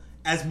Donna- mortal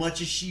as much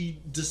as she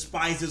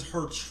despises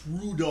her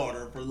true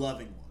daughter for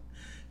loving one.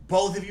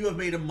 Both of you have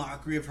made a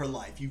mockery of her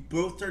life. You've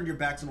both turned your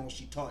backs on all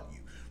she taught you.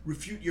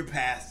 Refute your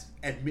past,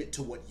 admit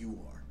to what you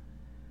are.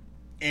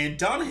 And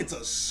Donna hits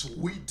a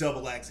sweet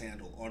double axe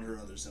handle on her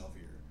other self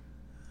here.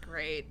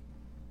 Great.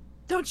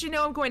 Don't you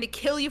know I'm going to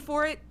kill you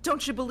for it?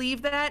 Don't you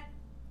believe that?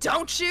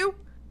 Don't you?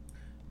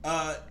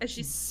 As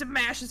she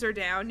smashes her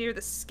down near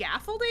the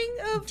scaffolding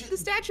of the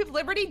Statue of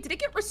Liberty. Did it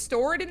get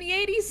restored in the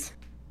 80s?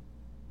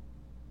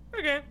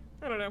 Okay,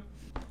 I don't know.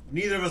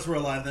 Neither of us were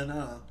alive then.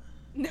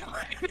 No,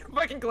 I have no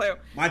fucking clue.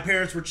 My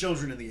parents were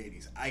children in the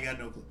 80s. I got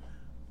no clue.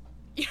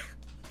 It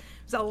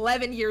was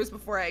 11 years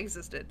before I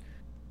existed.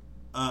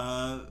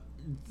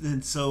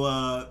 And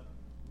so,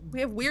 We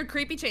have weird,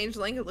 creepy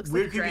changeling who looks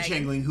weird like a creepy dragon.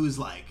 changeling who's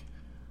like,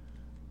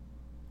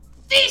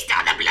 Feast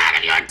on the blood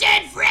of your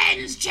dead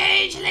friends,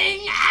 changeling.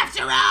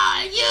 After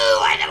all, you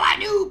are the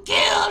one who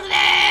killed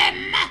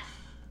them.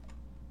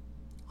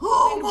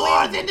 Who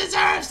more than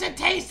deserves to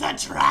taste the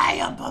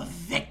triumph of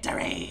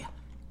victory?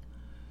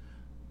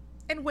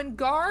 And when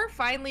Gar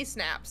finally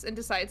snaps and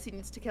decides he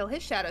needs to kill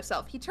his shadow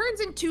self, he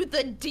turns into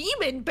the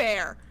demon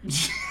bear.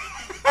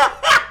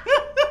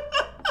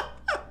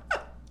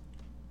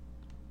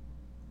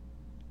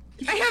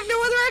 I have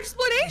no other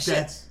explanation.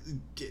 That's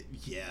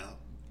yeah.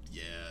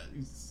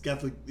 It's got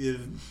the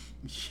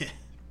yeah.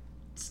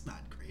 It's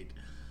not great.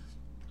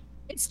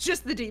 It's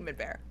just the demon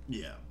bear.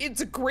 Yeah.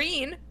 It's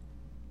green,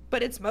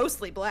 but it's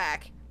mostly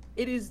black.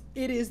 It is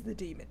the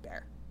demon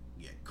bear.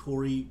 Yeah.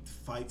 Corey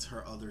fights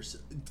her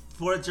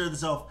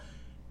herself,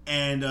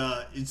 and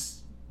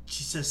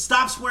she says,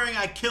 "Stop swearing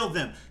I killed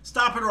them.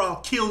 Stop it or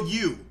I'll kill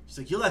you." She's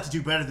like, "You'll have to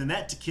do better than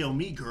that to kill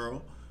me,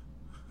 girl."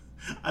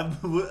 I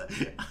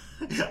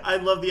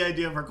love the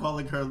idea of her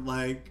calling her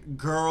like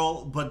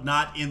girl, but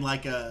not in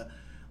like a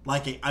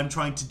I'm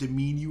trying to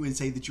demean you and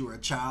say that you are a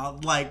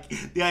child. Like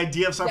the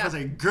idea of Starfire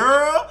saying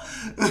girl.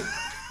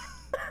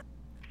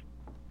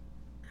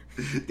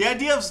 The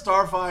idea of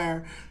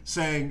Starfire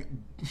saying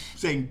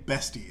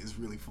bestie is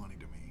really funny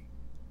to me.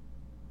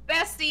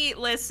 Bestie,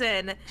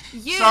 listen.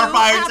 You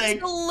Starfire saying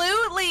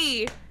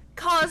absolutely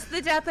caused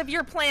the death of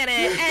your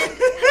planet, and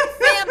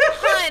Sam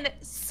Hun,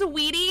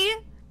 sweetie.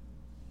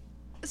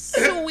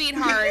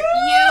 Sweetheart,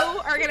 you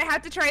are gonna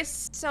have to try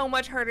so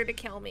much harder to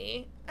kill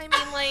me. I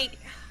mean, like,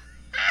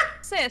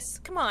 sis,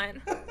 come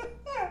on.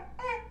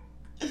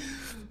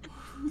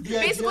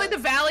 Basically the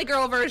Valley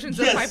Girl versions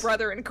of my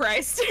brother in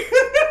Christ.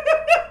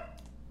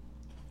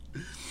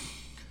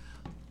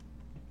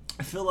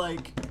 I feel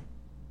like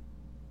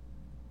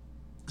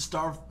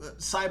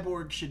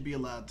Cyborg should be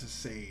allowed to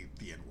say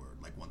the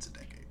N-word like once a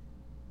decade.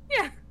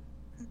 Yeah.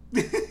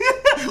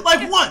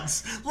 like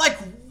once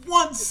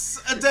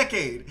a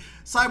decade.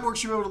 Cyborg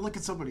should be able to look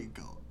at somebody and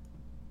go,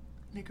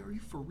 "Nigga, are you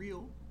for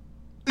real?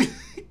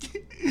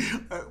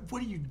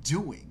 What are you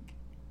doing?"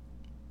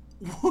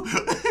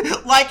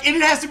 Like, and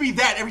it has to be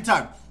that every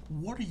time.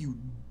 What are you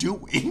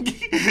doing?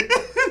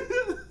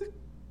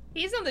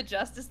 He's on the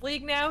Justice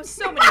League now.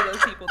 So many of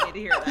those people need to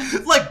hear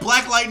that. Like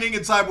Black Lightning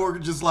and Cyborg are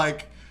just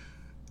like.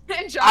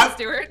 And John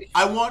Stewart.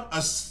 I want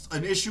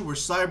an issue where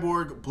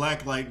Cyborg,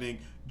 Black Lightning,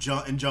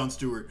 and John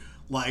Stewart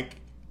like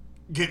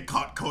get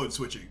caught code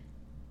switching.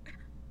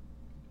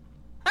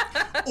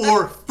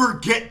 Or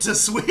forget to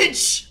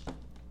switch.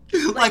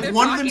 Like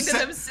one of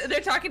them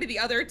they're talking to the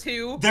other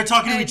two. They're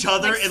talking to each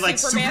other, and like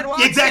Superman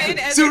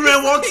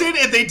Superman walks in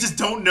and they just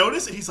don't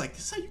notice, and he's like,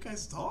 "This is how you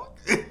guys talk?"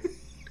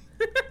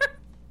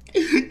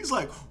 He's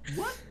like,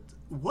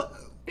 "What?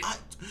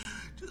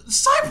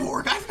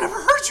 Cyborg? I've never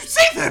heard you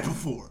say that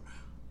before."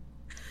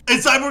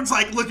 And Cyborg's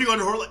like looking on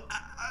her like,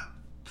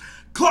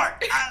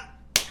 "Clark,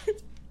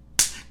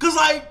 because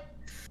I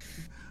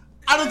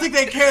don't think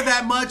they care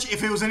that much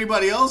if it was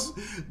anybody else,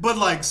 but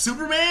like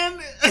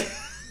Superman."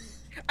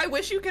 I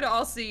wish you could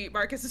all see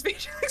Marcus's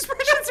facial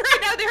expressions right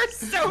now. They're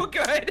so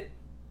good.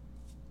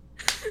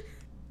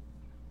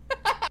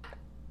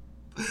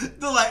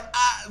 They're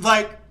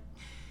like.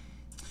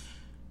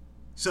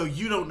 So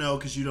you don't know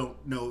because you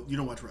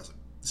don't watch wrestling.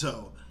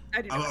 So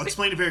I'll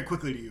explain it very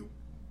quickly to you.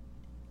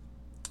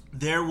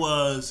 There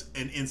was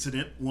an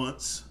incident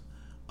once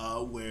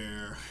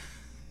where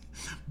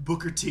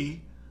Booker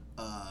T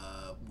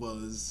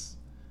was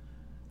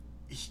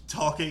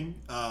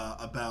talking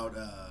about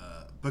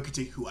Booker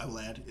T, who I will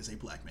add is a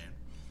black man,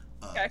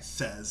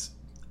 says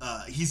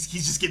he's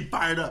just getting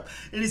fired up,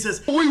 and he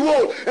says, "We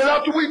won't, and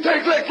after we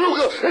take Lex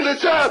Luger in the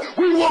job,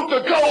 we want the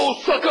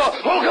gold sucker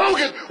Hulk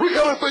Hogan. We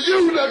coming for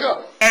you,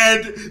 nigga."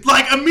 And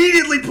like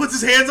immediately puts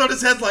his hands on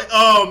his head, like,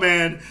 "Oh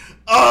man,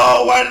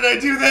 oh why did I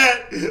do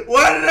that?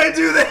 Why did I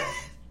do that?"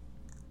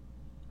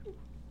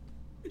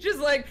 Just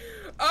like,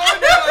 "Oh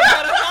no, I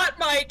got a hot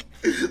mic.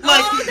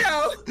 Like,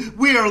 oh no,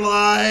 we are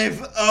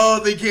live. Oh,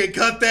 they can't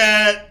cut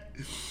that."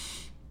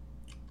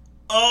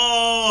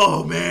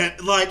 Oh man,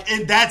 like,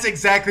 and that's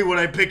exactly what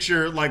I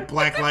picture like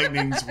Black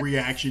Lightning's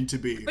reaction to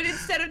be. But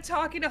instead of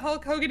talking to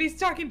Hulk Hogan, he's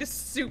talking to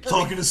Superman.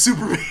 Talking to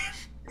Superman.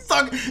 He's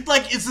talking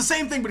like it's the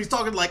same thing, but he's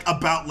talking like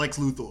about Lex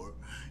Luthor.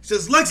 He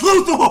says, "Lex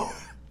Luthor."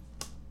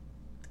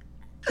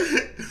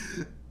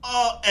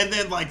 And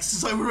then like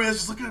Superman's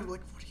just looking at him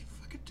like, "What are you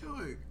fucking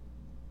doing?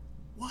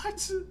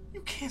 What?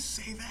 You can't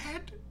say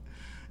that."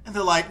 And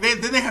they're like, then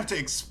they have to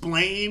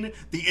explain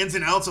the ins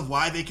and outs of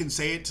why they can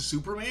say it to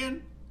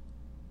Superman.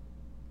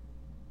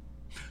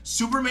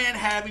 Superman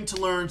having to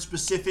learn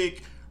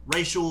specific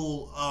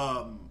racial,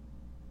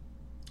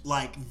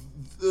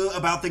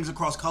 about things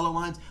across color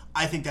lines.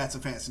 I think that's a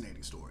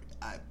fascinating story.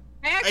 I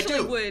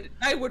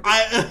would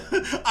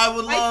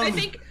love.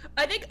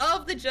 I think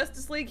of the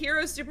Justice League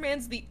heroes,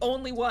 Superman's the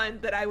only one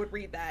that I would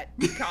read that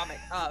comic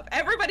of.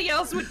 Everybody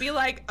else would be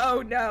like,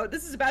 "Oh no,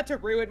 this is about to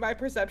ruin my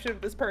perception of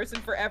this person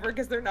forever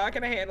because they're not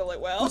going to handle it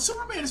well." But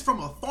Superman is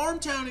from a farm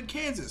town in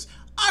Kansas.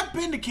 I've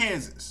been to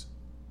Kansas.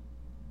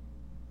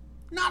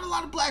 Not a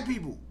lot of black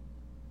people.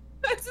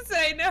 That's to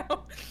say,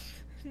 no,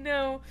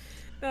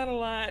 not a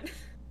lot.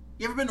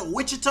 You ever been to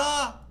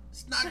Wichita?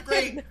 It's not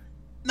great.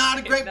 Not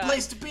a great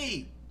place to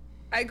be.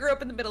 I grew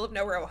up in the middle of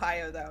nowhere,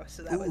 Ohio, though,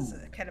 so that was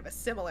kind of a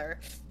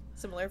similar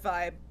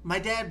vibe. My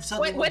dad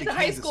suddenly went to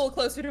high Kansas. School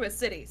closer to a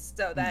city,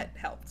 so that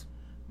helped.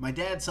 My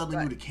dad suddenly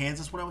moved to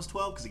Kansas when I was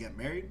 12 because he got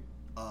married.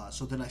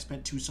 So then I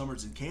spent 2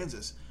 summers in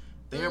Kansas.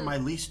 They are my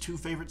least 2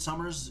 favorite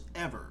summers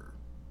ever.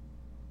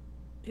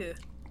 Yeah.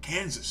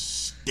 Kansas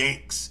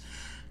stinks.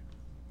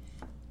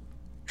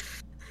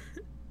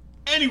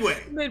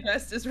 Anyway.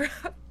 Midwest is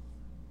rough.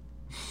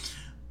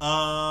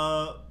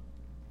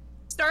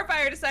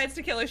 Starfire decides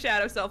to kill her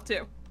shadow self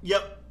too.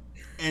 Yep.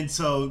 And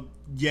so,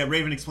 yeah,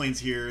 Raven explains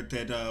here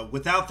that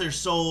without their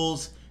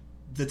souls,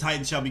 the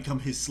Titans shall become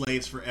his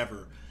slaves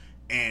forever.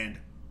 And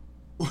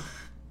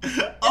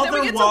And then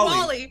we get to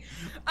Wally.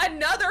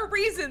 Another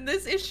reason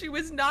this issue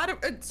is not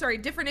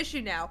different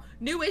issue now.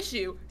 New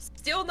issue,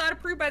 still not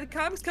approved by the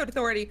Comics Code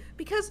Authority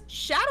because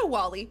Shadow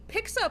Wally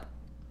picks up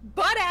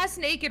butt-ass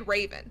naked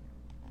Raven.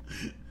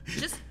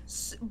 Just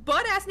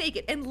butt-ass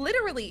naked and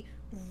literally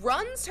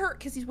runs her,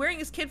 because he's wearing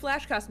his Kid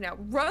Flash costume now,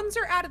 runs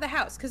her out of the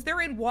house because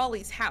they're in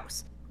Wally's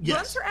house. Yes.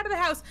 Runs her out of the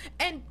house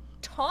and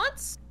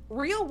taunts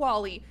real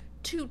Wally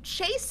to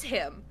chase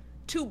him,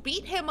 to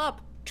beat him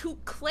up, to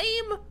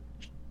claim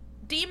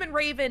Demon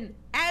Raven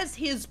as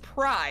his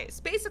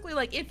prize. Basically,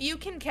 like, if you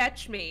can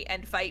catch me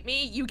and fight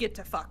me, you get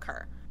to fuck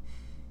her.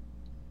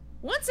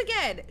 Once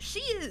again,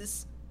 she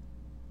is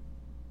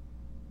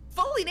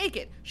fully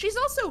naked. She's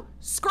also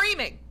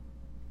screaming.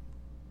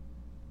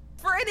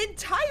 For an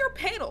entire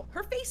panel,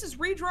 her face is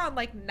redrawn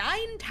like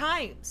 9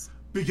 times.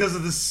 Because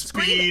of the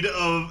speed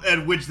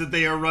at which that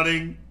they are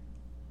running.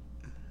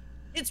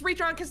 It's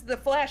redrawn because of the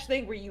Flash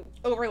thing where you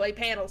overlay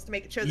panels to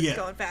make it show that Yeah. it's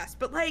going fast.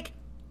 But, like,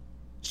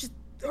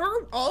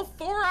 her all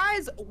 4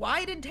 eyes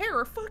wide in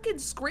terror fucking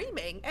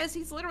screaming as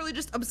he's literally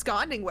just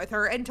absconding with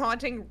her and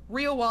taunting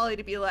real Wally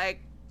to be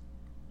like,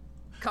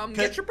 come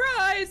get your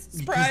prize.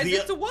 Surprise,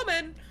 it's a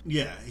woman.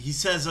 Yeah, he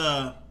says,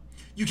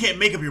 you can't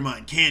make up your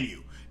mind, can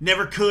you?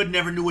 Never could,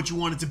 never knew what you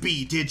wanted to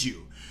be, did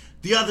you?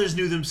 The others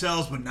knew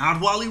themselves, but not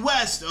Wally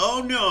West.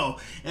 Oh no.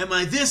 Am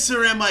I this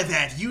or am I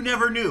that? You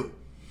never knew.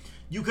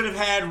 You could have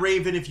had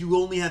Raven if you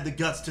only had the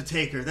guts to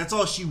take her. That's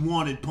all she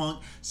wanted,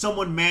 punk.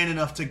 Someone man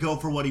enough to go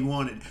for what he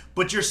wanted.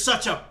 But you're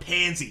such a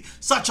pansy.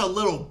 Such a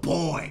little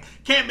boy.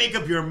 Can't make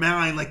up your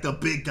mind like the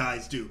big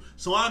guys do.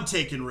 So I'm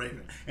taking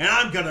Raven. And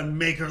I'm gonna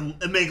make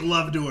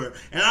love to her.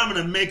 And I'm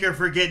gonna make her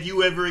forget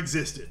you ever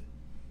existed.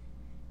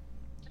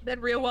 Then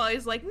real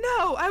Wally's like,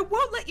 no, I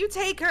won't let you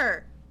take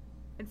her.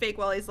 And fake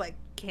Wally's like,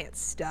 can't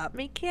stop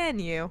me, can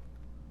you?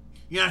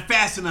 You're not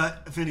fast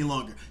enough any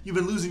longer. You've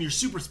been losing your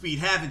super speed,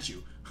 haven't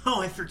you?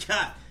 Oh, I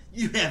forgot.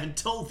 You haven't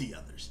told the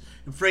others.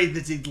 Afraid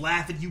that they'd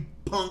laugh at you,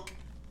 punk.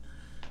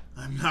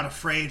 I'm not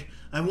afraid.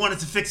 I wanted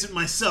to fix it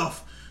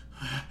myself.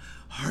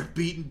 Heart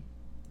beating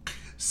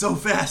so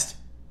fast.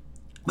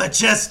 My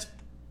chest.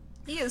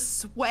 He is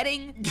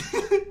sweating.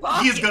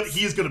 He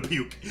is gonna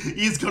puke.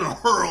 He's gonna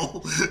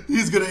hurl.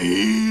 He's gonna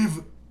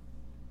heave.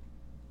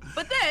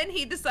 But then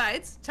he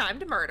decides, time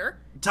to murder.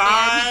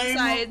 Time and he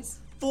decides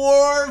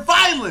for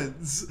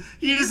violence.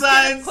 He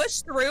decides to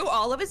push through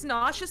all of his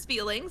nauseous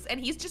feelings, and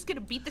he's just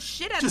gonna beat the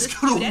shit out of this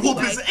just gonna dude whoop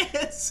anyway. his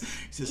ass.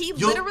 Says, He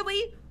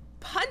literally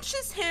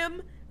punches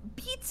him,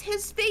 beats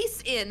his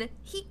face in.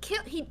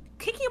 Kicking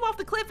him off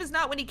the cliff is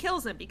not when he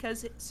kills him,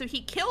 so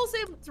he kills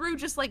him through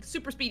just like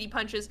super speedy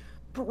punches,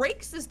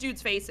 breaks this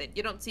dude's face in.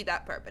 You don't see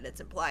that part, but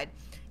it's implied.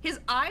 His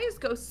eyes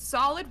go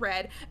solid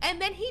red,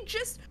 and then he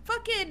just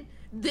fucking,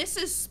 this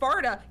is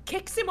Sparta,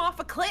 kicks him off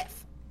a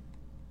cliff.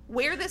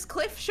 Where this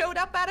cliff showed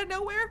up out of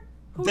nowhere?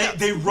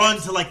 They run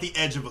to like the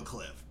edge of a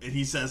cliff, and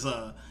he says,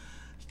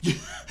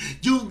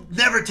 you'll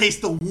never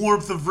taste the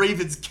warmth of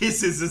Raven's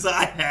kisses as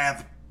I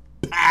have,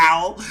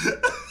 pal.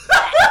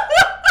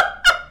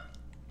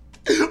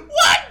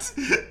 What?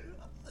 He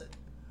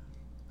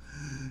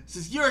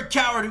says, you're a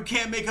coward who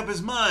can't make up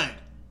his mind.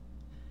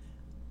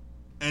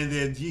 And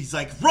then he's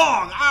like,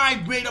 wrong,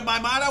 I made up my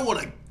mind, I want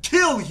to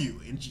kill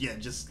you. And yeah,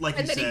 just like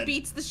you said. And then he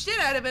beats the shit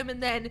out of him,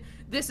 and then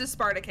this is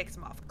Sparta kicks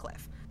him off a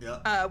cliff.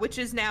 Yeah. Which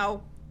is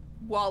now,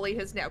 Wally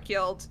has now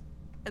killed.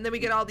 And then we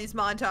get all these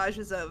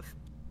montages of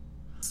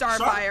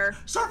Starfire.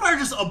 Starfire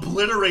just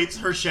obliterates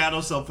her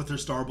shadow self with her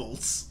star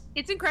bolts.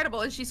 It's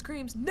incredible, and she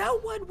screams, no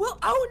one will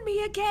own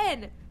me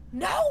again!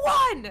 No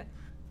one!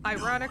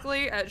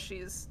 Ironically, as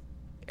she's,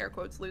 air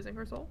quotes, losing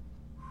her soul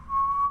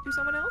to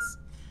someone else.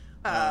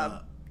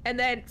 And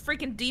then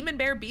freaking Demon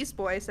Bear Beast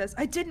Boy says,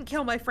 I didn't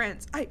kill my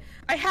friends. I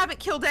haven't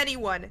killed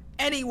anyone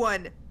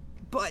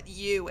but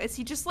you. As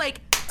he just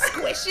like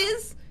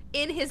squishes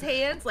in his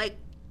hands, like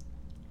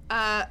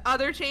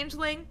other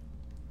changeling,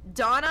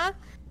 Donna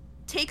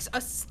takes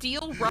a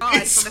steel rod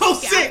It's from a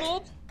so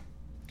scaffold.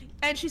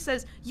 And she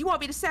says, you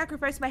want me to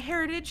sacrifice my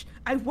heritage?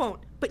 I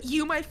won't. But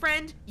you, my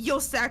friend, you'll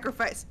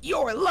sacrifice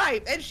your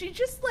life. And she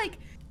just like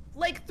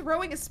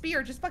throwing a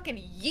spear, just fucking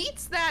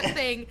yeets that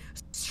thing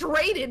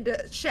straight into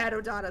Shadow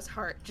Donna's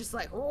heart. Just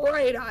like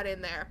right on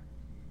in there.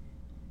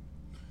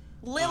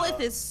 Lilith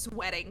is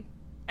sweating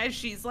as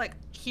she's like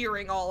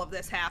hearing all of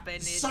this happen.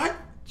 And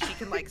she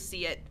can like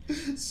see it.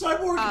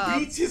 Cyborg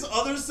beats his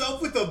other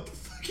self with a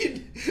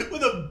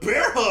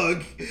bear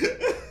hug.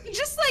 He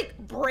just like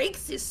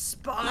breaks his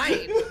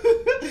spine.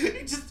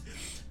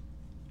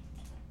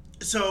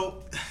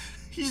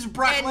 He's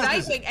Brock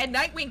Lesnar. And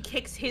Nightwing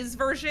kicks his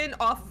version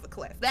off of a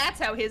cliff. That's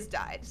how his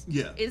died.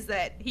 Yeah. Is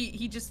that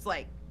he just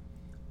like...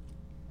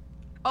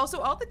 Also,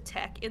 all the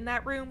tech in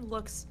that room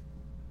looks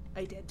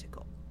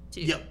identical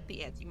to Yep.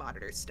 the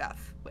anti-monitor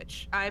stuff,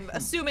 which I'm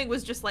assuming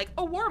was just like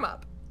a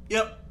warm-up.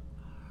 Yep.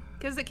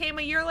 Because it came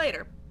a year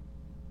later.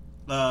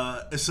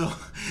 So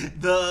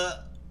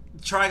the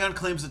Trigon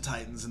claims the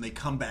Titans, and they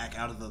come back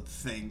out of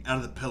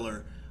the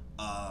pillar.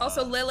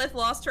 Also, Lilith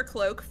lost her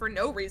cloak for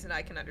no reason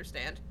I can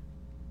understand.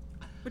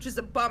 Which is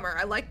a bummer.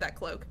 I like that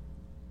cloak.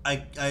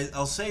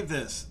 I'll say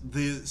this: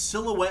 the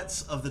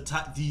silhouettes of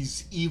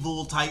these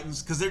evil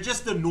Titans, because they're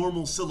just the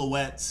normal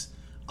silhouettes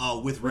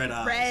with red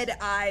eyes. Red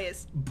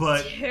eyes.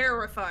 But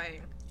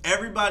terrifying.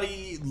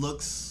 Everybody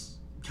looks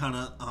kind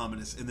of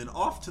ominous, and then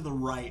off to the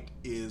right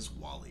is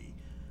Wally,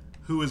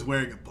 who is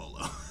wearing a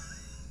polo.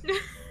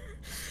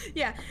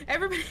 Yeah,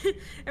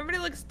 everybody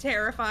looks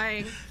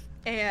terrifying,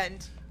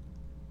 and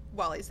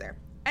Wally's there.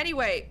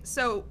 Anyway,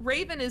 so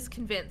Raven is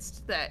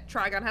convinced that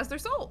Trigon has their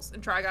souls,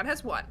 and Trigon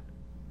has one.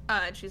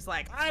 And she's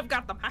like, I've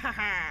got them, ha ha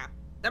ha,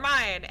 they're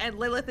mine. And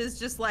Lilith is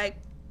just like,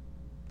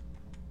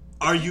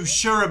 Are you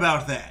sure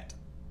about that?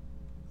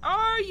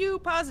 are you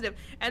positive?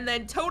 And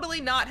then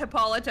totally not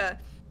Hippolyta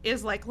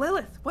is like,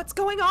 Lilith, what's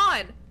going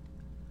on?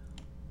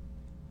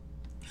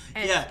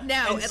 And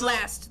now, at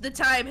last, the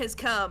time has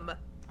come.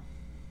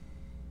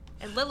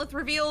 And Lilith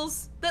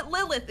reveals that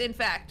Lilith, in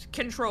fact,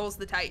 controls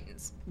the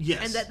Titans.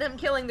 Yes. And that them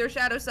killing their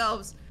shadow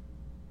selves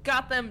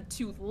got them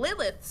to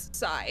Lilith's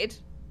side.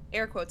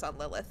 Air quotes on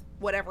Lilith.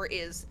 Whatever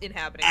is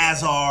inhabiting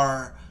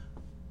Azar.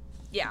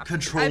 Yeah.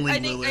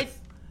 Controlling Lilith.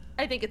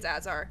 I think it's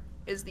Azar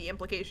is the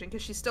implication,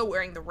 because she's still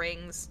wearing the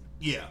rings.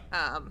 Yeah.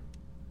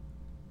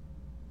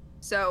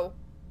 So,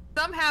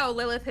 somehow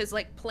Lilith has,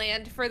 like,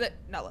 planned for the...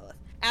 Not Lilith.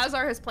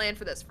 Azar has planned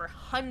for this for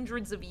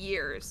hundreds of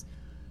years.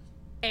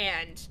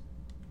 And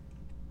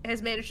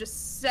has managed to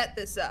set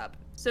this up.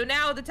 So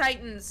now the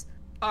Titans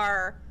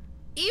are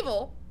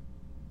evil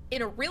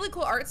in a really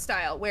cool art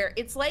style where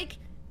it's like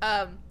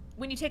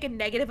when you take a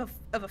negative of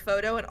a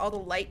photo and all the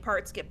light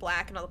parts get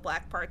black and all the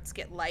black parts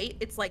get light.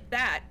 It's like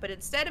that, but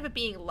instead of it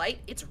being light,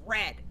 it's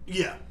red.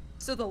 Yeah.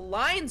 So the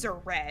lines are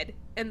red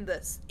and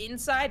the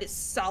inside is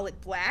solid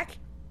black.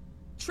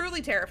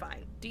 Truly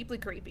terrifying, deeply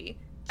creepy.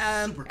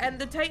 Super cool. And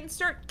the Titans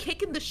start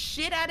kicking the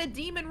shit out of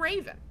Demon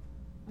Raven.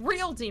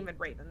 Real Demon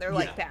Raven. They're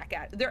like back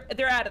at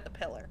they're out of the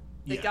pillar.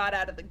 They got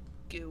out of the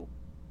goo.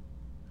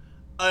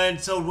 And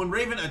so when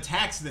Raven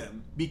attacks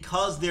them,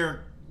 because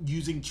they're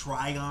using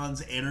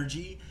Trigon's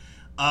energy,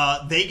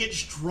 they get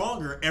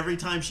stronger every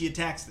time she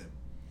attacks them.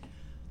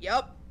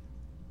 Yep.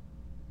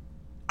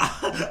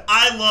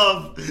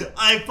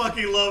 I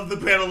fucking love the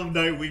panel of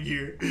Nightwing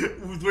here,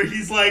 where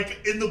he's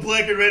like in the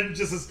black and red and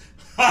just says,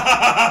 ha ha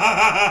ha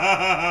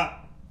ha ha.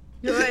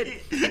 Good.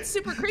 It's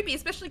super creepy,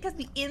 especially because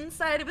the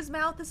inside of his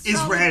mouth is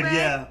red,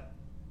 yeah.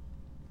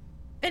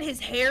 And his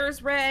hair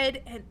is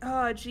red, and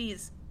oh,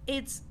 jeez.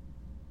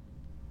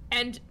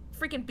 And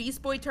freaking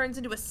Beast Boy turns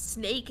into a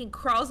snake and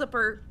crawls up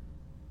her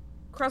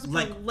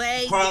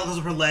leg. Crawls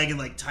up her leg and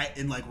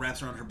like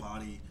wraps around her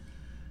body.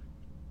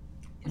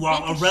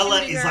 While Vic is Arella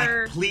shooting is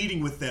her. like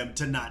pleading with them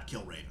to not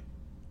kill Raven.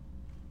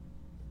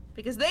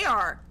 Because they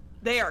are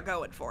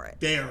going for it.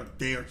 They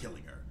are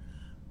killing her.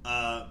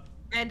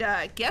 And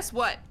guess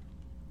what?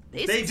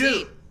 They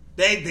do.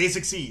 They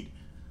succeed.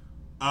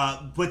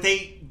 But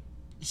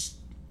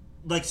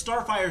like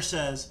Starfire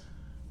says,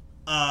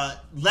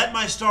 let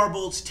my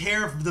starbolts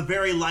tear the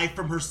very life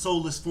from her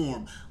soulless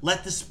form.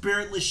 Let the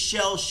spiritless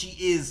shell she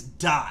is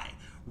die.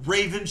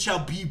 Raven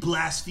shall be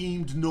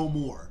blasphemed no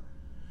more.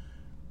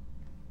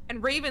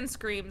 And Raven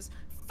screams,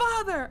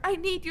 Father, I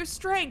need your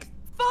strength.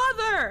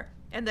 Father!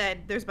 And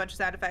then there's a bunch of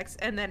sound effects.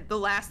 And then the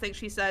last thing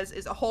she says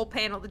is a whole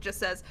panel that just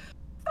says,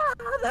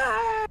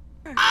 Father!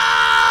 And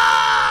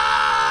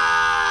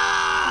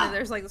then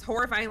there's like this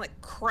horrifying,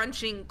 like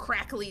crunching,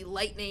 crackly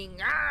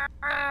lightning.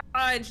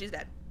 And she's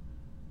dead.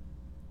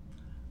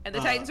 And the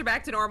Titans are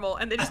back to normal.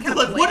 And they just kind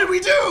of like, what did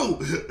we do?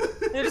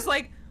 They're just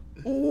like,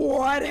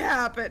 what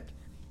happened?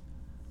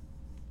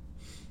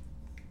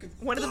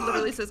 One of them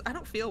literally says, I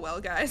don't feel well,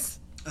 guys.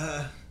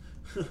 I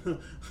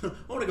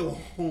want to go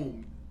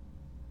home.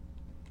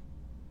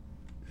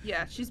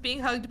 Yeah, she's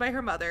being hugged by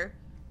her mother.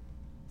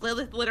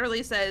 Lilith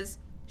literally says,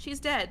 she's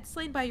dead,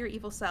 slain by your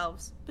evil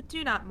selves, but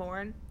do not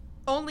mourn.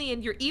 Only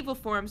in your evil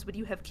forms would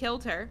you have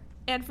killed her,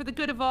 and for the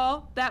good of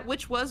all, that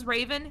which was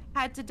Raven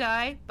had to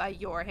die by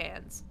your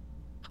hands.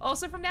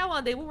 Also, from now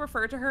on, they will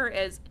refer to her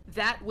as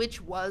that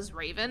which was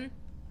Raven.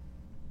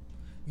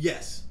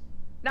 Yes.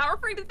 Not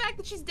referring to the fact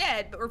that she's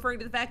dead, but referring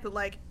to the fact that,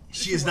 like,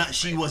 she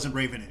wasn't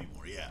Raven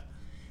anymore, yeah.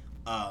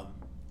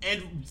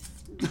 And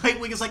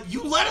Nightwing is like,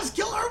 you let us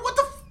kill her? What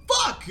the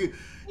fuck?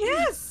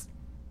 Yes!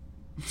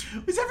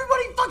 Is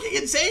everybody fucking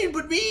insane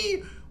but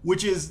me?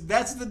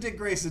 That's the Dick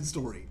Grayson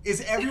story.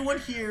 Is everyone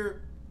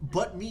here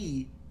but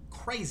me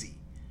crazy?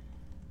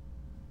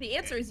 The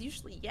answer is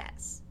usually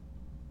yes.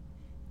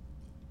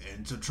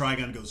 And so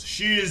Trigon goes,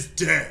 she is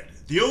dead.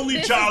 The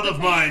only child of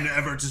mine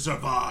ever to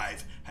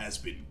survive has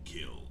been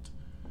killed.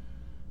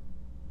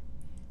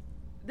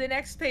 the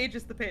next page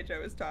is the page I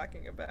was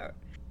talking about.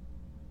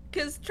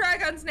 Because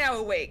Trigon's now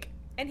awake,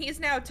 and he's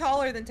now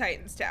taller than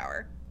Titan's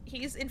Tower.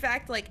 He's, in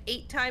fact, like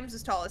 8 times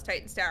as tall as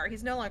Titan's Tower.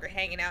 He's no longer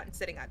hanging out and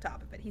sitting on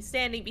top of it. He's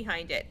standing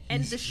behind it.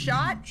 And the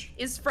shot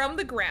is from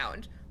the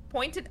ground,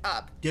 pointed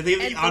up. Yeah, they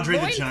have the Andre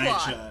the Giant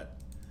loincloth, shot.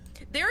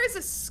 there is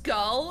a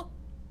skull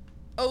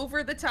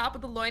over the top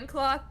of the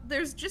loincloth.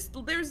 There's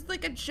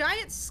like a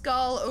giant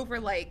skull over,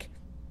 like,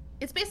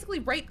 it's basically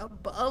right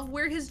above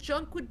where his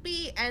junk would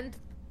be, and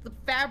the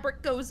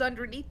fabric goes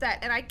underneath that.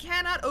 And I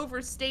cannot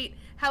overstate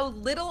how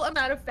little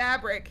amount of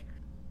fabric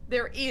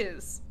there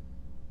is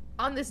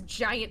on this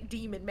giant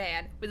demon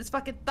man with his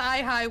fucking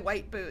thigh-high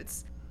white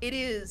boots. It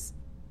is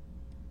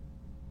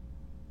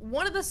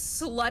one of the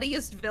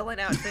sluttiest villain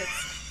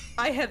outfits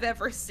I have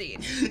ever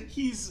seen.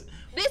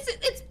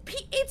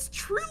 It's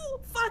true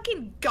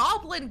fucking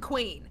Goblin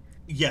Queen.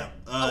 Yeah.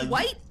 A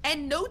white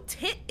and no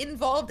tit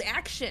involved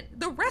action.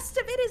 The rest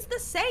of it is the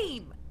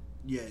same.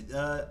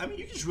 Yeah, I mean,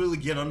 you can just really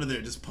get under there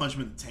and just punch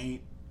him in the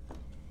taint.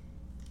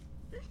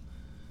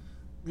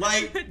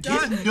 Like,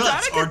 his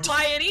nuts are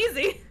flying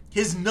easy.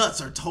 His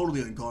nuts are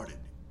totally unguarded.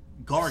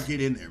 Guard, get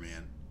in there,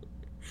 man.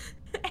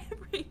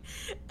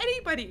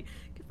 Anybody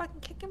can fucking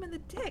kick him in the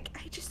dick.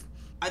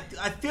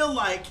 I feel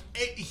like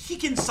he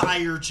can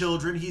sire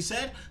children, he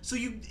said. So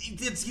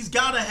he's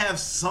got to have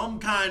some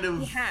kind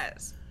of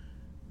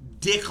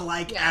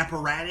dick-like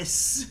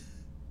apparatus.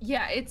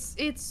 Yeah,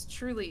 it's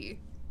truly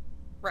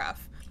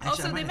rough. Actually,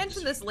 also, they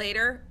mentioned this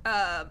later,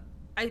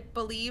 I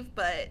believe,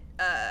 but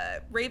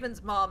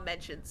Raven's mom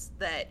mentions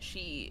that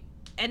she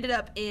ended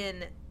up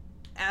in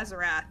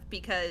Azarath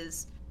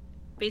because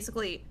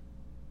basically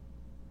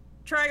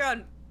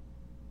Trigon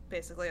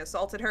basically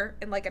assaulted her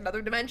in like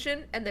another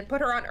dimension and then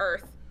put her on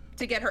Earth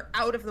to get her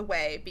out of the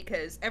way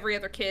because every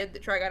other kid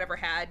that Trigon ever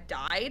had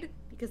died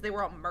because they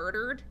were all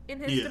murdered in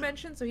his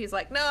dimension. So he's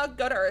like, no,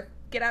 go to Earth,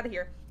 get out of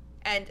here.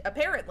 And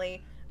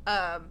apparently,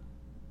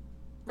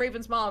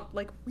 Raven's mom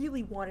like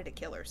really wanted to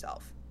kill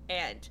herself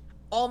and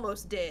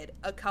almost did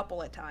a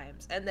couple of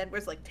times, and then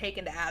was like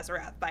taken to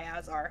Azarath by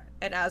Azar,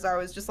 and Azar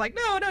was just like,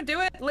 no, don't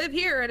do it, live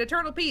here in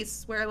eternal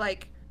peace where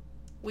like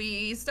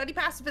we study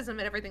pacifism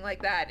and everything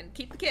like that and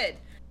keep the kid.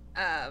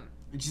 And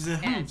she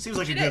said, seems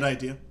like a good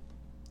idea.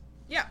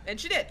 Yeah, and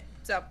she did.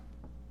 So,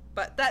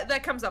 but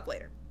that comes up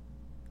later,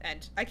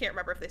 and I can't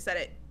remember if they said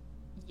it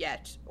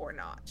yet or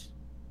not,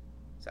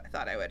 so I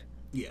thought I would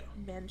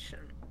mention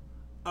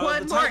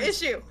one more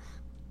issue.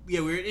 Yeah,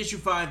 we're at issue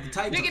 5. The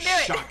Titans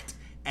are shocked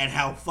at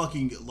how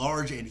fucking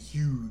large and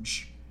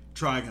huge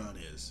Trigon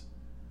is.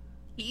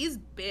 He's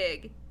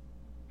big.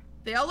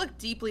 They all look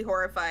deeply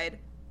horrified.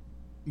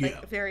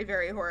 Like, very,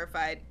 very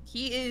horrified.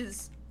 He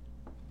is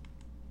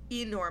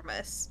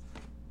enormous.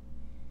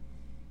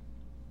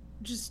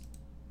 Just,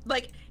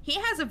 like, he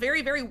has a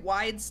very, very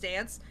wide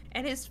stance,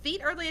 and his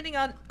feet are landing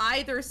on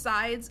either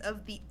sides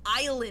of the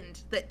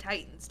island that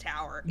Titan's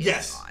Tower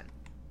is on.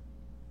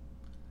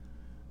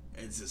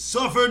 It says,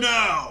 suffer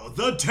now,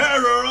 the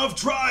terror of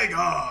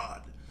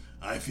Trigon.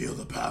 I feel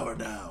the power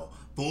now.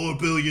 4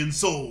 billion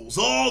souls,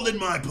 all in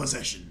my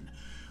possession.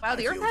 Wow,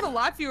 the Earth had a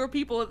lot fewer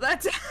people at that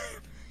time.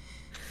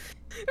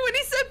 When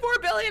he said 4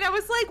 billion, I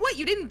was like, what,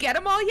 you didn't get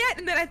them all yet?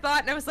 And then I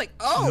thought, and I was like,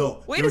 oh,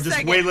 no, wait a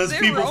second. There were just way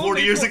less people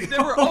 40 years ago.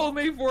 There were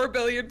only 4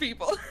 billion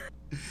people.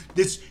 You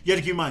have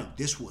to keep in mind,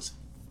 this was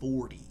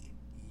 40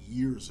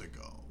 years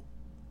ago.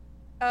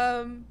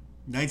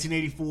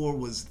 1984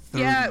 was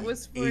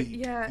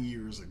 38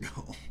 years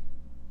ago.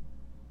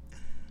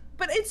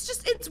 But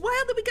it's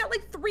wild that we got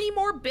like 3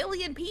 more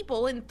billion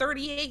people in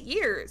 38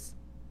 years.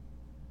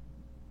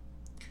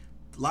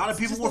 A lot of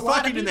people were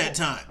fucking in that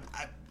time.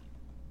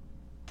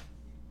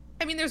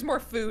 I mean, there's more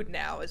food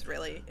now, is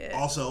really it.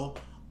 Also,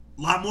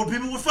 a lot more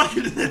people were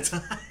fucking in that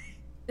time.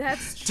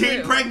 That's true.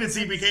 Teen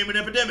pregnancy became an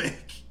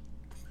epidemic.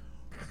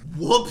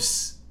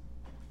 Whoops.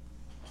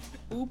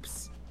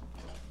 Oops.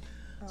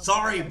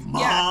 Sorry,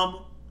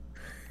 Mom.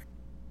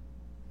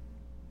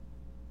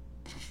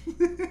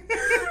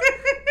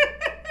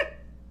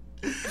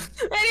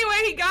 Anyway,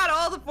 he got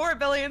all the 4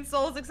 billion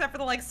souls except for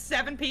the like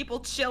 7 people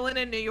chilling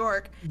in New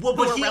York. Well,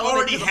 but he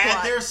already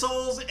had their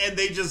souls and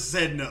they just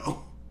said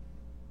no.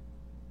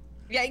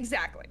 Yeah,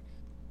 exactly.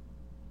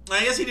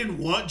 I guess he didn't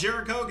want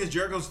Jericho because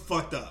Jericho's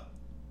fucked up.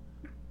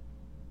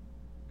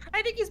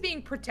 I think he's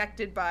being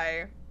protected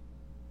by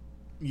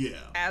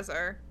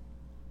Azar.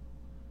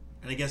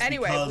 And I guess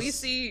anyway, we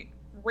see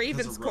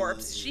Raven's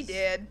corpse. She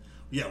did.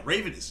 Yeah,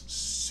 Raven is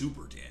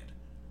super dead.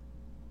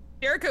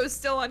 Jericho's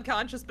still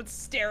unconscious but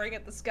staring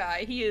at the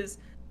sky. He is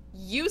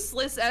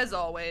useless as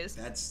always.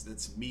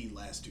 That's me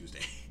last Tuesday.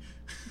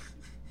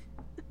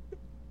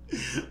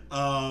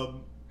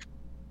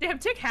 Damn,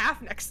 take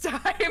half next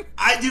time.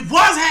 It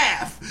was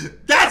half!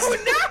 That's... Oh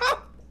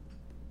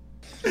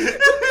no! Who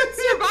could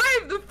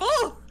survive the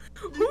full?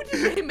 Who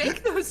did they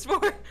make those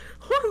for?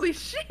 Holy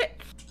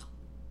shit.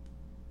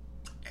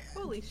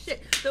 Holy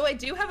shit. Though I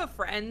do have a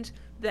friend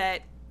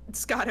that,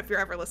 Scott, if you're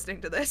ever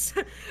listening to this,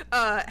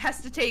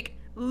 has to take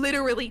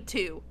literally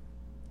 2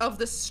 of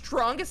the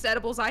strongest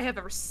edibles I have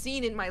ever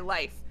seen in my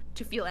life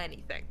to feel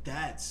anything.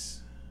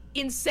 That's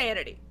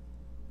Insanity.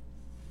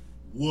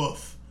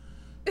 woof.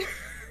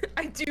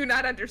 I do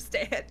not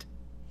understand.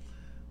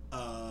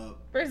 Uh,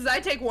 Versus I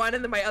take one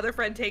and then my other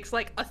friend takes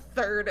like a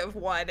third of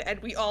one and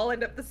we all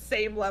end up the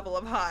same level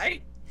of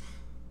high.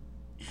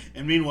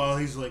 and meanwhile,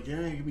 he's like,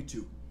 yeah, give me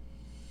 2.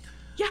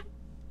 Yeah.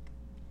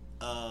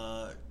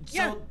 So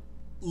Yeah.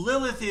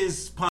 Lilith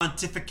is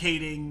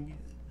pontificating,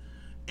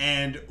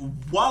 and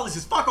Wally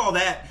says, fuck all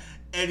that.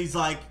 And he's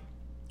like,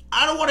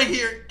 I don't want to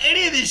hear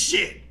any of this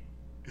shit.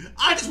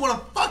 I just want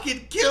to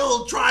fucking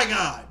kill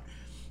Trigon.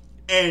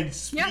 And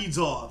speeds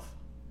off.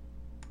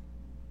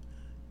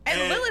 And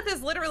Lilith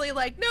is literally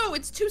like, no,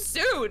 it's too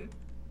soon.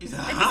 He's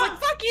And he's like,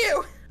 fuck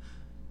you.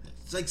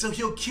 It's like, so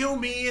he'll kill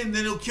me and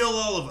then he'll kill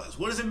all of us.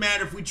 What does it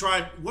matter if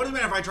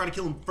I try to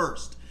kill him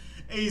first?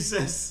 And he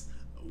says,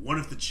 one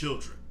of the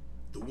children,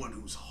 the one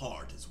whose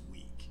heart is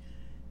weak,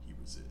 he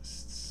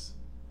resists.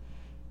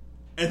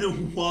 And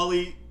then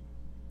Wally's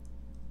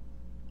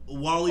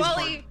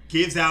heart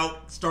gives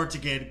out, starts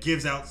again,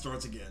 gives out,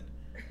 starts again.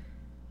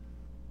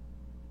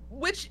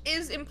 Which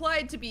is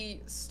implied to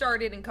be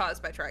started and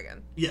caused by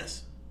Trigon.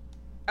 Yes.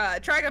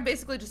 Trigon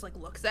basically just like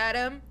looks at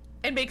him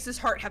and makes his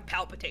heart have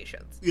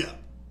palpitations. Yeah.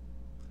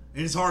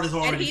 And his heart is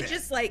already And he bad.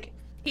 just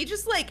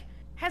like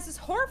has this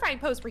horrifying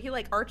pose where he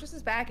like arches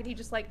his back and he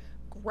just like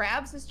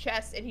grabs his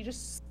chest and he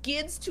just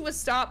skids to a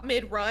stop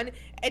mid-run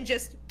and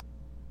just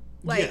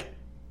like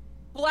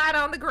flat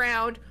on the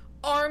ground,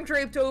 arm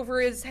draped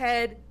over his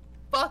head,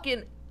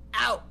 fucking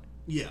out.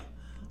 Yeah.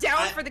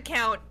 Down for the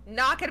count,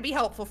 not gonna be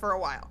helpful for a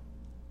while.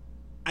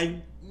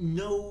 I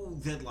know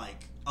that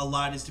like a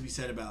lot is to be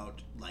said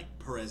about like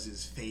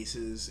Perez's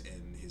faces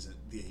and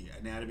the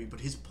anatomy, but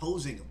his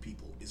posing of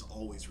people is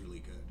always really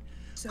good.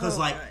 Because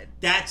like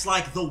that's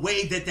like the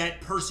way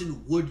that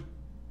person would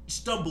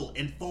stumble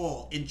and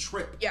fall and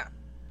trip. Yeah.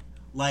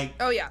 Like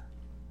oh yeah.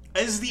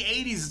 As the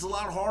 80s, it's a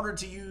lot harder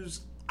to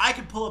use. I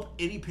could pull up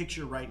any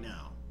picture right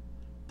now,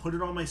 put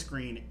it on my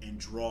screen, and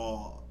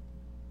draw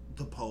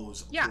the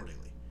pose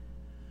accordingly.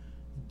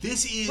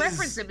 This is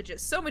reference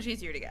images, so much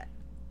easier to get.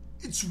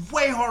 It's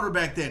way harder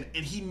back then,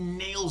 and he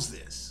nails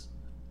this.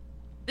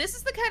 This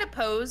is the kind of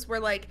pose where,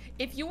 like,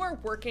 if you are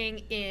working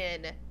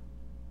in,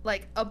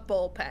 like, a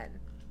bullpen,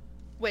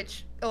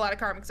 which a lot of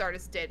comics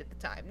artists did at the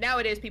time.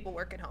 Nowadays, people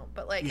work at home,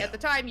 but, like, at the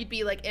time, you'd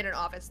be, like, in an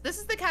office. This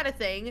is the kind of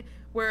thing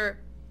where,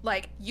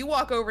 like, you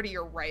walk over to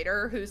your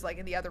writer, who's, like,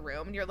 in the other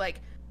room, and you're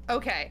like,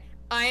 okay,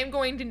 I am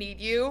going to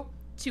need you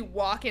to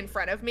walk in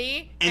front of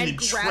me and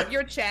grab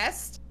your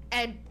chest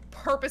and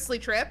purposely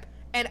trip.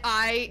 And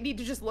I need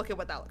to just look at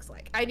what that looks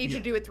like. I need to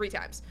do it 3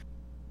 times.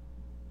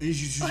 And you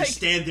should just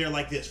stand there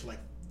like this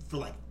for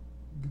like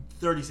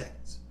 30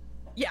 seconds.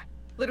 Yeah,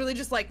 literally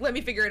just like, let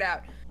me figure it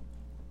out.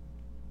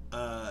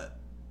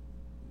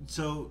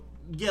 So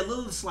yeah,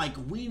 Lilith's like,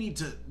 we need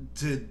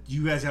to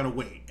you guys gotta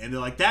wait, and they're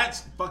like,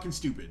 that's fucking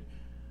stupid.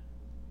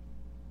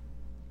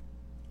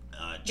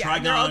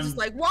 Trigon, they're all just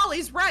like,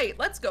 Wally's right.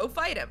 Let's go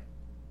fight him.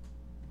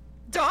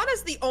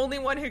 Donna's the only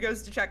one who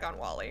goes to check on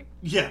Wally.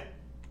 Yeah.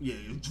 Yeah,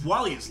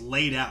 Wally is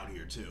laid out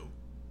here too.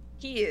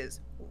 He is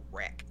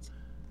wrecked.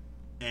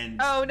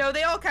 And oh no,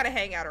 they all kind of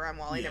hang out around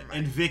Wally. Yeah, never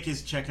mind. and Vic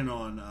is checking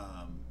on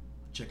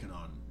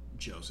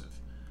Joseph.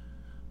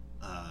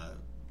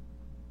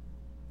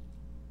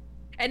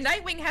 And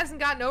Nightwing hasn't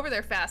gotten over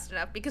there fast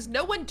enough because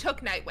no one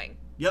took Nightwing.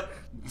 Yep.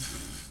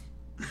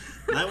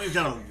 Nightwing's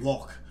got to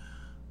walk.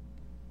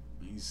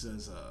 He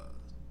says,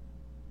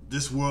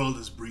 "This world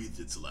has breathed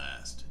its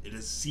last. It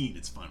has seen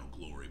its final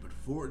glory, but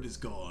before it is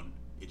gone,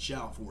 it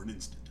shall for an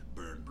instant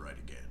burn bright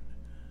again.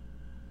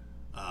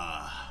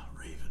 Ah,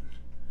 Raven,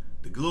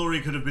 the glory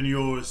could have been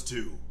yours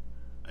too.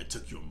 I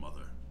took your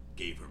mother,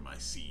 gave her my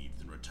seed,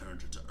 then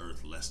returned her to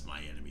Earth lest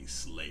my enemies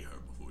slay her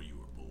before you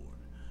were born."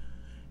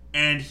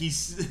 And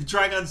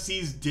Trigon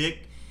sees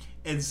Dick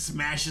and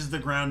smashes the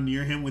ground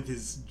near him with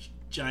his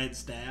giant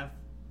staff.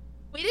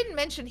 We didn't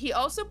mention he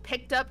also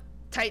picked up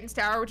Titan's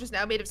Tower, which is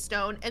now made of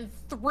stone, and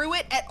threw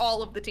it at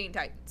all of the Teen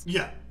Titans.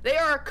 Yeah. They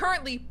are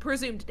currently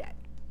presumed dead.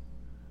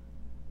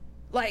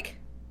 Like,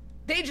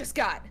 they just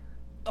got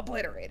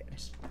obliterated.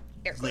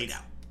 Laid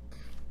out.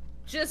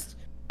 Just,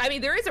 I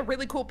mean, there is a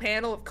really cool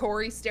panel of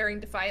Corey staring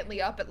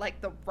defiantly up at,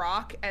 like, the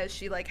rock as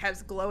she, like,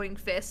 has glowing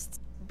fists.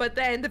 But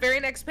then the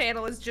very next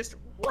panel is just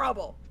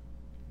rubble.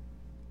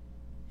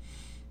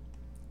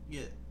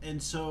 Yeah,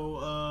 and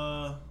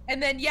so,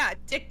 And then, yeah,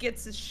 Dick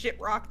gets his shit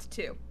rocked,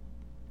 too.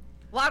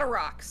 A lot of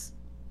rocks.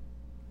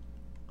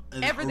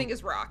 Everything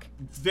is rock.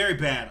 Very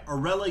bad.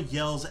 Arella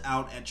yells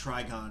out at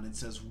Trigon and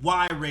says,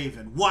 "Why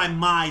Raven? Why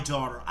my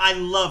daughter? I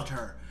loved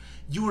her.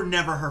 You were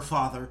never her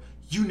father.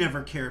 You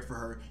never cared for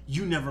her.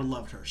 You never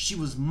loved her. She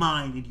was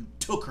mine and you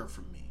took her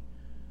from me."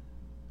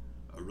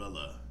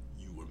 "Arella,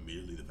 you were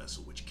merely the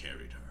vessel which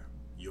carried her.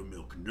 Your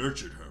milk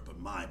nurtured her, but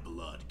my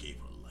blood gave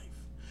her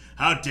life.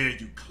 How dare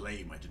you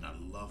claim I did not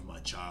love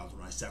my child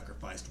when I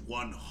sacrificed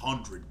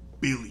 100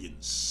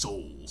 billion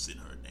souls in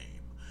her name?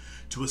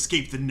 To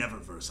escape the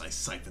Neververse, I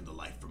siphoned the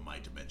life from my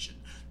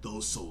dimension.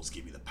 Those souls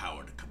gave me the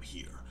power to come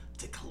here,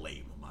 to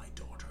claim my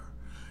daughter.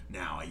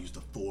 Now I use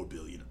the 4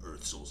 billion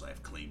Earth souls I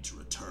have claimed to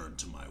return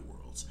to my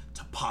worlds,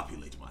 to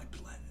populate my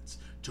planets,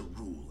 to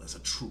rule as a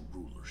true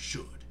ruler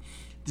should.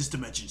 This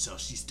dimension shall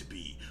cease to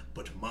be,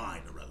 but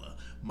mine, Arella,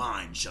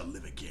 mine shall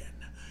live again.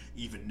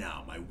 Even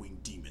now my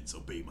winged demons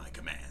obey my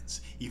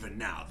commands. Even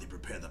now they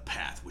prepare the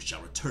path which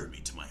shall return me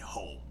to my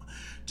home.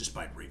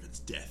 Despite Raven's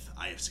death,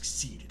 I have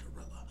succeeded,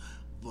 Arella.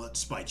 But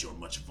despite your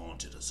much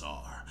vaunted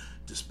Azar,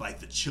 despite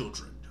the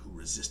children who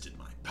resisted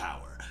my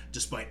power,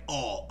 despite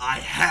all, I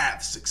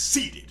have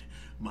succeeded.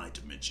 My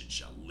dimension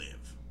shall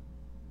live.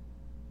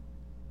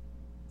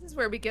 This is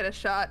where we get a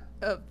shot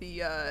of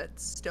the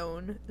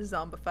stone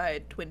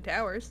zombified Twin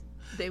Towers.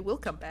 They will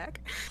come back.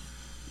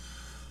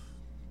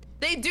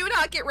 They do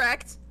not get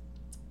wrecked.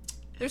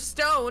 They're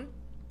stone,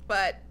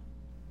 but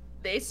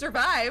they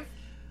survive.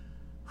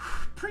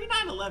 Pre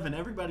 9/11,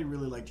 everybody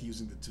really liked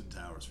using the Twin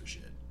Towers for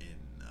shit.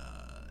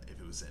 If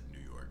it was set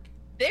in New York,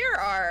 There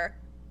are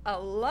a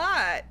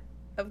lot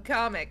of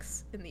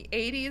comics in the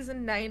 80s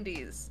and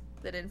 90s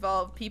that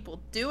involve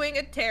people doing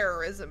a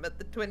terrorism at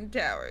the Twin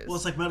Towers. well,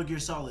 it's like Metal Gear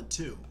Solid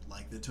 2.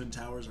 Like the Twin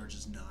Towers are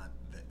just not.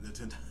 The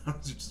Twin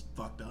Towers are just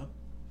fucked up.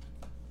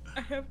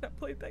 I have not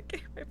played that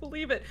game, I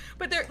believe it.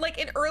 But they're like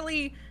in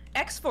early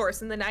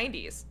X-Force in the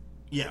 90s.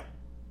 Yeah.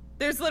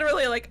 There's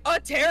literally like a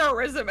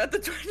terrorism at the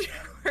Twin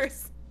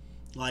Towers.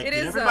 Like, It did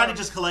is, everybody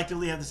just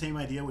collectively have the same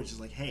idea, which is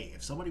like, hey,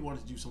 if somebody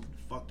wanted to do something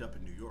fucked up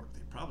in New York,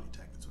 they'd probably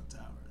attack the Twin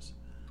Towers.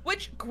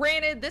 Which,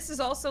 granted, this is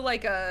also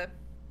like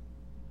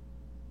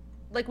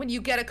like when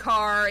you get a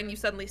car and you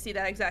suddenly see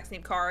that exact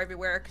same car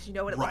everywhere because you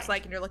know what it looks Right.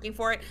 like and you're looking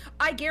for it.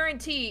 I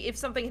guarantee if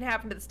something had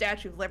happened to the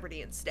Statue of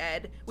Liberty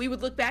instead, we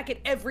would look back at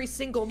every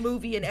single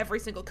movie and every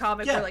single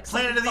comic Yeah, where like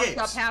Planet something of the fucked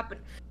up Apes.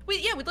 happened.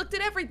 We looked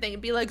at everything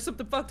and be like,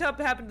 something fucked up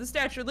happened to the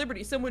Statue of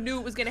Liberty. Someone knew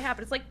it was going to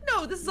happen. It's like,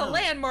 no, this is a No.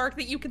 landmark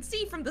that you can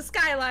see from the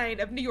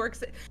skyline of New York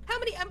City. How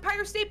many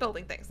Empire State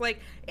Building things? Like,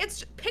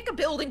 it's pick a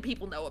building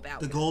people know about.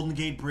 The Golden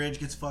Gate Bridge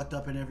gets fucked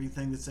up and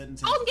everything that's set in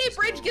San Golden Gate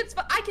Francisco. Bridge gets.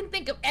 I can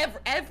think of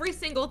every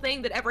single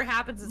thing that ever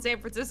happens in San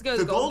Francisco.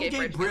 The Golden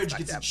Gate Bridge fucked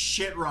gets up.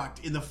 shit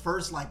rocked in the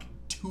first,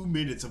 2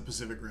 minutes of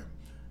Pacific Rim.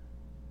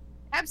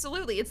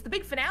 Absolutely, it's the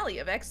big finale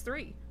of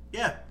X3.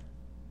 Yeah.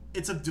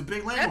 It's a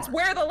big landmark. That's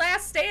where the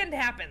last stand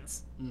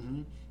happens.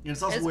 And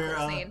it's also That's a where,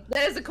 cool scene.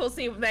 That is a cool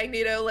scene with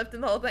Magneto lifting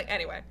the whole thing.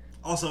 Anyway,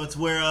 also, it's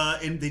where,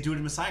 they do it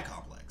in Messiah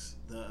Complex.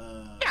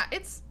 yeah,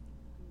 it's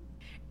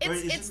Wait,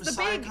 is it's it the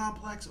Messiah big.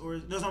 Complex? Or,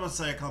 no, it's not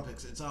Messiah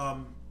Complex. It's,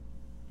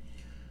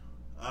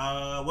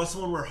 what's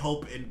the one where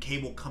Hope and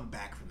Cable come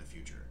back from the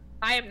future?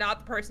 I am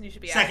not the person you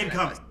should be Second asking that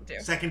Coming. question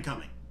to. Second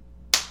Coming.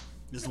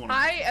 This is the one.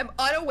 I am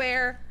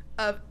unaware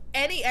of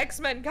any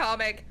X-Men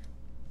comic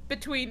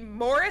between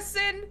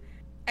Morrison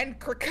and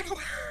Krakoa.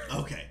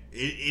 Okay.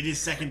 It is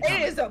Second It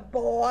Coming. is a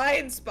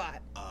blind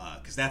spot.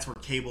 Because that's where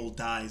Cable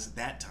dies at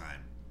that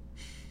time.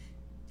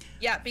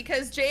 Yeah,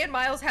 because Jay and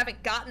Miles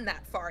haven't gotten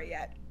that far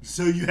yet.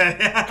 So you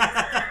had...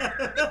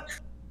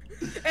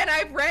 And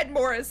I've read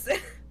Morrison.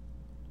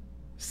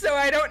 So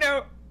I don't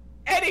know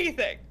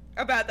anything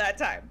about that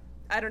time.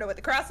 I don't know what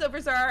the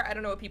crossovers are. I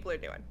don't know what people are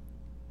doing.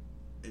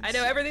 I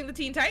know everything the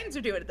Teen Titans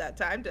are doing at that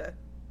time to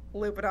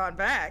loop it on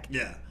back.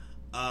 Yeah.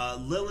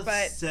 Lilith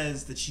But-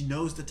 says that she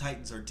knows the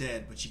Titans are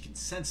dead, but she can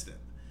sense them.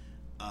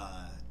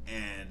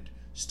 And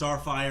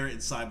Starfire and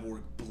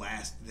Cyborg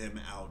blast them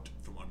out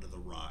from under the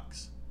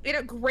rocks. In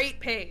a great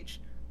page.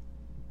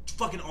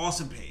 Fucking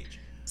awesome page.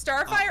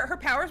 Starfire, her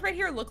powers right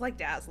here look like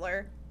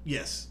Dazzler.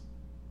 Yes.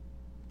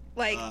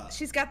 Like,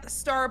 she's got the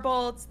star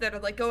bolts that are,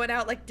 like, going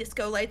out like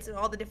disco lights in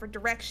all the different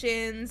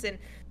directions, and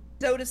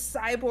so does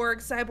Cyborg.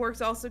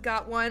 Cyborg's also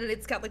got one, and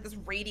it's got, like, this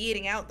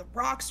radiating out. The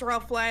rocks are all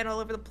flying all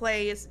over the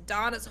place.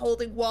 Donna's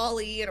holding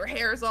Wally, and her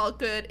hair's all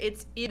good.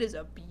 It is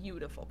a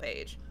beautiful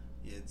page.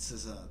 It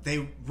says,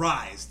 they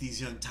rise,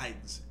 these young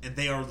Titans, and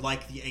they are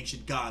like the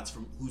ancient gods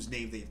from whose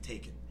name they have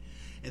taken.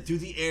 And through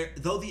the air,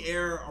 though the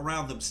air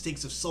around them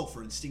stinks of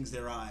sulfur and stings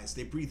their eyes,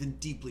 they breathe in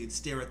deeply and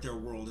stare at their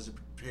world as it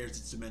prepares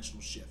its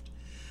dimensional shift.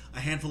 A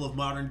handful of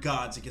modern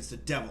gods against a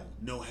devil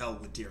no hell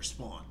would dare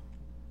spawn.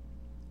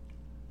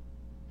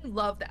 I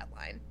love that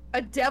line.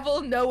 A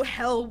devil no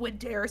hell would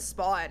dare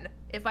spawn.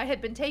 If I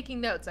had been taking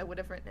notes, I would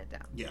have written it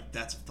down. Yeah,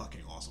 that's a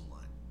fucking awesome line.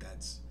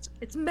 That's...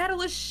 It's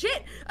metal as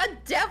shit. A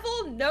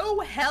devil no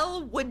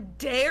hell would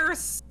dare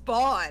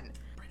spawn.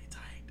 pretty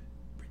tight.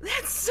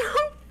 That's so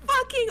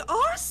fucking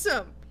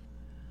awesome.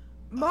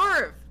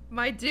 Marv,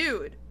 my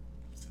dude.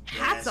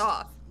 Hats Best-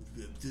 off.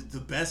 The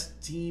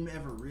best team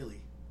ever,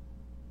 really.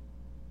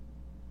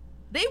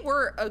 They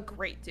were a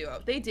great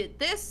duo. They did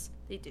this,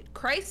 they did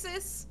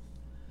Crisis,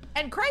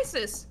 and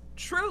Crisis,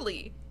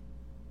 truly,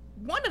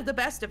 one of the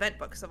best event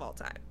books of all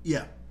time.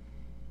 Yeah.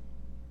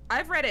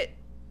 I've read it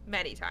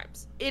many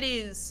times.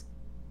 It's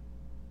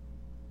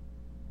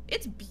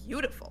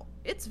beautiful.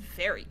 It's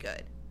very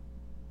good.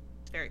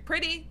 It's very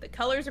pretty. The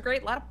colors are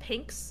great. A lot of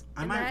pinks.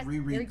 I in might that. Very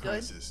reread good.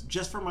 Crisis,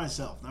 just for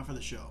myself, not for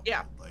the show.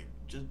 Yeah. Like,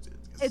 just...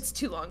 It's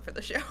too long for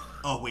the show.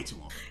 Oh, way too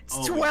long. It's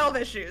Oh, way 12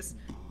 issues.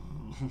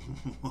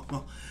 too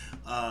long.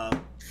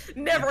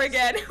 Never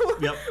again.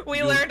 Yep. We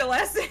Nope. learned a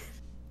lesson.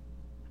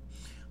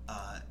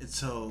 And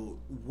so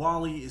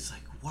Wally is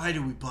like, why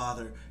do we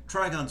bother?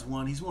 Trigon's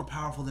won. He's more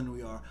powerful than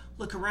we are.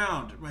 Look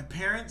around. My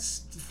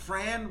parents,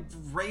 Fran,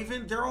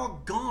 Raven, they're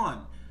all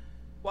gone.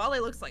 Wally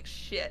looks like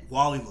shit.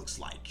 Wally looks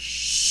like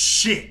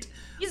shit.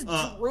 He's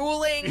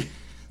drooling.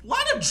 A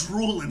lot of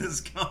drool in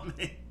this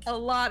comic. A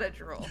lot of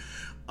drool.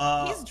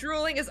 He's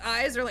drooling. His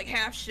eyes are like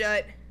half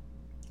shut.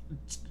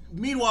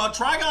 Meanwhile,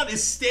 Trigon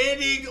is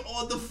standing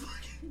on the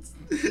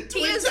fucking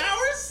Twin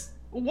Towers.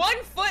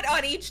 1 foot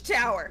on each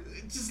tower.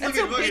 Just That's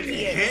look how at big fucking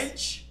he is.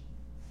 Hench.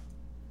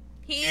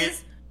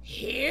 He's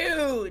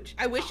huge.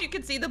 I wish you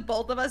could see the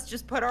both of us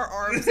just put our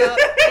arms up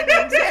in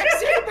the exact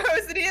same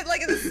pose and he had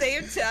like at the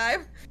same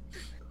time.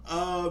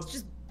 It's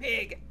just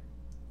big.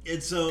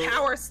 And so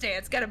Power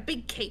stance, got a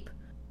big cape.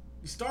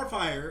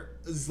 Starfire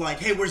is like,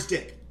 hey, where's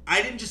Dick?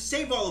 I didn't just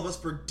save all of us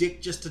for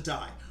Dick just to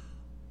die.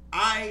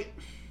 I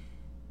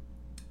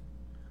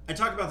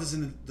talked about this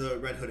in the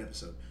Red Hood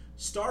episode.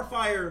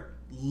 Starfire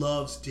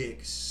loves Dick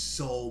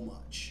so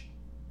much.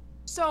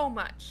 So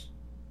much.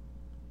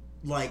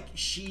 Like,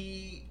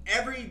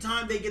 every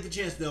time they get the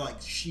chance, they're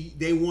like,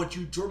 they want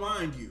you to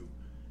remind you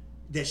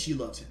that she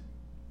loves him.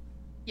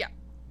 Yeah.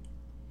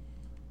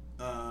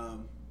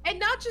 And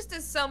not just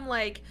as some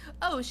like,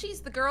 oh,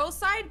 she's the girl's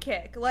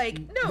sidekick. Like,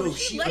 no,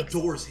 she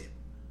adores him.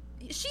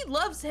 She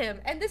loves him,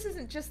 and this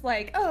isn't just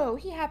like, oh,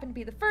 he happened to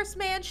be the first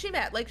man she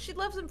met. Like, she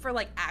loves him for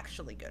like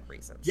actually good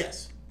reasons.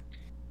 Yes.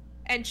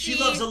 And she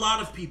loves a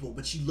lot of people,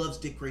 but she loves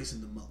Dick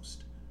Grayson the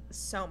most.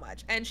 So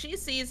much. And she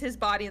sees his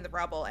body in the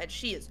rubble, and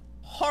she is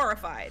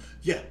horrified.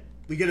 Yeah,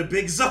 we get a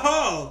big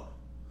Zahal.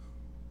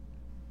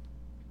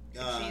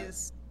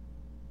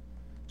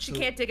 She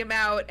can't dig him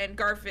out, and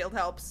Garfield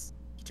helps.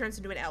 He turns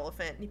into an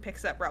elephant, and he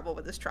picks up rubble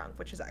with his trunk,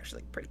 which is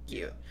actually pretty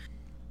cute.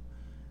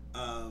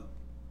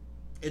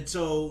 And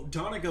so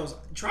Donna goes,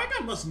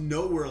 Trigon must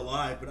know we're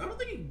alive, but I don't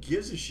think he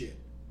gives a shit.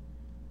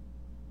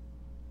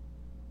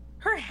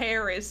 Her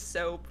hair is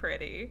so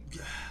pretty.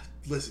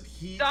 Listen,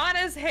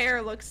 Donna's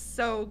hair looks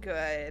so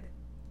good.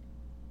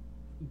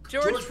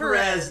 George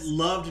Perez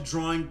loved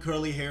drawing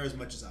curly hair as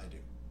much as I do.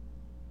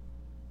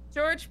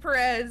 George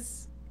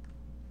Perez,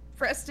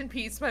 rest in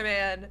peace, my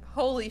man.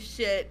 Holy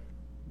shit.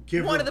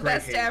 One of the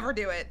best to ever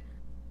do it.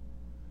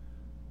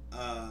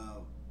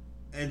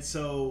 And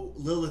so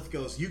Lilith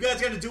goes, you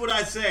guys got to do what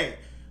I say.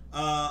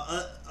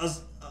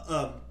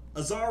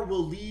 Azar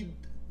will lead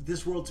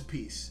this world to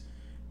peace.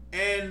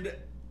 And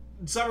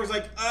Summer's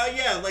like,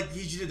 yeah, like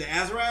he did the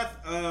Azarath.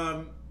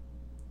 I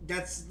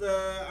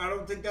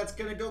don't think that's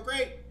going to go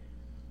great.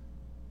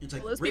 It's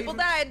like, those people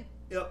died.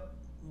 Yep.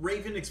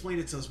 Raven explained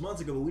it to us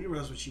months ago, but we didn't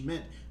realize what she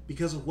meant.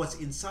 Because of what's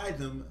inside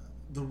them,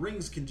 the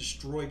rings can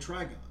destroy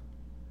Trigon.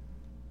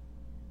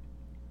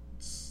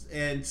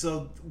 And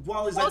so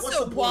Wally's like, what's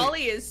the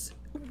point?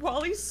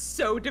 Wally's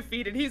so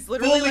defeated. He's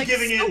literally fully like,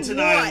 giving in to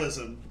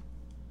nihilism.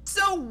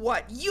 So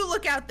what? You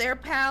look out there,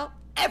 pal.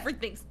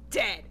 Everything's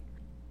dead.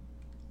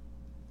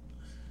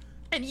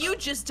 And you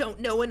just don't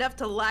know enough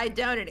to lie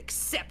down and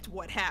accept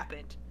what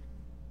happened.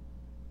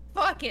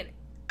 Fucking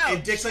ouch.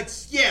 And Dick's like,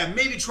 yeah,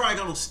 maybe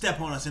Trigon will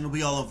step on us and it'll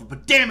be all over.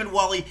 But damn it,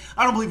 Wally,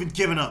 I don't believe in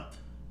giving up.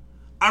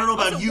 I don't know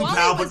about you,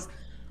 pal, but...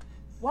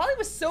 Wally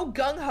was so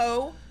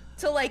gung-ho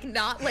to, like,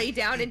 not lay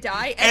down and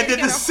die. And then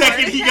the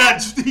second he got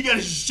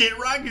a shit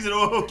rock, he said,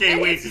 oh, okay,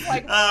 and wait.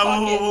 Like,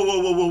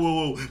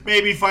 whoa.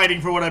 Maybe fighting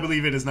for what I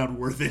believe in is not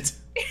worth it.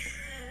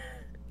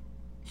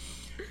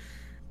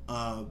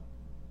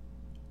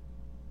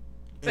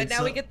 But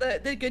now we get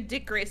the good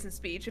Dick Grayson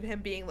speech of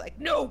him being like,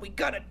 no, we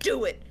gotta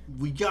do it.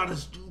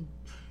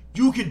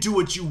 You can do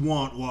what you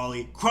want,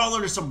 Wally. Crawl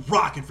under some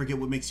rock and forget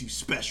what makes you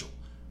special.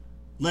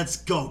 Let's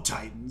go,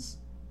 Titans.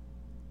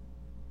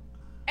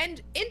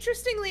 And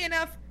interestingly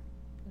enough,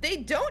 they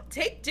don't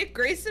take Dick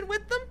Grayson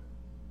with them.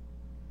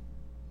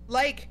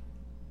 Like,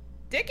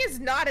 Dick is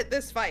not at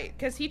this fight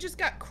because he just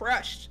got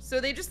crushed. So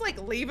they just like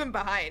leave him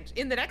behind.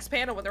 In the next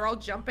panel when they're all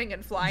jumping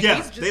and flying, yeah,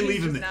 he's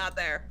just not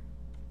there.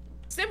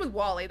 Same with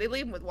Wally. They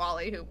leave him with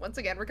Wally, who, once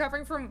again,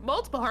 recovering from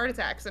multiple heart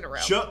attacks in a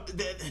row.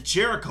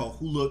 Jericho,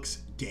 who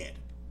looks dead.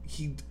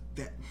 He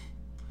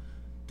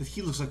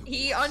looks like...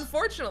 He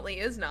unfortunately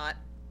is not.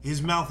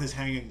 His mouth is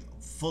hanging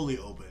fully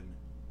open.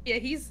 Yeah,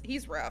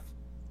 he's rough.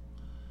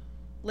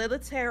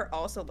 Lilith's hair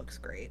also looks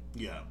great.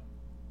 Yeah.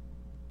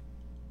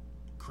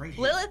 Great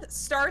hair. Lilith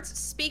starts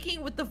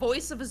speaking with the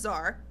voice of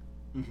Azar.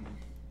 Mm-hmm.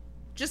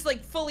 Just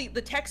like fully,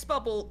 the text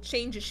bubble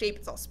changes shape.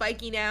 It's all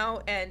spiky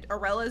now, and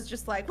Arella's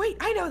just like, wait,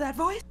 I know that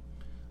voice.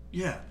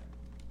 Yeah.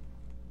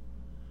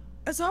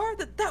 Azar?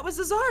 That was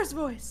Azar's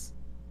voice.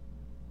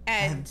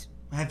 And...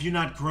 Have you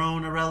not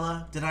grown,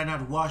 Arella? Did I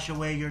not wash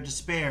away your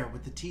despair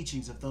with the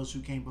teachings of those who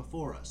came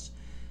before us?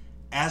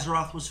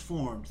 Azeroth was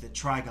formed that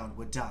Trigon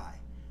would die.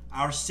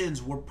 Our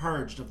sins were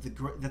purged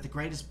that the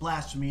greatest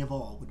blasphemy of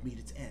all would meet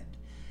its end.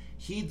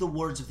 Heed the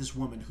words of this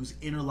woman whose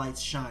inner lights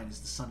shine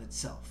as the sun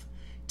itself.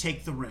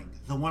 Take the ring,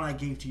 the one I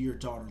gave to your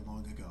daughter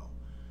long ago.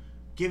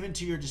 Give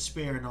into your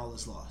despair and all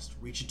is lost.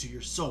 Reach into your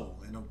soul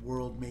and a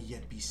world may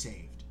yet be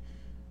saved.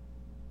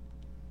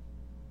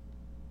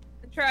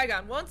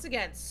 Trigon, once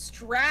again,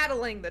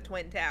 straddling the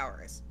Twin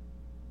Towers.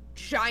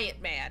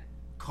 Giant man.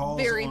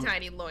 Very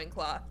tiny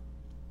loincloth.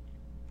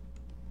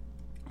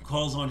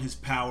 Calls on his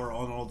power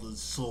on all the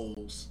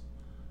souls.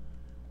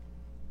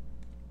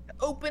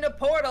 Open a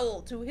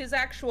portal to his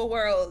actual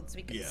world so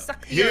we can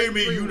suck the Hear earth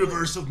me, through.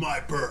 universe of my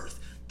birth.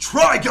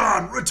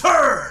 Trigon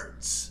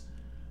returns!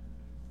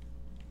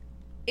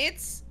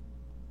 It's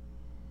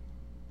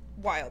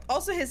wild.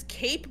 Also, his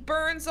cape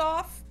burns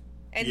off,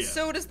 and Yeah.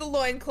 so does the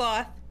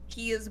loincloth.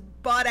 He is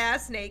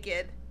butt-ass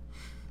naked.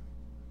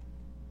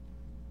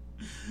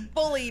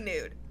 Fully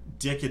nude.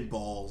 Dick and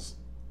balls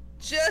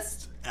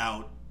Just,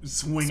 out,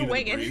 swinging in the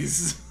Swinging.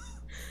 breeze.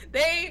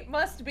 they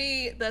must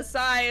be the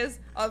size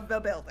of the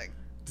building.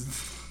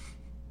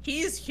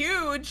 He's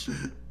huge.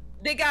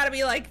 They gotta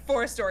be like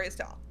 4 stories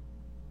tall.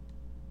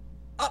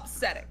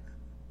 Upsetting.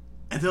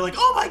 And they're like,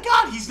 oh my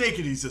god, he's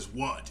naked. He says,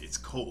 what? It's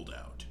cold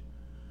out.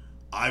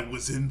 I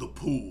was in the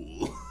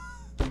pool.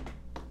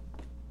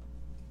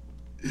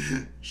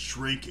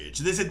 Shrinkage.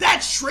 They said,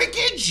 that's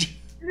shrinkage?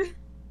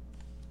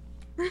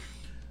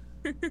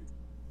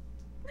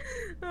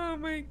 Oh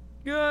my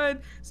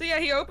god. So yeah,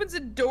 he opens a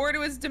door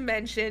to his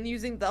dimension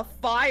using the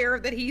fire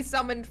that he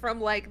summoned from,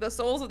 like, the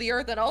souls of the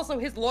earth and also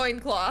his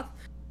loincloth.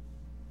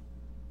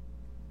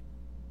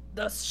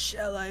 Thus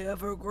shall I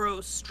ever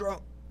grow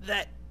strong.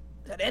 That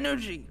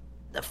energy.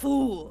 The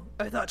fool.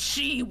 I thought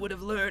she would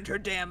have learned her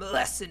damn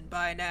lesson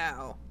by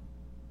now.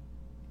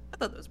 I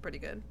thought that was pretty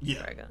good.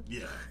 Yeah. Trigon.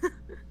 Yeah.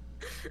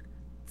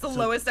 It's the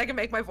lowest I can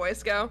make my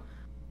voice go.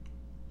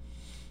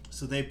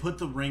 So they put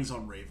the rings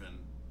on Raven,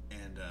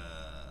 and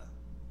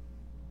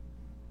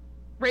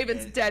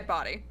Raven's dead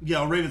body.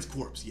 yeah, Raven's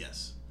corpse,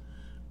 yes.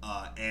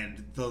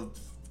 And the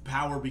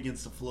power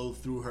begins to flow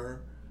through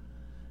her.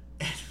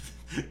 And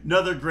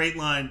another great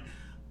line.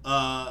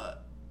 Cyborg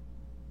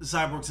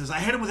says, I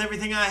hit him with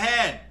everything I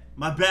had.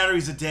 My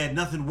batteries are dead.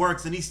 Nothing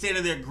works. And he's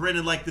standing there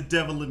grinning like the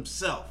devil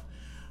himself.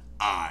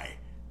 I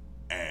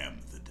am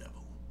the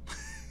devil.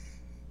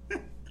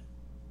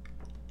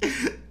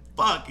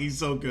 Fuck, he's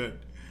so good.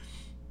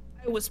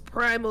 I was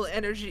primal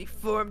energy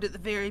formed at the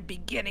very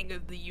beginning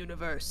of the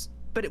universe,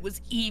 but it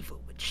was evil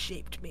which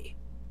shaped me.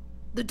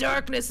 The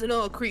darkness in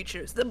all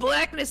creatures, the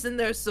blackness in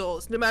their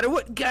souls, no matter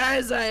what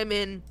guise I am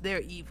in,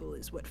 their evil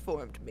is what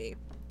formed me.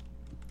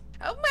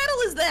 How metal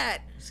is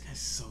that? This guy's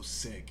so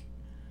sick.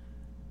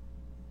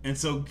 And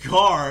so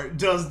Gar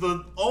does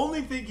the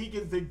only thing he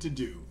can think to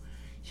do.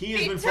 He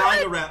has been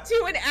flying around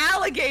to an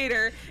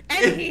alligator,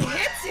 and he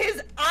hits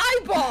his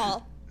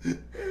eyeball.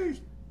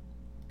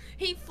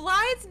 He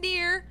flies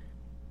near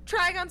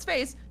Trigon's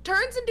face,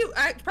 turns into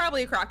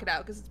probably a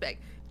crocodile because it's big.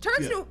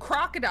 Turns into a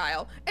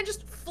crocodile and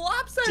just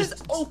flops on his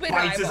open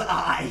bites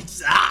eyeball.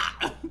 his eyes.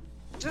 Ah!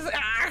 Just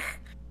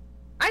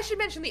I should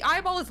mention the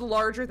eyeball is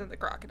larger than the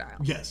crocodile.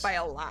 Yes. By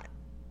a lot.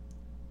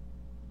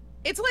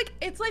 It's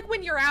like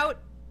when you're out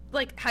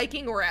like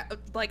hiking or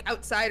like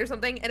outside or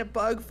something and a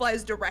bug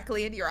flies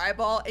directly into your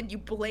eyeball and you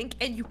blink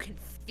and you can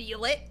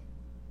feel it.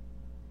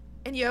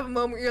 And you have a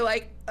moment where you're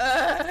like,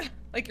 ugh.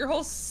 Like your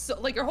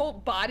whole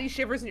body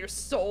shivers and your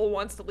soul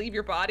wants to leave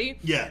your body.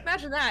 Yeah.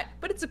 Imagine that,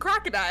 but it's a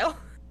crocodile.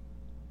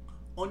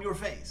 On your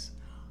face.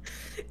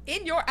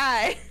 In your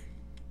eye.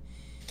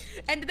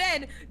 And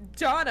then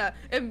Donna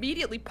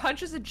immediately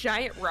punches a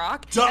giant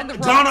rock. And the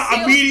rock Donna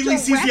sails immediately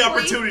sees the directly-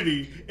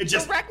 opportunity. It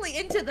just directly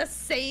into the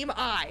same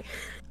eye.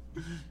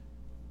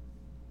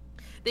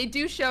 They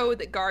do show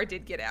that Gar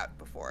did get out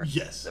before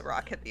Yes. the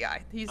rock hit the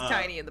eye. He's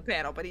tiny in the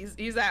panel, but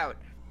he's out.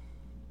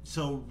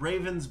 So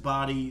Raven's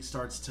body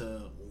starts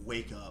to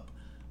wake up.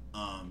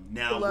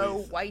 Now Glow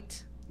with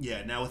white.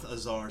 now with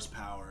Azar's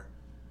power.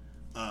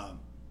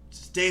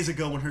 Just days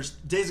ago,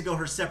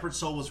 her separate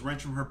soul was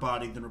wrenched from her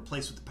body, then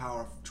replaced with the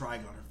power of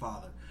Trigon, her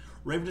father.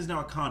 Raven is now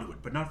a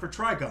conduit, but not for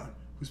Trigon,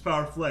 whose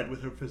power fled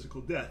with her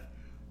physical death.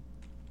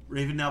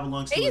 Raven now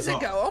belongs to Days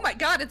Azar. ago. Oh my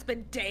god, it's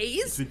been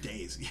days. It's been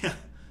days. Yeah.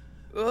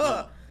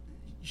 Ugh.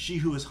 She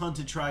who has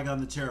hunted Trigon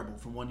the Terrible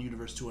from one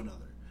universe to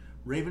another.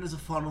 Raven is a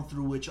funnel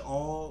through which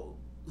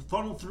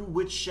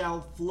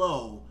shall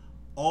flow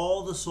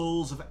all the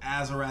souls of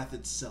Azarath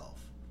itself.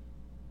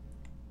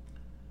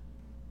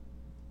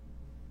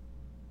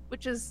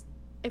 Which is,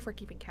 if we're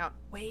keeping count,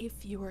 way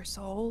fewer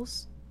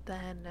souls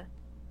than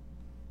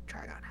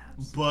Trigon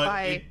has. But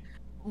by it-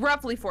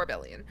 roughly 4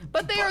 billion.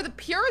 But they are the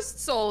purest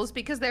souls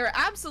because they are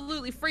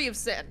absolutely free of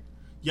sin.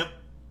 Yep.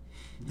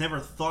 Never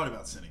thought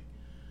about sinning.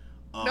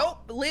 Nope.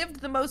 Lived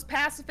the most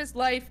pacifist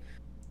life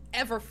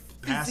ever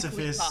physically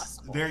Pacifist,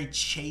 possible. very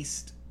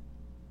chaste.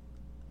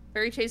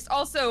 Very chaste.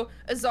 Also,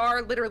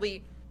 Azar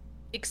literally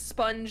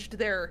expunged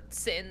their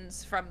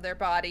sins from their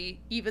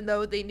body, even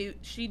though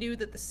she knew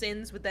that the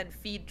sins would then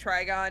feed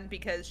Trigon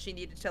because she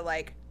needed to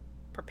like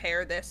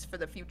prepare this for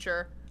the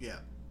future. Yeah.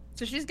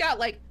 So she's got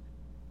like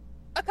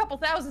a couple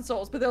thousand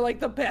souls, but they're like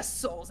the best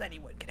souls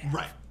anyone could have.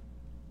 Right.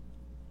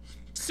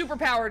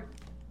 Superpowered,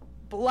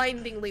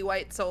 blindingly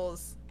white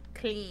souls,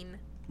 clean.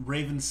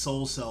 Raven's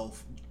soul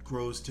self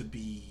grows to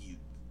be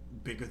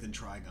bigger than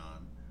Trigon.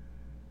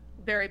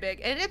 Very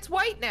big. And it's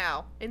white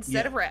now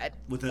instead of red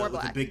with or a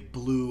black. big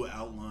blue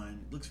outline.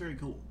 It looks very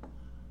cool.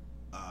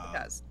 It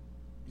does.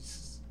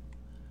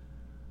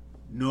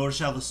 Nor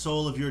shall the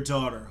soul of your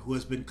daughter, who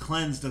has been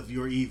cleansed of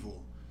your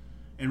evil,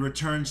 and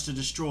returns to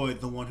destroy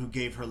the one who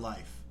gave her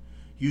life.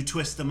 You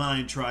twist the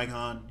mind,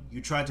 Trigon.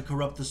 You try to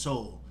corrupt the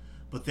soul,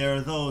 but there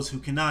are those who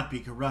cannot be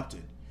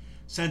corrupted.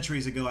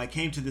 Centuries ago, I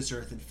came to this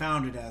earth and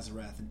founded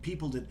Azarath, and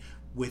peopled it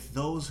with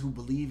those who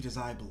believed as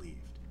I believed.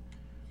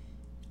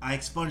 I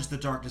expunged the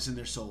darkness in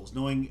their souls,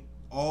 knowing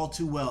all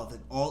too well that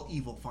all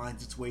evil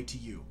finds its way to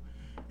you.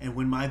 And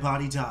when my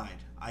body died,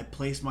 I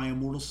placed my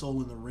immortal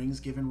soul in the rings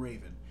given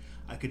Raven.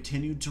 I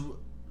continued to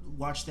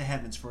watch the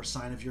heavens for a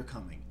sign of your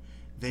coming.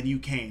 Then you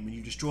came, and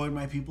you destroyed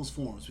my people's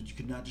forms, but you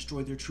could not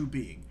destroy their true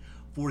being.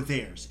 For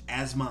theirs,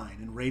 as mine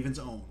and Raven's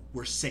own,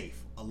 were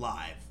safe,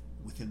 alive,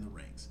 within the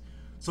rings.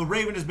 So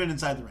Raven has been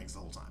inside the rings the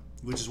whole time,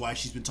 which is why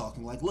she's been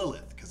talking like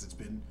Lilith, because it's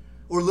been...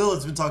 Or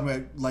Lilith's been talking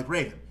about like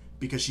Raven,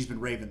 because she's been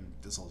Raven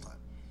this whole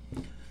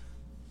time.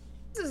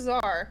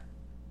 Azar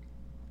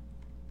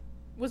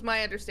was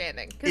my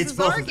understanding. Because It's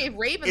both Azar of them. gave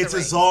Raven It's the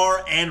ring.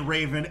 Azar and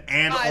Raven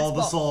and it's all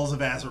the both. souls of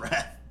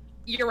Azarath.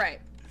 You're right.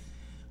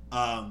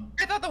 I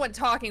thought the one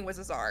talking was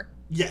Azar.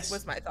 Yes.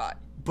 Was my thought.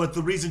 But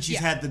the reason she's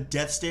Yeah. had the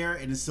death stare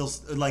and is still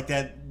like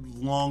that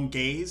long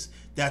gaze,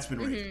 that's been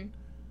Raven.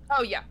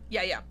 Oh, yeah.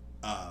 Yeah.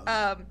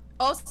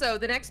 Also,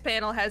 the next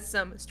panel has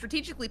some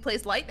strategically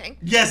placed lightning.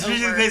 Yes, over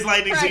strategically placed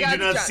lightning so you do Trigon's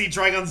not gun. see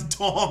Trigon's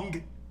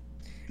dong.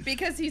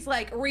 Because he's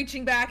like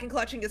reaching back and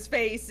clutching his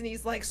face, and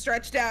he's like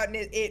stretched out, and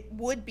it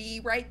would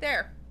be right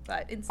there.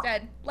 But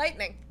instead,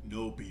 lightning.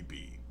 No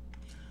BB.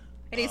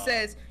 And he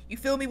says, "You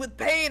fill me with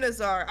pain,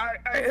 Azar.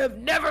 I have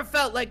never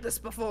felt like this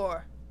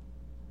before."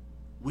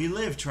 We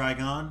live,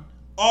 Trigon,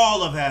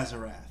 all of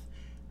Azarath,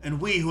 and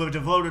we who have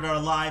devoted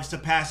our lives to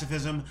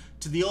pacifism,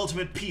 to the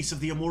ultimate peace of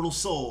the immortal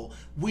soul,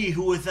 we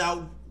who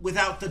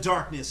without the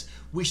darkness,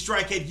 we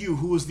strike at you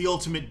who is the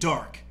ultimate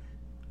dark.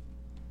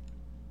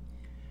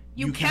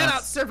 You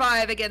cannot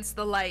survive against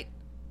the light.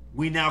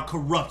 We now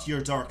corrupt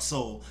your dark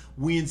soul.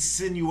 We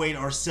insinuate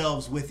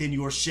ourselves within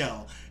your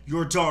shell,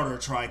 your daughter,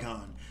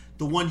 Trigon,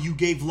 the one you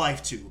gave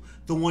life to,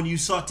 the one you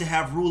sought to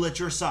have rule at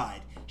your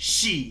side.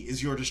 She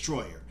is your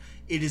destroyer.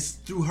 It is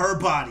through her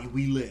body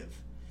we live.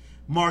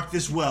 Mark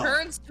this well.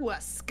 Turns to a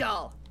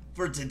skull.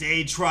 For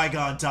today,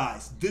 Trigon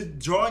dies. The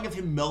drawing of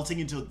him melting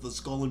into the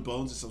skull and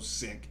bones is so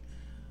sick.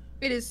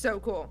 It is so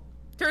cool.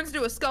 Turns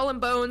to a skull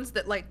and bones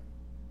that like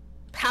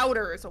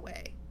powders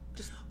away.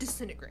 Just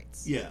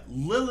disintegrates. Yeah,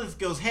 Lilith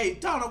goes, "Hey,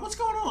 Donna, what's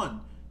going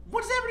on?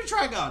 What is happening to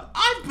Trigon?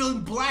 I've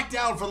been blacked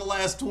out for the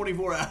last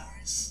 24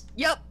 hours."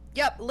 Yep.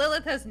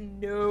 Lilith has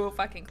no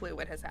fucking clue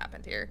what has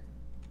happened here.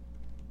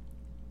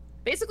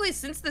 Basically,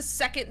 since the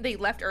second they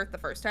left Earth the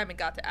first time and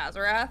got to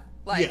Azarath,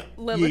 like,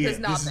 Lilith has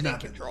not been in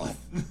control.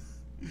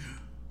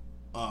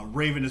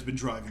 Raven has been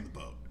driving the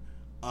boat.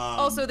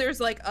 Also, there's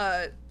like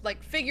a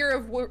figure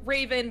of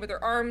Raven with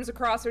her arms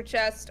across her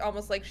chest,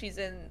 almost like she's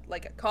in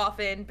like a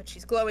coffin, but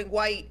she's glowing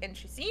white and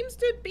she seems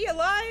to be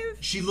alive.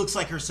 She looks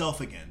like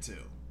herself again,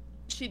 too.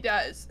 She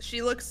does.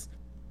 She looks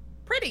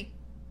pretty.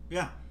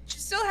 Yeah. She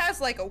still has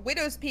like a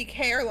widow's peak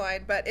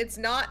hairline, but it's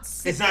not.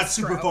 It's not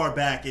super Sinestro. far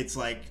back. It's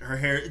like her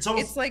hair. It's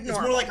almost. It's like It's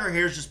more normal. like her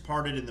hair's just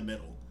parted in the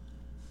middle.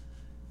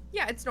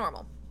 Yeah, it's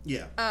normal.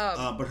 Yeah.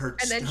 But her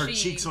and then she-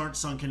 cheeks aren't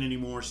sunken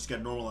anymore. She's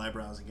got normal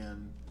eyebrows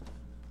again.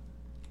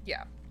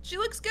 Yeah, she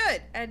looks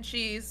good, and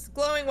she's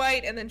glowing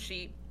white, and then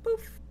she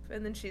poof,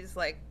 and then she's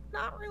like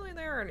not really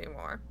there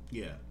anymore.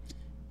 Yeah.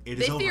 It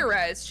is They over.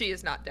 theorize she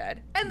is not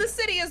dead, and the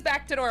city is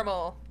back to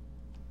normal.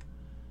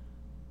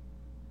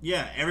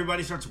 Yeah,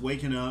 everybody starts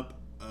waking up.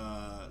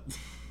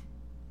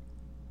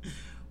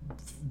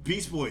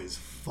 Beast Boy is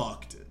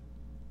fucked.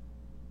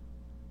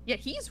 Yeah,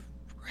 he's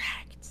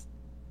wrecked.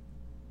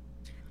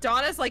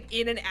 Donna's like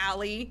in an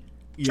alley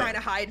trying to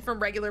hide from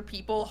regular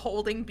people,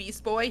 holding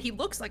Beast Boy. He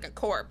looks like a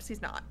corpse.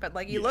 He's not, but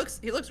like he looks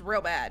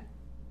real bad.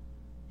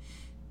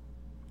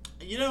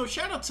 You know,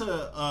 shout out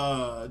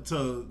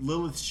to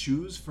Lilith's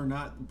shoes for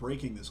not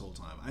breaking this whole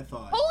time. I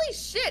thought. Holy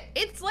shit!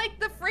 It's like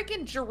the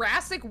freaking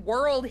Jurassic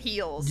World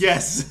heels.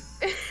 Yes.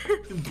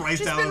 Bryce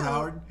She's Dallas been-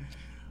 Howard.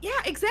 Yeah,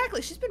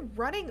 exactly. She's been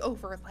running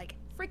over like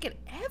freaking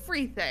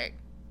everything.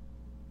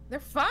 They're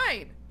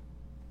fine.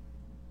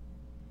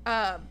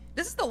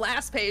 This is the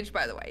last page,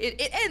 by the way.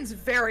 It ends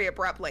very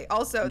abruptly.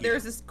 Also,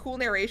 there's this cool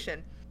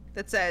narration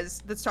that's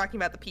talking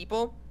about the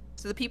people.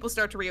 So the people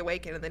start to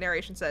reawaken, and the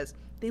narration says,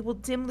 "They will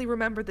dimly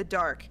remember the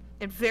dark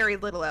and very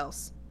little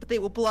else, but they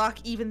will block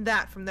even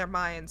that from their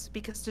minds,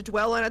 because to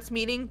dwell on its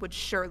meaning would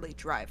surely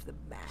drive them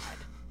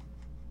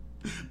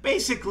mad."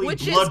 Basically,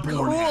 Which is Bloodborne.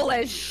 cool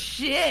happened. as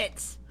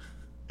shit.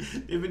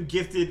 They've been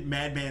gifted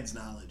madman's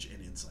knowledge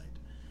and insight.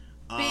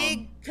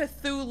 Big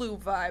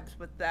Cthulhu vibes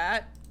with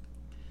that.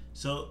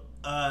 So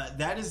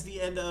that is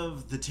the end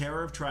of the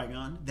Terror of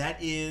Trigon. That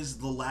is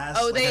the last.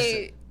 Oh, like I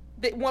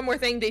said- one more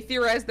thing. They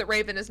theorize that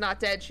Raven is not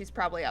dead. She's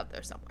probably out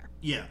there somewhere.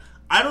 Yeah,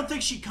 I don't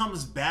think she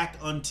comes back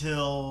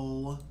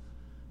until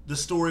the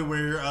story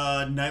where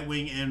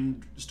Nightwing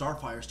and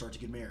Starfire start to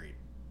get married.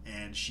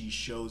 and she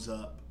shows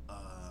up.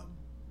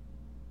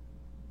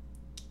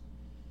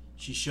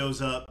 She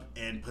shows up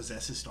and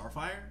possesses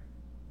Starfire.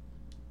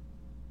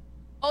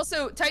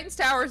 Also, Titan's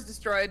tower is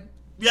destroyed.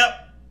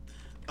 Yep.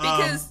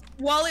 Because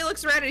Wally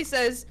looks around and he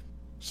says,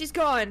 she's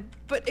gone,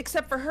 but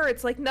except for her,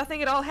 it's like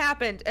nothing at all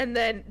happened. And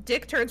then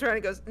Dick turns around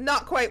and goes,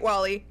 not quite,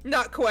 Wally,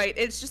 not quite.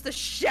 It's just the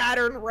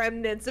shattered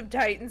remnants of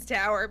Titan's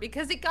tower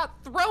because it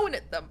got thrown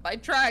at them by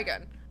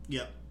Trigon.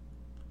 Yep.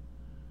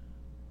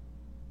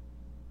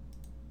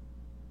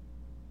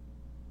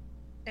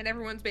 And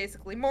everyone's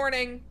basically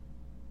mourning,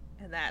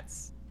 and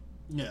that's...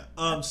 Yeah.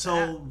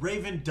 So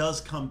Raven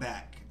does come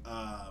back.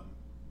 I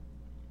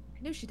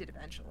knew she did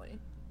eventually.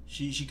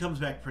 She comes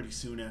back pretty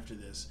soon after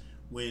this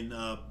when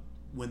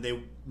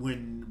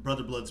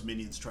Brother Blood's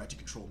minions tried to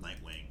control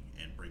Nightwing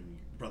and bring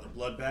Brother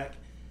Blood back.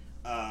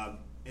 And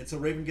so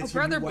Raven gets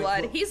her Brother new white Blood,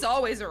 cloak. he's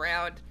always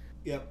around.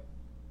 Yep.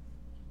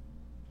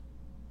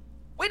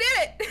 We did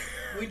it!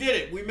 We did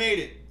it. We made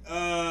it.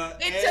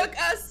 It took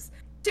us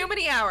too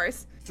many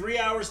hours. 3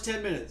 hours,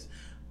 10 minutes.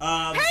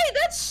 Hey,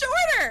 that's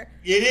shorter!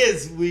 It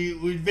is. We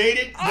made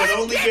it, but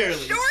only barely.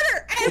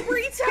 Shorter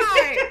every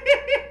time!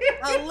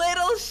 A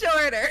little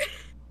shorter.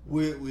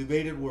 We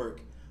made it work.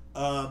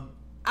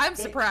 I'm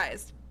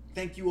surprised.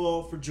 Thank you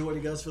all for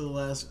joining us for the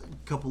last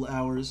couple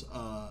hours.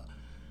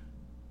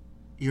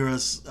 Hear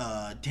us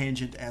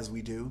tangent as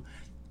we do.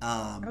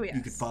 Oh, yes.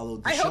 You can follow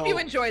the I show. hope you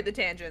enjoyed the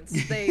tangents.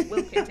 They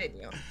will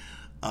continue.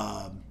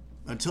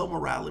 Until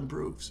morale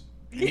improves.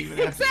 And even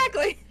after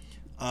Exactly.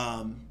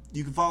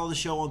 you can follow the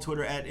show on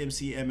Twitter at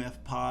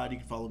MCMFPod. You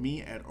can follow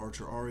me at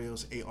Archer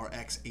Arios,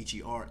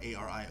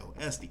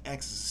 ARXHERARIOS. The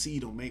X is a C,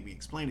 don't make me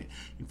explain it.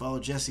 You can follow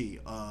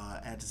Jesse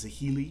at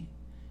Zaheeli.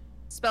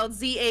 Spelled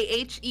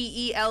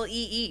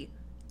Zaheelee.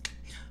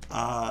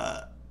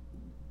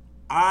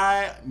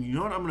 You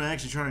know what I'm going to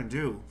actually try and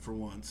do for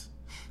once,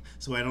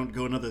 so I don't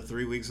go another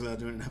 3 weeks without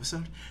doing an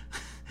episode,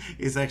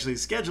 is actually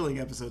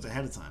scheduling episodes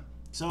ahead of time.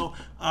 So,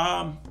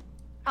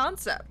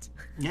 Concept.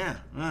 yeah,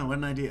 what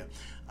an idea.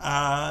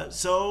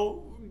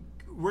 So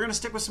we're going to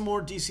stick with some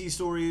more DC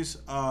stories.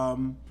 I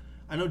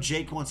know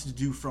Jake wants to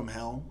do From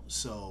Hell,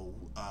 so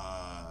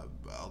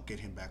I'll get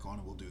him back on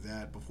and we'll do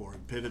that before we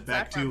pivot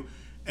back to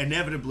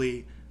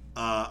inevitably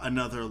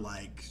another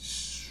like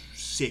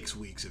 6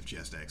 weeks of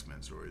just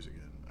X-Men stories again.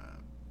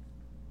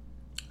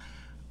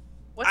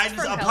 I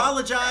just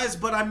apologize,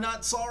 but I'm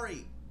not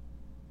sorry.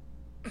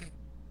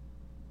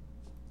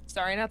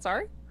 Sorry, not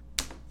sorry?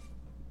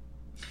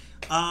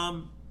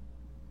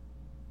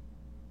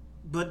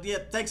 But yeah,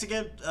 thanks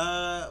again.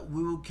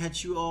 We will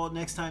catch you all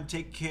next time.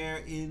 Take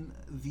care in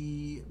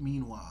the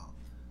meanwhile.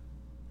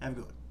 Have a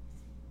good one.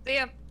 See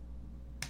ya.